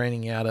all the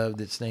training out of,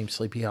 that's named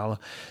Sleepy Hollow.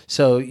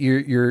 So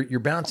you're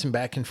bouncing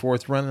back and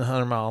forth, running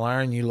 100-mile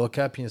hour, and you look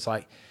up and it's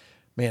like,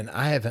 man,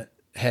 I haven't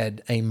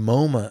had a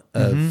moment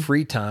of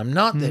free time.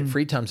 Not that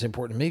free time is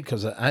important to me,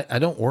 because I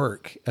don't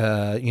work.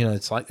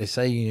 It's like they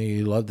say,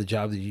 you love the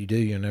job that you do,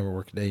 you'll never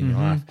work a day in your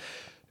life.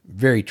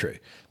 Very true.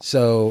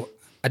 So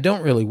I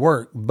don't really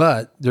work,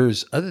 but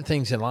there's other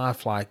things in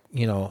life, like,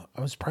 I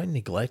was probably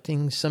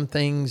neglecting some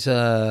things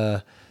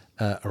around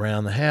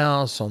the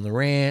house, on the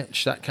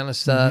ranch, that kind of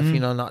stuff,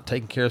 not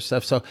taking care of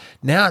stuff. So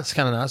now it's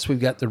kind of nice. We've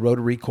got the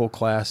rotary recoil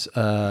class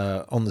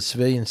on the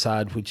civilian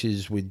side, which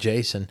is with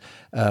Jason,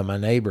 my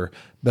neighbor.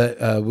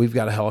 But we've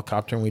got a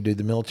helicopter and we do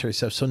the military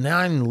stuff. So now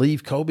I can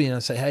leave Kobe and I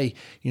say, hey,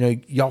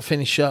 y'all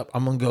finish up.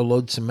 I'm going to go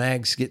load some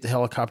mags, get the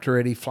helicopter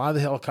ready, fly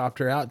the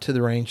helicopter out to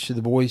the range to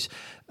the boys.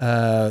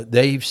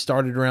 They've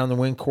started around the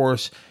wind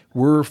course.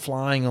 We're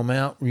flying them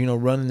out,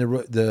 running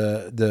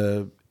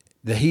the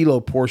the Hilo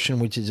portion,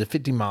 which is a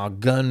 50-mile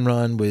gun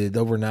run with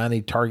over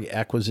 90 target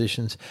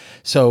acquisitions.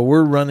 So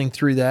we're running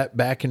through that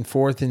back and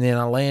forth, and then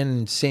I land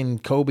and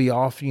send Kobe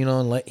off,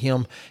 and let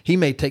him. He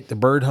may take the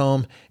bird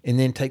home and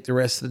then take the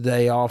rest of the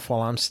day off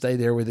while I'm stay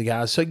there with the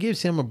guys. So it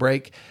gives him a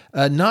break.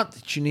 Not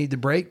that you need the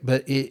break,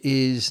 but it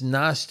is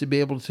nice to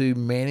be able to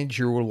manage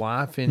your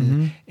life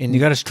and you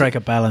got to strike a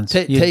balance.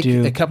 Take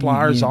a couple of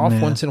hours off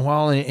once in a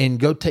while and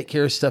go take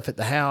care of stuff at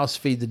the house,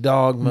 feed the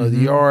dog, mow the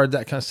yard,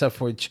 that kind of stuff,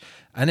 which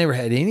I never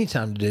had any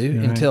time to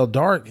do until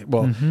dark.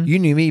 Well, you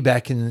knew me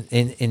back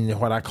in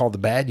what I call the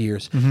bad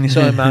years.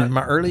 So in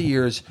my early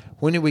years,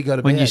 when did we go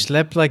to bed? When you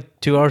slept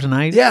like 2 hours a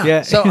night?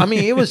 Yeah. So, I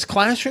mean, it was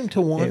classroom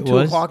till 1, 2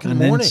 o'clock in the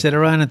morning. And then sit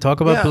around and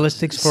talk about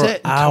ballistics for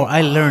hours.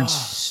 I learned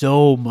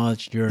so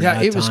much during that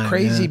time. Yeah, it was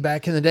crazy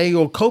back in the day.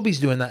 Well, Kobe's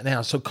doing that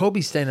now. So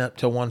Kobe's staying up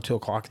till 1, 2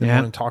 o'clock in the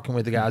morning talking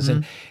with the guys.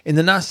 And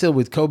the nice deal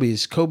with Kobe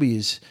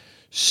is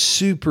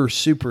super,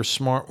 super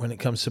smart when it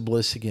comes to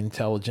ballistic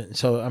intelligence.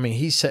 So, I mean,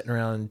 he's sitting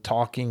around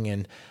talking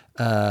and,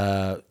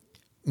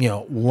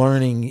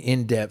 learning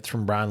in depth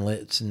from Brian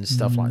Litz and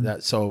stuff like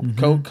that. So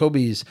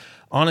Kobe's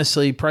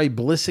honestly, probably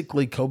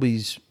ballistically,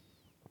 Kobe's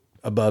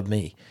above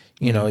me,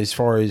 as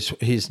far as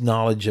his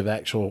knowledge of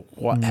actual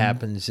what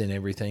happens and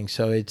everything.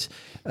 So it's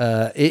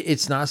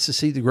nice to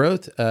see the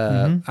growth.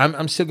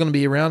 I'm still going to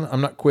be around.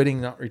 I'm not quitting,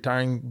 not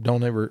retiring.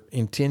 Don't ever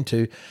intend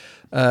to.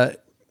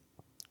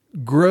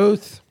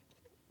 Growth.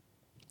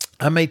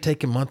 I may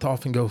take a month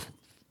off and go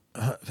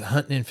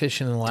hunting and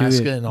fishing in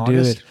Alaska in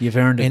August. Do it. You've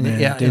earned it, man.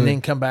 And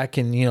then come back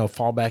and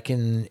fall back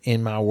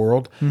in my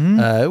world.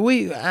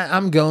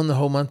 I'm going the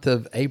whole month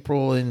of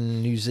April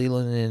in New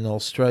Zealand and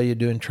Australia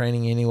doing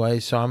training anyway.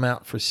 So I'm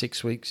out for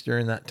 6 weeks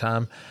during that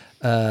time.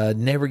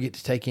 Never get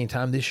to take any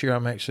time. This year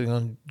I'm actually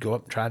going to go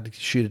up and try to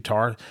shoot a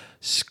tar.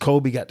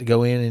 Colby got to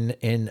go in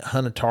and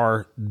hunt a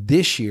tar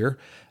this year.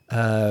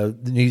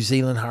 New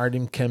Zealand hired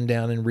him to come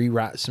down and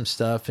rewrite some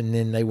stuff, and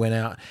then they went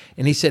out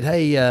and he said,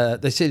 hey,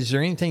 they said, is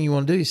there anything you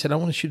want to do? He said, I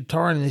want to shoot a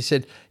tar. And they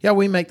said, yeah,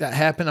 we make that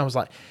happen. I was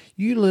like,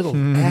 you little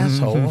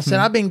asshole. I said,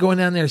 I've been going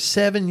down there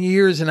 7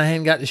 years and I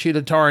hadn't got to shoot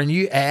a tar, and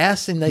you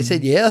asked? And they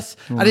said, yes.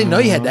 I didn't know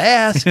you had to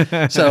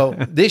ask. So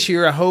this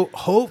year,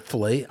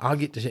 hopefully I'll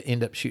get to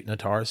end up shooting a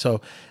tar.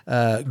 So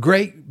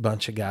great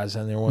bunch of guys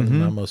down there. One of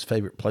my most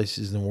favorite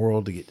places in the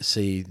world to get to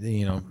see,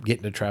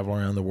 getting to travel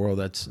around the world.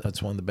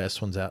 That's one of the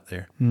best ones out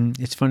there.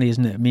 It's funny,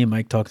 isn't it? Me and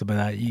Mike talked about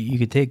that. You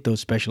could take those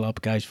special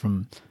op guys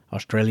from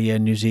Australia,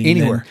 New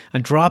Zealand, anywhere,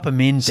 and drop them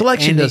in.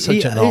 Selection does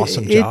such an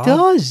awesome job. It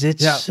does.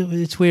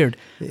 It's weird.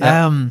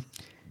 Yeah.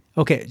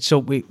 Okay, so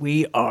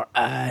we are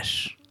at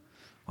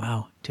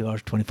 2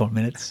 hours 24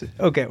 minutes.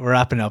 Okay, we're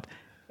wrapping up.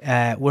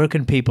 Where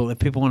can people, if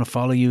people want to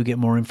follow you, get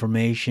more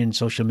information,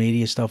 social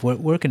media stuff,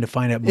 where can they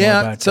find out more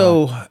about?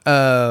 So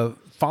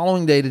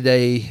following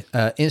day-to-day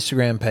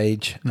Instagram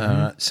page.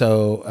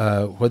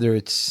 So whether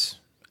it's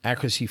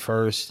Accuracy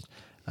First,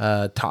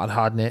 Todd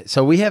Hodnett.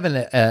 So we have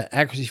an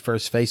Accuracy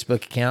First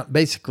Facebook account.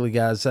 Basically,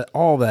 guys,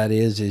 all that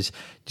is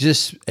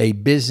just a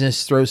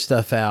business, throw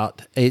stuff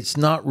out. It's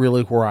not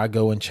really where I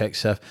go and check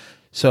stuff.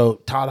 So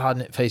Todd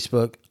Hodnett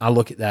Facebook, I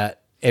look at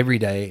that every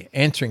day,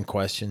 answering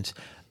questions.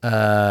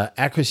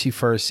 Accuracy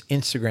First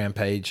Instagram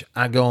page,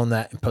 I go on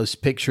that and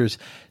post pictures.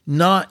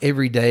 Not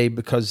every day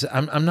because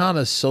I'm not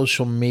a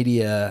social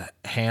media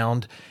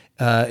hound.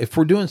 If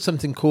we're doing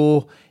something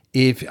cool,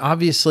 if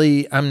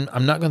obviously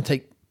I'm not going to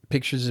take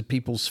pictures of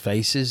people's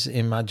faces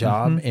in my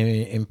job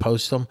and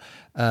post them.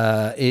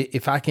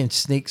 If I can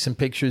sneak some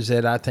pictures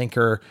that I think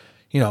are,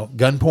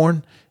 gun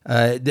porn,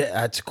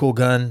 that's a cool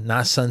gun,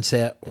 nice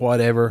sunset,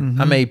 whatever.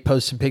 I may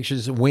post some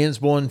pictures. The wind's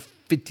blowing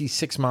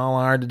 56 mile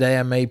an hour today.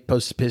 I may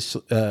post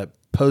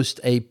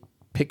a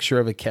picture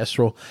of a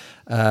Kestrel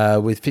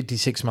with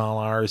 56 mile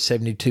an hour,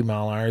 72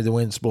 mile an hour. The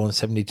wind's blowing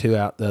 72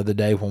 out the other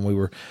day when we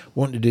were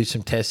wanting to do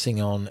some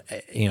testing on,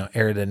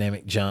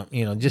 aerodynamic jump,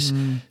 just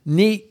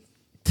neat,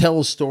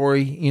 tell a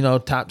story,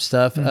 type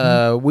stuff.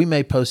 We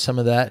may post some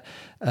of that.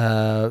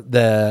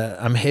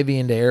 I'm heavy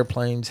into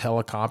airplanes,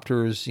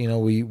 helicopters.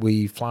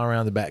 We fly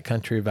around the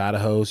backcountry of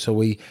Idaho, so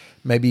we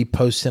may be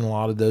posting a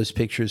lot of those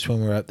pictures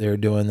when we're up there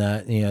doing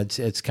that.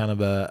 It's kind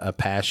of a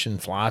passion.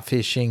 Fly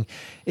fishing,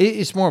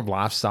 it's more of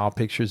lifestyle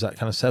pictures, that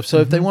kind of stuff. So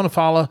if they want to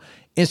follow,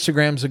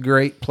 Instagram's a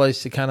great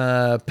place to kind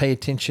of pay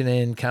attention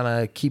and kind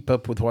of keep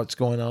up with what's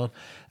going on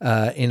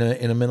in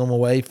a minimal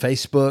way.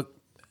 Facebook.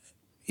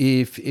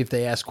 If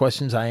they ask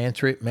questions, I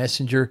answer it.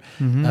 Messenger,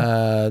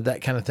 that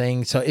kind of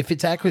thing. So if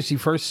it's Accuracy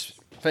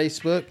First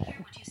Facebook,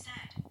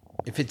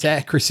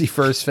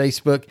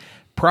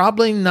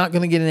 probably not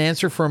going to get an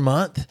answer for a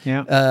month.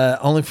 Yeah.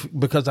 Only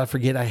because I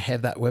forget I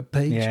have that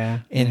webpage. Yeah.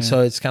 And so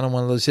it's kind of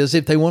one of those deals.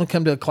 If they want to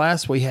come to a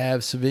class, we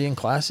have civilian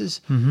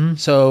classes.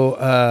 So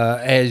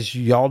as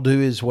y'all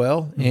do as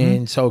well.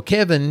 And so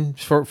Kevin,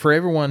 for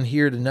everyone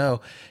here to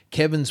know,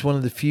 Kevin's one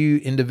of the few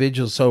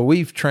individuals. So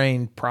we've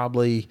trained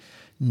probably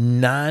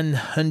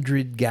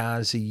 900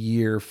 guys a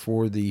year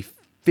for the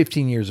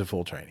 15 years of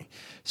full training.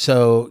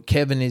 So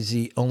Kevin is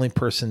the only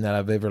person that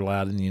I've ever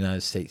allowed in the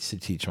United States to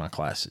teach my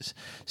classes.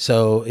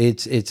 So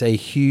it's a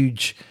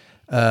huge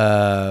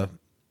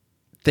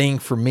thing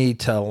for me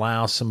to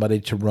allow somebody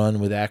to run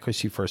with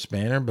Accuracy First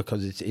banner,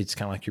 because it's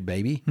kind of like your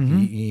baby.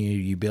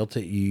 You built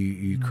it,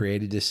 you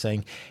created this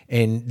thing,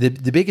 and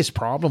the biggest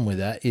problem with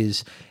that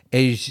is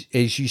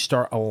as you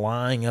start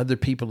allowing other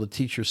people to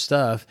teach your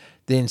stuff,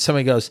 then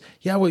somebody goes,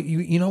 yeah, well,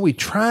 we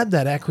tried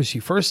that Accuracy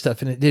First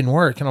stuff and it didn't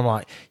work. And I'm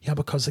like, yeah,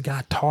 because the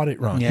guy taught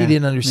it wrong. He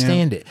didn't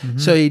understand it.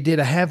 So he did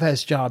a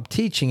half-ass job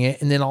teaching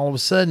it. And then all of a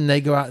sudden they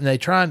go out and they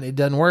try it and it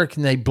doesn't work.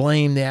 And they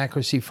blame the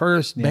Accuracy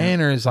First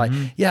banner. It's like,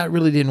 yeah, it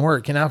really didn't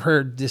work. And I've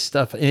heard this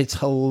stuff and it's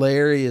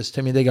hilarious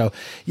to me. They go,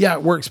 yeah,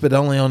 it works, but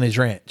only on his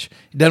ranch.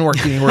 It doesn't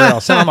work anywhere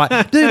else. And I'm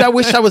like, dude, I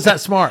wish I was that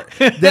smart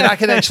that I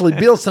could actually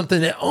build something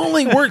that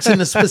only works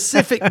in a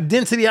specific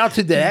density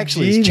altitude that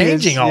actually is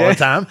changing all the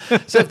time.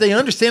 So if they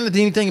understand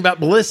anything about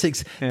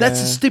ballistics, that's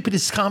the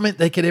stupidest comment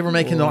they could ever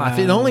make in their life.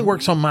 It only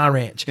works on my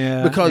ranch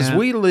because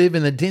we live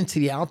in a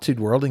density altitude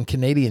world in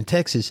Canadian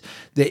Texas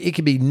that it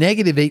could be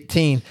negative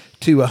 18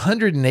 to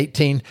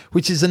 118,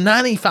 which is a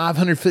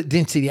 9,500 foot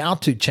density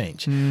altitude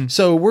change.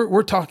 So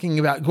we're talking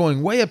about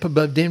going way up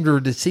above Denver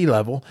to sea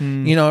level,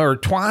 or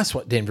twice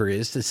what Denver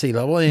is to sea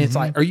level. And it's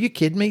like, are you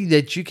kidding me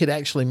that you could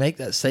actually make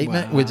that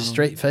statement with a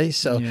straight face?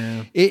 So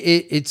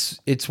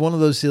it's one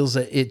of those deals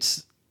that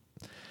it's,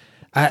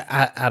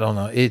 I don't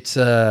know. It's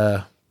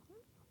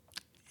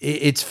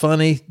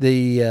funny.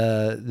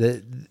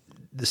 The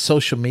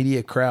social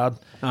media crowd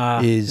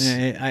is.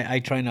 I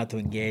try not to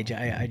engage.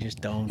 I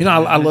just don't.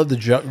 I love the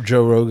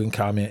Joe Rogan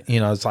comment.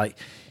 It's like,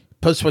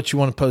 post what you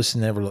want to post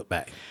and never look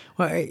back.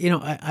 Well,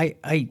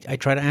 I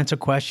try to answer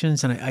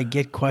questions, and I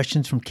get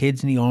questions from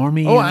kids in the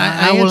Army. Oh,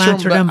 I will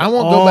answer them. I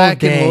won't all go back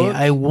day. and look.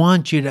 I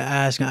want you to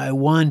ask. I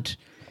want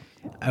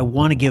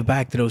to give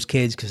back to those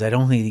kids because I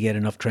don't think they get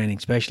enough training,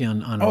 especially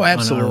on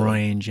a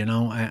range,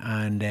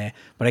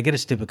 but I get a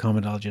stupid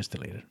comment, I'll just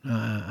delete it.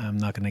 I'm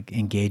not going to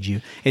engage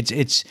you.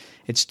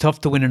 It's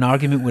tough to win an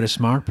argument with a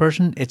smart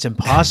person. It's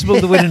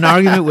impossible to win an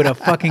argument with a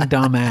fucking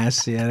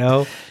dumbass,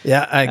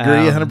 Yeah, I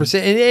agree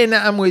 100%. And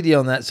I'm with you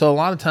on that. So a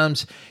lot of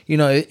times,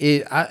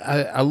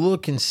 I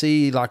look and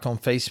see, like on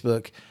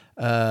Facebook,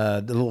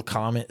 the little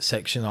comment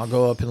section, I'll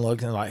go up and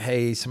look and like,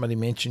 hey, somebody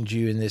mentioned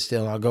you in this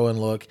deal. And I'll go and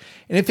look,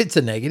 and if it's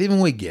a negative, and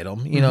we get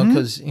them,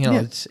 because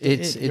it's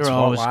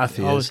what life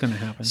is. Always going to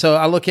happen. So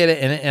I look at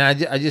it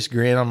and I just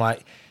grin. I'm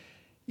like,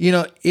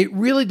 it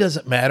really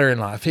doesn't matter in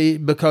life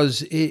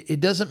because it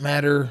doesn't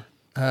matter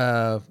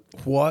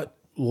what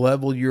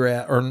level you're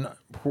at or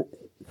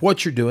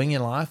what you're doing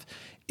in life.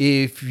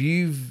 If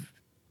you've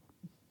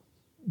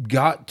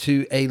got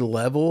to a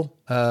level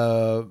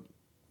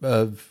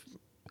of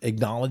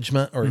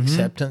acknowledgement or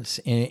acceptance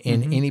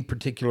in any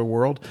particular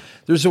world,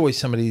 there's always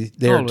somebody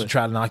there to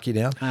try to knock you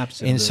down.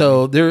 Absolutely. And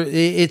so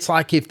it's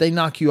like if they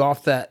knock you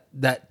off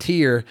that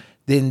tier,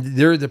 then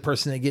they're the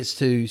person that gets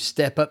to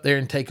step up there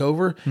and take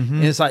over.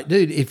 And it's like,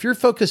 dude, if you're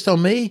focused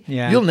on me,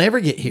 you'll never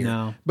get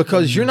here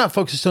because you're not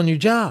focused on your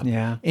job.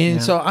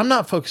 So I'm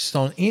not focused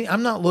on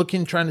I'm not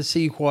trying to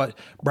see what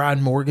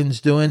Brian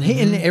Morgan's doing.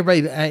 And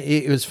everybody,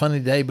 it was funny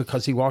today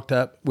because he walked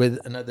up with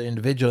another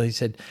individual. He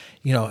said,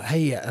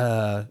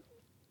 hey,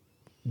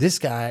 this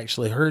guy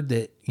actually heard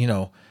that,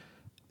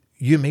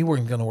 you and me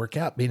weren't going to work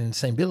out being in the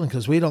same building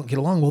because we don't get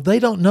along. Well, they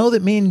don't know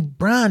that me and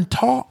Brian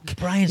talk.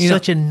 Brian's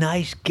such a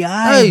nice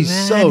guy. He's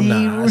man. so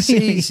nice.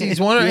 He's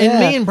wonderful. And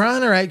me and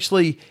Brian are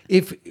actually,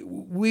 if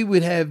we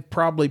would have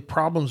probably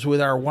problems with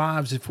our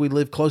wives if we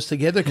lived close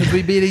together because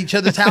we'd be at each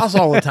other's house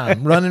all the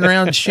time, running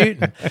around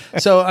shooting.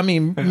 So, I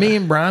mean, me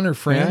and Brian are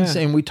friends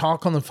and we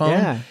talk on the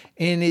phone.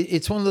 And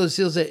it's one of those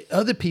deals that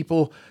other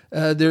people,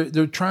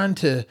 they're trying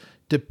to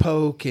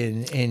poke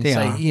and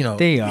say, he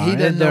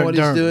doesn't know what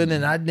he's doing,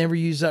 and I'd never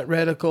use that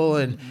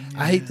reticle, and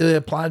I hate the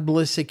applied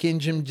ballistic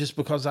engine just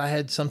because I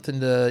had something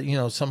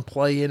to, some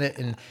play in it.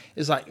 And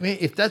it's like, man,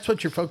 if that's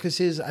what your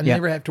focus is, I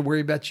never have to worry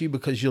about you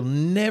because you'll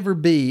never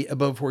be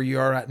above where you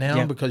are right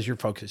now because your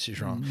focus is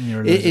wrong.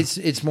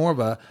 It's more of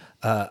a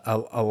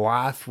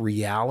life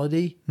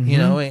reality,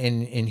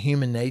 in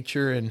human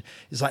nature. And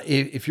it's like,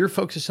 if you're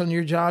focused on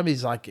your job,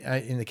 it's like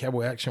in the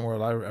cowboy action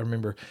world, I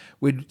remember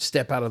we'd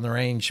step out on the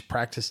range,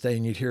 practice day,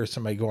 and you'd hear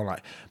somebody going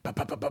like, ba,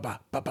 ba, ba, ba, ba,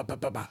 ba, ba, ba,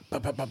 ba, ba, ba,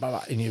 ba, ba,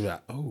 ba, and you'd be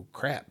like, oh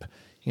crap.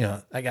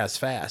 That guy's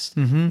fast.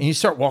 And you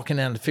start walking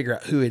down to figure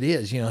out who it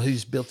is,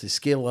 who's built his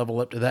skill level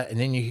up to that. And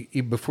then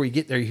you before you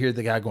get there, you hear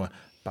the guy going,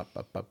 boom,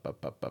 boom, boom, boom,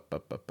 boom,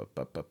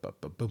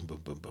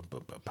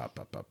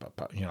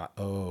 and you're like,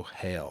 oh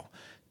hell.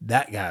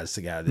 That guy's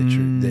the guy that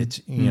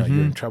you're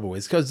in trouble with.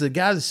 It's because the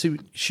guy that's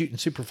shooting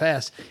super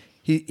fast,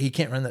 he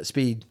can't run that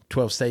speed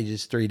 12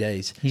 stages, 3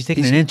 days. He's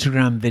taking an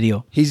Instagram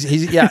video. He's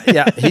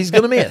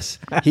going to miss.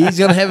 He's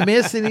going to have a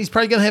miss, and he's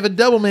probably going to have a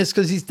double miss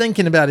because he's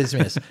thinking about his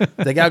miss.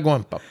 The guy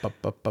going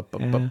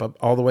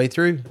all the way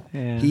through,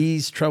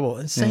 he's trouble.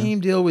 And same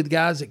deal with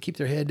guys that keep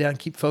their head down,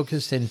 keep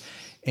focused,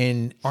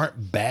 and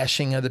aren't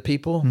bashing other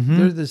people.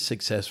 They're the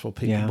successful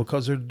people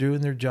because they're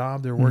doing their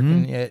job. They're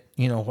working at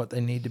what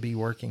they need to be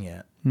working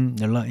at.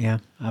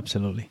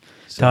 Absolutely.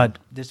 So, Todd,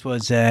 this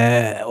was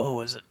what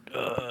was it?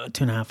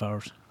 2.5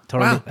 hours.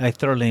 I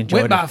thoroughly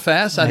enjoyed Went it. by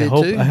fast. I did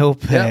hope, too. I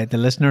hope Yeah. the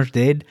listeners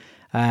did.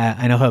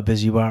 I know how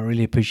busy you are. I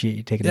really appreciate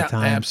you taking Yeah, the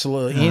time.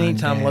 absolutely.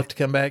 Anytime And, left to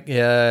come back.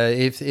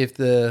 If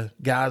the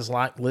guys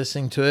like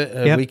listening to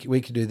it, Yep.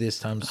 we could do this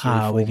times 3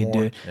 4 we could more.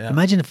 do it. Yeah.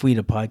 Imagine if we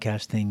had a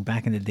podcast thing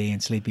back in the day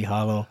in Sleepy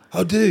Hollow.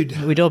 Oh, dude.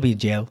 We'd all be in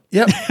jail.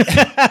 Yep.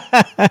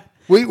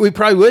 We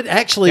probably would.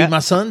 Actually, Yeah. my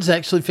son's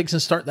actually fixing to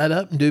start that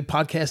up and do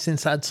podcast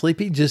Inside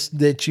Sleepy. Just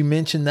that you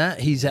mentioned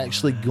that. He's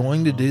actually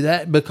going to do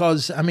that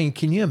because, I mean,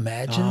 can you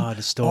imagine Oh,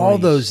 the stories. all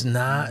those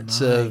nights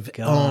My of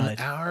on God.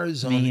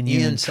 hours Me on and you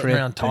end and sitting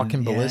around Trip talking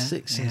and- yeah,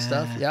 ballistics and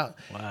stuff? Yeah.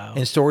 Wow.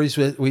 And stories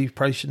that we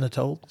probably shouldn't have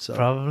told. So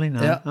Probably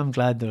not. Yeah. I'm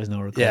glad there was no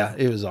recording. Yeah,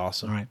 it was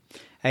awesome. All right.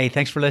 Hey,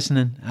 thanks for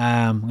listening.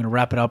 I'm going to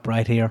wrap it up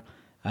right here.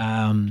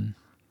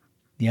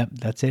 Yep,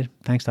 that's it.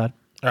 Thanks, Todd.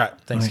 All right.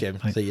 Thanks, All right,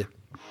 Kevin. bye. See you.